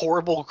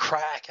horrible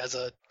crack as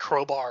a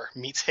crowbar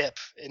meets hip,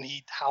 and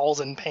he howls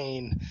in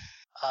pain,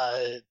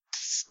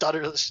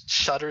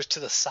 shudders to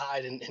the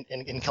side,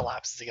 and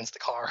collapses against the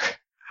car.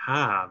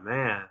 Ah,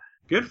 man,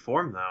 good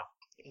form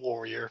though.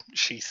 Warrior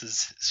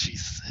sheaths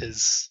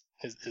his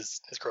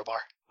crowbar.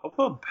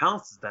 Hopefully it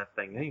balances that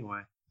thing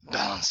anyway.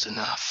 Balanced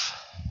enough.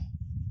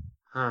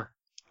 Huh.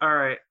 All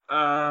right.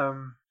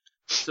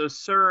 So,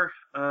 sir,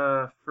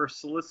 for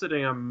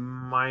soliciting a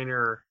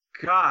minor.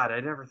 God, I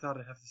never thought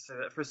I'd have to say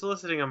that. For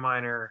soliciting a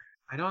minor,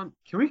 can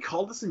we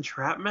call this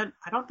entrapment?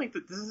 I don't think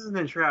that this is an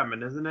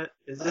entrapment, isn't it?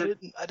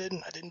 I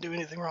didn't do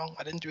anything wrong.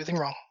 I didn't do anything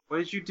wrong. What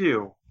did you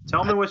do?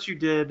 Tell me what you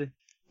did.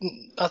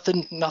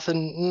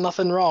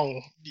 Nothing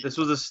wrong. This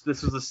was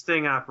a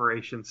sting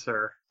operation,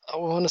 sir. I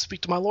want to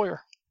speak to my lawyer.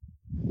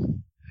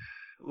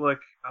 Look,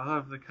 I'll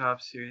have the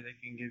cops here. They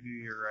can give you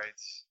your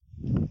rights.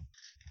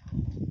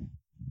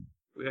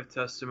 We have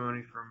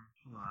testimony from.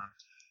 Hold on.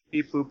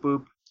 Beep boop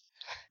boop.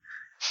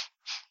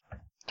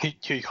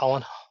 Who you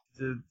calling?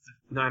 The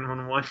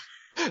 911.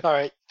 All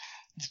right,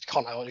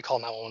 call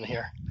 911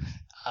 here.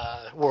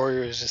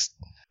 Warrior's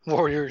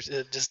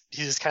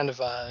he's just kind of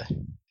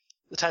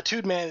the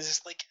tattooed man is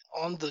just like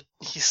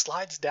he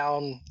slides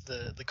down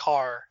the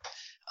car,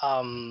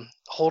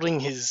 holding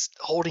his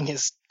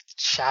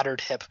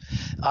shattered hip,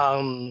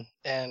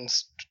 and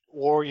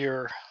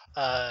Warrior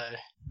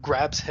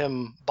grabs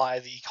him by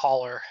the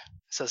collar,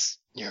 says,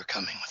 "You're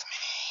coming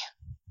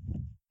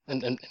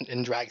with me,"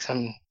 and drags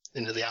him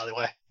into the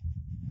alleyway.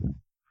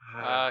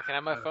 Can I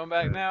have my phone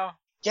back now?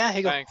 Yeah, here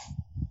you go. Thanks.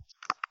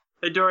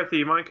 Hey, Dorothy,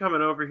 you mind coming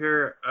over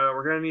here?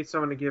 We're gonna need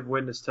someone to give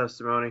witness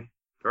testimony.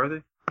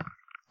 Dorothy?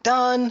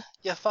 Done,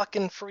 you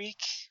fucking freak.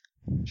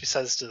 She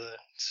says to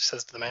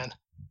the man.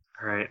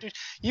 All right. Dude,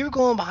 you were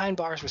going behind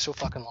bars for so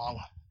fucking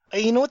long.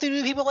 You know what they do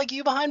to people like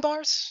you behind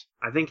bars?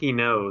 I think he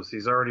knows.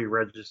 He's already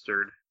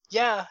registered.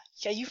 Yeah,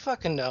 you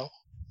fucking know.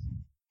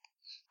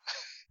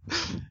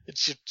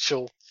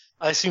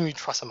 I assume you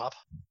truss him up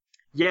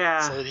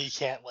Yeah. so that he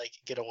can't like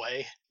get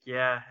away.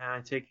 Yeah, and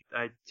I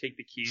take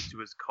the keys to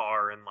his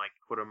car and like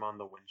put them on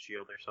the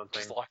windshield or something.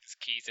 Just lock his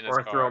keys in his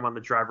Or car. throw them on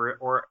the driver.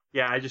 Or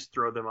yeah, I just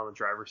throw them on the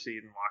driver's seat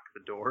and lock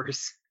the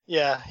doors.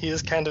 Yeah, he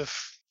just kind of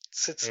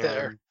sits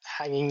there,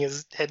 hanging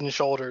his head and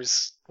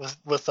shoulders,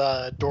 with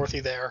Dorothy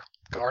there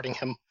guarding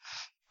him.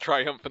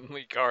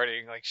 Triumphantly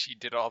guarding like she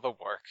did all the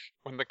work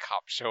when the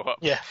cops show up.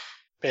 Yeah,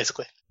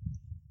 basically.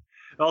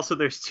 Also,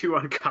 there's two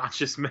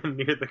unconscious men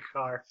near the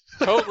car.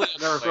 Totally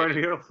We're never going to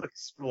be unrelated. able to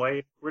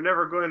explain. We're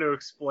never going to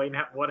explain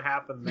what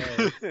happened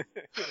there.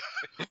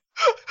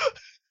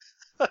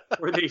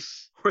 Were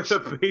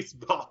the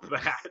baseball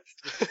bats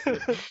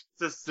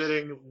just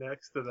sitting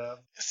next to them?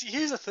 See,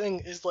 here's the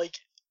thing: is like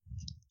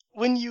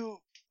when you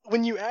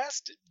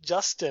asked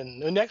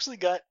Justin, and actually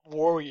got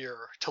Warrior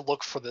to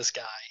look for this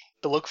guy,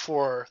 to look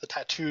for the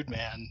tattooed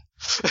man.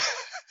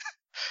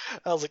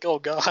 I was like, oh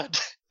god,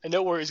 I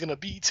know where he's gonna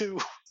be too.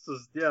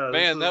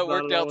 Man, that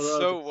worked out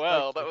so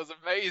well. That was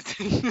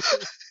amazing.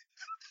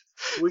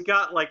 We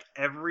got like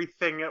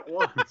everything at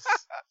once.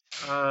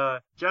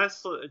 Giant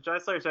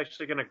Slayer's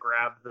actually gonna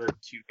grab the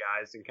two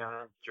guys and kind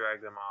of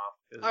drag them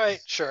off. All right,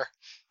 sure.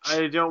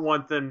 I don't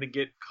want them to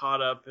get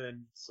caught up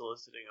in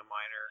soliciting a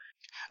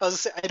minor. I was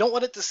gonna say, I don't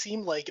want it to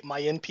seem like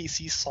my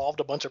NPC solved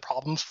a bunch of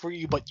problems for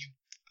you, but you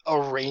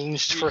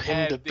arranged for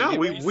him to be No,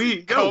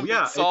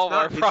 there. And solve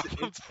our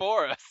problems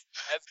for us.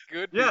 That's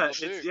good people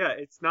do.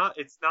 It's not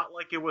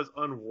like it was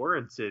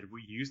unwarranted.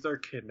 We used our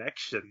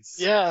connections.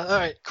 Yeah, all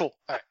right, cool.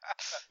 All right.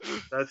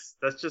 That's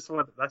just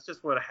what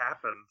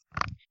happened.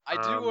 I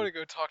do want to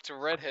go talk to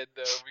Redhead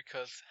though,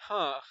 because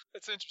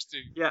that's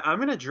interesting. Yeah, I'm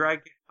gonna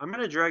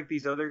drag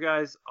these other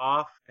guys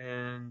off,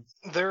 and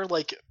They're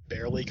like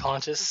barely Just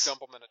conscious. dump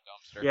them in a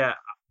dumpster. yeah,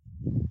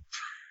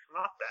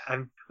 not that.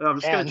 I'm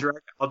just gonna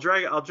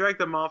I'll drag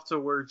them off to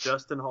where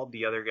Justin hauled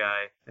the other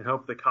guy, and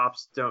hope the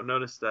cops don't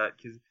notice that.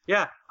 Cause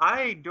yeah,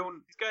 these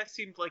guys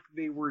seemed like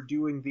they were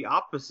doing the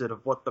opposite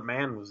of what the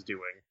man was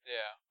doing.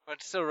 Yeah, but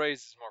it still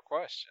raises more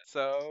questions.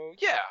 So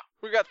yeah,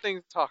 we got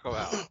things to talk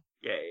about.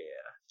 Yeah.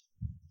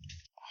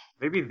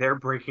 Maybe they're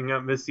breaking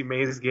up Missy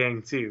May's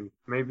gang too.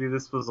 Maybe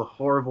this was a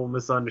horrible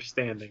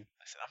misunderstanding.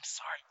 I said, I'm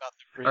sorry about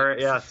the rings. All right,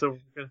 yeah. So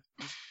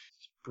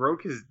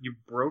you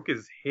broke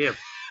his hip.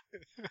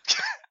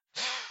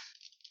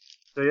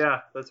 So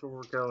yeah, that's where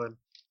we're going.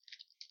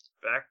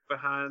 Back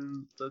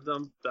behind the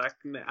dump, back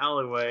in the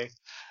alleyway.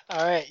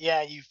 All right,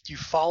 yeah, you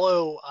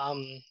follow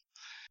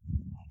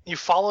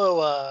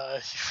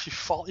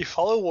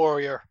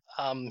Warrior.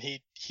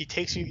 He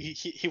takes you.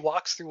 He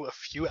walks through a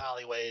few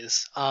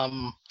alleyways.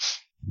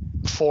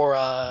 For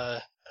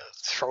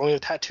throwing a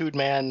tattooed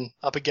man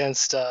up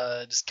against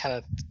just kind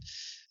of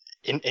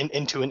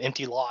into an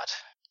empty lot,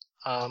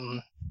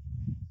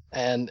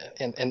 and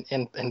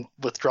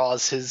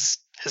withdraws his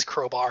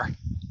crowbar.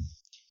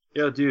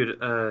 Yo,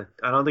 dude, I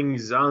don't think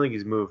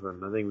he's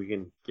moving. I think we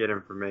can get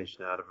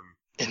information out of him.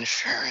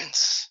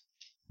 Insurance.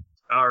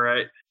 All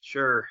right,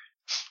 sure.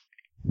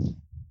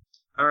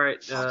 All right.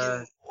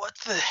 What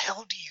the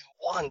hell do you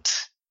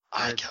want?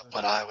 I got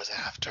what I was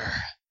after.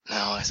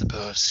 Now I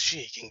suppose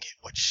she can get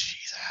what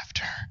she's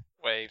after.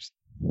 Waves.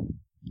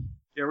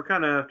 Yeah, we're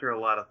kind of after a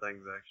lot of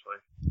things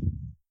actually.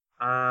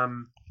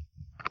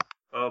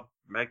 Well,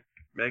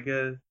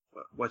 Mega,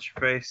 what's your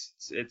face?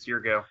 It's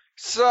your go.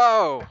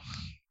 So,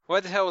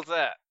 what the hell was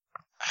that?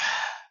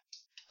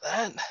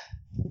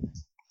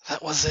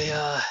 That was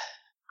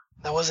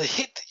a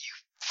hit that you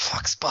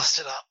fucks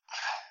busted up.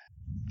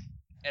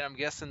 And I'm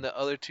guessing the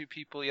other two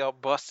people y'all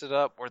busted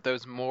up were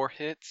those more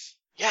hits?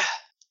 Yeah,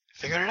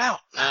 figured it out.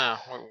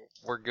 Ah,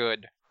 we're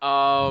good.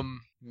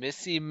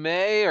 Missy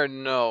May or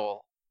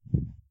Noel?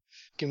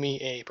 Give me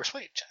a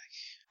persuade check.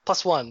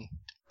 +1,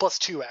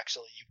 +2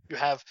 actually. You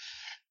have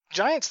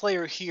Giant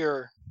Slayer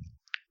here,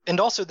 and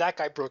also that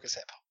guy broke his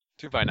hip.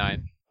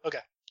 2x9.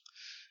 Okay.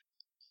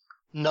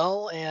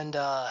 Null and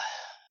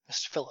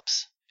Mr.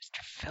 Phillips.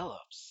 Mr.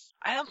 Phillips?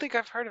 I don't think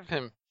I've heard of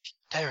him.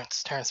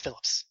 Terrence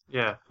Phillips.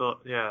 Yeah,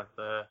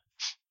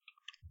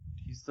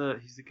 he's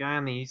the guy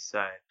on the east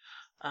side.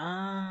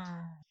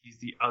 He's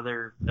the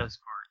other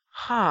escort.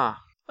 Huh.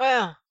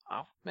 Well,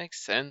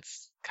 makes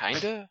sense.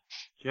 Kinda.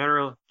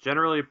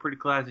 Generally a pretty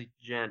classy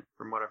gent,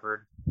 from what I've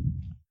heard.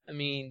 I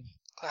mean,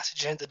 Classy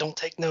gent that don't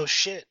take no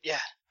shit. Yeah.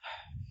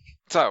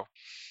 so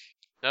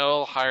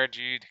Noel hired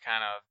you to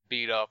kind of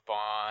beat up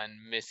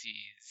on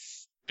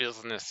Missy's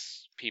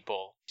business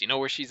people. Do you know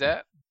where she's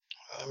at?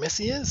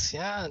 Missy is,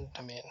 yeah.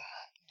 I mean,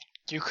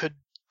 you could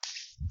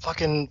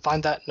fucking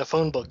find that in a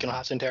phone book. You don't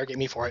have to interrogate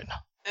me for it.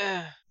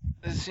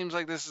 It seems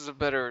like this is a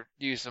better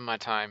use of my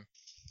time.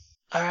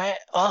 All right.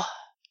 Well,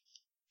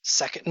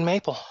 2nd and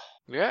Maple,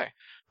 Okay.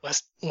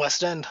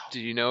 West End. Do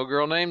you know a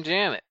girl named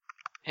Janet?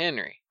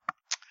 Henry.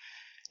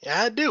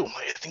 Yeah, I do.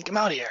 I think I'm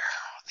out here.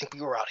 I think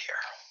we were out here.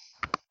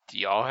 Do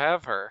y'all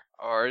have her,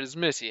 or does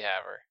Missy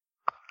have her?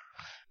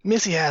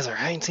 Missy has her.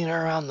 I ain't seen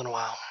her around in a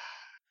while.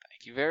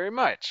 Thank you very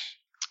much.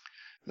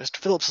 Mr.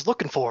 Phillips is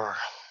looking for her.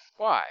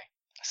 Why?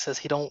 Says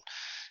he don't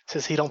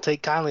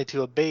take kindly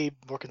to a babe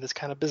working this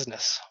kind of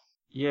business.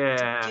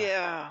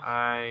 Yeah.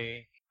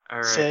 All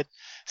right.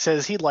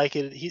 Says he'd like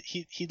it.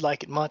 He'd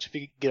like it much if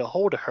he could get a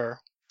hold of her,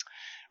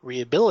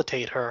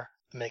 rehabilitate her,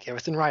 and make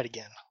everything right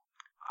again.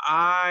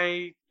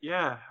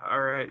 Yeah.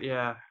 All right.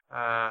 Yeah.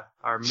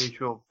 Our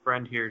mutual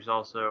friend here is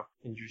also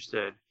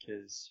interested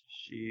because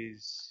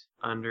she's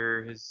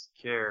under his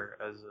care,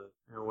 as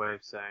a way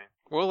of saying.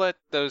 We'll let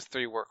those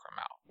three work them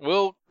out.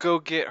 We'll go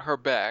get her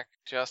back.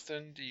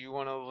 Justin, do you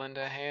want to lend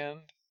a hand?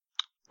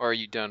 Or are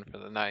you done for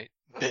the night?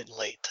 Bit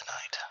late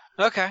tonight.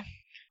 Okay.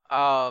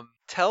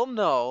 Tell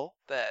Null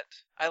that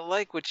I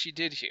like what she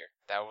did here.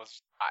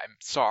 I'm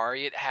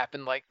sorry it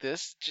happened like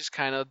this. Just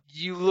kind of,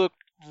 you look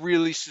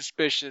really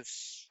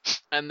suspicious,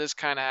 and this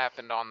kind of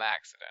happened on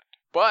accident.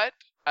 But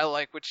I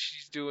like what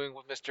she's doing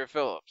with Mr.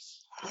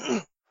 Phillips.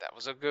 That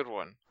was a good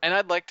one. And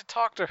I'd like to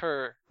talk to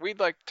her.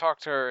 We'd like to talk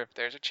to her if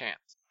there's a chance.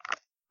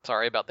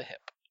 Sorry about the hip.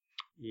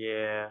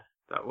 Yeah,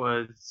 that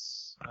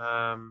was,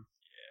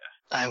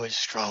 I would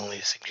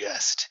strongly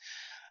suggest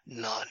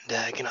not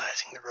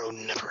antagonizing the road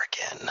never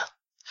again.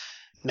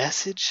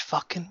 Message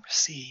fucking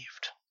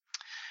received.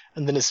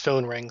 And then his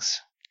phone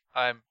rings.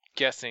 I'm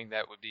guessing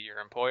that would be your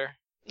employer?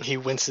 He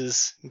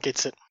winces,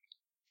 gets it.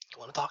 You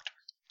want to talk to her?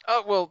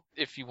 Oh, well,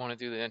 if you want to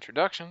do the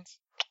introductions.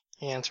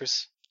 He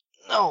answers.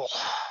 No.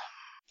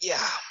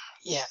 Yeah,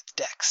 it's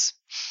Dex.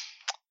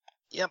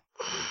 Yep.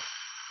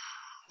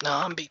 No,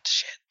 I'm beat to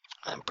shit.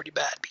 I'm pretty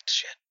bad beat to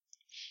shit.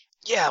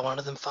 Yeah, one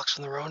of them fucks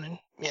from the Ronin.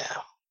 Yeah.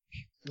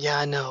 Yeah,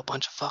 I know, a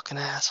bunch of fucking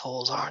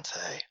assholes, aren't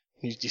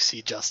they? You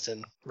see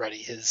Justin ready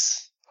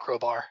his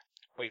crowbar.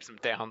 Waves him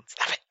down.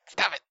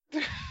 Stop it.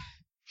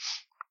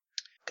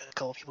 Got a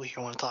couple people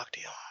here want to talk to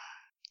you.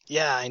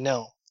 Yeah, I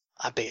know.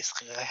 I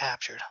basically got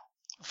captured.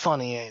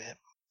 Funny, ain't it?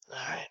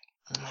 Alright,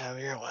 have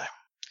your way.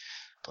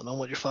 Don't know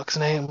what your fuck's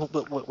name, what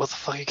the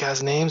fuck you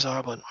guys' names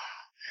are, but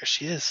here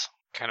she is.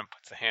 Kind of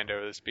puts a hand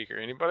over the speaker.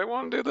 Anybody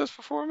want to do this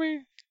before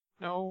me?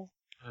 No.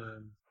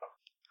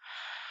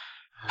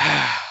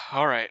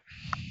 All right.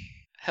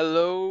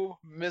 Hello,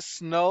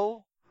 Miss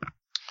Null.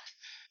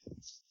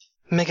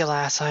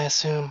 Miguelas, I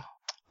assume.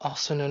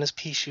 Also known as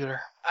Pea Shooter.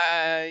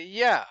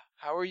 Yeah.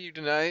 How are you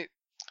tonight?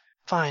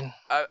 Fine.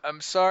 I'm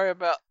sorry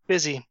about...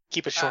 Busy.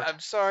 Keep it short. I'm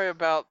sorry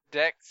about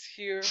Dex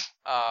here.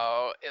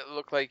 It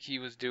looked like he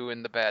was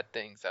doing the bad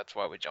things. That's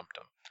why we jumped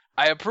him.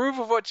 I approve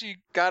of what you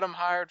got him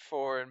hired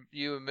for, and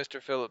you and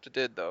Mr. Phillips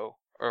did, though.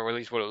 Or at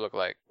least what it looked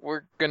like.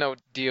 We're gonna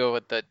deal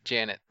with the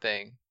Janet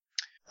thing.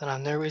 Then I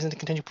have no reason to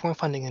continue pouring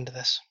funding into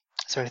this.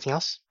 Is there anything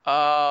else?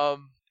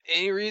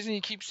 Any reason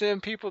you keep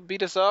sending people to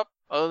beat us up,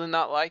 other than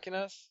not liking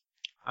us?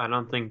 I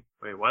don't think.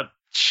 Wait, what?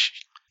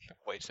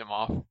 Waves him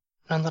off.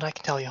 None that I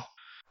can tell you.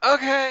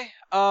 Okay.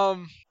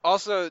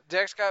 Also,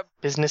 Dex got...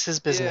 Business is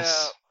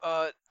business.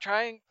 Yeah,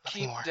 try and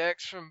Nothing keep more.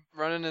 Dex from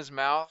running his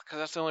mouth, because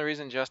that's the only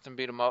reason Justin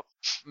beat him up.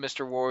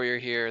 Mr. Warrior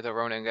here, the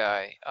Ronin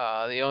guy.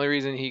 The only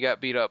reason he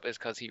got beat up is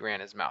because he ran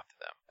his mouth to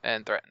them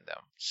and threatened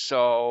them.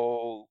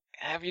 So,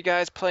 have you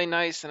guys play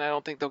nice, and I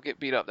don't think they'll get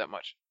beat up that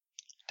much.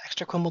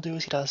 Dexter Quinn will do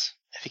as he does.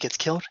 If he gets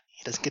killed,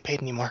 he doesn't get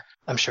paid anymore.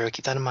 I'm sure he'll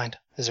keep that in mind.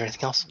 Is there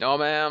anything else? No,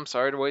 ma'am.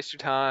 Sorry to waste your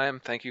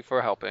time. Thank you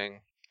for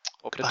helping.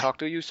 Hope to Goodbye. talk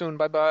to you soon.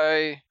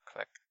 Bye-bye.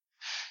 Click.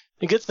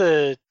 You get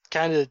the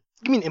kind of...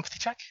 Give me an empathy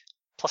check.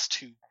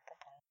 +2.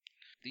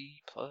 The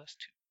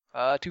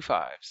 +2. 2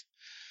 5s.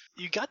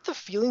 You got the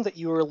feeling that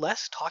you were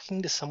less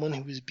talking to someone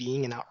who was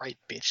being an outright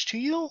bitch to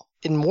you,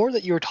 and more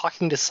that you were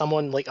talking to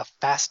someone like a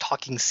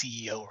fast-talking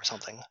CEO or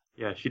something.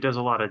 Yeah, she does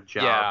a lot of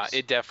jobs. Yeah,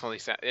 it definitely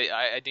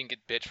I didn't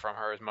get bitch from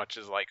her as much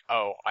as like,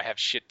 oh, I have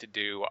shit to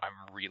do.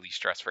 I'm really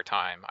stressed for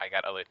time. I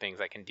got other things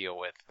I can deal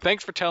with.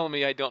 Thanks for telling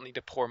me I don't need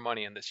to pour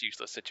money in this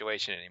useless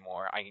situation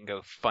anymore. I can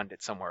go fund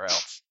it somewhere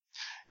else.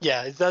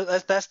 Yeah,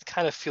 that's the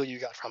kind of feel you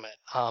got from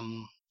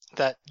it.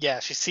 That,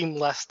 yeah, she seemed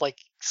less like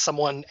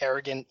someone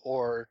arrogant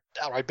or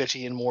outright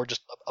bitchy and more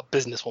just a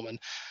businesswoman.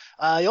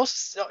 You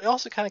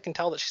also kind of can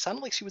tell that she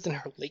sounded like she was in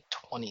her late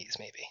 20s,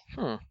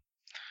 maybe.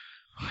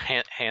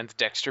 Hands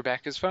Dexter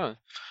back his phone.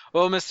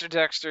 Well, Mr.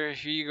 Dexter,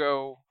 here you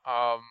go.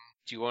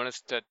 Do you want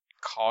us to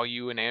call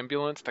you an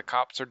ambulance? The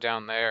cops are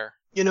down there.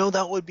 You know,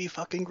 that would be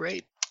fucking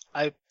great.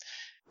 I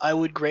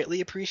would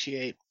greatly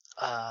appreciate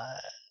an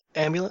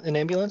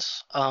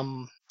ambulance.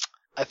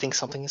 I think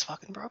something is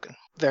fucking broken.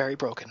 Very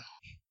broken.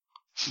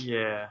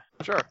 Yeah.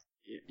 Sure.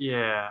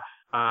 Yeah.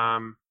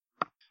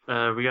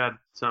 We got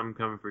something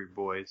coming for you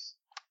boys.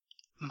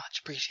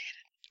 Much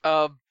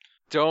appreciated.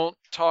 Don't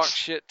talk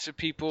shit to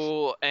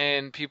people,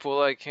 and people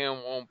like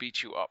him won't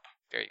beat you up.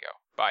 There you go.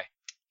 Bye.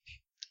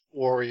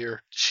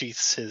 Warrior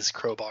sheaths his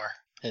crowbar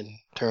and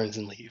turns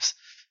and leaves.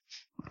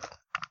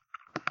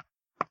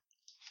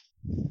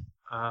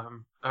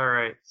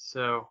 Alright,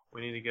 so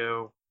we need to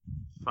go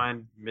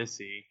find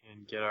Missy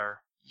and get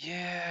our...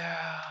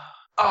 Yeah.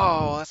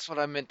 Oh, that's what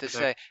I meant to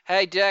say.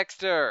 Hey,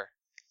 Dexter.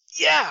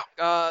 Yeah!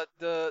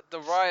 The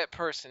riot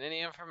person,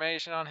 any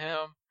information on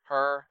him?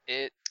 Her?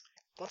 It?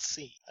 Let's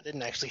see. I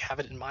didn't actually have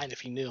it in mind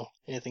if he knew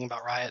anything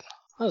about Riot.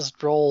 Let's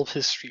roll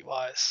his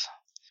streetwise.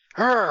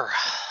 Her.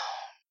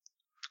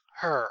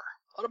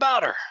 What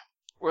about her?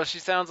 Well, she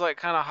sounds like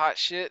kind of hot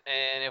shit,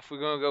 and if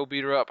we're gonna go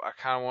beat her up, I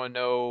kind of want to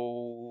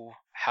know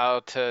how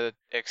to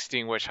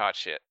extinguish hot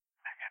shit.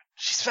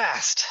 She's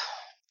fast.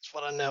 That's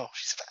what I know.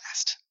 She's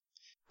fast.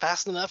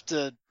 Fast enough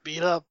to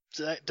beat up,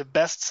 to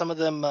best some of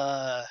them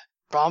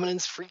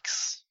prominence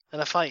freaks in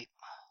a fight.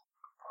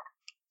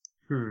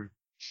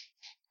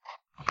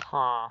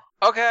 Huh.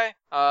 Okay.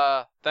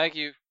 Thank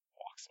you.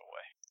 Walks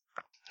away.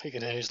 He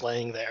continues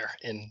laying there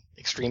in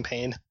extreme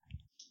pain.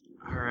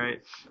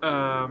 Alright,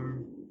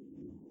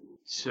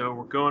 so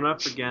we're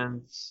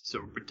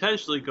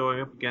potentially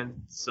going up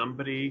against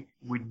somebody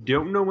we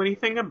don't know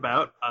anything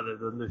about other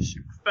than they're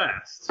super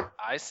fast.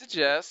 I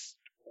suggest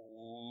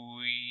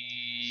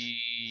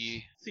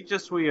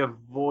we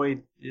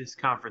avoid this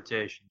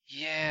confrontation.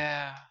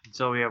 Yeah.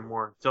 Until we have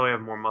more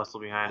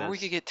muscle behind us. Or we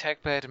could get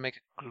Techbad to make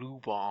a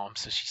glue bomb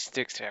so she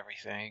sticks to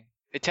everything.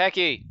 Hey,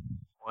 Techie!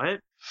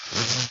 What?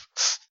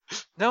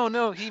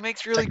 No, he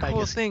makes really Techbag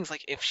cool is- things.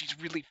 Like, if she's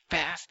really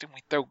fast and we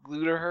throw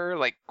glue to her,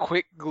 like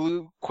quick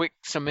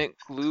cement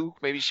glue,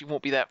 maybe she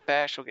won't be that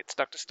fast, she'll get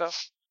stuck to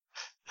stuff.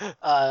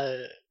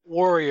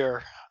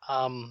 Warrior,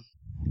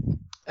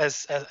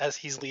 as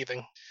he's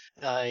leaving,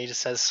 he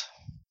just says,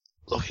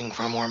 "Looking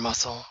for more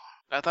muscle.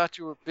 I thought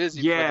you were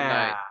busy for the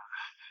night.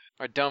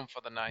 Or done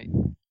for the night.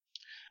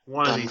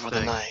 One of Done these for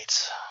things. the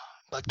night.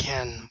 but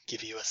can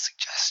give you a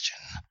suggestion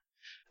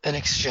in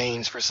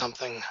exchange for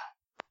something.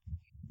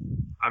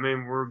 I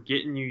mean, we're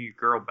getting you your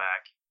girl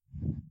back.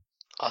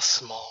 A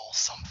small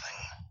something.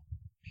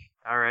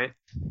 All right.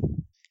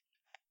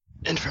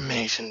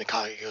 Information to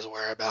Kaguya's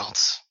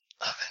whereabouts,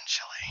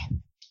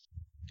 eventually.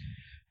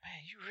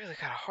 Man, you really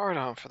got a hard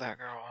on for that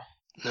girl.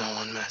 No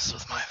one messes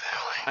with my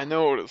family. I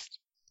noticed.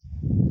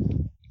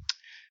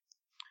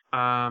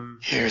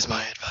 Here's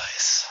my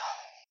advice.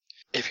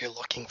 If you're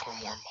looking for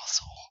more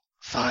muscle,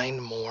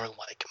 find more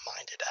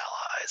like-minded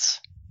allies.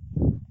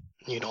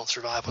 You don't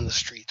survive on the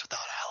streets without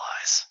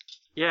allies.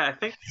 Yeah, I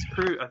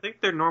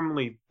think they're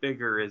normally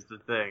bigger is the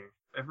thing.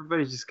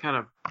 Everybody's just kind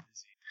of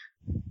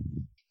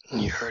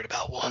busy. You heard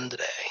about one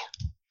today.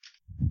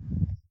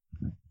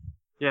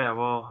 Yeah,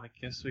 well, I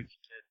guess we could.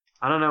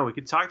 I don't know. We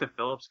could talk to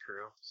Philip's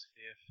crew. See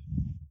if.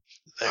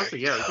 There Also,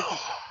 you yeah, go.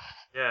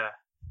 Yeah.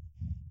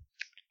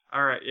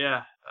 All right.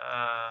 Yeah.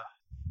 I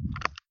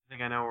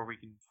think I know where we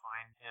can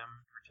find him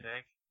for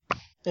today.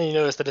 And you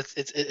notice that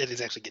it is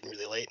actually getting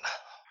really late.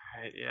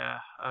 All right. Yeah.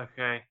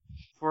 Okay.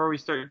 Before we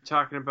start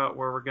talking about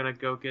where we're gonna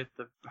go get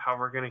how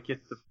we're gonna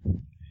get the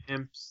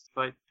pimps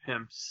fight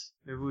pimps,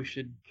 maybe we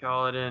should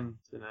call it in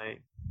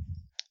tonight.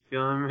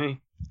 Feeling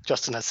me?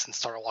 Justin has since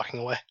started walking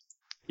away.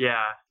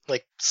 Yeah.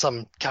 Like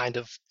some kind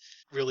of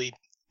really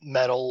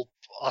metal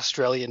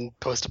Australian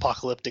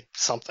post-apocalyptic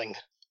something.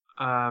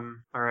 All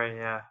right.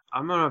 Yeah.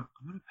 I'm gonna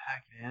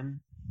pack it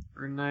in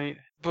for a night.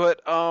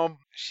 But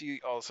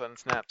she all of a sudden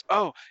snapped.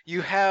 Oh,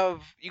 you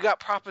got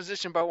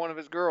propositioned by one of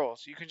his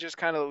girls. You can just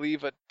kind of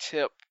leave a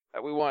tip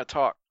that we want to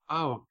talk.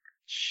 Oh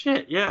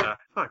shit. Yeah.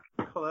 Fuck.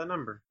 Call that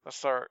number. Let's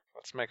start.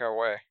 Let's make our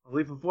way. I'll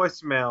leave a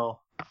voicemail.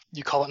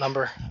 You call it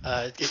number.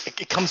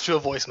 It comes to a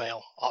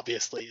voicemail.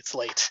 Obviously, it's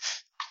late.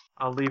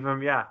 I'll leave him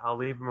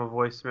a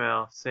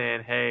voicemail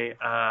saying, "Hey,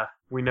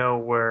 we know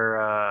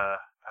where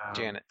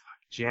Janet.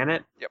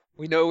 Janet? Yep.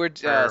 We know where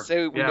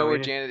we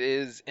Janet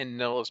is, and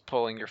Nell is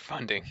pulling your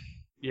funding.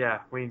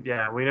 Yeah, we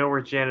know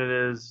where Janet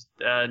is.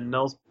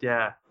 Nell's we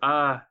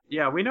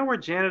know where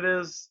Janet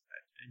is.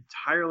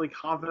 Entirely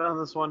confident on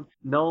this one.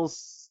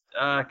 Nell's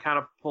kind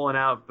of pulling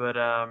out, but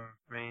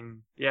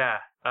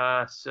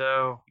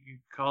so you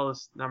can call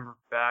this number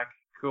back.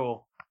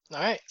 Cool. All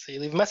right, so you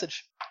leave a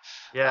message.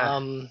 Yeah.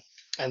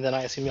 And then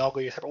I assume you all go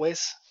your separate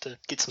ways to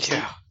get some sleep.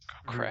 Yeah.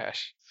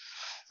 Crash.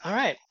 All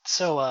right,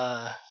 so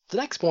the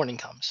next morning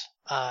comes.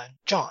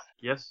 John,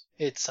 Yes.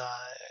 it's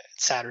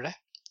Saturday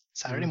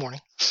morning.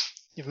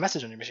 You have a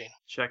message on your machine.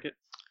 Check it.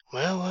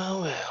 Well.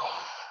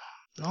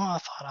 No, I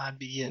thought I'd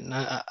be getting.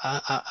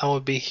 I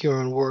would be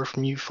hearing word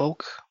from you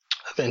folk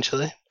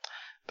eventually,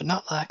 but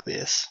not like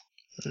this.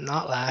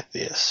 Not like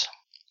this.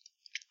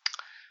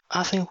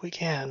 I think we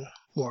can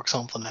work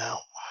something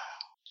out.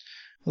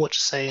 What you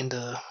saying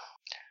to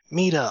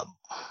meet up?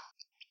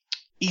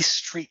 East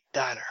Street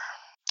Diner,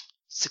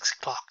 6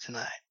 o'clock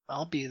tonight.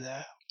 I'll be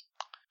there.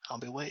 I'll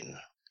be waiting.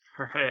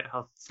 All right,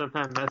 I'll send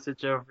that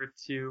message over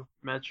to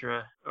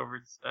Metra, over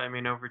to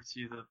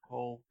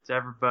to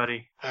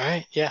everybody. All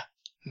right, yeah.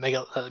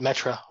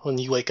 Metra, when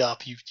you wake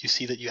up, you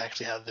see that you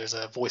actually have, there's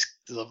a voice,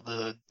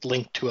 the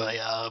link to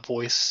a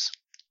voice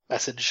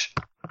message.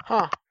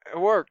 Huh. It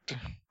worked.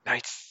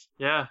 Nice.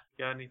 Yeah,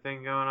 got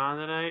anything going on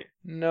tonight?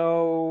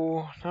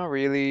 No, not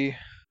really.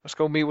 Let's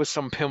go meet with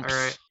some pimps. All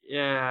right,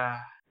 yeah,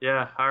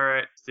 all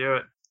right, let's do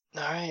it.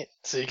 All right,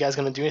 so you guys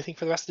gonna do anything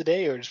for the rest of the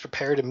day, or just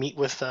prepare to meet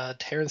with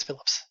Terrence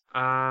Phillips?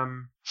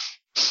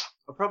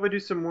 I'll probably do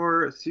some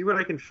more, see what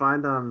I can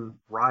find on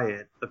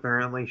Riot.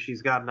 Apparently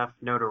she's got enough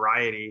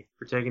notoriety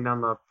for taking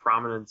down the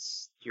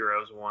Prominence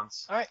heroes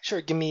once. All right,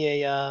 sure. Give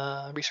me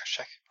a research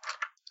check.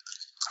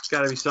 It's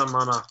gotta be something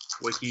on a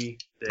wiki,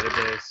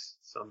 database,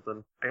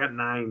 something. I got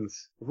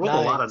 9s. I rolled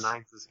a lot of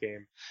 9s this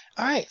game.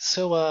 All right,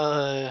 so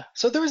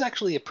there was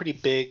actually a pretty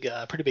big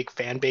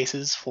fan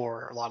bases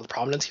for a lot of the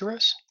Prominence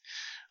heroes.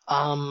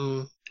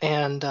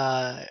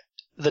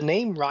 The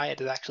name Riot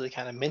is actually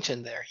kind of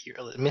mentioned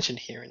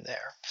here and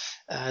there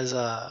as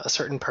a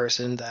certain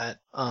person that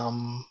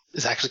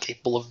is actually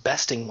capable of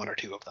besting one or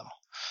two of them.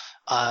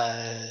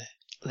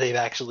 There's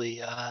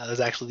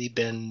actually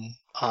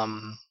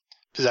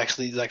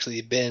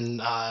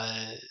been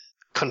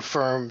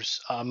confirmed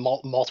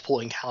multiple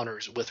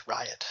encounters with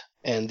Riot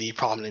and the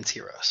Prominence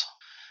heroes.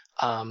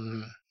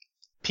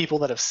 People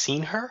that have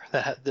seen her,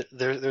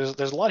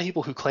 there's a lot of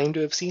people who claim to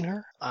have seen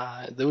her.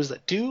 Those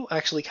that do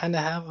actually kind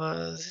of have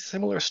a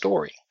similar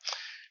story.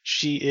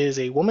 She is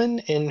a woman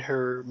in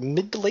her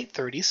mid to late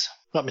 20s.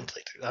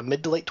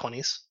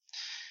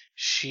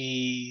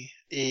 She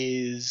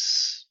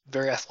is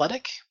very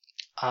athletic,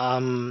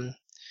 and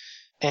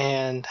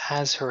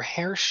has her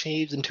hair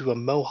shaved into a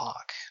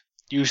mohawk,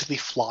 usually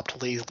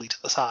flopped lazily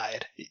to the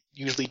side,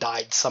 usually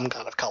dyed some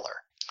kind of color.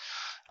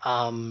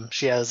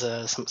 She has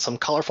some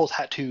colorful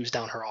tattoos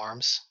down her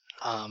arms,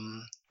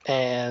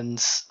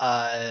 and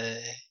a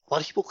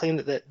lot of people claim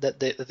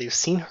that they've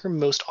seen her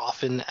most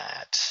often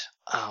at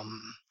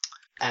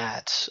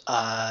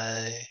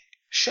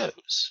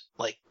shows,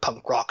 like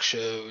punk rock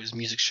shows,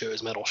 music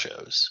shows, metal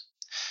shows.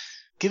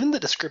 Given the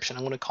description,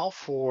 I'm going to call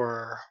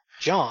for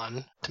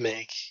John to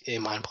make a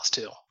mind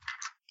 +2.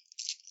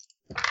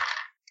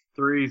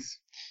 3s.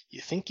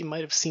 You think you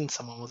might have seen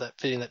someone with that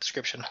fitting that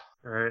description.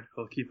 All right,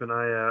 I'll keep an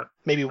eye out.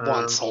 Maybe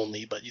once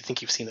only, but you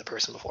think you've seen that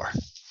person before.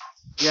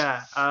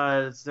 Yeah.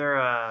 Is there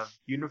a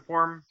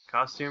uniform,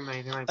 costume,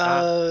 anything like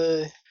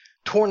that?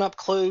 Torn up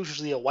clothes,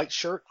 usually a white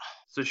shirt.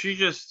 So she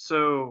just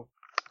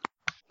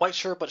White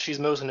shirt, but she's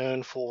most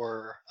known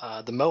for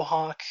the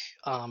mohawk,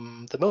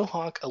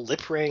 a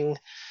lip ring,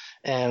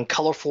 and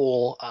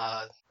colorful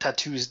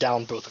tattoos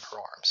down both of her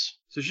arms.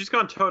 So she's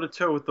gone toe to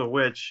toe with the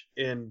witch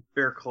in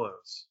bare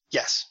clothes.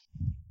 Yes.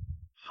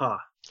 Huh.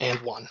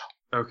 And won.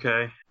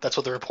 Okay. That's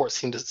what the reports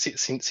seem to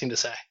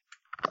say.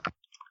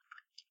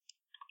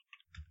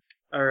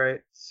 All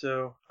right.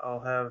 So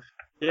I'll have.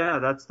 Yeah,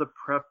 that's the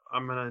prep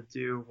I'm gonna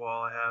do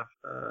while I have.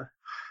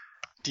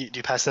 Do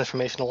you pass the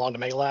information along to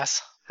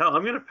Megalas? Hell,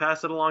 I'm gonna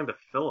pass it along to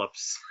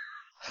Phillips.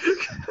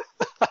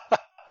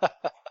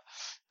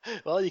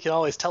 Well, you can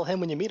always tell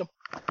him when you meet him.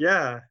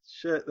 Yeah,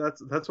 shit.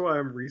 That's why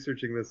I'm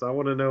researching this. I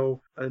want to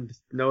know and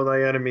know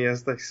thy enemy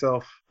as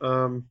thyself.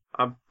 I'll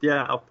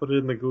put it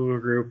in the Google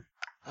group.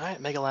 All right,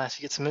 Megalas,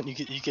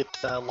 you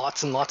get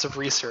lots and lots of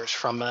research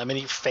from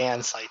many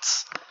fan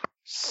sites.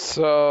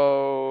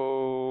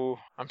 So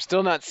I'm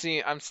still not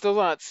seeing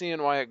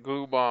why a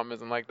glue bomb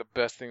isn't like the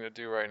best thing to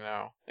do right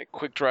now. Like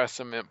quick dry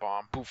cement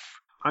bomb, poof.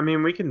 I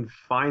mean, we can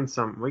find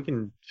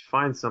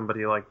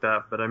somebody like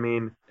that, but I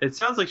mean, it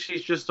sounds like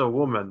she's just a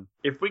woman.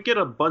 If we get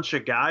a bunch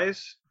of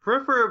guys,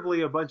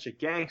 preferably a bunch of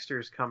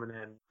gangsters coming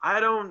in,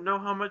 I don't know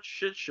how much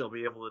shit she'll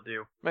be able to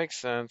do. Makes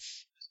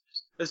sense.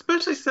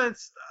 Especially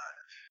since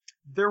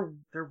they're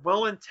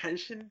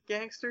well-intentioned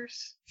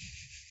gangsters.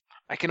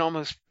 I can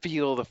almost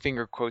feel the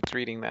finger quotes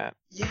reading that.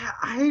 Yeah,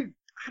 I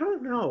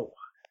don't know.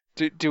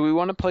 Do we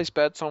want to place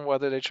bets on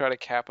whether they try to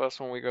cap us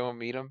when we go and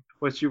meet them?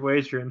 What you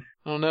wagering?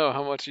 I don't know.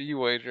 How much are you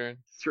wagering?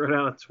 Throw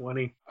down a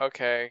 20.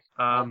 Okay.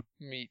 I'll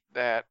meet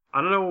that.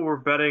 I don't know what we're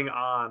betting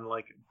on,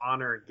 like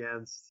on or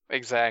against.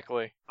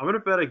 Exactly. I'm gonna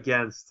bet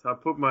against. I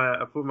put my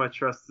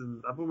trust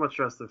in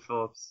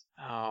Phillips.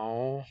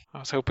 Oh, I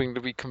was hoping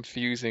to be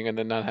confusing and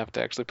then not have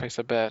to actually place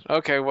a bet.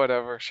 Okay,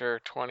 whatever. Sure,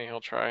 20.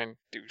 He'll try and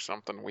do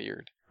something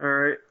weird. All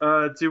right.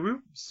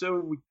 Do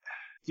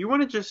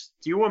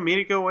you want me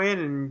to go in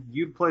and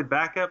you play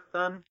backup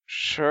then?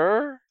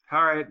 Sure.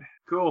 All right.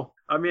 Cool.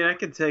 I mean, I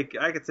could take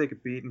a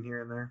beating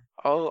here and there.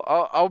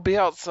 I'll be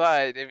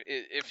outside.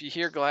 If you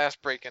hear glass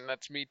breaking,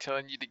 that's me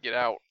telling you to get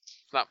out.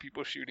 It's not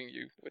people shooting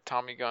you with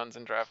Tommy guns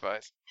and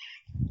drive-bys.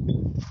 I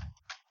don't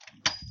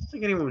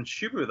think anyone would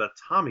shoot me with a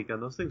Tommy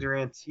gun. Those things are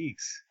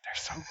antiques. They're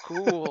so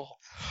cool.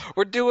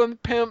 We're doing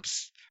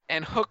pimps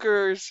and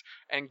hookers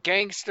and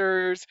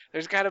gangsters.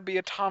 There's got to be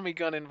a Tommy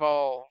gun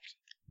involved.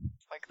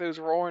 Like those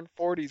roaring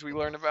 40s we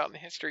learned about in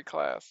history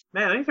class.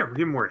 Man, I need to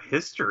read more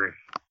history.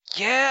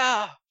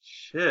 Yeah.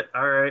 Shit.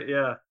 All right.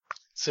 Yeah.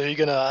 So you're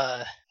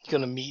gonna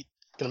meet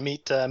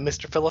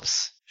Mr.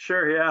 Phillips?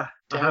 Sure. Yeah.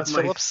 Terrence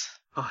Phillips?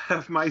 I'll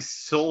have my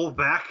sole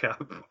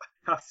backup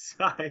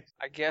outside.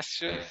 I guess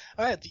sure.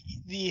 All right.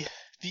 The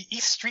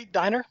East Street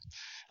Diner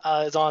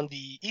is on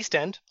the East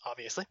End,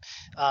 obviously,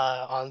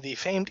 on the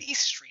famed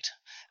East Street.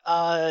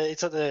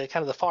 It's at the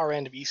kind of the far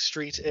end of East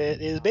Street.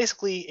 It is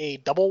basically a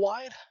double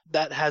wide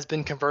that has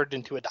been converted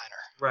into a diner.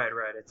 Right.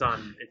 It's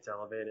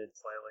elevated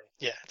slightly.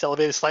 Yeah, it's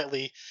elevated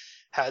slightly.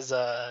 Has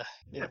has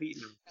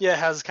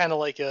kind of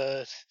like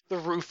the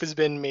roof has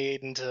been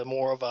made into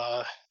more of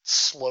a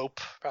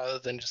slope rather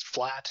than just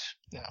flat.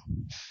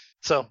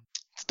 So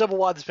it's double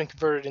wide that's been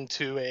converted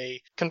into a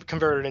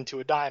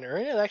diner.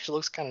 It actually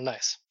looks kind of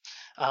nice.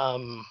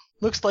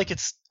 Looks like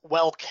it's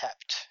well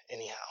kept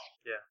anyhow.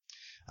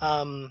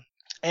 Yeah.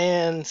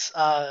 And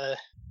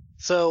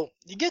so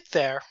you get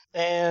there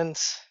and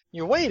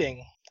you're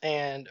waiting,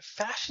 and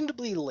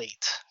fashionably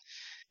late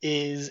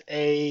is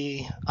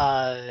a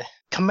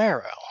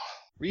Camaro.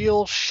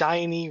 Real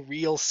shiny,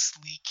 real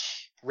sleek,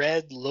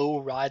 red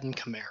low-riding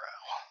Camaro.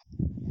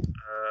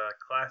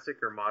 Classic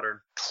or modern?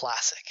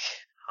 Classic.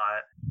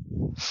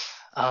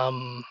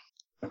 Hot.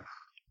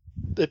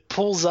 It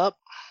pulls up,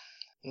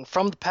 and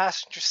from the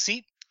passenger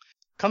seat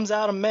comes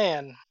out a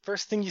man.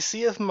 First thing you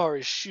see of him are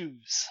his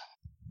shoes.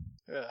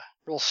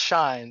 Real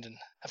shined and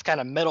have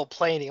kind of metal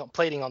plating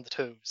on the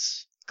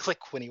toes.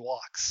 Click when he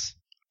walks.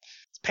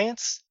 His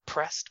pants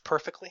pressed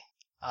perfectly.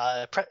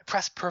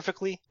 Pressed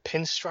perfectly,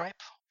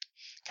 pinstripe.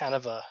 Kind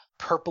of a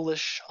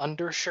purplish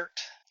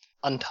undershirt.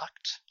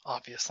 Untucked,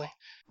 obviously.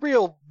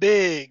 Real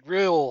big,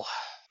 real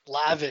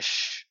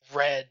lavish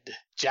red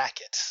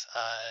jacket.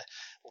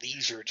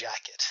 Leisure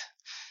jacket.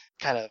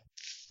 Kind of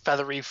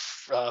feathery,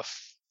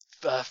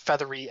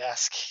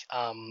 feathery-esque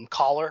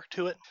collar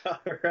to it. All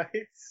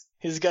right.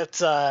 He's got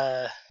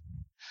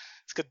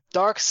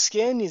dark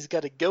skin. He's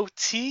got a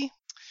goatee.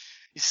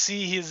 You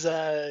see he's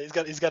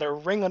got a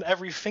ring on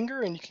every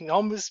finger, and you can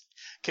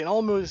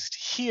almost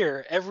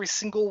hear every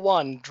single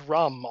one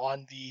drum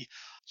on the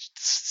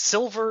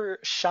silver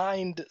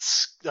shined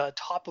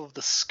top of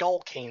the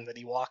skull cane that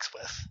he walks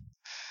with.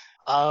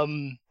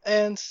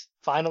 And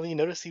finally, you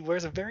notice he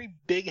wears a very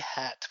big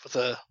hat with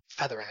a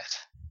feather in it.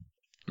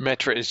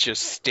 Metra is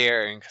just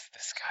staring because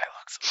this guy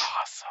looks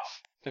awesome.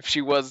 If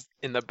she was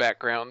in the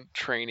background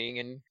training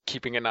and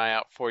keeping an eye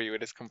out for you,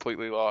 it is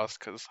completely lost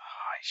because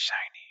he's shiny.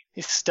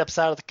 He steps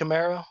out of the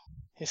Camaro.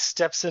 He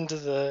steps into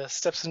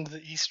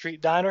the East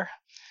Street Diner.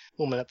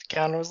 Woman at the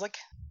counter was like,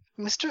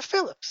 "Mr.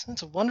 Phillips,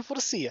 it's wonderful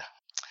to see you."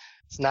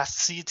 "It's nice to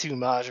see you too,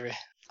 Marjorie.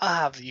 I'll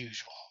have the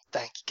usual.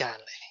 Thank you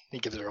kindly." He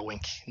gives her a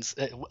wink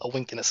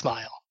and a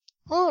smile.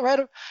 "Oh,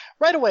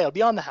 right away. I'll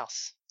be on the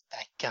house.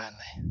 Thank you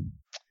kindly."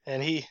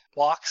 And he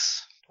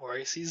walks where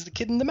he sees the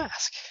kid in the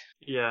mask.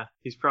 Yeah,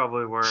 he's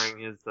probably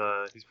wearing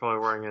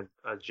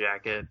a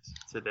jacket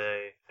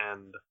today,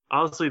 and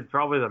honestly,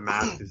 probably the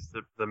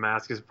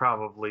mask is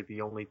probably the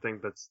only thing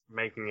that's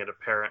making it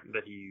apparent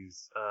that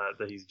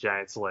he's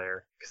Giant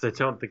Slayer. Because I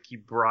don't think he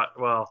brought.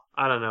 Well,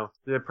 I don't know.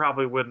 They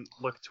probably wouldn't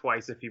look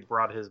twice if he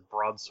brought his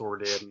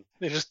broadsword in.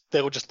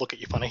 They would just look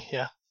at you funny,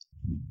 yeah.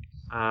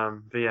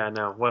 But yeah,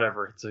 no,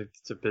 whatever.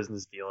 It's a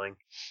business dealing.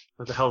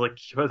 What the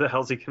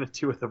hell's he gonna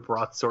do with a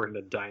broadsword in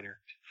a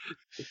diner?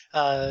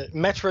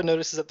 Metra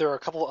notices that there are a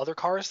couple of other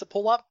cars that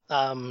pull up.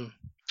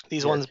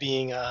 These ones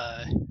being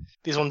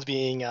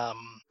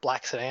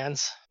black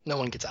sedans. No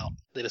one gets out.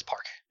 They just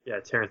park. Yeah,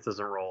 Terrence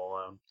doesn't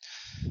roll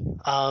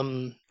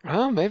alone.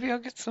 Well, maybe I'll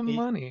get some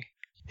money.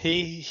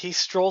 He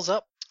strolls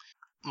up.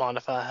 "Mind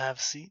if I have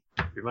a seat?"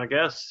 Be my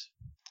guest.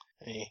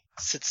 And he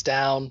sits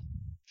down,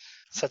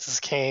 sets his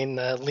cane,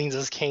 leans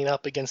his cane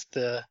up against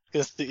the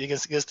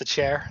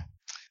chair,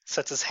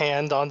 sets his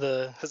hand on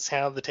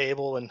the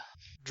table, and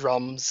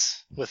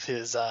drums with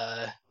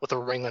a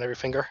ring on every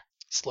finger,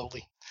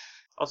 slowly.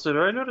 Also,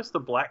 did I notice the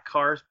black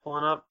cars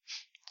pulling up?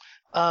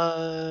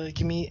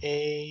 Give me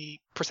a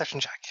perception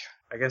check.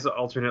 I guess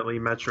alternately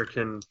Metra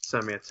can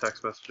send me a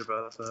text message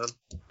about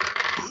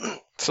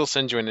that. Still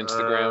send you an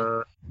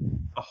Instagram.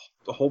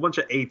 A whole bunch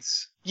of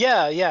 8s.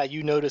 Yeah,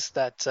 you notice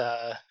that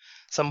a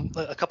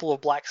couple of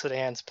black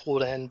sedans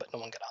pulled in, but no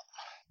one got out.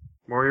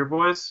 More of your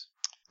boys?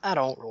 I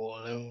don't roll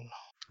alone.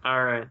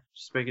 Alright,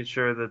 just making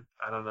sure that,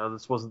 I don't know,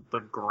 this wasn't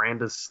the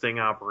grandest sting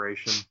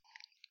operation.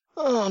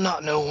 Oh,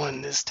 not no one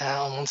in this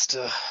town wants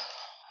to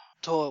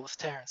toy with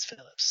Terrence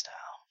Phillips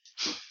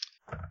now.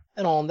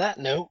 And on that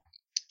note,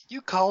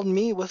 you called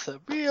me with a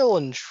real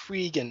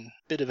intriguing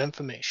bit of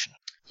information.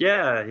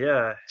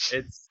 Yeah,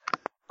 it's...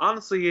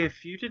 Honestly,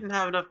 if you didn't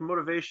have enough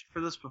motivation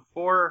for this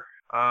before,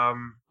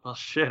 well,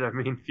 shit, I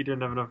mean, if you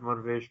didn't have enough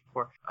motivation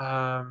before,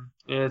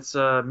 it's,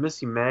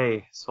 Missy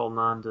May is holding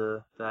on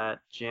to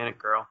that Janet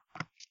girl.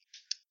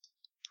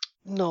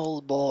 No,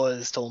 the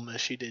boys told me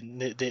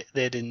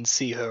they didn't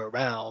see her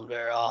around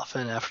very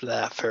often after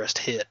that first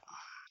hit.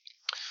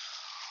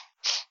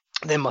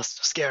 They must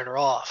have scared her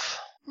off,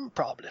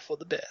 probably for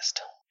the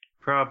best.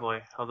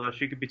 Probably, although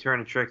she could be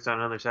turning tricks on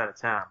the other side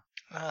of town.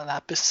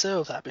 That'd be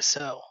so.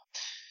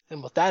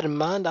 And with that in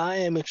mind, I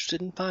am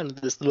interested in finding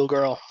this little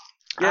girl.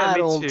 Yeah, I me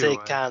don't too.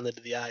 take kindly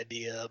to the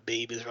idea of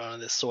babies running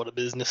this sort of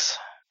business.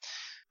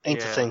 Ain't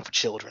the Yeah. thing for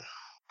children.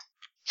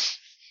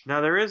 Now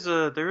there is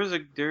a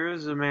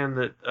man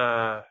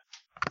that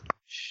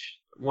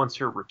wants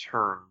her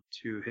returned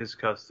to his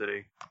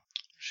custody.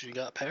 She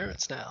got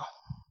parents now.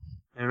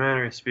 In a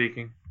manner of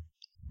speaking.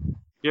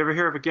 You ever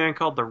hear of a gang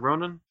called the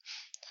Ronin?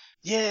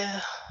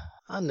 Yeah,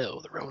 I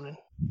know the Ronin.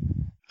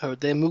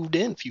 Heard they moved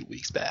in a few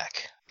weeks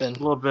back. Been A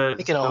little bit.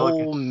 making a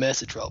whole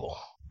mess of trouble.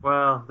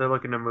 Well, they're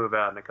looking to move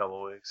out in a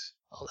couple of weeks.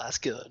 Oh, that's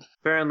good.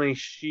 Apparently,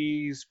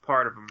 she's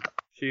part of them.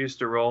 She used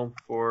to roll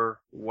for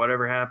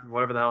whatever the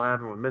hell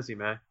happened with Missy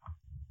May.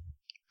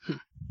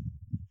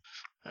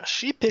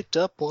 She picked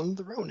up one of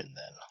the Ronin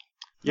then.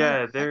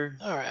 Yeah,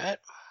 Alright.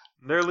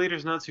 their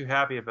leader's not too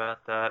happy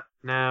about that.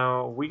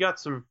 Now, we got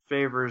some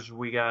favors.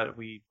 We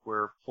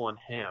were pulling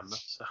him.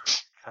 So,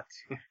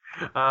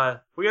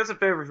 we got some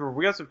favors.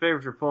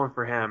 We're pulling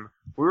for him.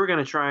 We were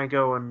gonna try and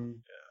go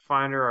and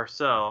find her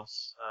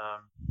ourselves.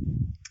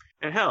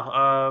 And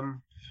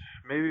hell,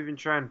 maybe even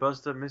try and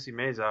bust up Missy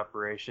May's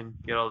operation.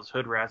 Get all those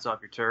hood rats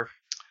off your turf.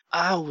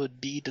 I would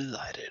be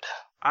delighted.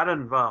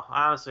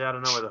 Honestly, I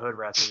don't know where the hood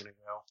rats are gonna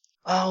go.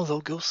 Oh, they'll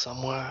go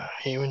somewhere,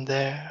 here and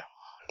there.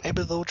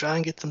 Maybe they'll try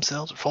and get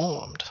themselves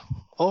reformed.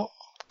 Or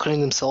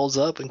clean themselves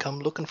up and come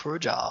looking for a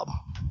job.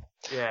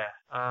 Yeah,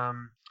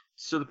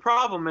 so the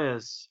problem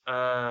is,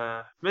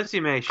 Missy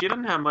May, she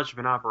doesn't have much of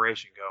an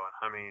operation going.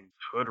 I mean,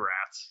 hood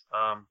rats.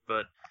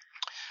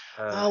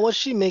 What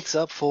she makes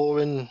up for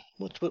in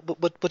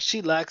what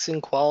she lacks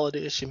in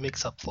quality, she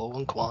makes up for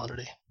in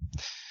quantity.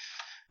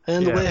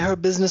 And the way her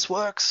business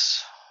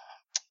works,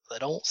 they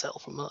don't sell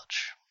for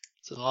much.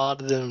 It's a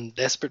lot of them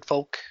desperate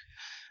folk.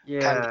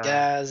 Kind of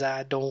guys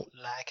I don't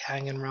like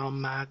hanging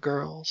around my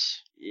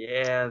girls.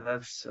 Yeah,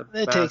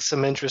 They take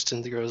some interest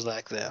in the girls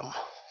like them.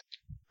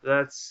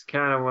 That's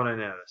kind of what I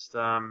noticed.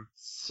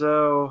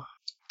 So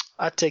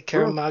I take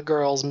care of my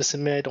girls. Missy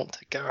May don't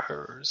take care of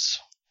hers.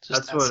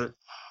 That's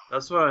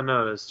what I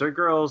noticed. Her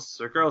girls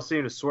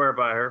seem to swear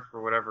by her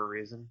for whatever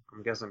reason.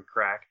 I'm guessing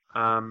crack.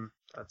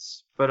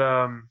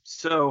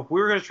 So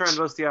we were gonna try and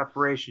bust the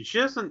operation.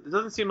 It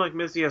doesn't seem like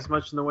Missy has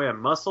much in the way of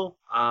muscle.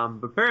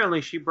 But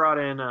apparently she brought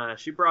in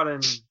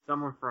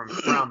someone from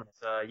prominence.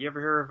 You ever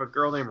hear of a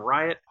girl named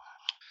Riot?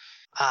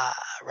 Ah,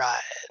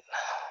 right.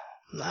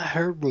 I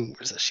heard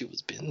rumors that she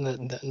was been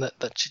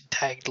that she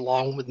tagged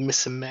along with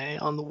Miss May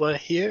on the way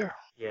here.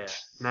 Yeah.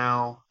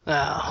 Now,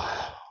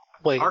 Now,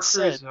 wait, our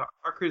said,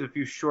 crew's a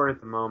few short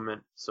at the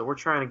moment, so we're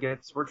trying to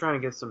get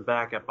some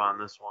backup on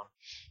this one.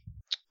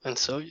 and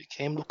so you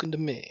came looking to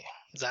me.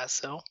 Is that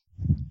so?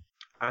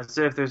 I'd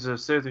say if there's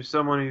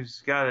someone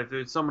if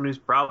there's someone who's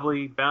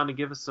probably bound to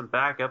give us some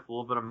backup, a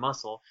little bit of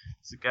muscle.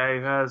 It's a guy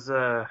who has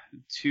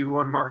two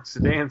unmarked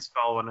sedans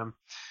following him.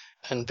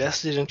 An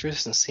vested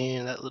interest in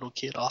seeing that little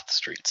kid off the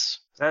streets.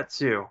 That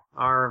too.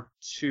 Our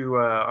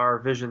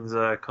visions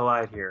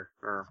collide here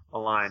or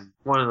align.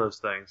 One of those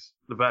things.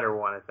 The better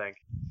one, I think.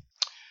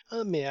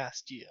 Let me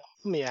ask you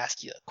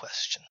a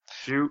question.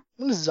 Shoot.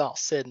 When this is all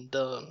said and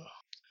done,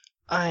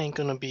 I ain't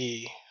gonna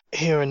be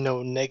hearing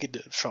no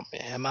negatives from me,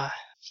 am I?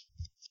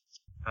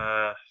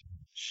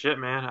 Shit,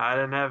 man. I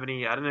didn't have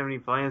any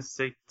plans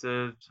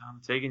to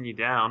taking you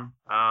down.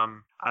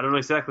 I don't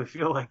exactly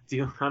feel like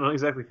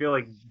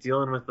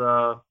dealing with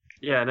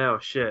yeah, no,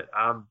 shit.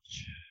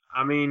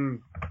 I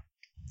mean,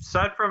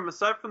 aside from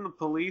the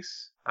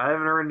police, I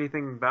haven't heard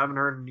anything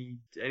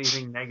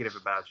negative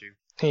about you.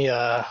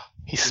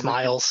 He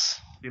smiles.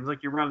 Seems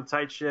like you run a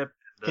tight ship.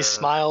 He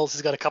smiles.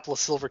 He's got a couple of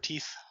silver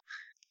teeth.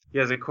 He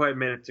hasn't quite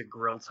made it to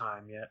grill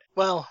time yet.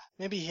 Well,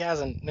 maybe he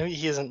hasn't. Maybe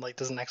he isn't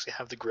doesn't actually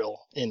have the grill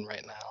in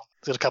right now.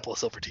 He's got a couple of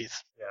silver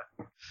teeth. Yeah.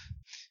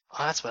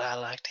 Well, that's what I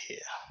like to hear.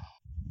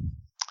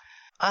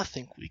 I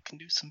think we can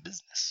do some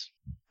business.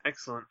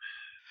 Excellent.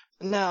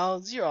 Now,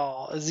 as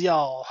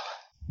y'all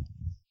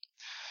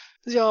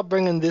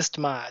bringing this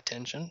to my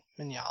attention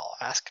and y'all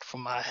asking for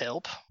my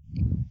help,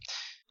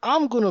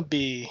 I'm gonna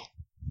be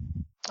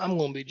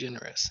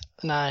generous,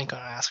 and I ain't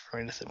gonna ask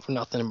for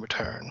nothing in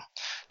return.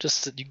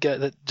 Just that you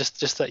get that,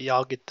 just that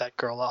y'all get that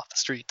girl off the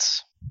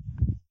streets.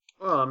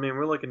 Well, I mean,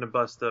 we're looking to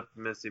bust up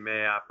the Missy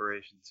May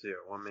operation too.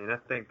 I mean, I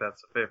think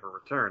that's a fair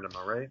return. Am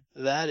I right?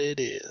 That it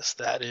is.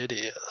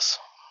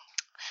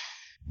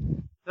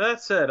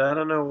 That said, I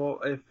don't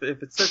know if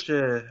it's such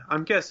a.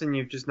 I'm guessing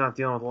you're just not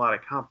dealing with a lot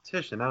of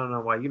competition. I don't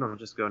know why you don't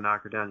just go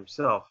knock her down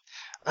yourself.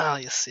 Oh,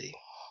 you see,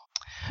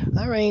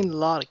 there ain't a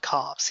lot of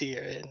cops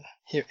here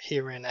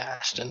in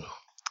Ashton,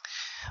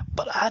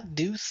 but I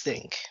do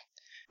think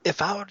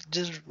if I were to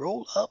just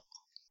roll up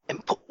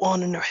and put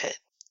one in her head,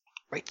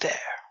 right there,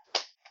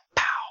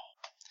 pow,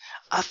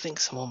 I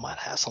think someone might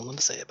have something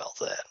to say about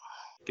that.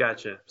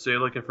 Gotcha. So you're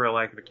looking for a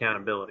lack of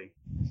accountability.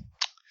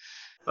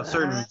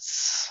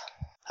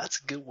 That's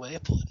a good way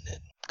of putting it.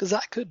 Because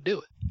I could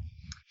do it.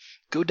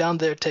 Go down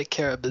there, take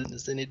care of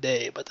business any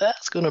day, but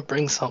that's going to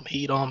bring some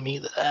heat on me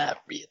that I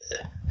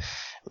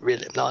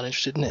really am not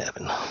interested in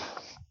having.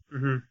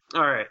 Mm-hmm.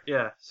 All right,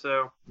 yeah.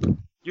 So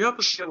you help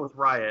us get with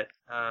Riot,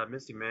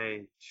 Missy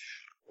May,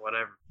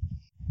 whatever.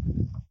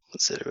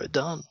 Consider it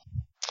done.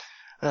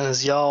 And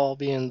as y'all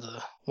being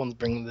the ones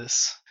bringing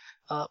this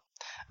up,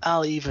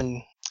 I'll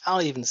even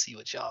see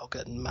what y'all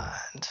got in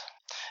mind.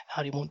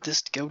 How do you want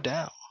this to go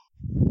down?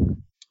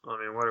 I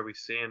mean, what are we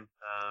seeing?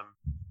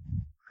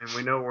 And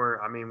we know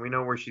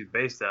where she's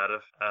based out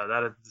of.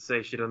 That is to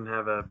say, she doesn't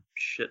have a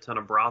shit ton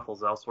of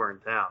brothels elsewhere in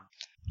town.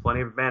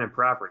 Plenty of abandoned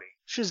property.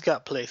 She's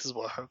got places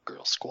where her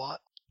girls squat,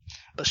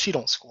 but she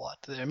don't squat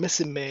there.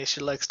 Missy May,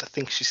 she likes to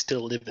think she's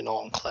still living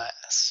on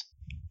class.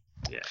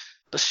 Yeah.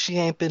 But she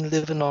ain't been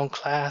living on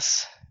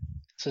class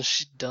since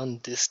she done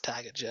this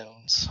Tiger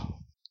Jones.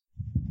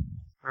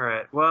 All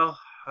right. Well,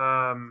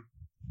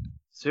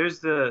 So here's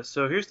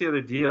the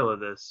other deal of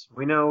this.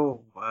 We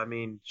know. I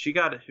mean,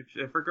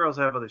 if her girls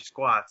have other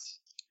squats.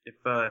 If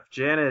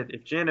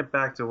Janet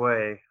backed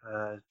away,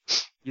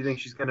 you think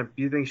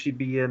she'd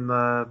be in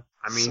the?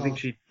 You think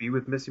she'd be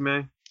with Missy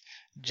May?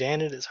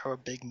 Janet is her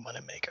big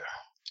moneymaker.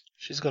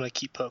 She's gonna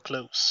keep her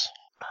close.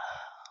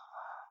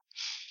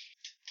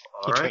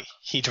 All right.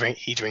 He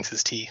drinks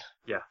his tea.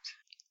 Yeah.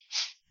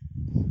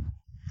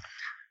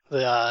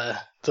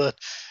 The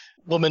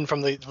woman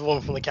from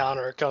the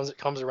counter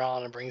comes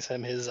around and brings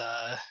him his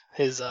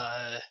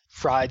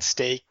fried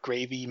steak,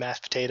 gravy,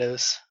 mashed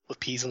potatoes with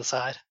peas on the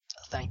side.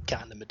 Thank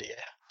God, my dear.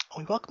 Oh,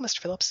 you're welcome, Mr.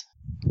 Phillips.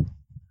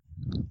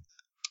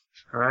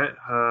 All right.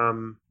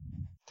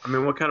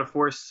 What kind of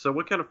force? So,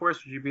 what kind of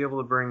force would you be able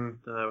to bring?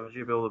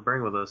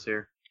 With us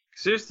here?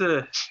 'Cause here's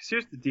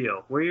the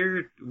deal.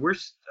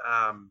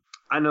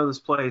 I know this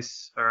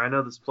place.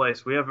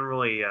 We haven't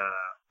really.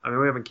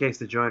 We haven't cased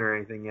the joint or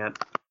anything yet.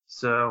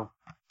 So,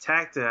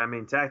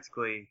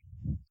 tactically,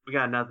 we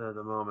got nothing at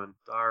the moment.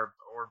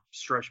 We're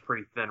stretched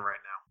pretty thin right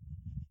now.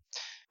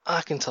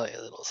 I can tell you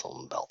a little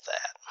something about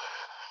that.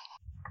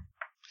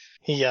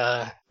 He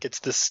gets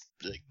this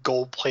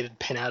gold-plated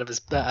pin out of his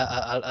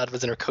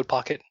inner coat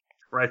pocket.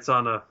 Writes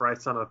on a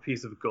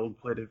piece of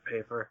gold-plated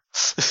paper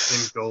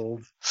in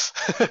gold.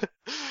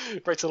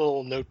 Writes a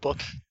little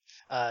notebook.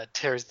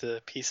 Tears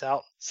the piece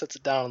out, sets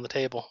it down on the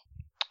table.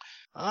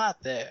 Ah,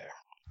 there.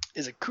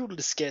 is a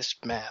crudely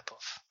sketched map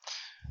of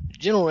the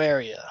general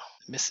area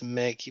Miss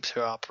Meg keeps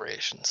her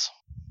operations,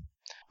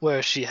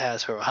 where she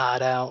has her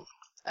hideout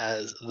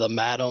as the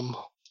Madam,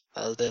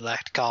 as they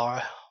like to call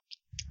her.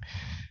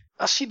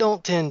 She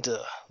don't tend to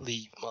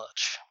leave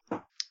much.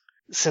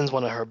 Sends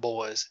one of her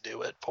boys to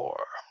do it for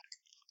her.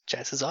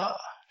 Chances are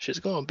she's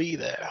gonna be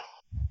there.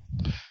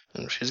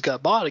 And if she's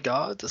got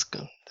bodyguards,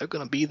 they're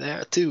gonna be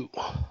there too.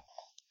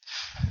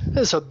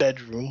 There's her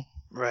bedroom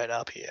right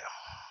up here.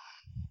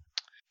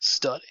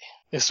 Study.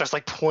 It starts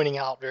like pointing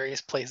out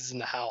various places in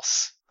the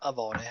house. I've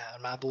already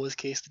had my boys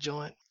case the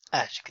joint,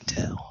 as you can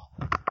tell.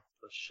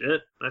 Oh,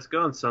 shit. Nice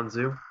going, Sun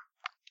Tzu.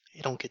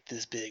 You don't get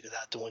this big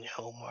without doing your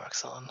homework,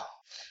 son.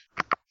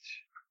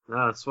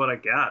 No, that's what I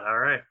got. All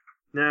right.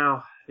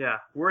 Now, yeah,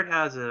 word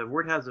has it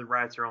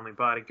Riot's her only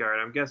bodyguard.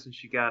 I'm guessing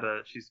she's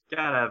gotta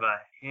have a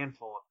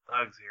handful of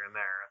thugs here and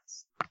there.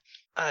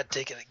 I'd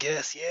take it a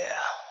guess, yeah.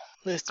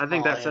 I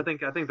think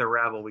the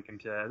rabble we can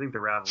take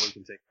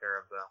care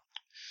of though.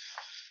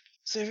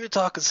 So if you're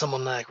talking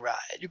someone like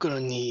Riot, you're gonna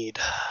need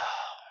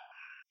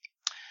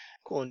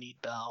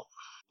about,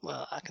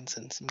 well, I can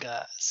send some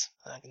guys.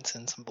 I can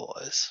send some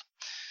boys.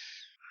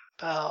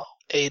 About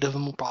 8 of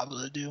them will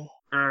probably do.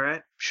 All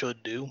right.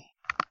 Should do.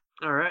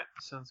 All right.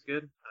 Sounds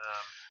good.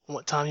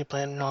 What time you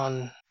planning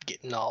on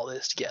getting all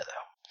this together?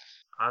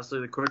 Honestly,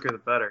 the quicker the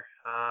better.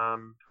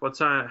 What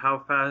time?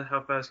 How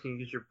fast can you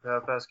get your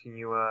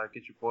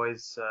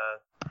boys?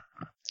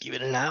 Give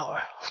it an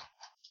hour.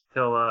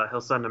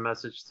 He'll send a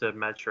message to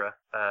Metra.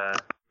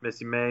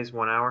 Missy Mays,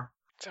 1 hour.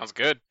 Sounds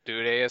good. Do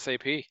it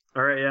ASAP.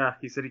 All right, yeah.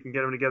 He said he can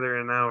get them together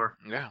in an hour.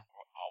 Yeah.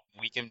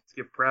 We can Let's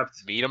get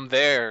prepped. meet them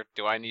there.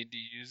 Do I need to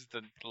use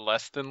the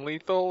less than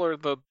lethal or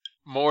the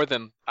more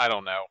than? I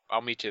don't know. I'll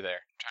meet you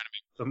there.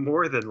 The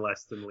more than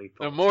less than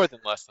lethal. No, more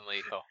than less than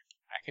lethal.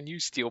 I can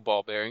use steel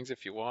ball bearings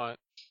if you want.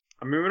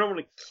 I mean, we don't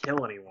want to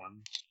kill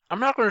anyone. I'm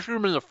not going to shoot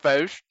him in the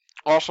face.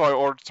 Also, I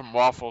ordered some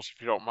waffles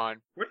if you don't mind.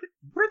 Where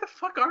the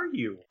fuck are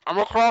you? I'm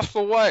across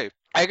the way.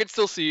 I can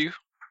still see you.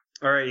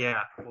 All right,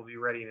 yeah. We'll be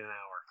ready in an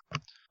hour.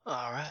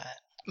 All right.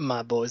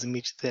 My boys will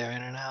meet you there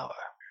in an hour.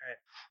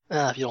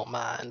 If you don't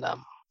mind,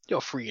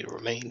 you're free to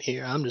remain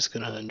here. I'm just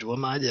gonna enjoy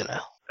my dinner.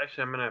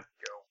 Actually, I'm gonna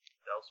go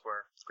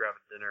elsewhere. Grab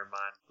a dinner of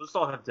mine. Let's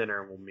all have dinner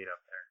and we'll meet up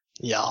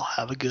there. Y'all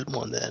have a good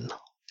one then.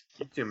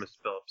 You too, Miss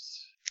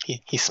Phillips.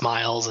 He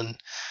smiles and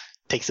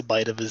takes a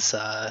bite of his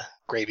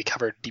gravy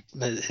covered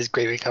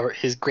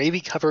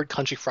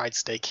country fried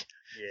steak.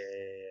 Yeah.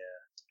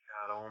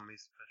 God, I want me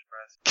some fish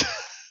fries. I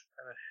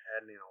haven't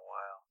had any in a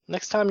while.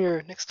 Next time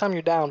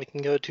you're down, we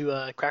can go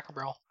to Cracker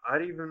Barrel.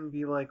 I'd even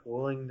be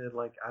willing to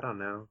I don't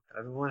know.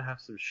 I'd want to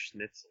have some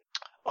schnitzel.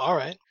 All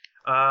right.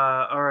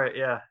 All right,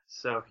 yeah.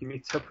 So he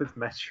meets up with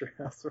Metro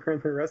elsewhere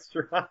in the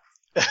restaurant.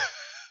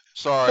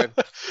 Sorry.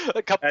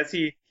 As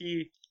he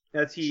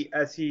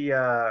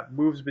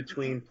moves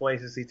between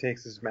places, he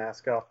takes his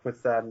mask off,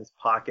 puts that in his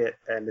pocket,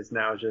 and is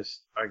now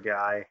just a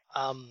guy.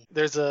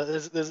 There's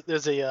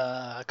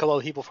a couple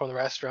of people from the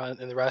restaurant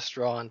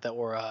that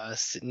were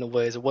sitting a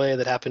ways away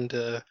that happened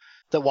to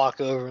walk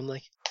over and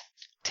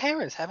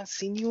Terrence, haven't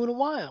seen you in a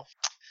while.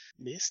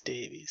 Miss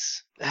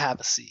Davies, have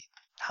a seat.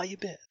 How you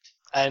been?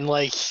 And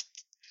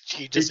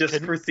he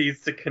just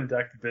proceeds to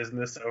conduct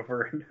business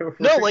over and over.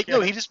 No,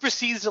 he just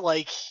proceeds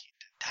to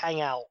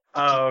hang out.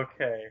 Oh,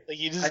 okay.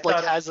 He just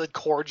has a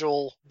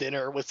cordial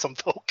dinner with some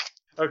folk.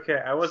 Okay,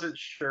 I wasn't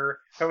sure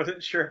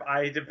if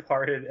I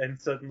departed and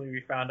suddenly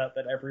we found out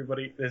that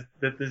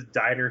this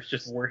diner's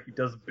just where he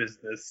does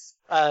business.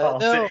 Well,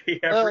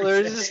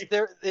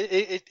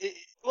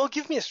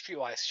 give me a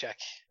streetwise check.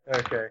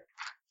 Okay.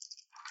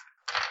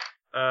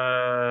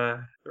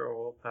 Throw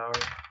willpower.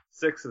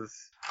 6s.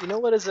 You know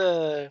what is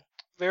a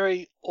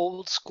very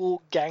old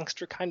school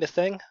gangster kind of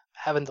thing?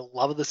 Having the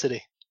love of the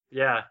city.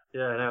 Yeah,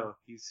 no,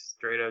 he's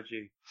straight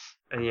OG.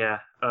 And yeah,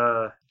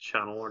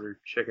 Sean will order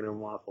chicken and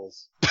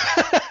waffles.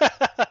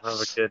 Have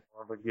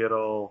a good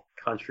old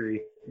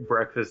country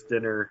breakfast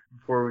dinner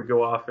before we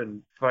go off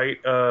and fight.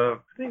 I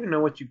don't even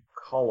know what you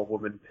call a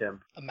woman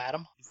pimp. A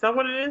madam? Is that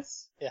what it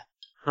is? Yeah.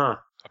 Huh.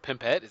 A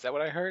pimpette? Is that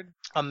what I heard?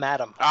 A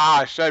madam.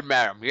 I said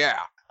madam, yeah.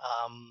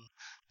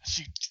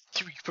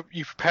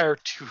 You prepare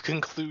to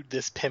conclude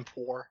this pimp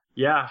war.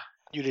 Yeah.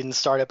 You didn't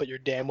start it, but you're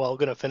damn well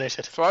gonna finish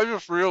it. So I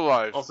just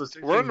realized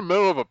we're in the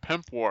middle of a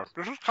pimp war.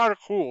 This is kind of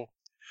cool.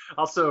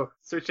 Also,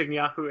 searching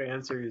Yahoo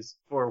Answers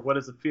for what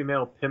is a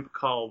female pimp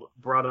called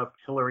brought up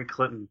Hillary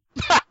Clinton.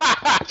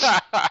 That's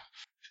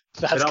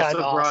kind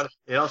of awesome.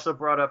 It also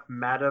brought up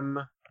Madam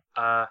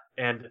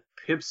and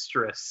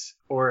Pimpstress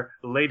or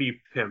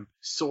Lady Pimp.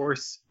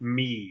 Source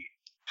me.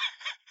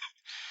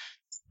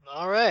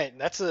 All right,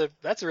 that's a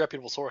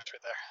reputable source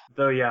right there.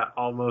 Though yeah,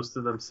 most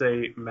of them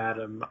say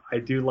Madam. I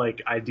do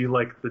like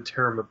the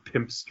term of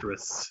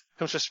Pimpstress.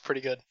 Pimpstress is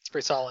pretty good. It's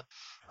pretty solid.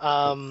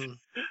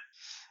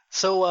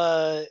 So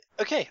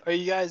okay, are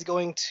you guys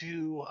going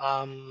to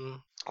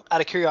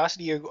out of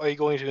curiosity, are you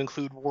going to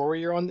include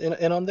Warrior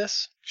on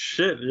this?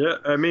 Shit, yeah.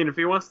 I mean, if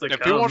he wants to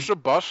If he wants to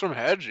bust some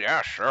heads,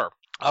 yeah, sure.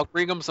 I'll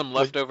bring him some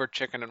leftover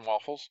chicken and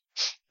waffles.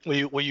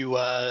 Will you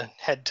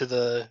head to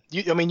the?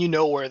 I mean, you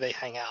know where they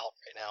hang out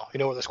right now. You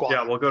know where the squad.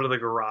 Yeah, we'll go to the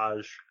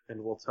garage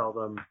and we'll tell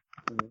them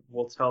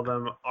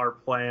our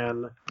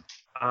plan.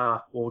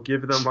 We'll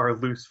give them our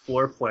loose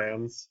floor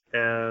plans,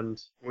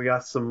 and we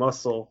got some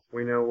muscle.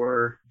 We know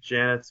where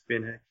Janet's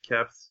been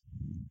kept.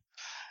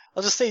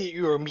 I'll just say that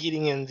you were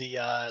meeting in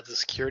the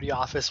security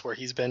office where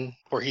he's been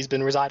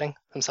residing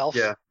himself.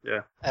 Yeah.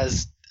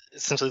 As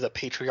essentially the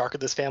patriarch of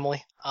this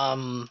family.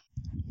 Now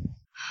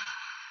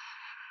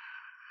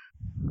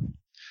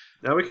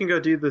we can go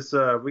do this.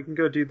 I'm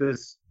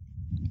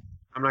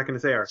not going to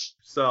say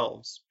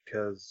ourselves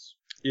because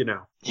you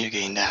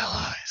gained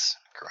allies.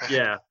 Correct.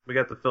 Yeah, we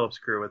got the Phillips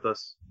crew with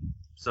us.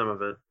 Some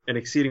of it, an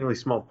exceedingly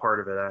small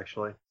part of it,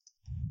 actually.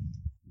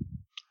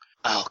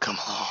 I'll come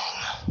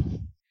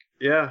along.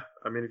 Yeah,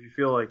 I mean, if you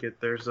feel like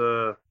it, there's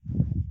a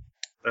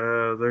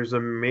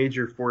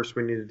major force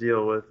we need to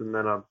deal with, and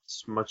then a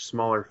much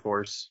smaller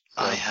force.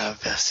 So. I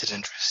have vested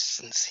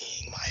interests in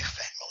seeing my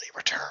family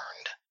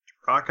returned.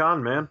 Rock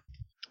on, man.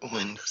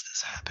 When does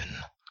this happen?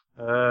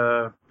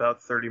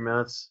 About 30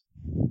 minutes.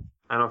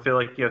 I don't feel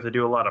like you have to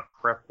do a lot of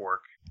prep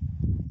work.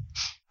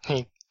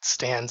 He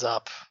stands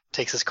up,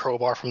 takes his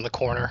crowbar from the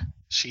corner,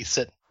 sheaths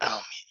it. I'll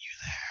meet you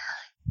there.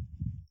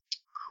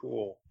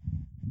 Cool.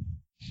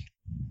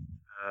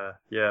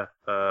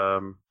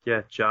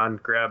 John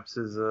grabs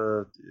his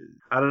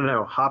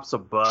hops a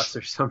bus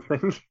or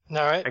something. All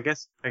right. I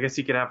guess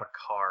he could have a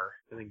car.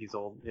 I think he's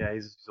old. Yeah,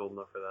 he's old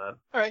enough for that.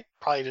 All right.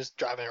 Probably just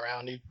driving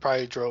around. He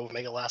probably drove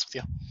Mega Last with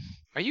you.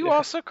 Are you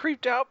also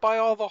creeped out by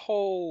all the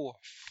whole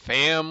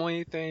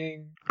family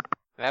thing?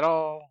 That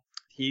all?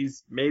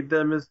 He's made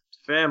them his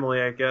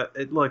family, I guess.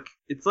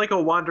 It's like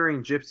a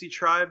wandering gypsy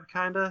tribe,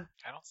 kinda.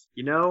 I don't.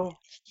 You know?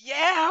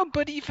 Yeah,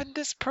 but even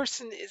this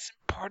person isn't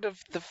part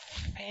of the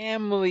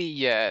family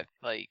yet.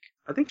 Like.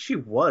 I think she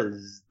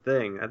was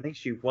and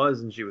she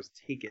was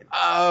taken.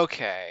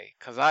 Okay,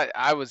 because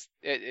I was.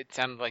 It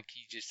sounded like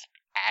he just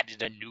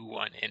added a new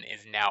one and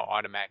is now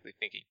automatically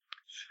thinking.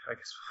 I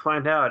guess we'll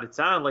find out. It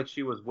sounded like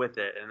she was with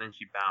it, and then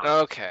she bounced.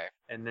 Okay.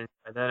 And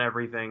then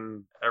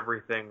everything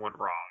went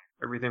wrong.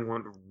 Everything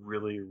went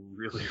really,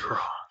 really wrong.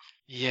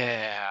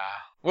 Yeah.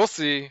 We'll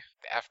see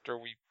after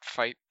we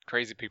fight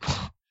crazy people.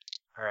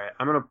 Alright,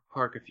 I'm gonna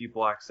park a few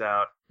blocks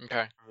out.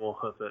 Okay. We'll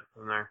hoof it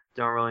from there.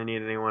 Don't really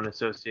need anyone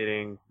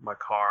associating my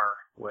car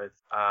with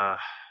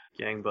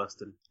gang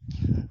busted.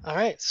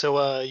 Alright,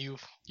 so you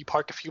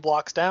park a few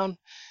blocks down.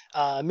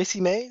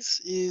 Missy Mays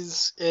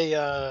is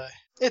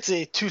it's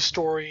a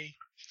two-story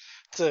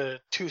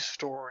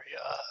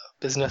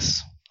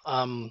business.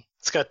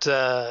 It's got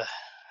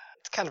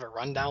it's kind of a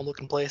rundown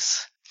looking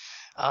place.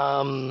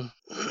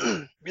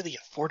 Really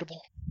affordable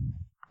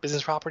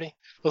business property.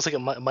 Looks like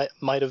it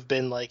might have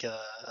been like a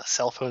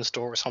cell phone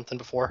store or something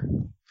before,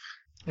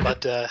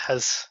 but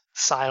has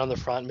sign on the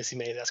front, Missy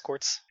Mays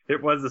Escorts.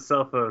 It was a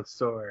cell phone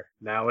store.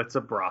 Now it's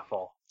a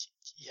brothel.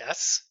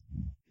 Yes.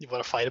 You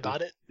want to fight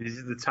about it? These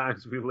are the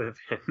times we live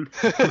in.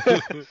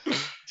 You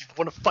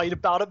want to fight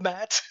about it,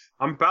 Matt?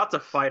 I'm about to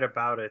fight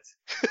about it.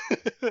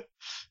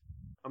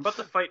 I'm about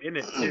to fight in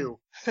it too.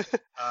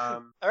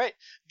 All right,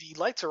 the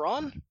lights are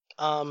on.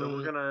 So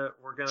we're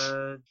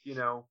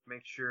gonna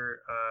make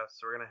sure. So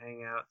we're gonna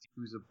hang out. See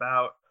who's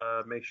about?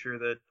 Make sure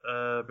that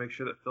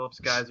Phillips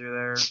guys are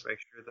there. Make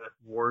sure that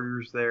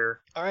Warrior's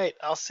there. All right,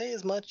 I'll say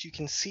as much. You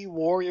can see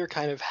Warrior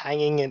kind of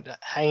hanging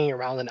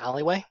around an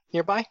alleyway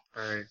nearby.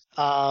 All right.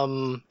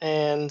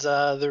 And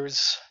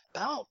there's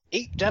about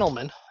 8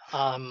 gentlemen.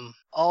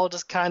 All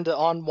just kind of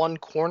on one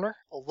corner,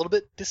 a little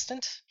bit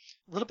distant,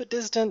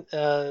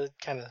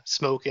 kind of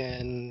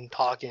smoking,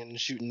 talking,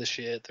 shooting the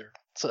shit.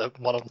 So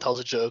one of them tells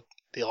a joke,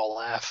 they all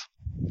laugh.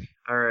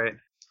 All right.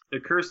 It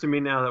occurs to me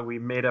now that we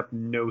made up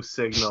no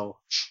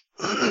signal.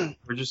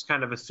 We're just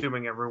kind of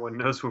assuming everyone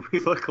knows what we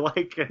look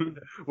like and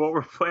what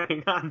we're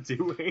planning on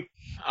doing.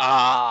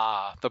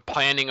 Ah, the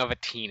planning of a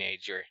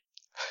teenager.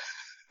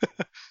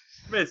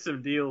 Made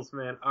some deals,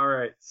 man. All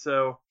right.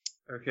 So,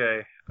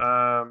 okay.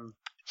 I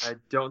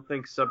don't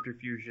think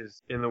subterfuge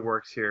is in the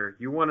works here.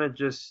 You want to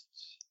just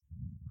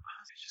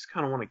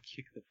kind of want to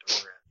kick the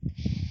door in.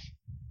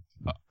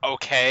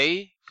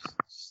 Okay.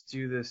 Just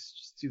do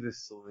this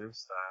saloon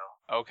style.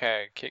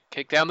 Okay.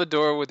 Kick down the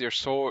door with your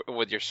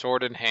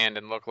sword in hand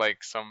and look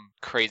like some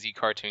crazy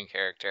cartoon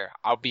character.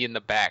 I'll be in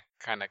the back,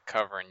 kind of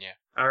covering you.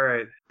 All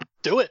right.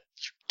 Do it.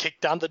 Kick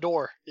down the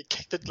door. You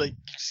just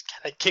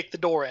kind of kick the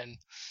door in.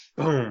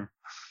 Boom.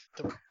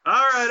 All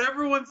right,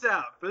 everyone's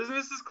out.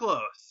 Business is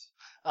closed.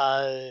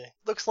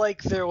 Looks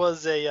like there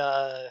was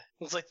a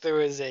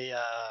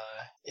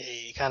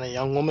kind of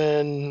young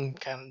woman,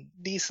 kind of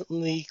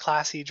decently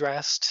classy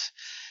dressed,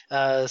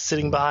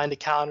 sitting behind a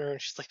counter,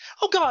 and she's like,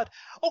 oh God,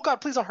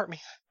 please don't hurt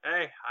me.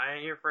 Hey, I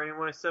ain't here for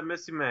anyone except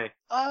Missy May.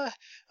 You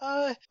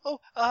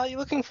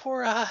looking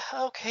for,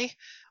 okay,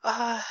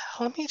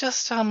 let me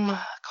just,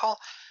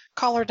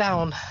 call her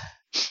down.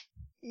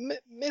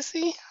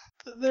 Missy,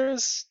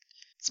 there's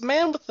a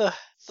man with the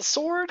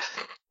sword,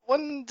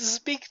 wanting to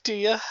speak to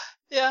you.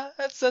 Yeah,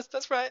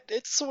 that's right.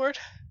 It's sword.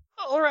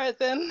 All right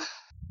then.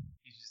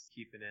 He's just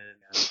keeping it in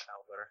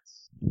Albert.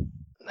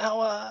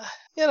 Now,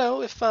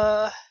 if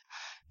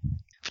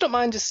you don't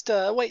mind, just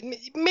wait.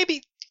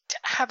 Maybe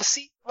have a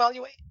seat while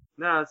you wait.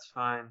 No, it's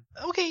fine.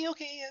 Okay,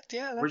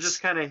 yeah. We're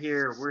just kind of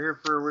here. We're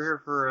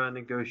here for a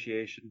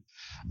negotiation.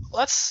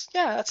 That's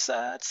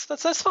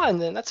fine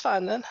then. That's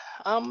fine then.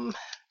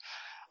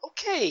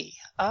 Okay.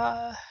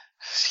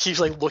 She keeps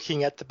like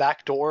looking at the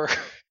back door,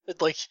 at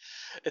the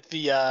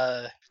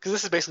because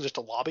this is basically just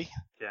a lobby.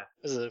 Yeah.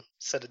 There's a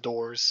set of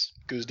doors,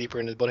 goes deeper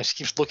into the building. She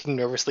keeps looking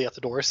nervously at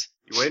the doors.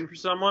 You waiting for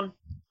someone?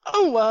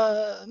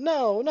 Oh,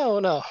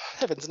 no.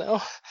 Heavens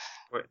no.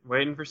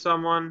 Waiting for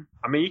someone?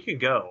 I mean, you can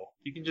go.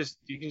 You can just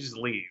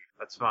leave.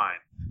 That's fine.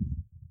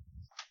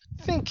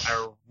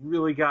 I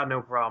really got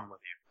no problem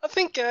with you. I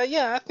think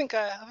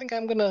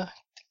I'm gonna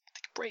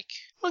take a break.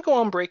 I'm gonna go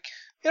on break.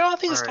 I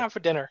think it's All right. time for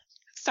dinner.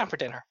 It's time for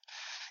dinner.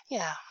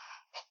 Yeah.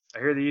 I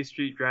hear the East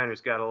Street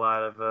Grinders got a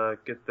lot of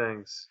good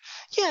things.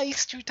 Yeah, East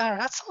Street Diner.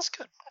 That sounds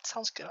good.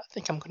 I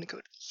think I'm gonna go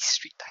to East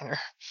Street Diner.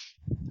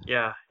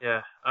 Yeah.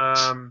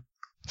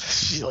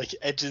 She like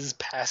edges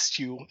past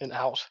you and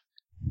out.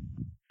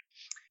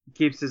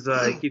 He keeps his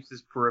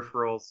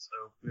peripherals.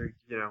 So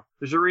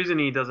there's a reason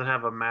he doesn't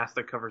have a mask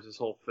that covers his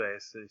whole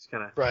face. He's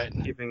kind of Right.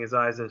 keeping his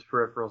eyes in his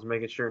peripherals,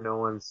 making sure no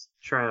one's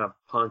trying to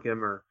punk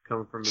him or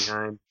coming from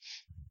behind.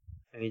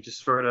 And he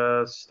just sort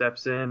of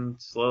steps in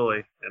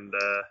slowly, and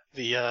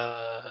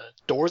The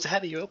doors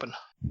ahead of you open.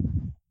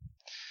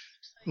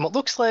 What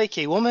looks like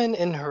a woman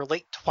in her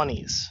late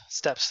 20s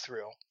steps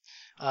through.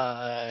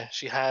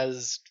 She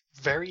has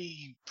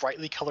very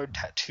brightly colored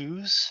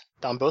tattoos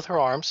down both her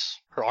arms.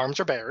 Her arms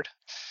are bared.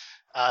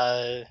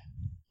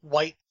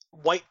 White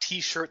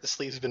t-shirt, the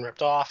sleeves have been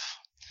ripped off.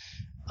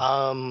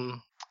 And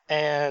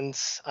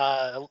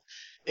a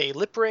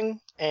lip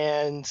ring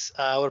and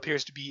what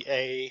appears to be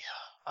a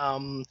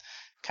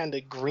kind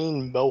of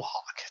green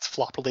mohawk. It's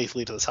flopped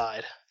lazily to the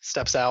side.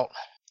 Steps out,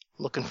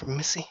 looking for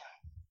Missy.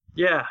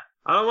 yeah,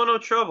 I don't want no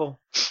trouble.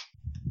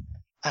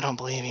 I don't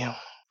believe you.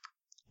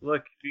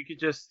 Look, if you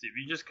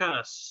just kind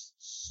of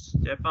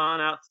step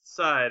on out to the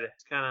side,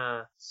 kind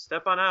of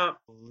step on out,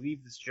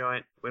 leave this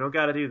joint. We don't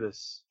got to do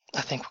this.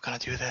 I think we're gonna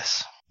do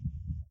this.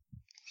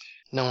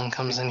 No one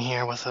comes in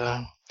here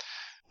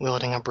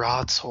wielding a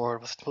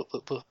broadsword with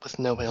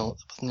no ill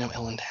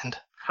intent.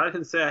 I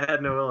didn't say I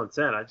had no ill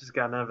intent. I just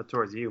got nervous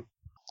towards you.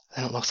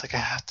 Then it looks like I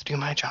have to do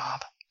my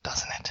job,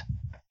 doesn't it?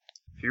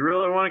 If you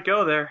really want to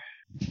go there,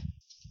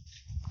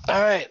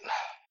 All right.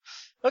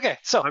 Okay,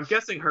 so I'm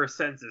guessing her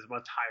sense is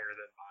much higher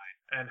than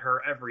mine, and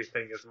her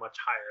everything is much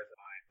higher than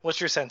mine. what's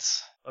your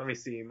sense? Let me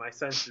see. My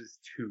sense is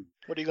 2.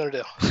 What are you gonna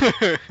do?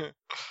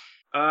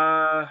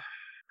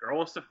 Girl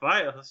wants to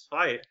fight. Let's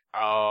fight.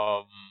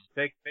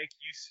 Make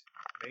use.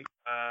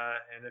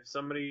 And if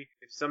somebody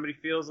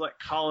feels like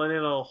calling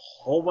in a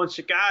whole bunch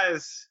of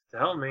guys to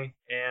help me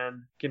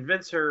and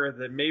convince her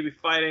that maybe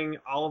fighting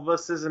all of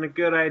us isn't a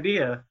good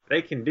idea,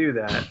 they can do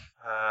that.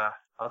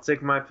 I'll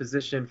take my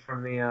position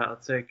from the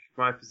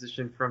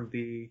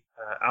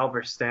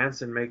Albert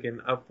stance and make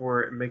an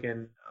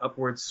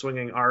upward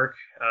swinging arc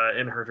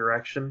in her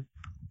direction.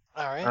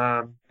 All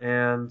right.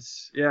 And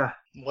yeah.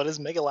 What is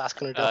Megalass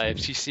gonna do? If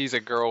she sees a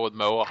girl with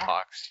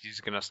mohawks, she's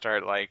gonna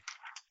start like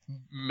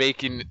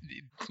making.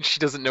 She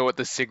doesn't know what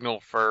the signal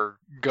for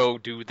 "go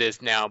do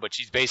this now," but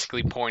she's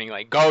basically pointing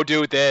like "go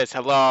do this,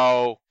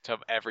 hello" to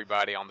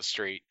everybody on the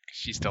street.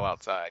 She's still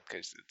outside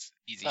because it's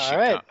easy. All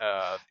right.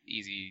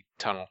 Easy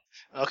tunnel.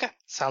 Okay,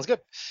 sounds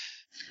good.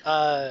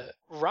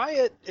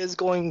 Riot is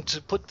going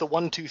to put the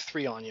 1, 2,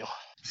 3 on you.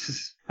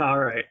 All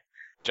right.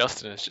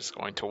 Justin is just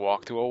going to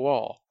walk through a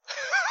wall.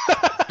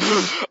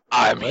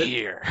 I'm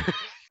here.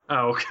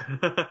 Oh,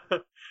 okay.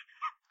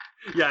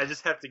 Yeah, I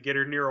just have to get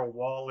her near a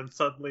wall, and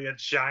suddenly a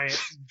giant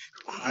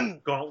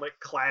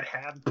gauntlet-clad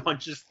hand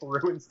punches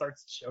through and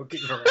starts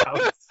choking her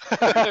out.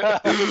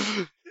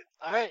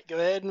 All right, go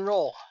ahead and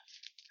roll.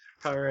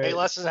 All right.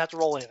 Megalass doesn't have to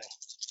roll anything.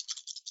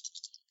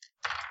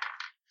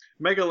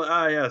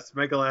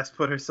 Megalass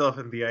put herself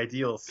in the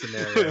ideal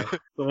scenario.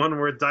 The one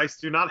where dice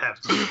do not have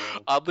to be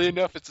rolled. Oddly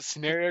enough, it's a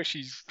scenario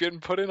she's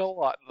getting put in a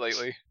lot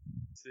lately.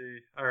 Let's see.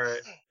 All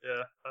right.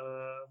 Yeah.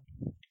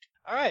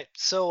 All right,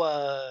 so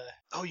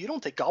you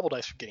don't take gobble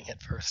dice for getting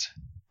hit first.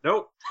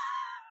 Nope.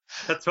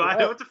 That's why I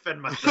don't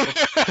defend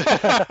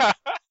myself.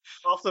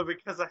 Also,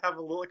 because I have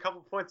a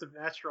couple points of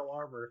natural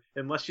armor,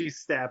 unless she's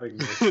stabbing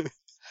me,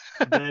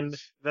 then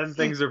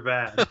things are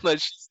bad.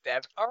 Unless she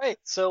stabs. All right,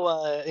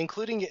 so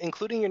including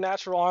your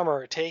natural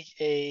armor, take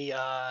 2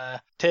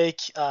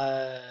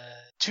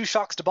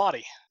 shocks to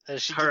body.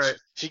 As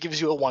she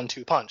gives you a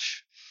 1-2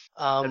 punch.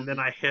 And then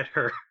I hit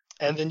her.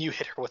 And then you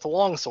hit her with a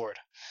longsword.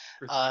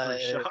 For 3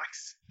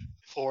 shocks.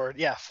 4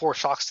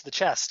 shocks to the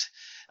chest.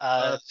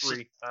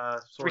 3.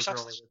 Swords are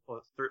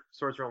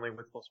only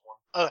with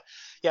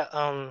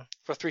 +1.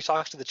 For 3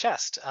 shocks to the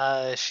chest.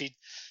 She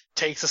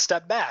takes a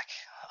step back.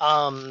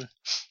 All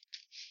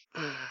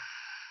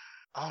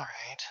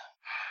right.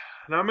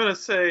 And I'm gonna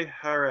say,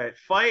 all right,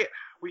 fight.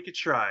 We could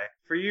try.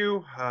 For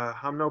you,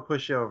 I'm no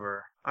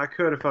pushover. I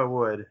could if I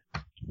would.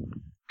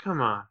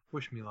 Come on,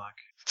 wish me luck.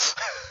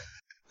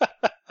 What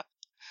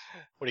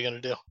are you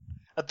gonna do?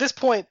 At this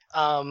point,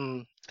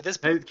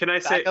 Hey, can I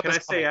say? backup Can is I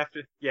say coming.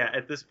 after? Yeah,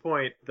 at this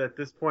point,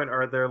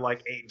 are there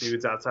like 8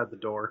 dudes outside the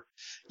door?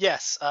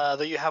 Yes,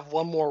 though you have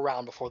one more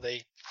round before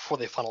they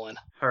funnel in.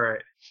 All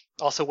right.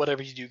 Also,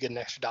 whatever you do, get an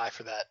extra die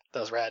for that. That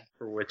was rad.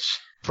 For which?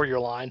 For your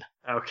line.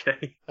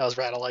 Okay. That was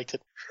rad. I liked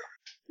it.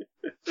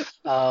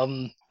 What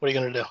are you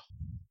gonna do?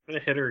 I'm gonna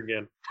hit her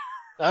again.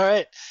 All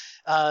right.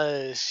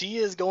 She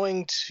is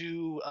going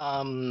to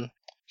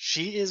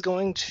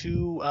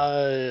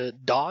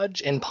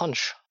dodge and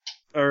punch.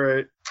 All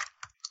right.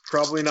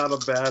 Probably not a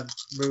bad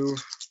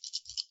move.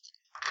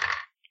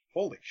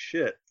 Holy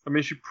shit. I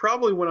mean, she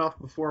probably went off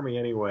before me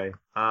anyway.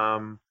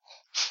 Metra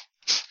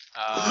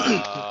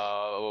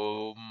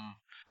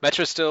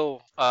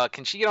still.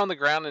 Can she get on the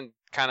ground and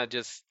kind of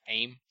just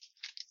aim?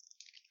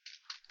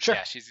 Sure.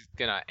 Yeah, she's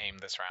gonna aim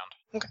this round.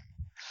 Okay.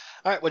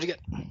 All right. What'd you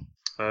get?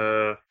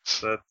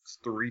 That's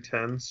 3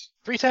 10s.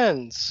 3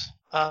 10s.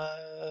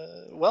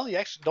 Well, you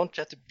actually don't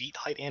have to beat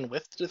height and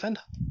width to defend.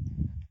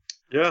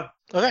 Yeah.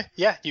 Okay.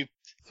 Yeah.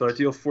 So I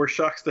deal 4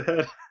 shocks to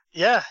head.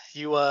 Yeah.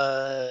 Do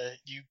I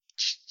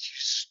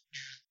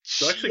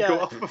actually go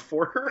off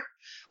before her?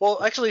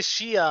 Well, actually,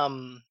 she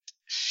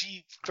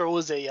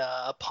throws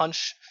a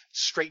punch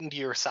straight into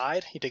your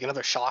side. You take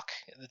another shock.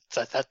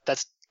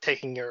 That's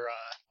taking your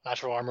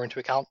natural armor into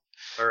account.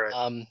 All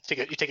right.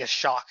 You take a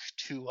shock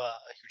to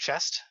your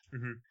chest.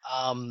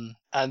 Mm-hmm.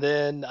 And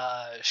then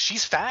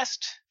she's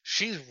fast.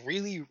 She's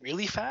really,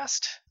 really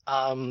fast.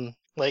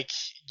 Like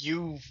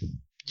you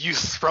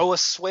throw a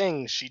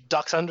swing, she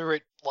ducks under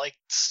it like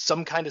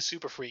some kind of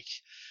super freak.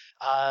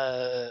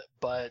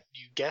 But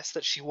you guess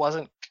that she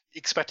wasn't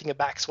expecting a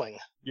backswing.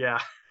 Yeah.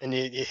 And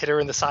you hit her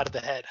in the side of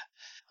the head.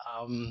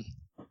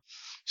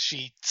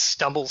 She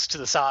stumbles to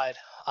the side.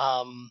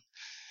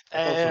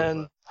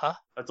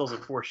 That's also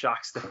 4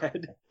 shocks to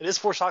head. It is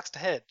 4 shocks to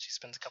head. She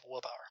spends a couple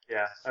willpower.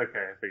 Yeah. Okay.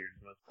 I figured.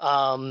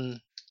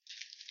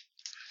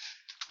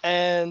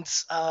 And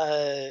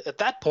at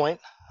that point,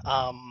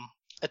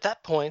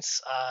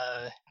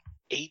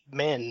 8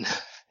 men,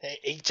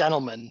 8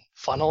 gentlemen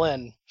funnel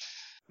in.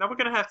 Now we're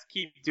gonna have to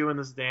keep doing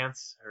this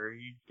dance, or are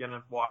you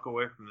gonna walk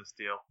away from this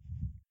deal?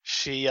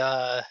 She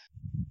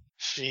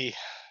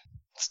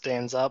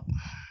stands up,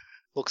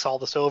 looks all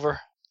this over.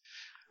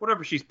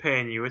 Whatever she's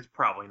paying you, it's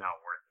probably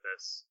not worth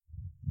this.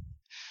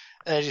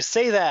 And as you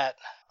say that,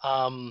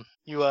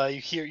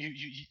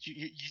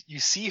 you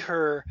see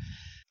her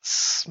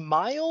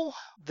smile,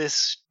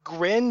 this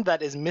grin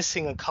that is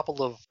missing a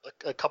couple of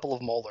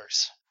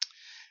molars,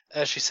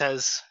 as she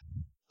says,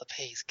 "The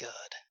pay's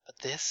good, but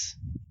this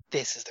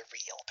is the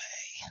real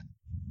pay."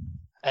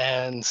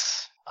 And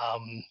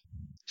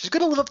she's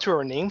gonna live up to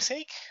her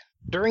namesake.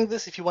 During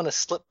this, if you want to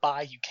slip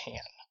by, you can.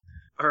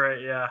 All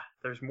right, yeah.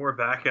 There's more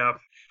backup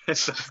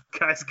if those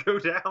guys go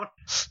down.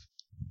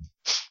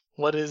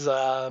 What is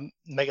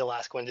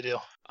Megalass going to do?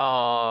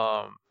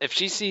 If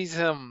she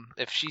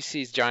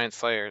sees Giant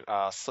Slayer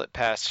slip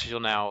past,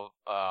 she'll now.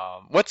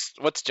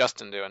 What's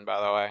Justin doing,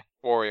 by the way?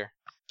 Warrior.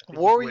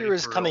 Warrior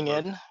is coming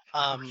in.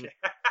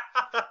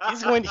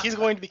 He's going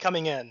to be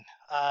coming in.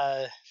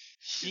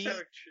 She's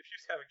having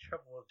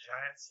trouble with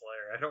Giant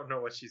Slayer. I don't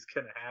know what she's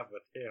gonna have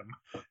with him.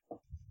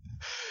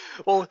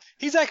 Well,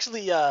 he's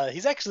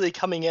actually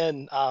coming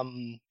in.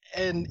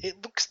 And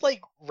it looks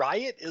like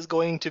Riot is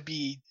going to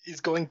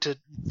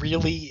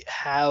really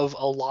have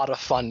a lot of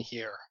fun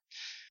here.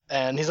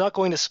 And he's not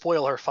going to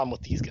spoil her fun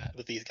with these guys.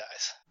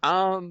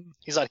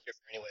 He's not here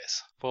for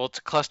anyways. Well, it's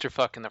a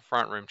clusterfuck in the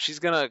front room. She's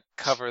gonna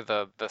cover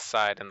the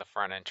side and the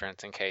front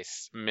entrance in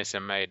case Miss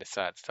May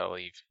decides to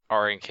leave,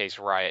 or in case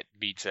Riot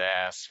beats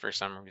ass for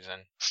some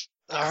reason.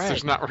 All right.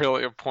 There's not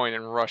really a point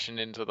in rushing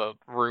into the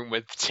room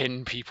with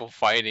 10 people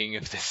fighting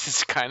if this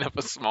is kind of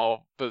a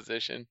small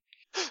position.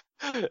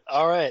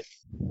 All right.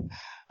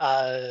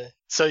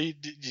 So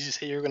did you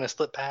say you were going to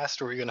slip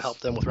past, or were you going to help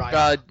them with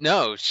Riot?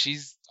 No,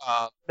 she's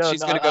going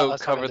to go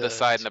cover the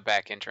side and the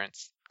back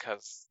entrance.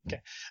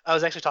 Okay. I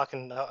was actually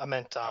talking. I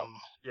meant.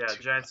 Yeah,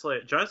 Giant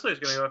Slayer. Giant Slayer's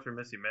gonna go after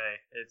Missy May.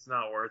 It's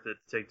not worth it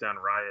to take down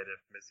Riot if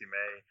Missy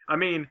May. I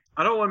mean,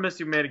 I don't want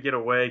Missy May to get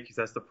away because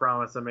that's the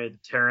promise I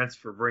made to Terrence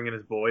for bringing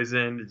his boys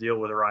in to deal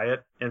with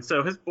Riot, and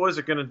so his boys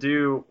are gonna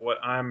do what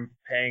I'm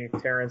paying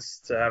Terrence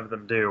to have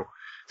them do.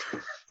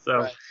 So.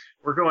 Right.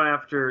 We're going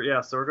after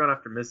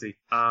Missy.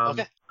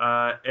 Okay.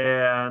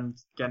 And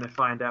gonna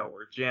find out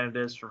where Janet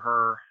is from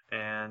her,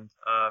 and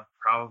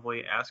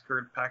probably ask her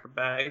to pack her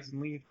bags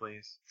and leave,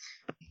 please.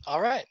 All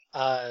right.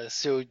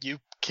 So you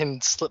can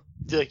slip,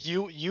 like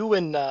you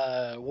and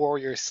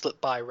Warrior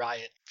slip by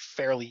Riot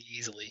fairly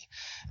easily,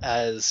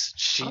 as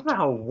she. I don't know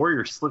how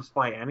Warrior slips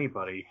by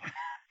anybody.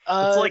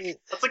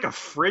 It's like a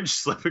fridge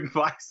slipping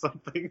by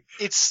something.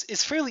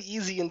 It's fairly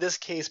easy in this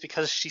case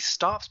because she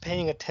stops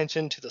paying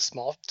attention to the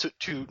small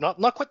to not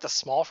quite the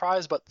small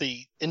fries but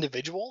the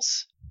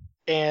individuals,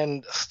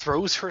 and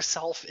throws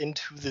herself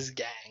into this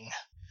gang.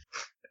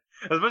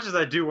 As much as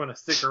I do want to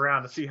stick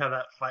around to see how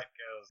that fight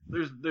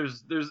goes,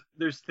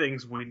 there's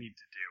things we need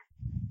to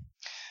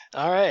do.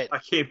 All right. I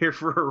came here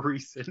for a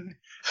reason.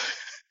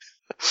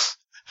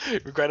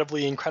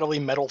 Regrettably, incredibly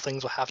metal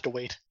things will have to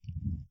wait.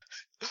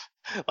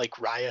 Like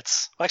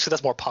riots. Well, actually,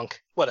 that's more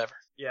punk. Whatever.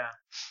 Yeah.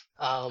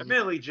 Um,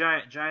 Admittedly,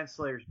 Giant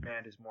Slayer's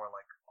band is more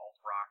like alt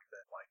rock than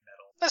like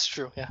metal. that's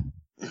true. Yeah.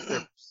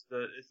 It's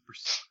the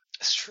persona.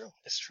 It's true.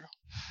 It's true.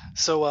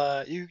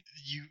 So you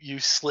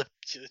slip,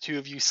 the two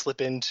of you slip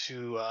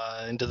into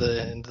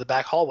the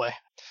back hallway,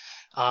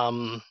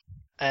 and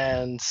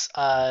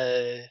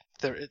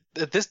there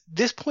at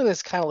this point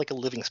it's kind of like a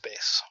living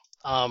space.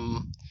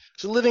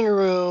 There's a living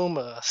room,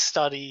 a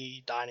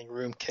study, dining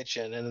room,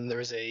 kitchen, and then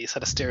there's a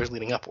set of stairs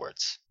leading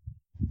upwards.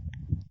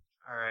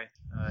 All right.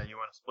 You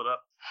want to split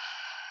up?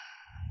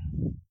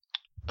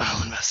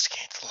 I'll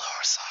investigate the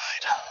lower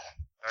side.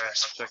 All right.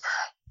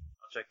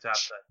 I'll check top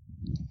side.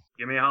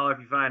 Give me a holler if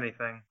you find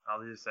anything. I'll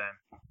do the same.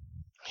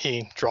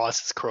 He draws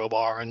his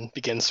crowbar and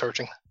begins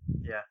searching.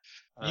 Yeah.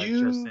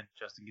 You-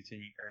 Justin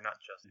continue, or not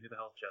Justin. Who the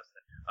hell is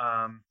Justin?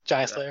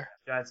 Giant Slayer.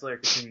 Giant Slayer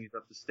continues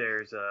up the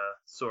stairs,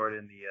 sword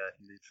in the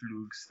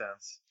flug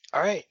stance.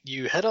 All right,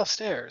 you head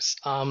upstairs.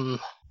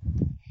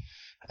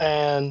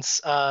 And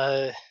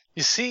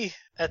you see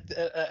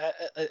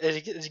as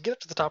you get up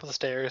to the top of the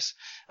stairs,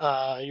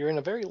 you're in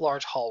a very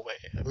large hallway.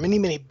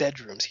 Many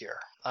bedrooms here.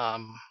 A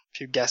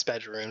few guest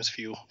bedrooms, a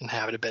few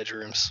inhabited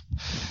bedrooms.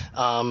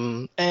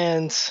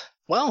 And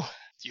well,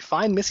 you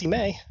find Missy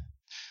May.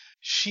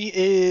 She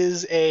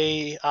is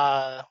a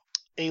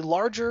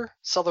larger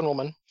Southern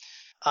woman,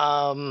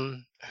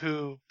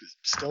 who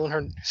still in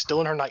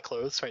her night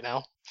clothes right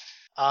now.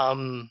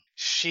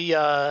 She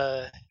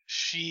is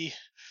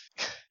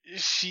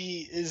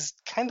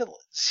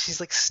she's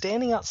like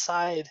standing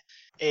outside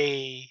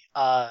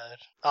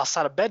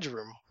outside a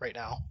bedroom right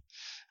now.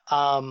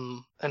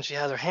 And she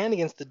has her hand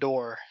against the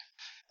door,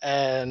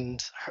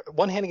 and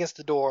one hand against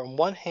the door, and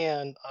one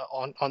hand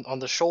on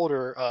the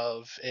shoulder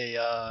of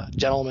a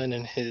gentleman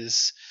in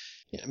his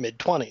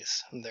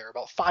mid-20s. And there are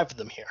about 5 of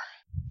them here,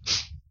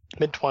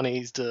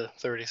 mid-20s to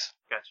 30s.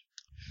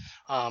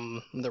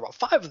 Gotcha. There are about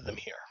 5 of them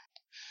here.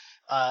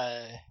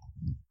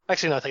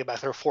 Actually, no, I take it back.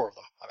 There are 4 of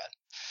them. My bad.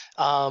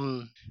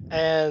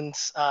 And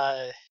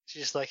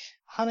she's just like,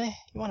 honey,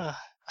 you want to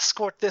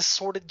escort this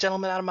sordid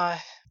gentleman out of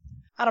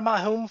my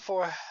home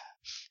before I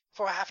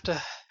have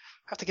to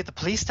get the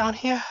police down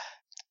here?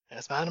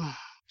 Yes, madam.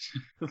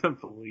 The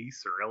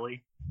police,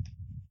 really?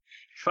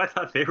 If I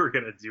thought they were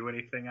gonna do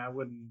anything, I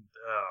wouldn't.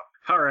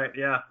 All right,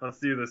 yeah, let's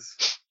do this.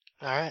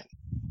 All right.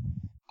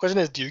 Question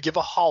is, do you give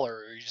a holler,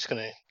 or are you just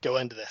gonna go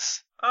into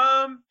this?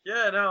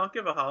 Yeah, no, I'll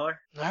give a holler.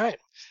 All right.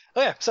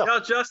 Okay, so. Yo,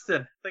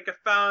 Justin, think I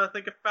found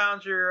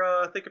your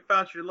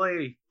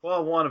lady.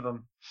 Well, one of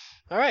them.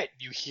 All right,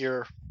 you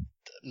hear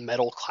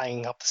metal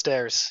clanging up the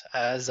stairs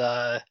as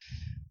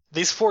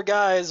these 4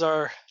 guys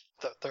are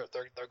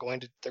they're going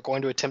to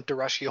attempt to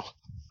rush you.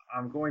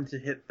 I'm going to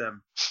hit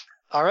them.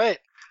 All right.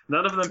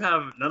 None of them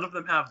have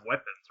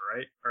weapons,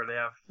 right? Or they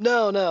have.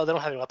 No, they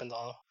don't have any weapons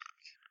on them.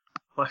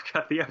 Well, I've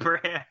got the upper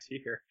hand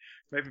here.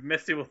 Maybe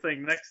Misty will think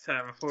next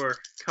time before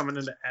coming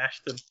into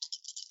Ashton.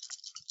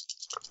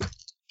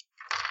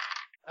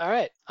 All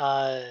right.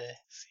 Let's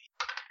see.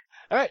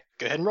 All right,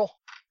 go ahead and roll.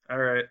 All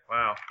right.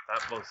 Wow,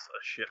 that was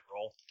a shit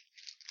roll.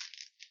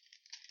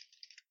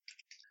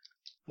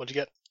 What'd you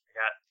get? I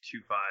got 2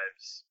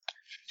 5s.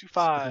 2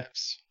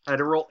 5s. I had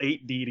to roll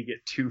 8D to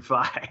get 2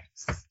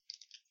 5s.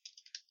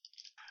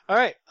 All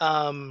right.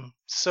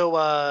 So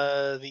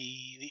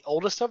the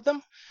oldest of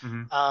them,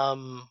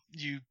 Mm-hmm.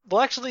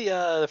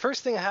 the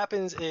first thing that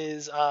happens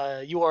is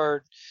you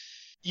are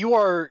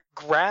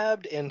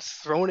grabbed and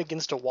thrown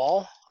against a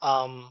wall.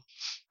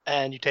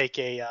 And you take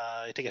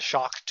a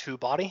shock to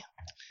body.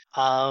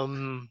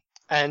 And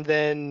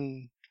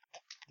then,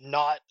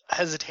 not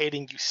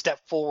hesitating, you step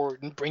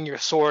forward and bring your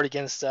sword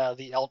against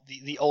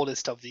the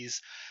oldest of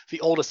these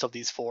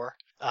 4,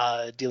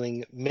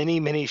 dealing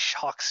many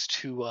shocks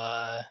to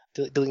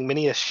dealing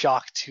many a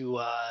shock to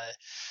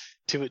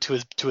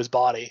his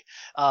body.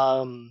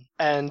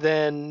 And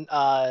then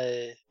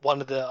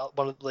one of the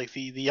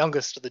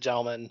youngest of the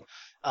gentlemen,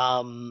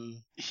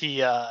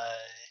 he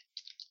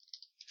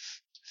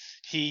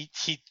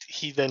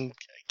then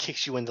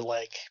kicks you in the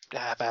leg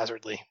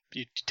haphazardly.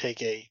 You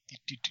take a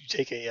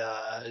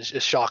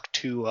shock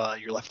to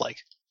your left leg.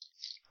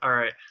 All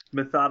right.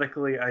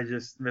 Methodically, I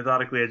just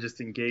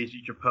engage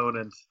each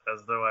opponent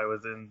as though I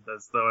was in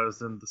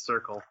the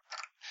circle.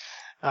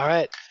 All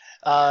right.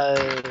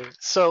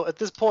 So at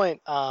this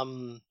point,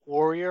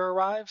 Warrior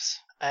arrives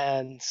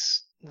and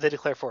they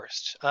declare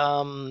first.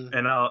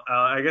 And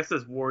I guess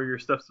as Warrior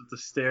steps up the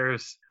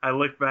stairs, I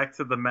look back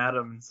to the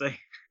madam and say,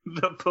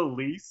 "The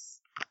police."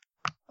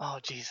 Oh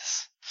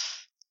Jesus.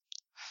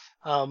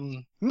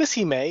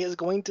 Missy May is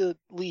going to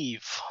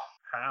leave.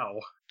 How?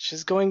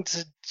 She's going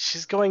to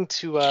Jump out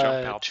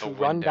the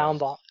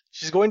window.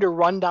 she's going to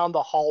run down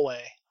the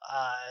hallway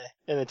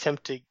in an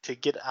attempt to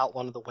get out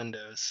one of the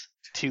windows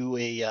to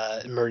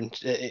a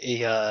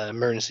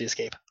emergency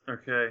escape.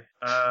 Okay.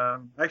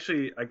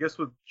 Actually, I guess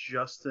with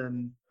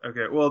Justin.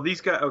 Okay. Well,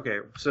 these guys. Okay.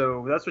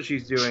 So that's what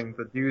she's doing.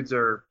 The dudes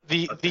are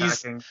These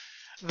attacking.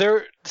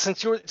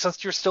 since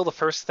you're still the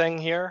first thing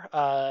here,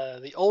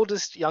 the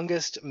oldest,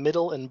 youngest,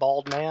 middle, and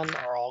bald man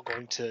are all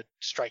going to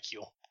strike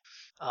you.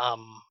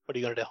 What are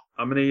you gonna do?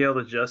 I'm gonna yell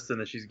to Justin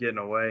that she's getting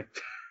away,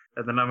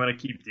 and then I'm gonna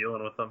keep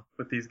dealing with them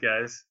with these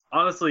guys.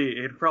 Honestly,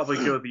 it could probably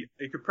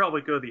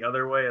go the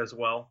other way as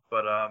well,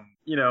 but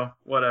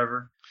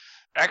whatever.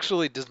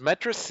 Actually, does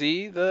Metra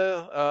see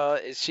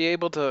the? Is she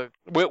able to?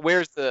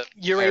 Where's the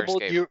You're fire able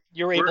escape?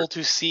 you're able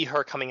to see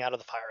her coming out of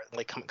the fire,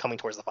 like coming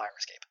towards the fire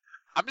escape.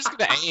 I'm just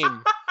gonna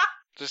aim.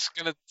 Just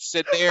gonna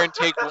sit there and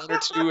take one or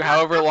two,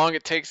 however long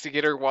it takes to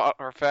get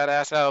her fat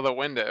ass out of the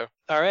window.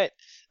 All right.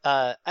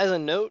 As a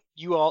note,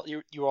 you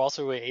were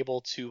also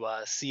able to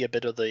see a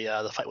bit of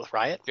the fight with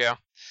Riot. Yeah.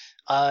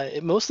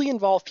 It mostly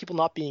involved people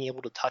not being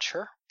able to touch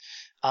her.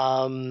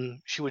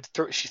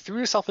 She threw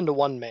herself into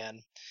one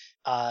man,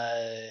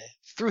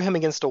 threw him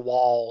against a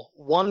wall.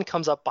 One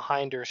comes up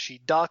behind her.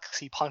 She ducks.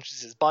 He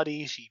punches his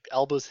buddy. She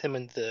elbows him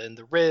in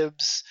the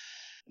ribs.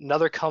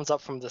 Another comes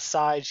up from the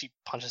side. She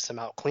punches him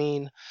out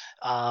clean.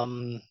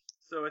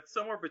 So it's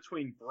somewhere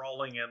between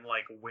brawling and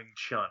like Wing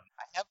Chun.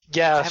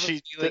 Yeah,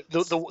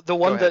 the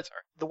one ahead,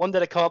 the one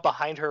that had come up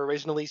behind her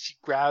originally, she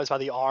grabs by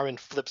the arm and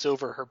flips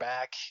over her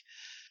back,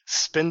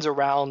 spins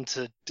around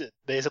to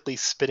basically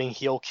spinning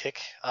heel kick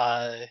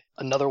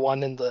another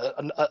one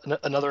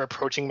another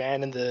approaching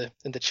man in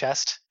the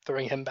chest,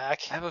 throwing him back.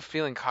 I have a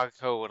feeling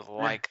Kagako would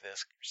like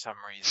this for some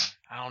reason.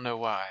 I don't know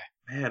why.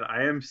 Man,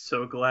 I am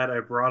so glad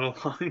I brought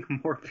along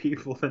more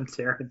people than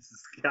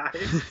Terrence's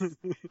guys.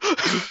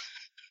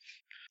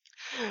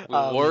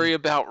 We'll worry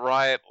about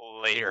Riot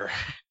later.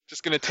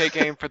 Just gonna take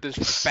aim for this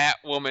fat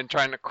woman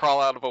trying to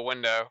crawl out of a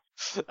window.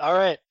 All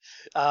right.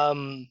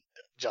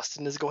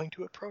 Justin is going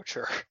to approach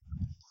her.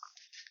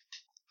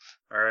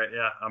 All right,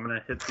 yeah, I'm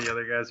gonna hit the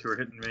other guys who are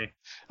hitting me.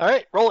 All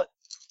right, roll it.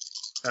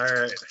 All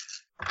right,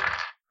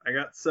 I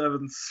got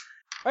 7s.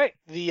 All right,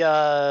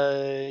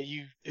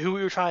 who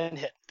we were trying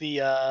to hit?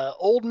 The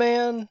old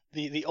man,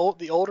 the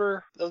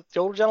older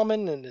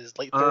gentleman in his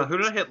late 30s. Who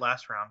did I hit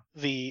last round?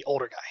 The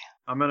older guy.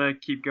 I'm gonna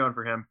keep going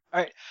for him. All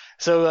right,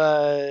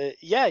 so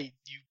yeah, you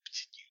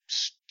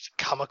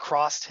come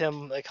across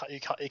him.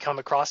 You come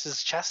across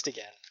his chest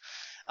again,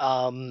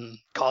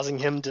 causing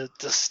him to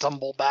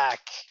stumble back.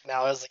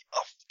 Now I was like,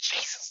 oh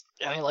Jesus!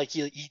 I mean, like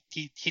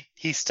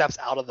he steps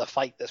out of the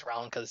fight this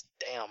round because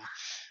damn,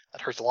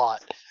 that hurts a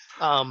lot.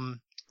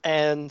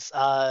 And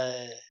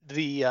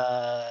the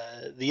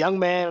young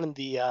man and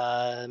the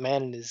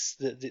man and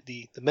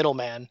the middle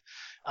man,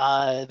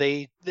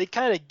 they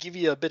kind of give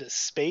you a bit of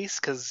space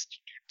because you're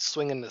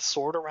swinging the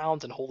sword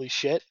around and holy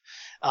shit.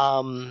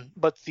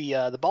 But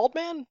the bald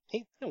man,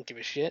 he don't give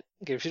a shit.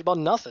 He don't give a shit about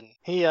nothing.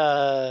 He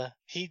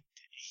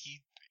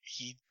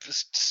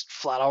just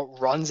flat out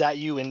runs at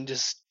you and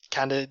just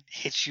kind of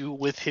hits you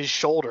with his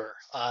shoulder.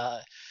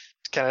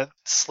 Kind of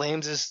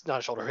slams his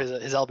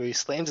elbow. He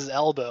slams his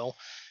elbow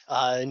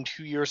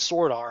into your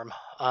sword arm.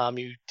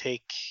 You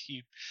take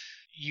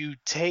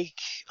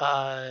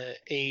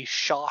a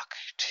shock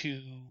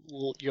to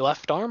your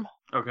left arm.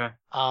 Okay.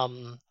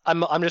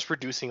 I'm just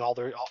reducing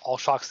all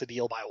shocks to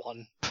deal by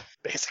 1,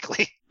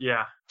 basically.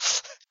 Yeah.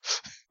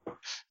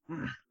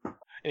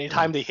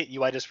 Anytime they hit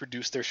you, I just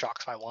reduce their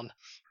shocks by 1.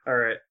 All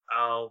right,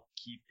 I'll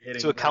keep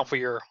hitting. To account for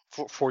your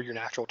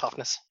natural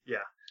toughness. Yeah.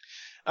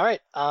 All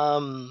right.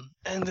 And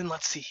then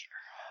let's see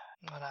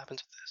here. What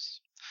happens with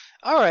this?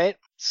 All right.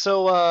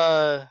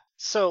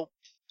 So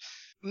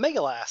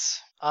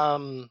Megalass,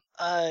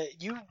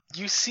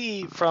 you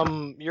see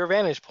from your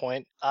vantage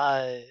point,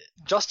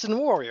 Justin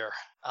Warrior,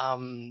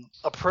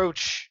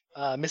 approach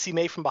Missy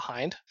May from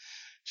behind.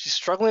 She's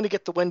struggling to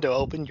get the window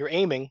open. You're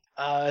aiming,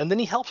 and then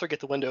he helps her get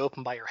the window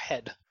open by your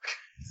head.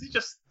 Does he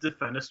just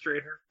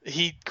defenestrate her?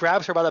 He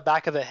grabs her by the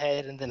back of the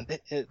head and then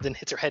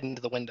hits her head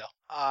into the window,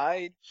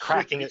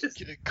 cracking it.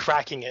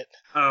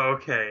 Oh,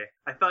 okay.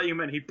 I thought you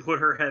meant he put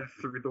her head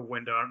through the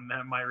window, and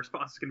that my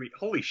response is gonna be,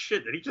 "Holy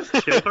shit! Did he just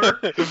kill her?"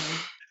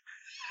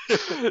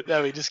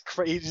 No, he just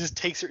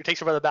takes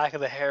her by the back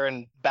of the hair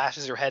and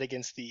bashes her head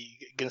against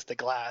the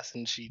glass,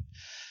 and she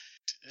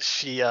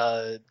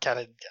kind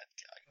of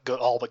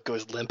all but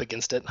goes limp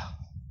against it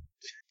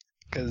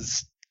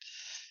because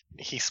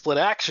he split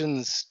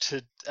actions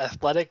to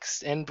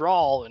athletics and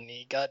brawl, and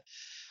he got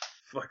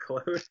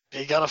fuckload.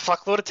 He got a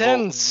fuckload of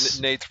 10s.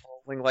 Well, Nate's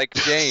rolling like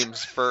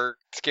James for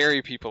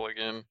scary people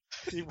again.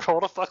 He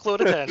rolled a fuckload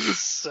of 10s.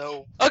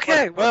 So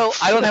okay, well,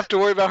 I don't have to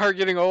worry about her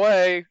getting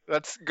away.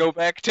 Let's go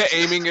back to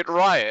aiming at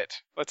Riot.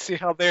 Let's see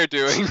how they're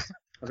doing.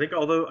 I think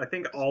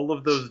all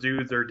of those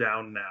dudes are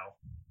down now.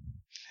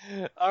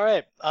 All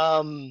right.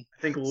 I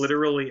think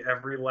literally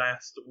every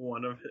last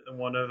one of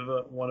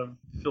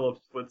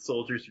Philip's foot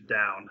soldiers are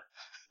down.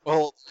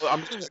 Well,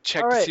 I'm just gonna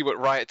check to see what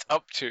Riot's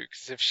up to,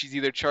 because if she's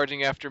either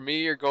charging after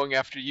me or going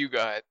after you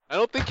guys, I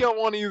don't think y'all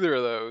want either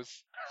of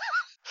those.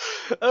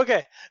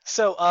 Okay,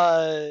 so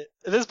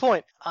at this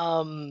point,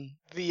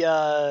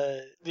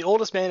 the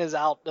oldest man is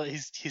out.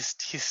 He's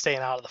staying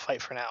out of the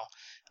fight for now.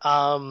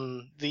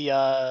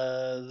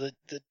 The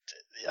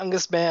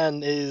youngest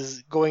man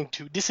is going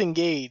to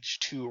disengage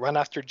to run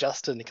after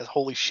Justin because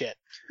holy shit.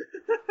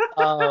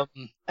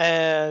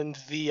 And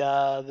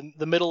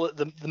the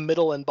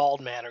middle and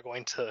bald man are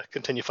going to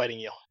continue fighting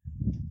you.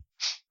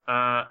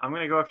 I'm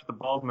gonna go after the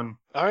Baldman.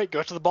 All right, go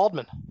after the bald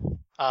man.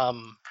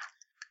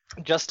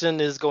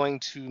 Justin is going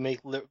to make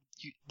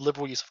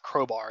liberal use of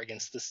crowbar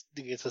against this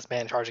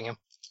man charging him.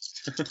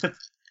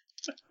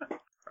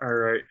 All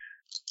right.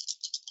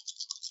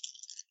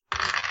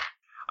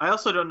 I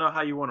also don't know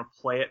how you want to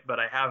play it, but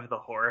I have the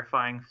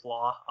horrifying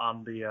flaw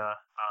on the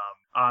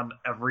on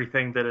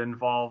everything that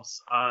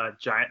involves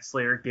Giant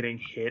Slayer getting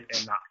hit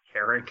and not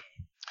caring.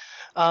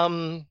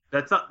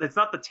 That's not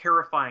the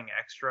terrifying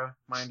extra,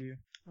 mind you.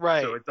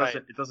 Right. So it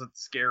doesn't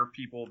scare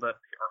people that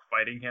are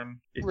fighting him.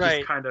 It's Right.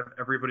 just kind of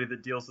everybody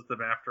that deals with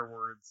them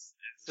afterwards.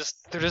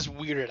 They're just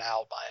weirded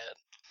out by it.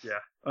 Yeah.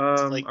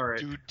 Like, all right.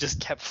 dude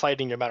just kept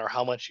fighting no matter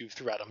how much you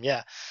threw at him.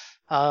 Yeah.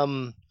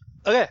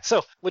 Okay,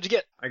 so what'd you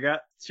get? I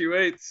got 2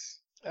 8s.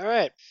 All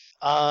right.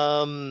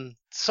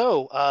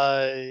 So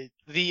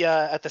the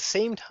at the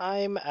same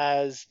time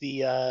as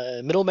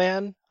the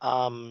middleman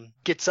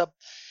gets up,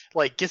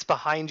 like gets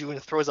behind you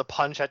and throws a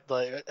punch at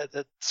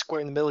the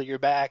square in the middle of your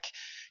back,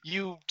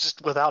 you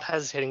just without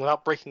hesitating,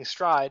 without breaking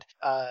stride,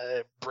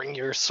 bring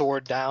your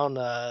sword down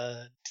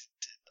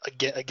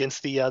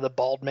against the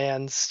bald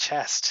man's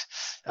chest.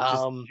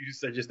 I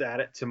just add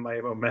it to my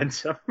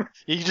momentum.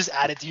 You just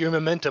add it to your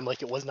momentum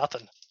like it was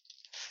nothing.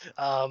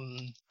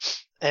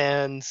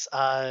 And let's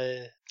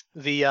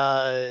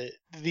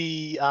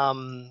see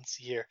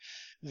here,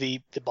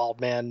 the bald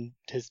man,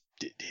 his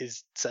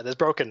set is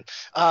broken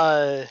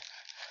because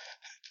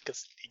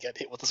he got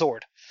hit with a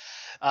sword.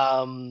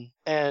 And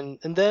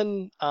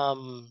then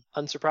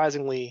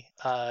unsurprisingly,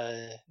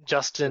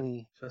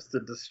 Justin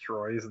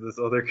destroys this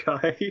other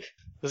guy.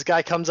 This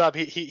guy comes up.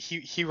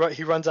 He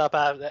runs up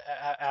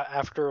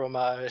after him,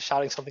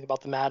 shouting something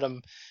about the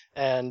madam,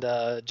 and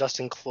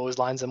Justin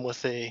clotheslines him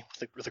with a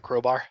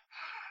crowbar,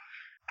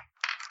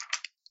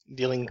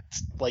 dealing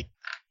like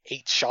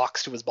 8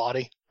 shocks to his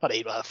body. Not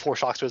 8, 4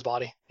 shocks to his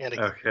body. And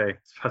okay,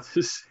 I was about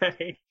to say.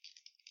 I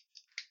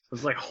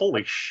was like,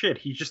 holy shit!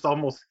 He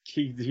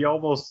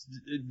almost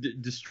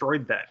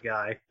destroyed that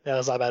guy. Yeah, it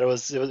was not bad.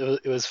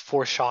 It was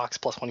 4 shocks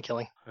plus 1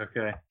 killing.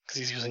 Okay. Because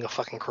he's using a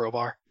fucking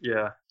crowbar.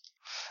 Yeah.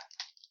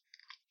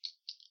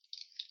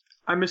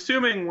 I'm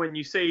assuming when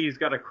you say he's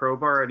got a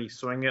crowbar and he's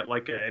swinging it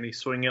like a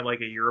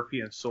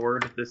European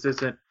sword, this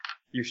isn't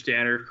your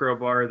standard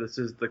crowbar. This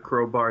is the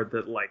crowbar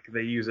that like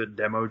they use at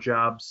demo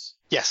jobs.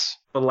 Yes.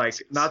 But like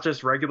not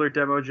just regular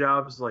demo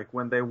jobs, like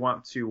when they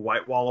want to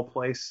white wall a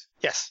place.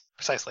 Yes,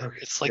 precisely. Okay.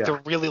 It's like the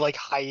really like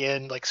high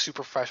end, like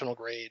super professional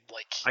grade.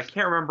 Like I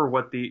can't remember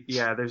what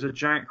there's a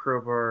giant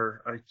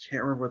crowbar. I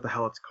can't remember what the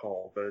hell it's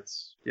called, but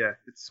it's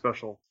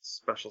special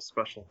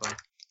thing.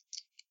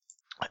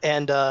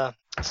 And the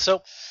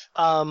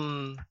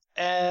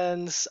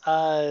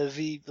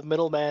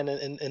middleman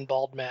and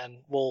bald man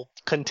will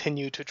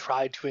continue to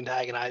try to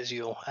antagonize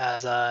you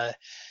as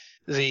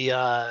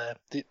the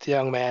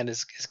young man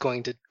is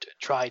going to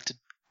try to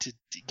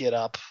get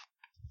up.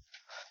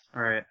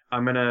 All right,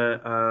 I'm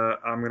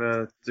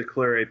gonna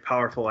declare a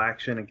powerful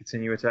action and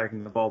continue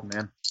attacking the bald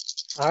man.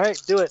 All right,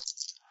 do it.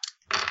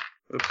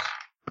 Oops.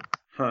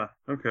 Huh.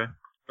 Okay.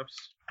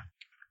 Oops.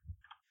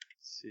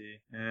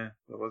 See, that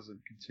wasn't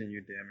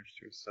continued damage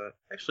to a set.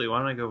 Actually, why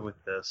don't I go with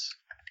this?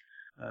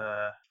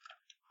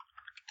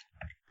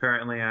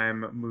 Apparently,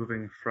 I'm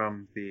moving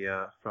from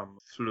the from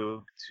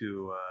Flug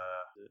to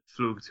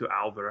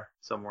Alber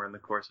somewhere in the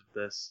course of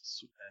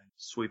this, and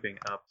sweeping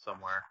up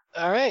somewhere.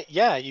 All right,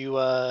 yeah, you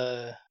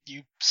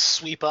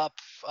sweep up,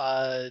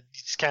 you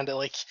just kind of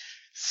like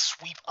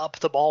sweep up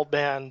the bald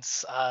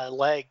man's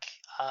leg,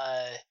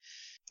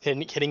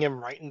 hitting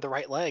him right in the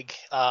right leg.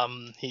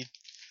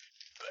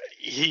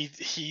 He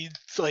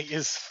like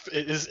is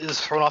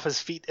thrown off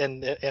his feet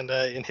and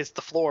hits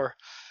the floor.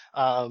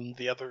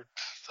 The other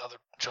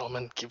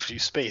gentleman gives you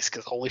space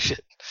because holy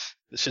shit,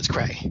 this shit's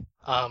cray.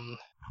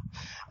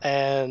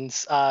 And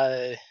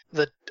the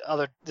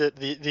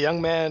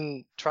young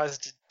man tries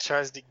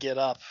to get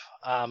up,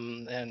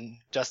 and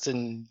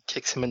Justin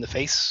kicks him in the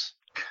face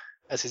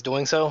as he's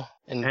doing so,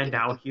 and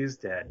now he's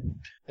dead,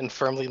 and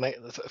firmly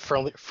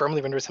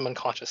renders him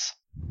unconscious.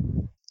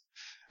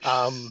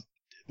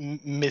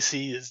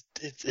 Missy is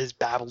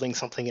battling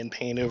something in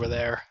pain over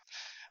there.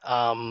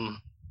 And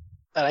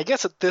I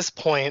guess at this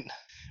point,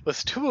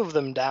 with 2 of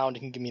them down, you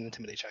can give me an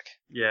intimidate check.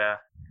 Yeah.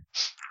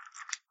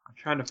 I'm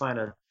trying to find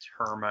a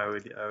term I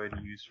would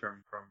use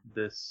from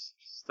this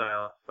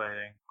style of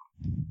fighting.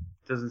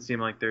 It doesn't seem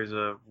like there's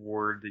a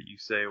word that you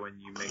say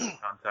when you make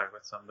contact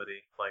with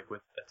somebody, like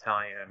with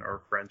Italian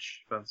or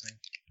French fencing.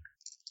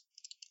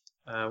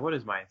 What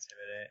is my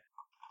intimidate?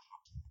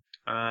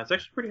 It's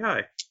actually pretty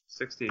high.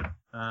 60.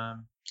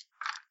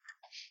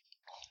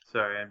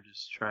 Sorry, I'm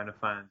just trying to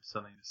find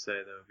something to say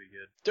that would be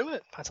good. Do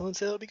it. Find something to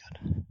say that would be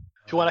good.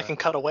 If you want, I can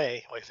cut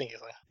away while you think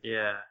of it.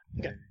 Yeah.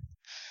 Okay.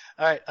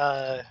 All right.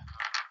 I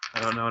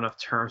don't know enough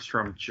terms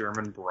from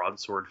German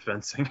broadsword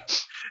fencing.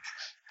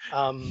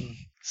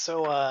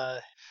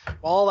 So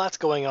while that's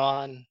going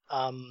on,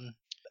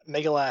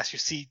 Megalass, you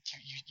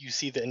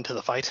see the into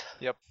the fight.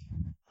 Yep.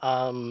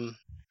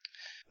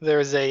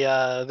 There's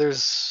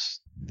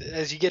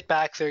as you get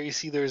back there, you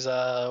see there's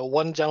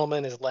one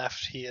gentleman is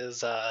left. He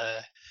is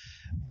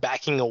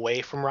backing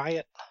away from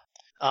Riot.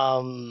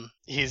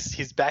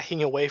 He's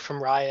backing away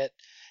from Riot.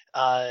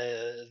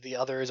 The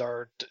others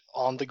are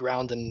on the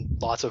ground in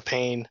lots of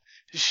pain.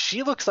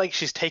 She looks like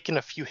she's taken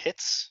a few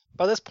hits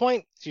by this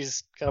point.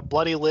 She's got a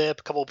bloody lip,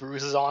 a couple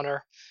bruises on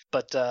her,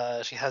 but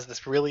she has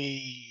this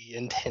really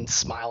intense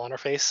smile on her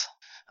face.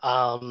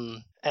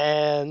 And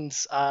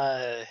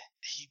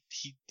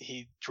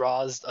he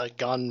draws a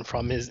gun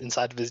from his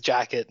inside of his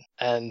jacket,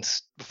 and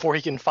before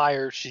he can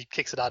fire, she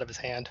kicks it out of his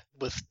hand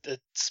with a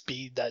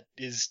speed that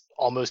is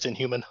almost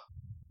inhuman.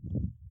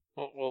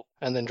 Well,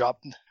 and then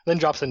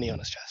drops a knee on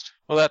his chest.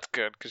 well, that's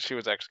good because she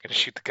was actually going to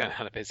shoot the gun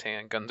out of his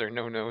hand. Guns are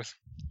no-nos.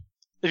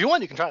 If you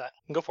want, you can try that.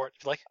 You can go for it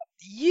if you like.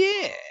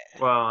 Yeah.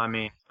 Well, I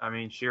mean,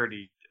 she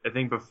already. I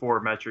think before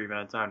Metro even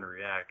had time to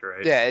react,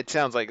 right? Yeah, it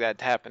sounds like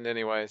that happened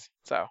anyways.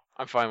 So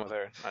I'm fine with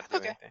her not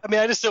doing Okay. anything. I mean,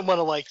 I just didn't want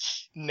to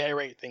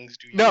narrate things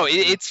to you. No,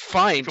 it's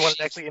fine. If you want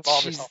to actually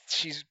involve yourself.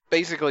 She's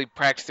basically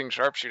practicing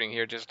sharpshooting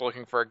here, just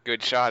looking for a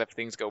good shot if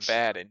things go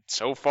bad. And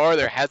so far,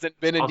 there hasn't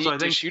been a Also,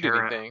 need to shoot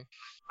anything.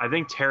 I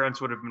think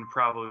Terrence would have been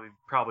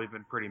probably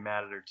been pretty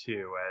mad at her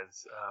too,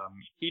 as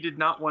he did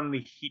not want any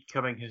heat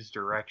coming his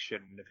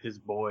direction if his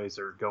boys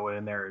are going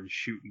in there and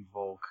shooting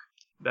Volk.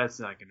 That's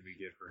not going to be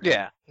good for him.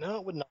 Yeah. No,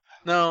 it would not.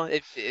 No,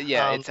 it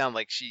sounds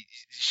like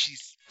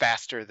she's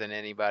faster than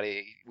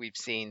anybody we've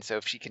seen. So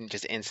if she can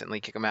just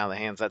instantly kick him out of the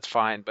hands, that's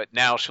fine. But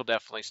now she'll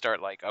definitely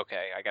start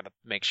okay, I got to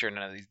make sure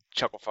none of these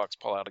chuckle fucks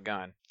pull out a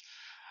gun.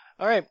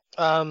 All right.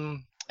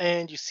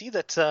 And you see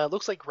that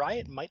looks like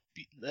Riot might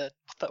be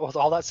with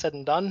all that said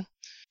and done.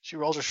 She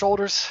rolls her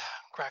shoulders,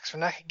 cracks her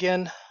neck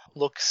again,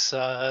 looks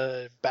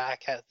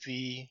back at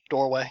the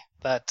doorway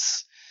that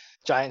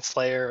Giant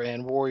Slayer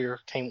and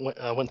Warrior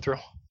went through.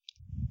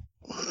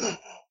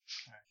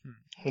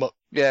 Well,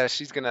 yeah,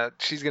 she's gonna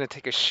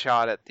take a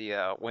shot at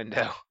the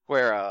window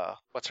where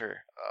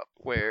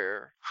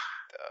where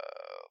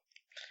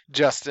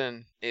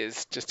Justin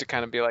is, just to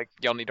kind of be like,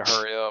 y'all need to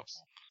hurry up.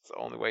 It's the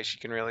only way she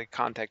can really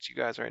contact you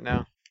guys right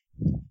now.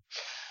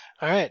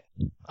 All right.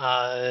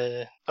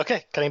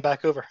 Okay, cutting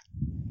back over.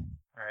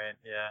 All right,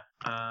 yeah.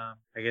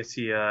 I guess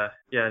he,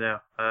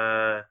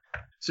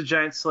 so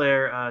Giant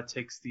Slayer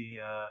takes the,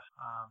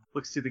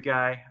 looks to the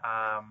guy,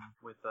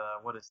 with,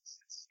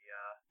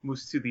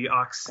 moves to the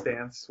ox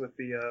stance with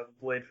the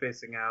blade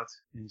facing out,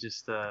 and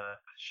just,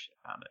 shit,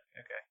 found it.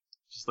 Okay.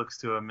 Just looks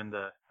to him in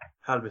the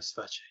halbes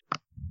face.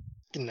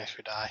 Get an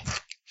extra die.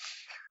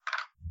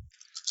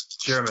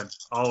 German,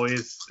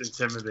 always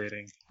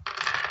intimidating.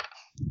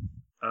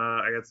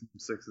 I got some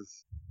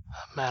sixes.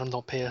 Madam,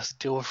 don't pay us to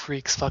deal with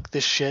freaks. Fuck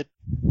this shit.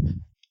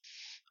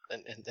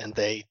 And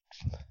they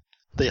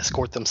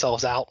escort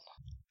themselves out.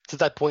 To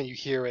that point, you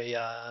hear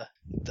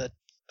the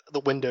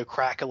window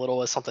crack a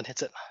little as something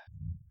hits it.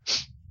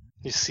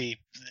 You see,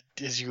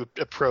 as you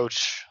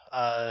approach,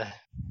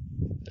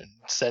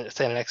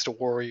 standing next to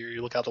Warrior,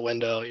 you look out the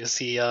window. You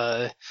see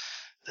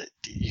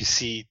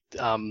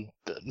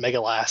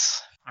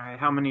Megalass. All right,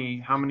 how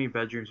many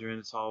bedrooms are in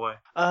this hallway?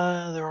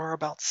 There are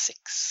about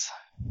 6.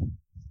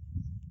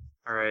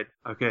 All right,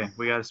 okay,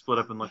 we gotta split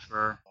up and look for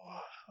her.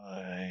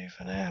 5,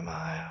 and am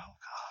I? Oh,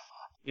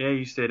 Yeah,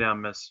 you stay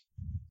down, miss.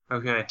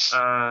 Okay,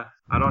 I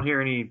don't hear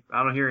any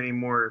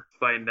more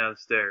fighting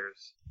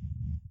downstairs.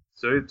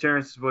 So either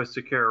Terrence's boys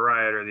took care of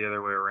Riot or the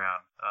other way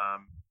around.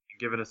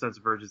 Given a sense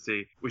of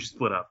urgency, we should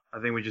split up. I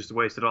think we just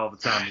wasted all the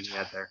time we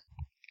had there.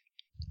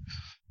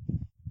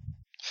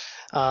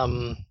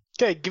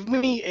 Okay, give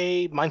me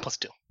a mind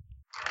 +2.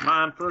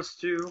 Mine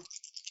 +2.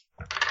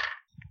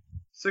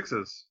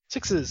 Sixes.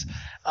 6s.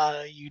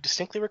 You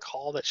distinctly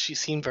recall that she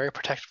seemed very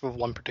protective of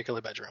one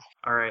particular bedroom.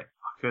 All right,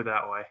 I'll go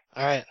that way.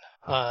 All right.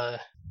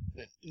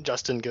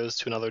 Justin goes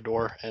to another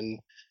door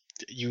and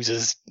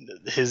uses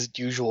his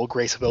usual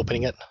grace of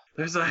opening it.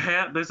 There's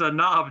a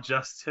knob,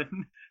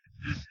 Justin.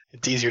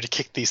 It's easier to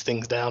kick these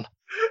things down.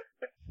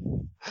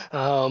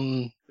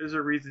 There's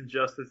a reason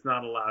Justin's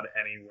not allowed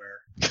anywhere.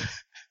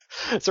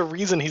 It's a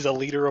reason he's a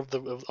leader of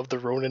the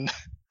Ronin.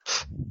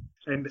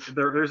 And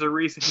there's a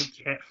reason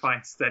he can't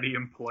find steady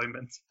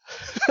employment.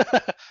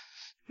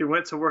 He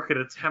went to work at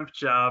a temp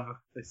job.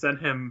 They sent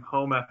him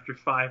home after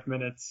 5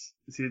 minutes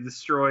because he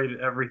destroyed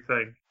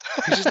everything.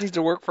 He just needs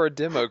to work for a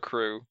demo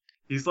crew.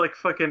 He's like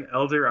fucking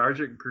Elder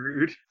Argent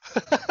Groot.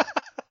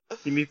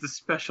 He needs a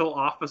special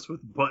office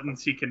with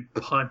buttons he can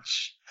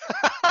punch.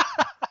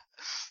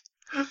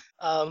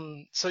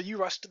 So you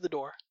rush to the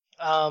door.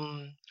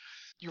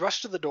 You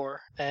rush to the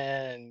door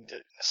and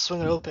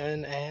swing it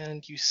open,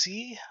 and you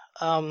see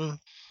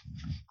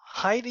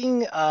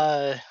hiding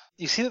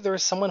you see that there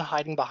is someone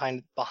hiding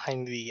behind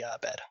the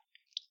bed.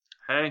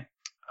 Hey,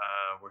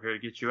 we're here to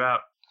get you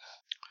out.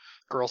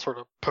 Girl sort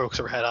of pokes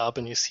her head up,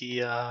 and you see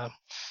a I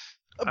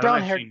don't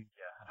brown-haired.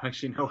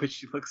 actually know what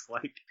she looks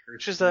like.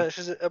 She's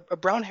a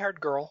brown-haired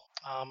girl.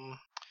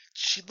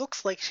 She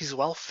looks like she's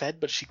well fed,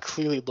 but she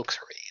clearly looks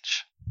her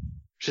age.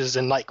 She's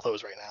in night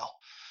clothes right now.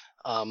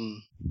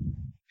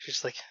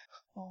 She's like,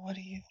 well, what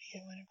do you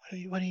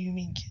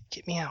mean?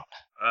 Get me out.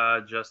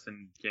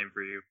 Justin came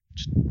for you.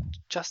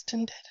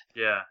 Justin did?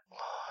 Yeah.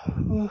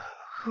 Who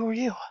are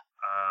you?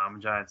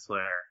 I'm Giant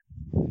Slayer.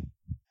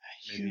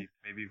 Maybe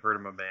you've heard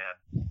of my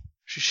band.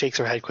 She shakes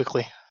her head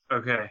quickly.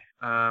 Okay.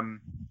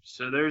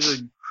 So there's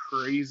a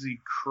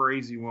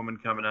crazy woman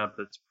coming up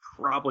that's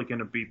probably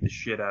gonna beat the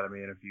shit out of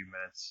me in a few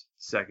minutes,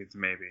 seconds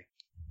maybe.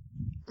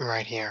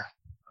 Right here.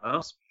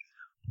 Oh.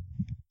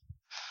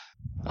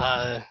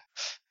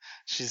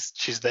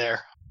 She's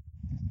there.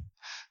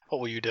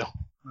 What will you do?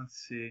 Let's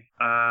see.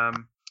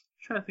 Trying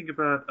to think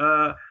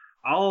about.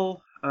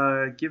 I'll.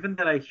 Given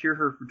that I hear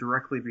her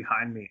directly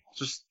behind me, I'll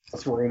just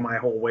throw my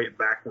whole weight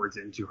backwards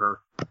into her.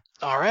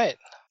 All right.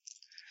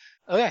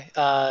 Okay.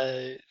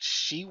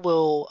 She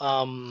will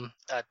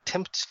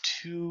attempt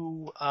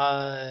to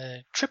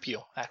trip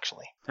you.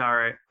 Actually. All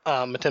right.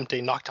 Attempt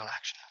a knockdown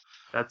action.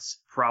 That's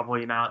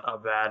probably not a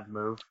bad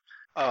move.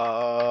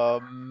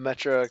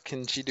 Metra,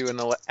 can she do an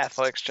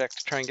athletics check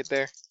to try and get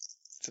there?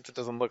 Since it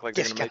doesn't look like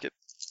they're Yes, gonna make it.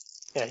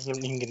 Yeah, you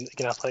can get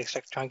an athletics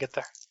check to try and get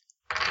there.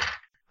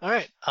 All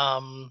right.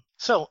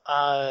 So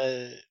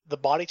the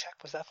body check,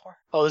 was that for?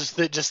 Oh, this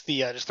is just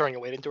throwing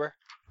your weight into her.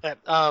 Yeah.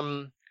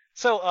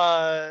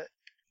 So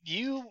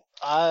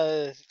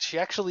she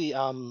actually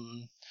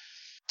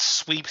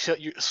sweeps your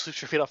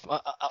feet up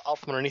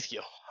from underneath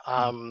you.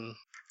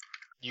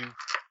 You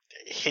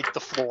hit the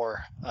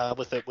floor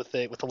with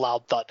a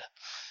loud thud.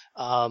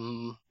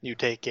 You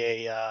take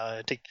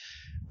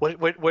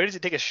where does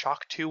it take a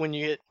shock to when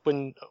you get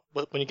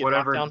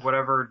knocked down?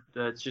 Whatever.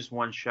 It's just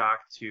one shock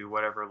to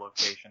whatever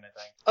location, I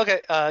think.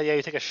 Okay. Yeah,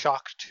 you take a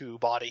shock to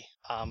body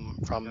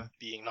from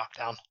being knocked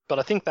down, but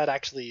I think that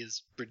actually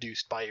is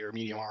reduced by your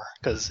medium armor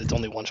because it's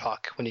only one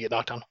shock when you get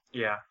knocked down.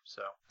 Yeah.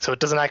 So it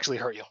doesn't actually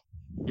hurt you.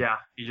 Yeah,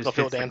 you just Don't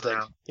feel a hit damn the thing.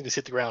 ground. You just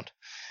hit the ground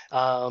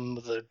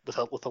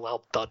with a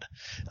loud thud.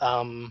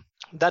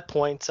 At that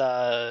point,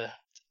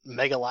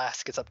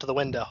 Megalass gets up to the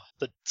window,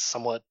 the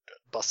somewhat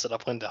busted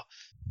up window.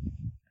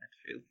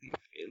 Filthy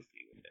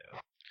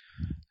window.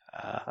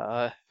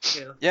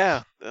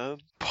 Yeah.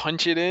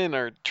 Punch it in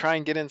or try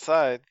and get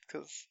inside,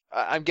 because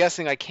I'm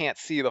guessing I can't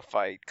see the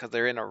fight because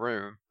they're in a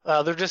room.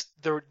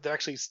 They're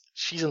actually,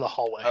 she's in the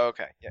hallway. Oh,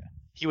 okay, yeah.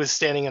 He was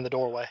standing in the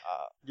doorway.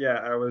 Yeah,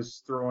 I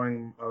was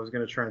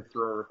gonna try and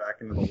throw her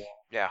back into the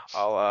wall. Yeah,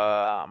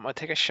 I'm gonna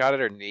take a shot at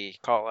her knee.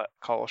 Call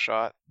a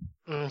shot.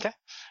 Okay.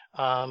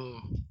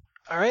 All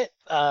right.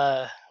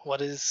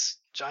 What is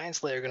Giant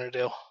Slayer gonna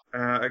do?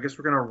 I guess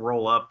we're gonna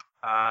roll up.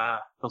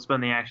 He'll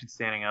spend the action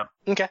standing up.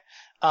 Okay.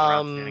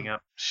 Standing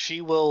up.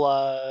 She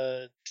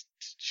will.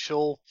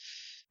 She'll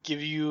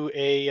give you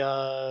a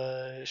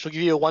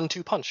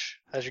 1-2 punch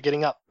as you're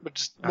getting up, but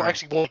just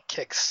actually won't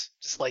kicks,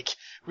 just like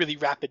really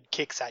rapid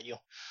kicks at you.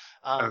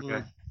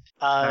 Okay.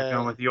 Not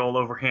going with the old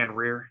overhand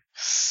rear.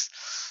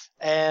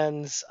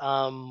 And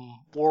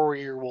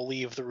Warrior will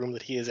leave the room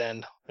that he is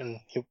in, and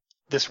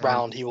this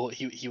round he will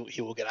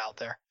get out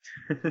there.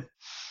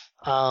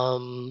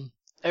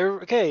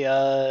 Okay,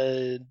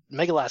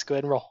 Megalass, go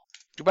ahead and roll.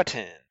 2 by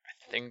 10.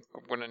 I think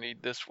I'm gonna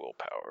need this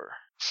willpower.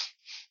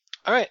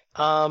 All right.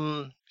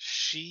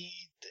 She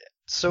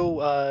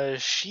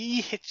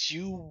hits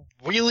you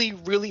really,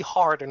 really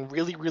hard and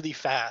really, really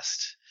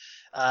fast.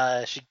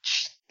 She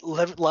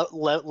levied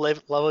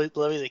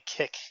a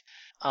kick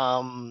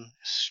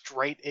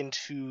straight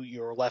into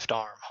your left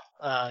arm.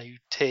 You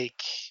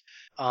take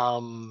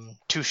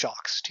 2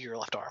 shocks to your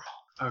left arm.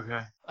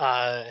 Okay.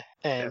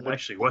 And It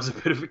actually was a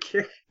bit of a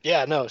kick.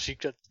 yeah, no, she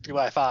got 3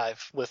 by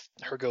 5 with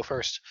her go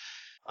first.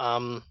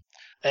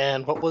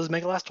 And what was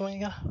Megalass doing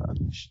again?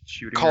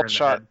 Shooting her in Called the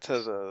shot head. to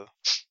the.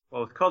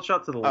 Well, it's called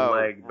shot to the Oh,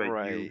 leg, but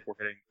right.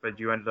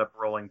 you ended up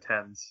rolling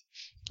 10s.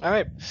 All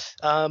right.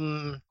 So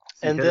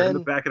And you hit her in then the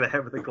back of the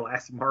head with a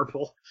glass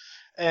marble.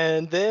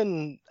 And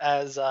then,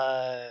 as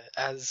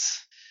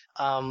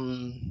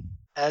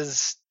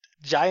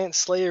Giant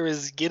Slayer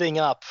is getting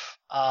up,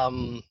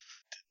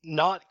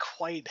 not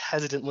quite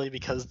hesitantly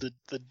because the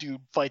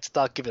dude fights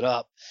not give it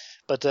up,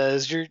 but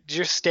as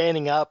you're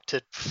standing up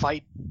to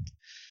fight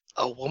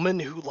a woman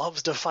who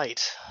loves to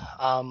fight,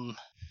 and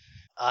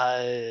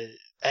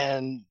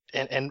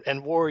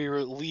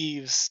Warrior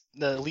leaves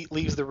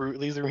the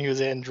room he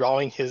was in,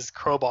 drawing his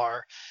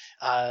crowbar.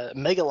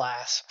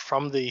 Megalass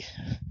from the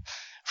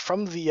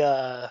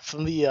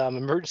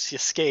emergency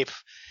escape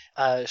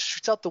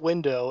shoots out the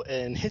window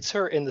and hits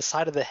her in the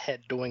side of the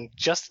head, doing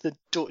just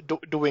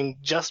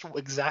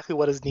exactly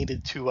what is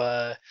needed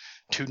to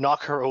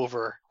knock her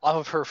over off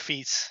of her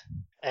feet,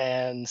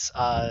 and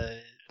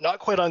not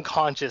quite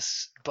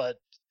unconscious, but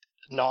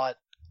not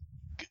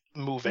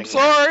moving. I'm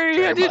sorry,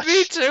 very I didn't much.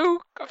 mean to.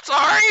 I'm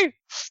sorry.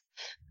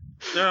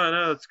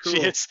 No, it's cool.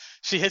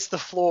 She hits the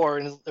floor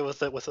and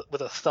with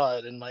a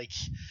thud and like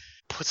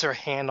puts her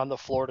hand on the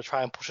floor to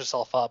try and push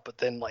herself up, but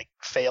then like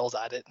fails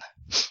at it.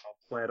 I'll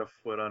plant a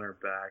foot on her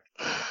back.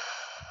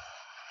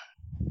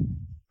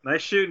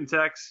 Nice shooting,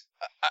 Tex.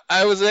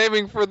 I was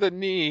aiming for the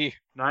knee.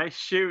 Nice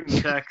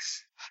shooting,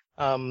 Tex.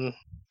 The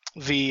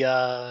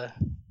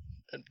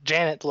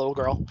Janet, the little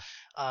girl,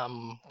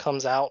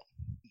 comes out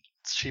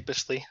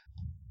sheepishly.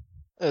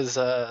 As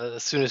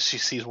soon as she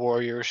sees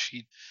Warrior,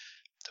 she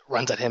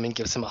runs at him and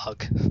gives him a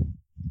hug.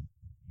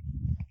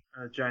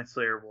 Giant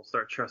Slayer will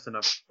start trussing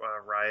up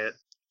Riot.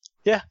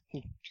 Yeah,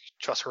 you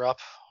truss her up.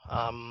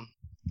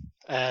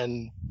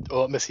 And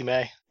Missy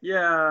May.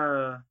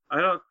 Yeah,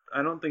 I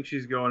don't think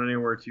she's going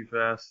anywhere too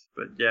fast,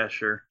 but yeah,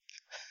 sure.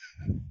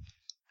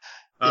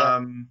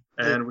 Yeah.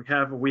 And we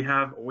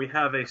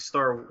have a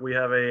star. We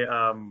have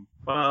a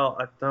well,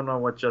 I don't know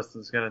what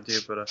Justin's gonna do,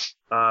 but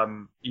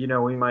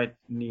we might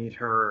need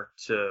her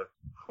to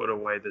put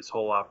away this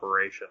whole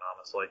operation.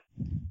 Honestly,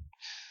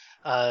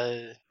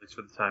 at least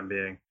for the time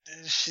being.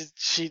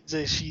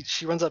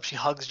 She runs up. She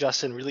hugs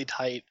Justin really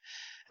tight,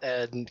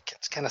 and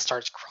kind of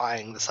starts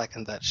crying the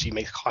second that she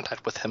makes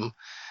contact with him.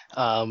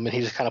 And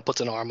he just kind of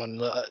puts an arm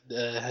on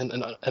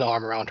an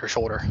arm around her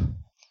shoulder,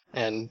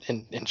 and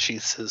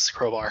sheaths his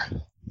crowbar.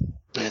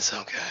 It's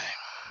okay.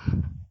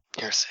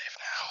 You're safe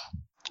now.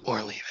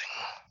 We're leaving.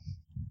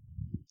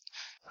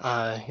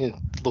 He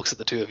looks at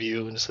the two of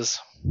you and says,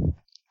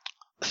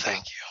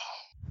 "Thank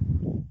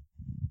you."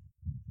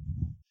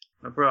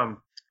 No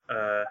problem.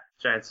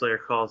 Giant Slayer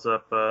calls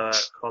up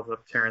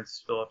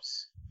Terrence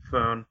Phillips'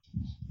 phone.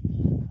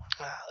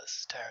 This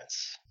is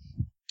Terrence.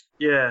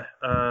 Yeah,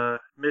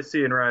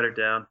 Missy and Ryder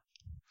down.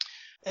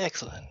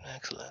 Excellent.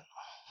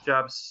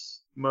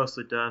 Job's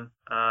mostly done.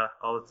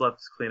 All that's left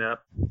is clean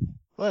up.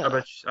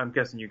 Well, I'm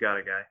guessing you got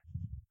a guy.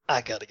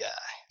 I got a guy.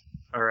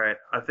 All right.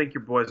 I think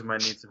your boys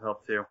might need some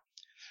help too.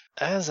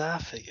 As I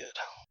figured.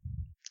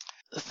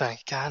 Thank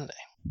you kindly.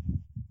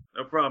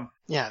 No problem.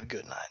 Yeah, have a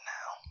good night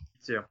now.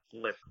 You too.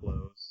 Lip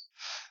close.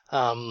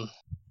 Um,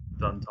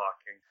 Done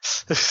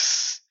talking.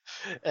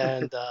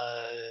 and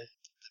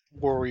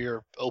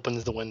Warrior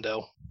opens the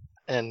window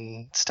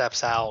and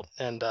steps out,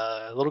 and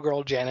little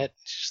girl Janet,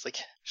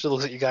 she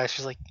looks at you guys.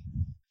 She's like,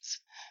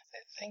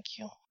 "Thank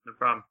you." No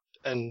problem.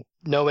 And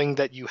knowing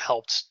that you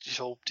helped,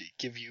 she'll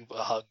give you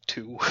a hug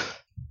too.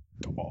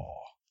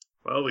 Aw.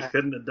 Well, we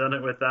couldn't have done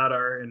it without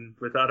our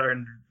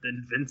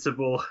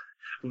invincible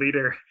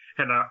leader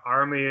and our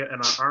army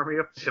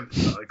of pimp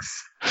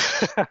thugs.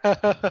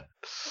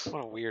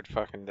 What a weird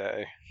fucking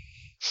day.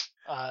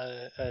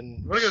 And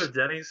You want to go to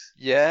Denny's?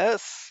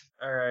 Yes.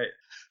 All right.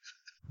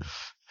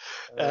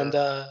 and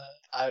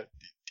I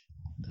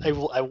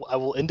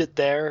will end it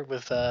there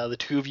with the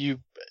two of you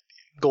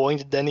going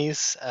to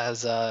Denny's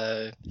as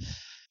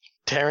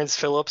Terrence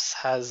Phillips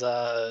has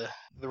the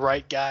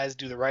right guys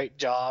do the right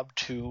job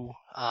to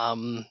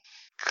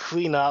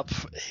clean up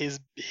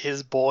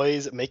his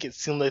boys, make it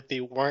seem like they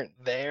weren't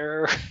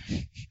there,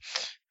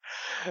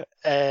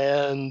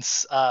 and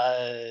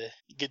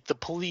get the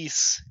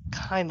police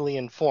kindly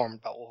informed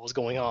about what was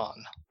going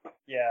on.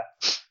 Yeah.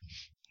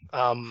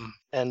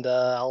 And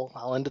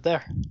I'll end it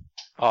there.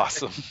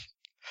 Awesome.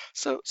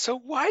 So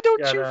why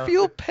don't Yeah, you no.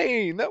 feel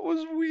pain? That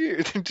was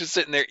weird. Just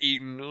sitting there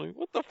eating. Like,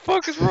 what the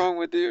fuck is wrong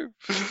with you?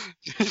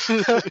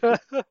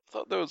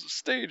 Thought that was a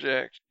stage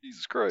act.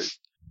 Jesus Christ.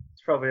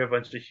 It's probably a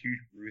bunch of huge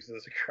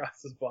bruises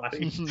across his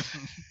body.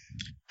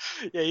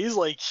 Yeah, he's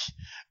like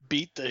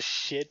beat the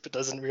shit, but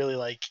doesn't really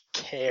like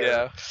care.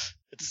 Yeah.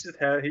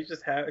 He's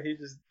just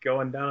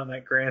going down on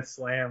that Grand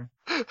Slam.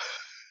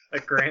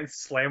 That Grand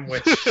Slam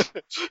witch.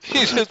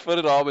 He just put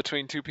it all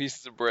between two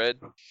pieces of bread.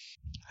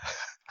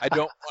 I don't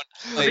want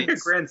I think a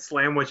plates. Grand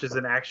Slam witch is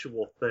an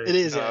actual thing. It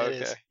is, yeah, Oh,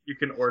 it is. okay. You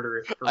can order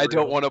it. For I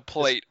don't real. want a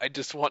plate. I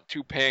just want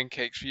two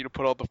pancakes for you to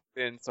put all the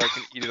food in so I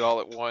can eat it all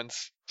at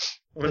once.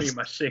 What do you,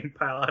 my shame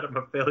pile out of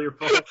a failure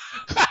bowl?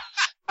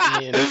 I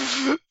mean,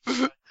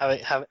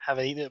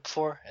 haven't eaten it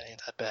before? It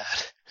ain't that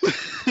bad.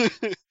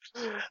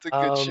 It's a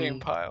good shame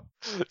pile.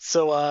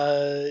 So,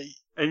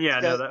 And yeah, Yeah.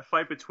 no, that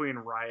fight between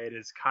Riot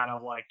is kind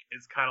of like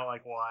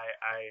why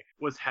I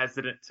was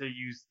hesitant to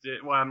use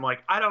it. Why I'm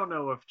like, I don't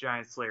know if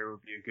Giant Slayer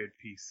would be a good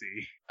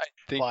PC I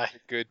think Why? it's a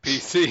good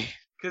PC.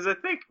 because I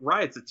think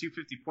Riot's a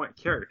 250-point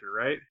character,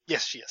 right?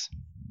 yes, she is.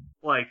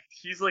 Like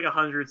he's like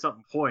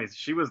 100-something points.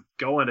 She was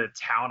going to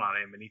town on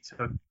him, and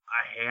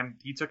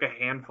he took a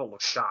handful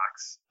of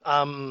stocks.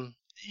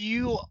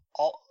 You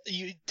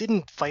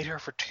didn't fight her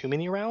for too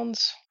many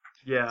rounds,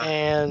 Yeah,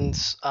 and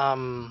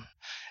you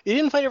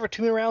didn't fight her for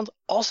too many rounds.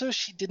 Also,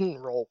 she didn't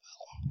roll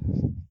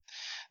well.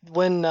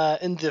 When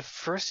in the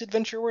first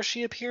adventure where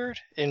she appeared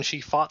and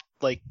she fought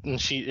what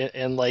was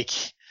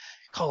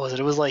it?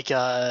 It was like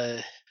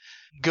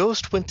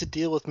Ghost went to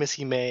deal with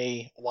Missy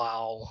May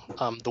while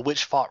the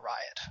witch fought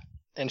Riot,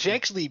 and she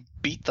actually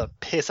beat the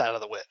piss out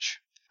of the witch.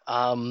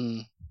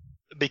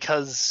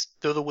 Because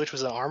though the witch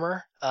was in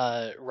armor,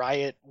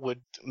 Riot would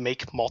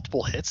make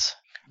multiple hits.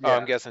 Oh, Yeah.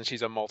 I'm guessing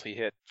she's a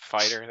multi-hit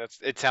fighter.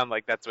 It sounds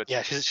like that's what.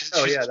 Yeah, she's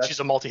Oh, yeah, she's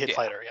a multi-hit yeah.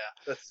 fighter.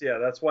 Yeah,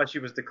 That's why she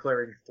was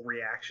declaring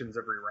 3 actions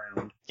every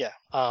round. yeah.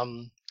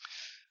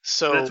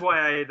 So That's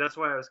why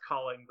I was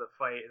calling the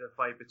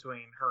fight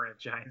between her and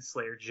Giant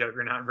Slayer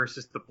Juggernaut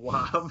versus the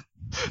Blob.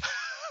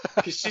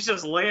 'Cause she's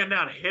just laying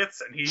down hits,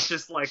 and he's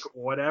just like,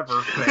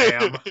 whatever,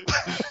 fam.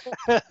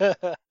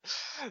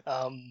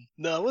 no,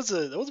 that was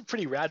a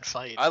pretty rad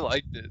fight. I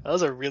liked it. That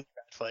was a really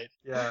rad fight.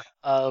 Yeah.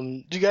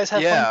 Do you guys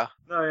have fun? Yeah.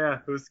 Oh yeah,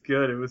 it was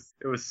good.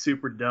 It was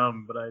super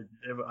dumb, but I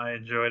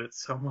enjoyed it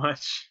so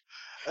much.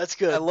 That's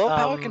good. I love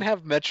how I can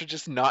have Metra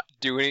just not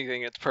do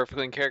anything. It's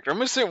perfectly in character. I'm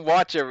gonna sit and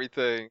watch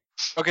everything.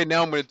 Okay,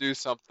 now I'm gonna do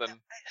something.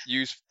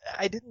 Use.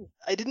 I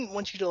didn't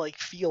want you to like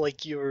feel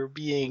like you were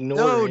being ignored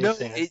No, or no.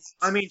 anything. It's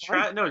I mean,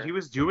 fine. no, he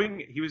was doing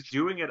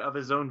it of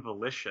his own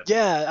volition.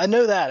 Yeah, I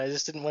know that. I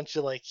just didn't want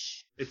you to like.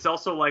 It's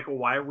also like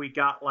why we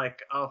got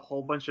like a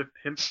whole bunch of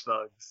pimp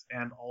thugs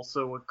and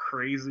also a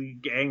crazy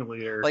gang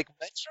leader Like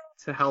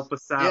Metra. to help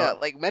us out. Yeah,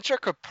 like Metra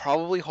could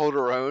probably hold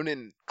her own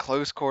in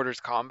close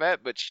quarters combat,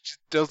 but she just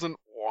doesn't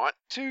want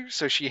to,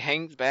 so she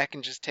hangs back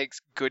and just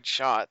takes good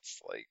shots.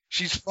 Like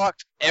she's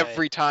fucked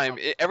every Right. time.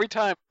 Every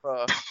time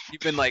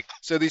you've been like,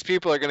 so these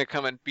people are gonna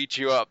come and beat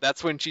you up.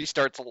 That's when she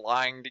starts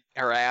lying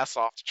her ass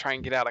off to try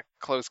and get out of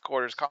close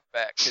quarters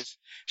combat, because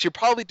she'll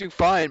probably do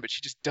fine, but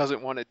she just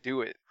doesn't want to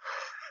do it.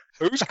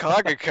 Who's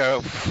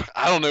Kagako?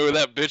 I don't know who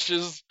that bitch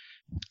is.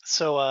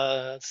 So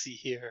let's see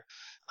here.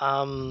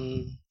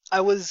 When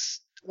I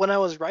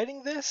was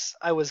writing this,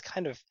 I was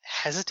kind of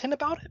hesitant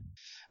about it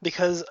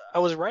because I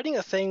was writing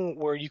a thing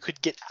where you could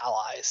get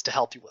allies to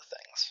help you with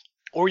things,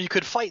 or you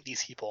could fight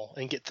these people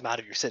and get them out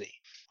of your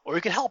city, or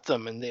you could help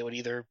them and they would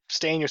either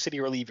stay in your city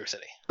or leave your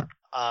city.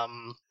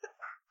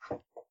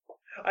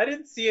 I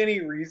didn't see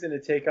any reason to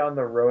take on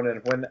the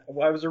Ronin when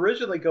I was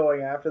originally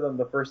going after them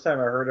the first time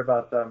I heard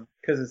about them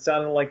because it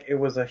sounded like it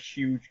was a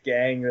huge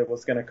gang that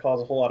was going to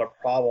cause a whole lot of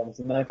problems,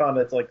 and then I found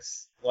it's like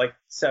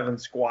 7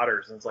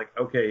 squatters, and it's like,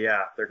 okay,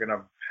 yeah, they're going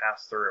to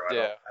pass through. I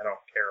don't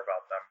care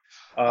about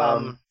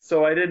them.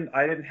 So I didn't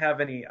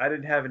have any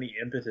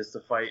impetus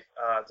to fight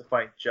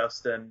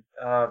Justin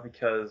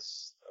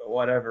because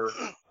whatever.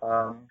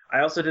 I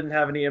also didn't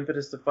have any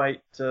impetus to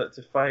fight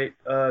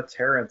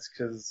Terrence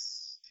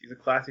because he's a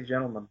classy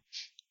gentleman.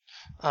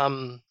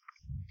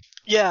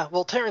 Yeah,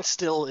 well, Terrence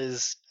still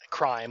is a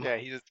crime. Yeah,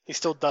 He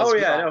still does. Oh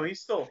yeah, crime. no,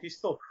 he's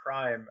still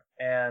crime,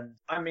 and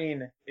I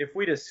mean, if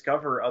we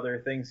discover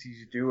other things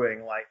he's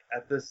doing, like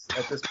at this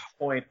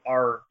point,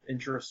 our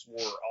interests were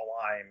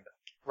aligned.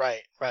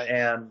 Right.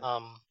 And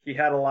I'm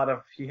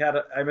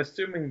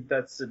assuming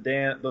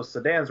that those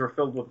sedans were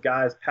filled with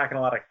guys packing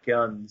a lot of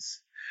guns.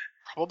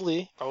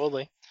 Probably.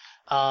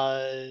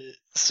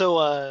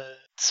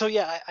 So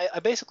yeah, I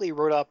basically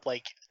wrote up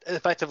like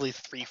effectively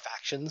 3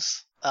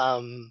 factions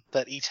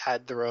that each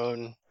had their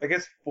own. I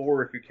guess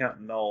 4 if you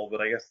count Null, but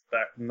I guess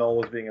that Null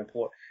was being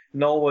employed.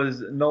 Null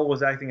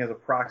was acting as a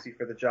proxy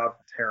for the job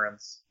for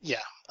Terrence.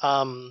 Yeah.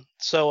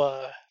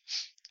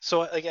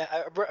 So again,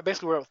 I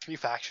basically wrote up 3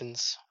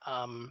 factions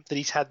that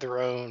each had their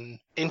own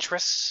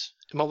interests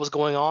in what was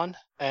going on,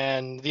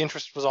 and the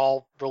interest was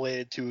all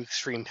related to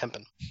extreme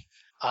pimping.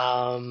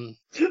 Like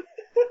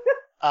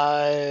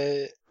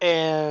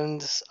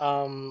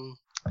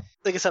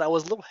I said, I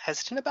was a little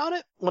hesitant about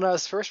it when I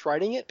was first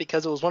writing it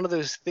because it was one of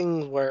those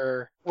things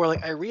where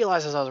like I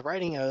realized as I was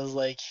writing, I was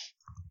like,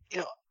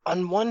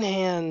 on one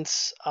hand,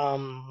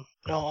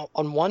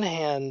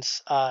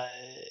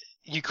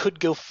 you could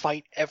go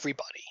fight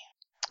everybody,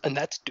 and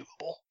that's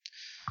doable.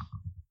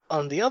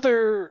 On the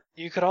other,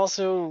 you could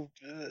also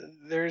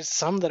there's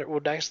some that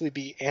would actually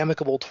be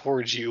amicable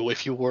towards you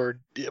if you were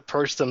to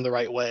approach them the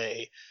right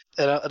way,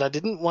 and I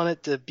didn't want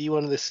it to be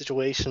one of the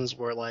situations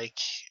where like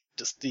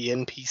just the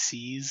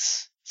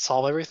NPCs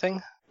solve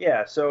everything.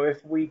 Yeah, so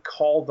if we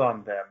called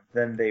on them,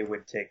 then they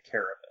would take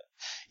care of it.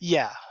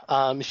 Yeah,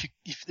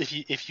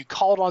 if you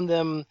called on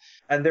them,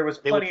 and there was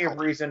they would plenty of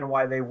help. reason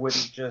why they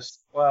wouldn't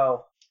just.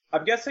 Well,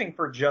 I'm guessing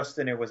for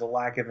Justin, it was a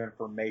lack of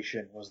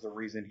information was the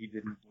reason he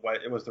didn't.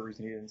 It was the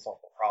reason he didn't solve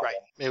the problem. Right.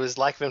 It was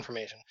lack of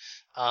information.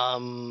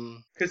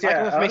 Because Lack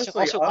of information,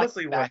 also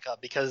honestly, lack of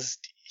backup because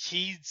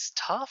he's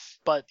tough,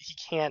 but he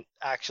can't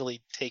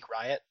actually take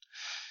Riot.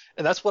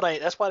 And that's what I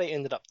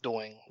ended up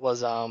doing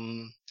was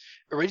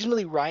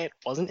originally Riot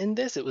wasn't in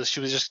this.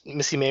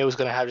 Missy May was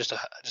gonna have just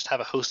have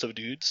a host of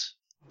dudes.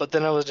 But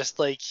then I was just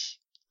like,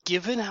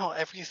 given how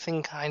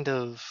everything kind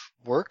of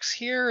works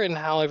here and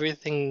how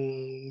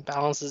everything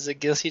balances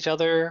against each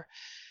other,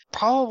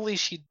 probably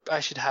I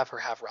should have her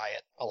have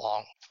Riot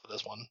along for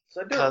this one.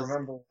 So I don't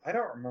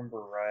remember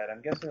Riot.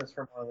 I'm guessing it's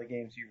from one of the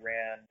games you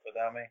ran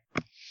without me.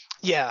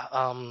 Yeah,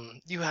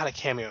 you had a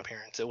cameo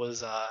appearance. It was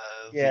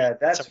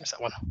that's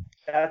that one.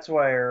 That's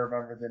why I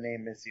remember the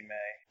name Missy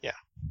May. Yeah.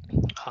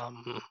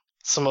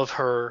 Some of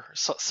her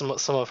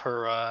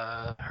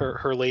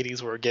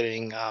ladies were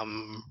getting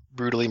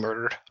brutally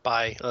murdered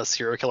by a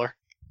serial killer.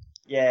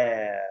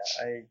 Yeah,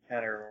 I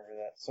kind of remember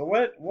that.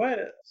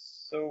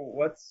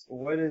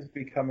 What is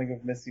becoming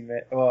of Missy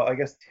May? Well, I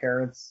guess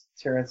Terrence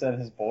and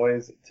his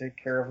boys take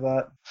care of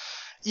that.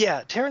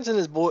 Yeah, Terrence and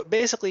his boy.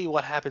 Basically,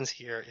 what happens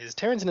here is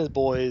Terrence and his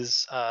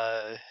boys.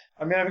 I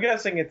mean, I'm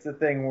guessing it's a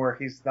thing where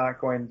he's not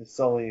going to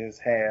sully his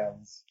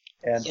hands,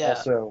 and Yeah.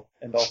 also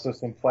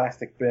some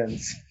plastic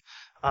bins.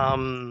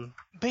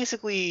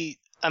 Basically,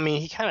 I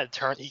mean, he kind of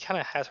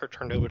has her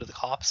turned over to the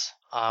cops.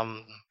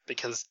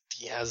 Because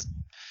he has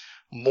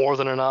more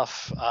than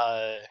enough.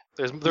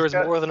 There's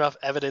got- more than enough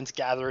evidence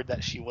gathered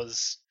that she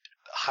was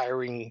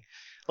hiring,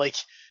 like,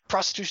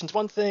 prostitution's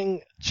one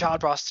thing, child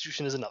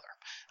prostitution is another.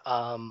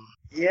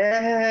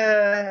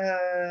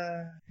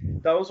 Yeah,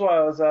 that was why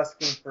I was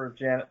asking for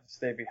Janet to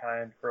stay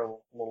behind for a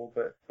little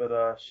bit,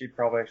 but she'd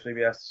probably actually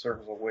be asked to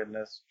serve as a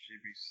witness.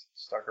 She'd be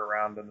stuck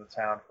around in the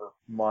town for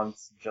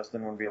months.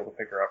 Justin wouldn't be able to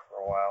pick her up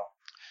for a while.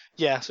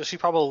 Yeah, so she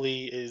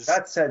probably is.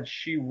 That said,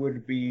 she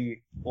would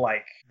be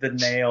like the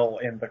nail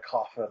in the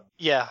coffin.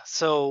 Yeah,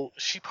 so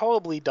she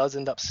probably does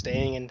end up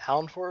staying in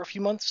town for a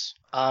few months.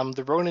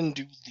 The Ronin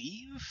do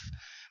leave,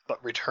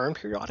 but return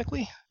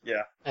periodically.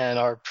 Yeah. And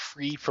are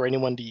free for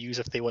anyone to use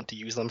if they want to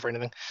use them for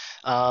anything.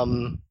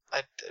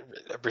 I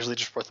originally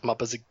just brought them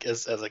up as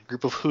a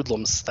group of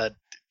hoodlums that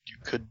you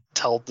could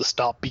tell to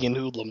stop being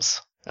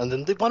hoodlums, and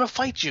then they want to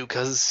fight you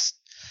because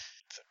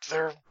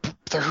they're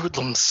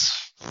hoodlums.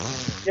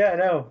 Yeah,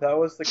 no, that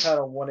was the kind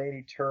of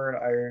 180 turn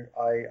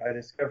I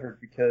discovered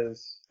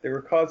because they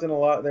were causing a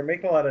lot. They're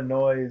making a lot of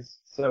noise.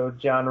 So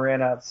John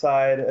ran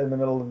outside in the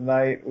middle of the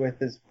night with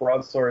his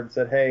broadsword and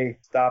said, "Hey,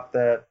 stop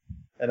that."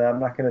 And I'm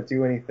not going to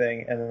do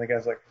anything. And then the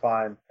guy's like,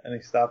 "Fine." And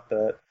he stopped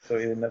that, so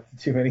he didn't have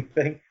to do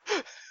anything.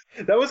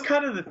 That was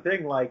kind of the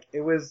thing. Like,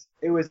 it was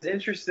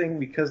interesting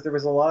because there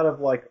was a lot of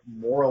like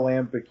moral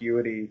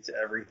ambiguity to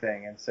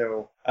everything, and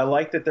so I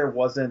liked that there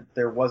wasn't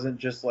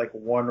just like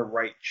one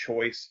right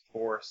choice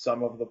for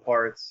some of the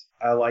parts.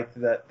 I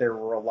liked that there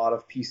were a lot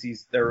of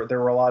PCs. There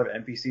were a lot of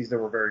NPCs that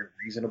were very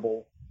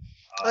reasonable.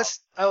 I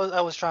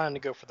was trying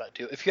to go for that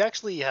too. If you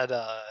actually had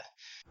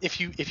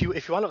if you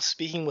wound up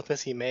speaking with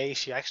Missy May,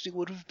 she actually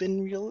would have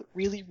been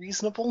really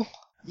reasonable.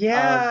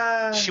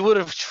 Yeah. She would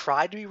have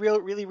tried to be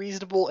really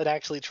reasonable and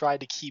actually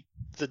tried to keep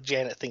the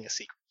Janet thing a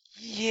secret.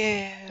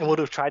 Yeah. And would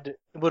have tried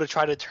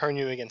to turn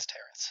you against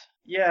Terrence.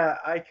 Yeah,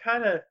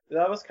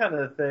 that was kind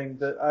of the thing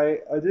that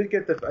I did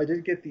get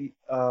the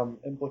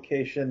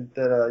implication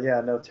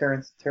that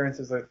Terrence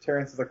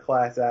is a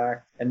class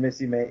act and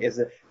Missy May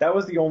isn't. That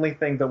was the only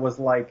thing that was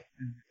like,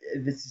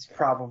 this is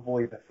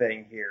probably the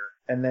thing here.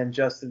 And then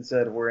Justin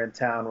said, "We're in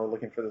town, we're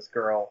looking for this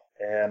girl,"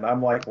 and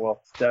I'm like,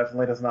 well, this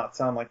definitely does not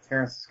sound like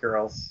Terrence's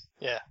girls.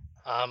 Yeah.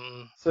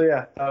 So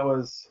yeah, that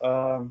was.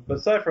 But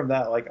aside from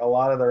that, like a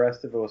lot of the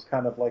rest of it was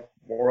kind of like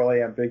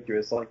morally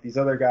ambiguous. Like these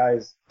other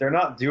guys, they're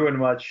not doing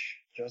much.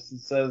 Justin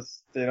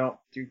says they don't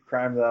do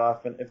crime that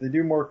often. If they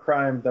do more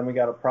crime, then we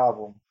got a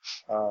problem.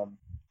 But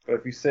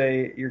if you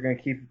say you're gonna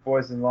keep the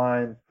boys in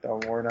line,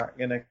 then we're not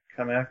gonna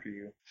come after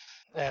you.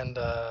 And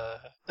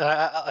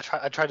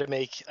I tried to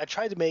make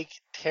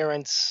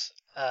Terrence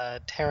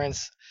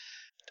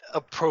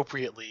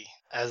appropriately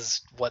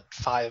as what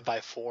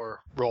 5x4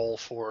 roll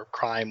for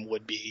crime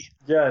would be.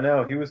 Yeah,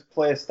 no, he was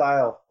play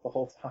style the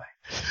whole time.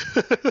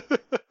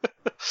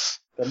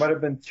 There might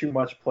have been too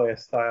much play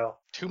style.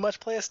 Too much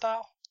play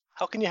style?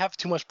 How can you have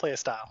too much play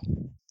style?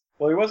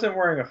 Well, he wasn't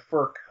wearing a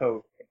fur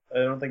coat. I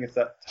don't think it's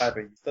that type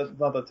of. That's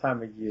not the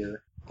time of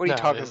year. What are you No,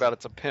 talking it about?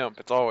 It's a pimp.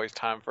 It's always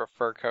time for a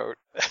fur coat.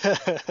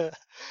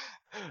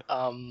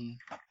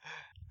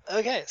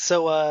 Okay,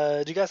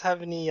 so do you guys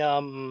have any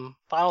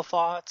final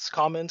thoughts,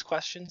 comments,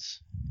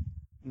 questions?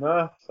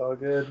 No, it's all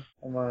good.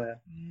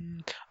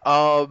 I'm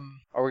Are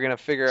we gonna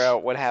figure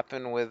out what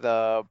happened with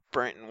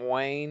Brent and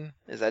Wayne?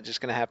 Is that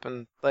just gonna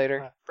happen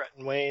later? Brett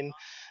and Wayne.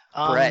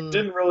 Brett.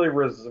 didn't really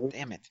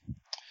Damn it.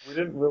 we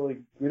didn't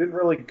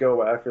really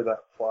go after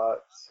that plot.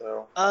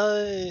 So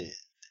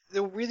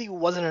There really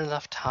wasn't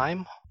enough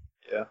time.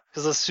 Yeah.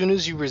 Because as soon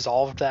as you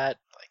resolved that,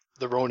 like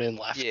the Ronin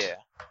left. Yeah.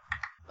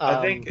 I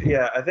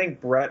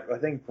think Brett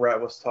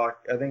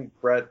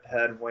Brett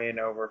had Wayne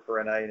over for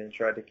a night and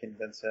tried to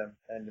convince him,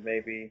 and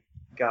maybe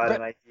got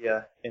an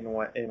idea in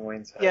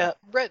Wayne's head. Yeah,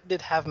 Brett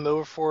did have him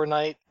over for a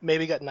night.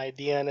 Maybe got an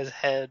idea in his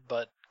head,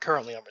 but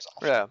currently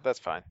unresolved. Yeah, that's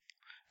fine.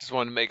 Just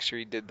wanted to make sure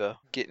he did the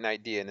get an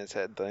idea in his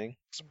head thing.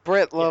 So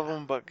Brett love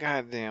him, but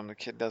goddamn, the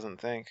kid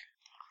doesn't think.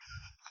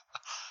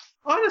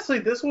 Honestly,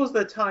 this was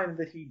the time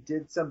that he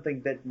did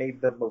something that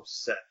made the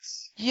most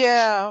sense.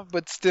 Yeah,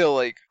 but still,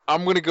 like,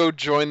 I'm gonna go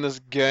join this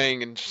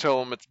gang and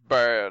show him it's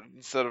bad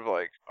instead of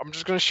like, I'm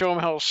just gonna show him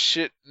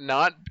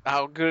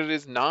how good it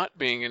is not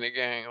being in a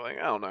gang. Like,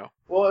 I don't know.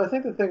 Well, I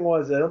think the thing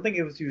was, I don't think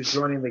it was he was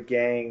joining the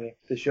gang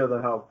to show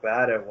them how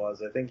bad it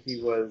was. I think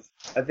he was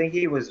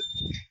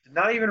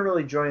not even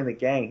really joining the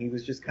gang. He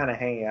was just kind of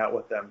hanging out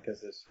with them because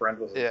his friend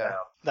was in town.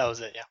 That was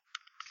it, yeah.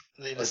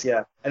 They Like, just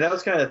yeah, and that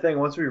was kind of the thing.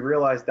 Once we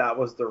realized that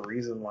was the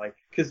reason, like,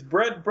 because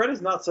Brett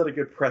has not set a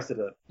good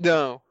precedent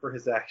No, for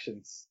his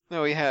actions.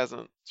 no, he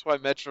hasn't. That's why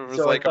Metro was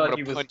So I like, "I'm thought gonna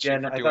he was punch you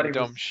again. for I thought doing he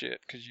dumb was shit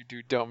because you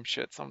do dumb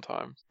shit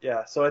sometimes."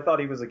 yeah. So I thought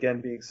he was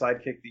again being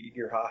sidekick the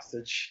eager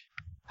hostage.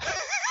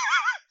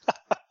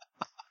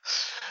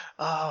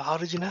 Oh, how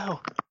did you know?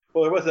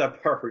 Well, there was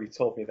that part where you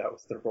told me that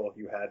was the role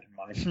you had in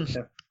mind for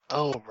him.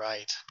 Oh,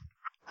 right.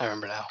 I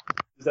remember now.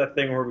 There's that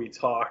thing where we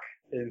talk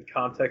in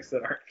contexts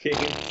that aren't game.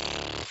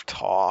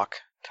 Talk.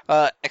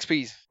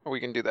 XPs. We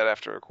can do that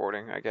after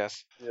recording, I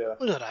guess. Yeah.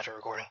 We'll do it after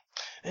recording.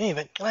 In any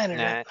event, good night, Nah.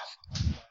 Internet.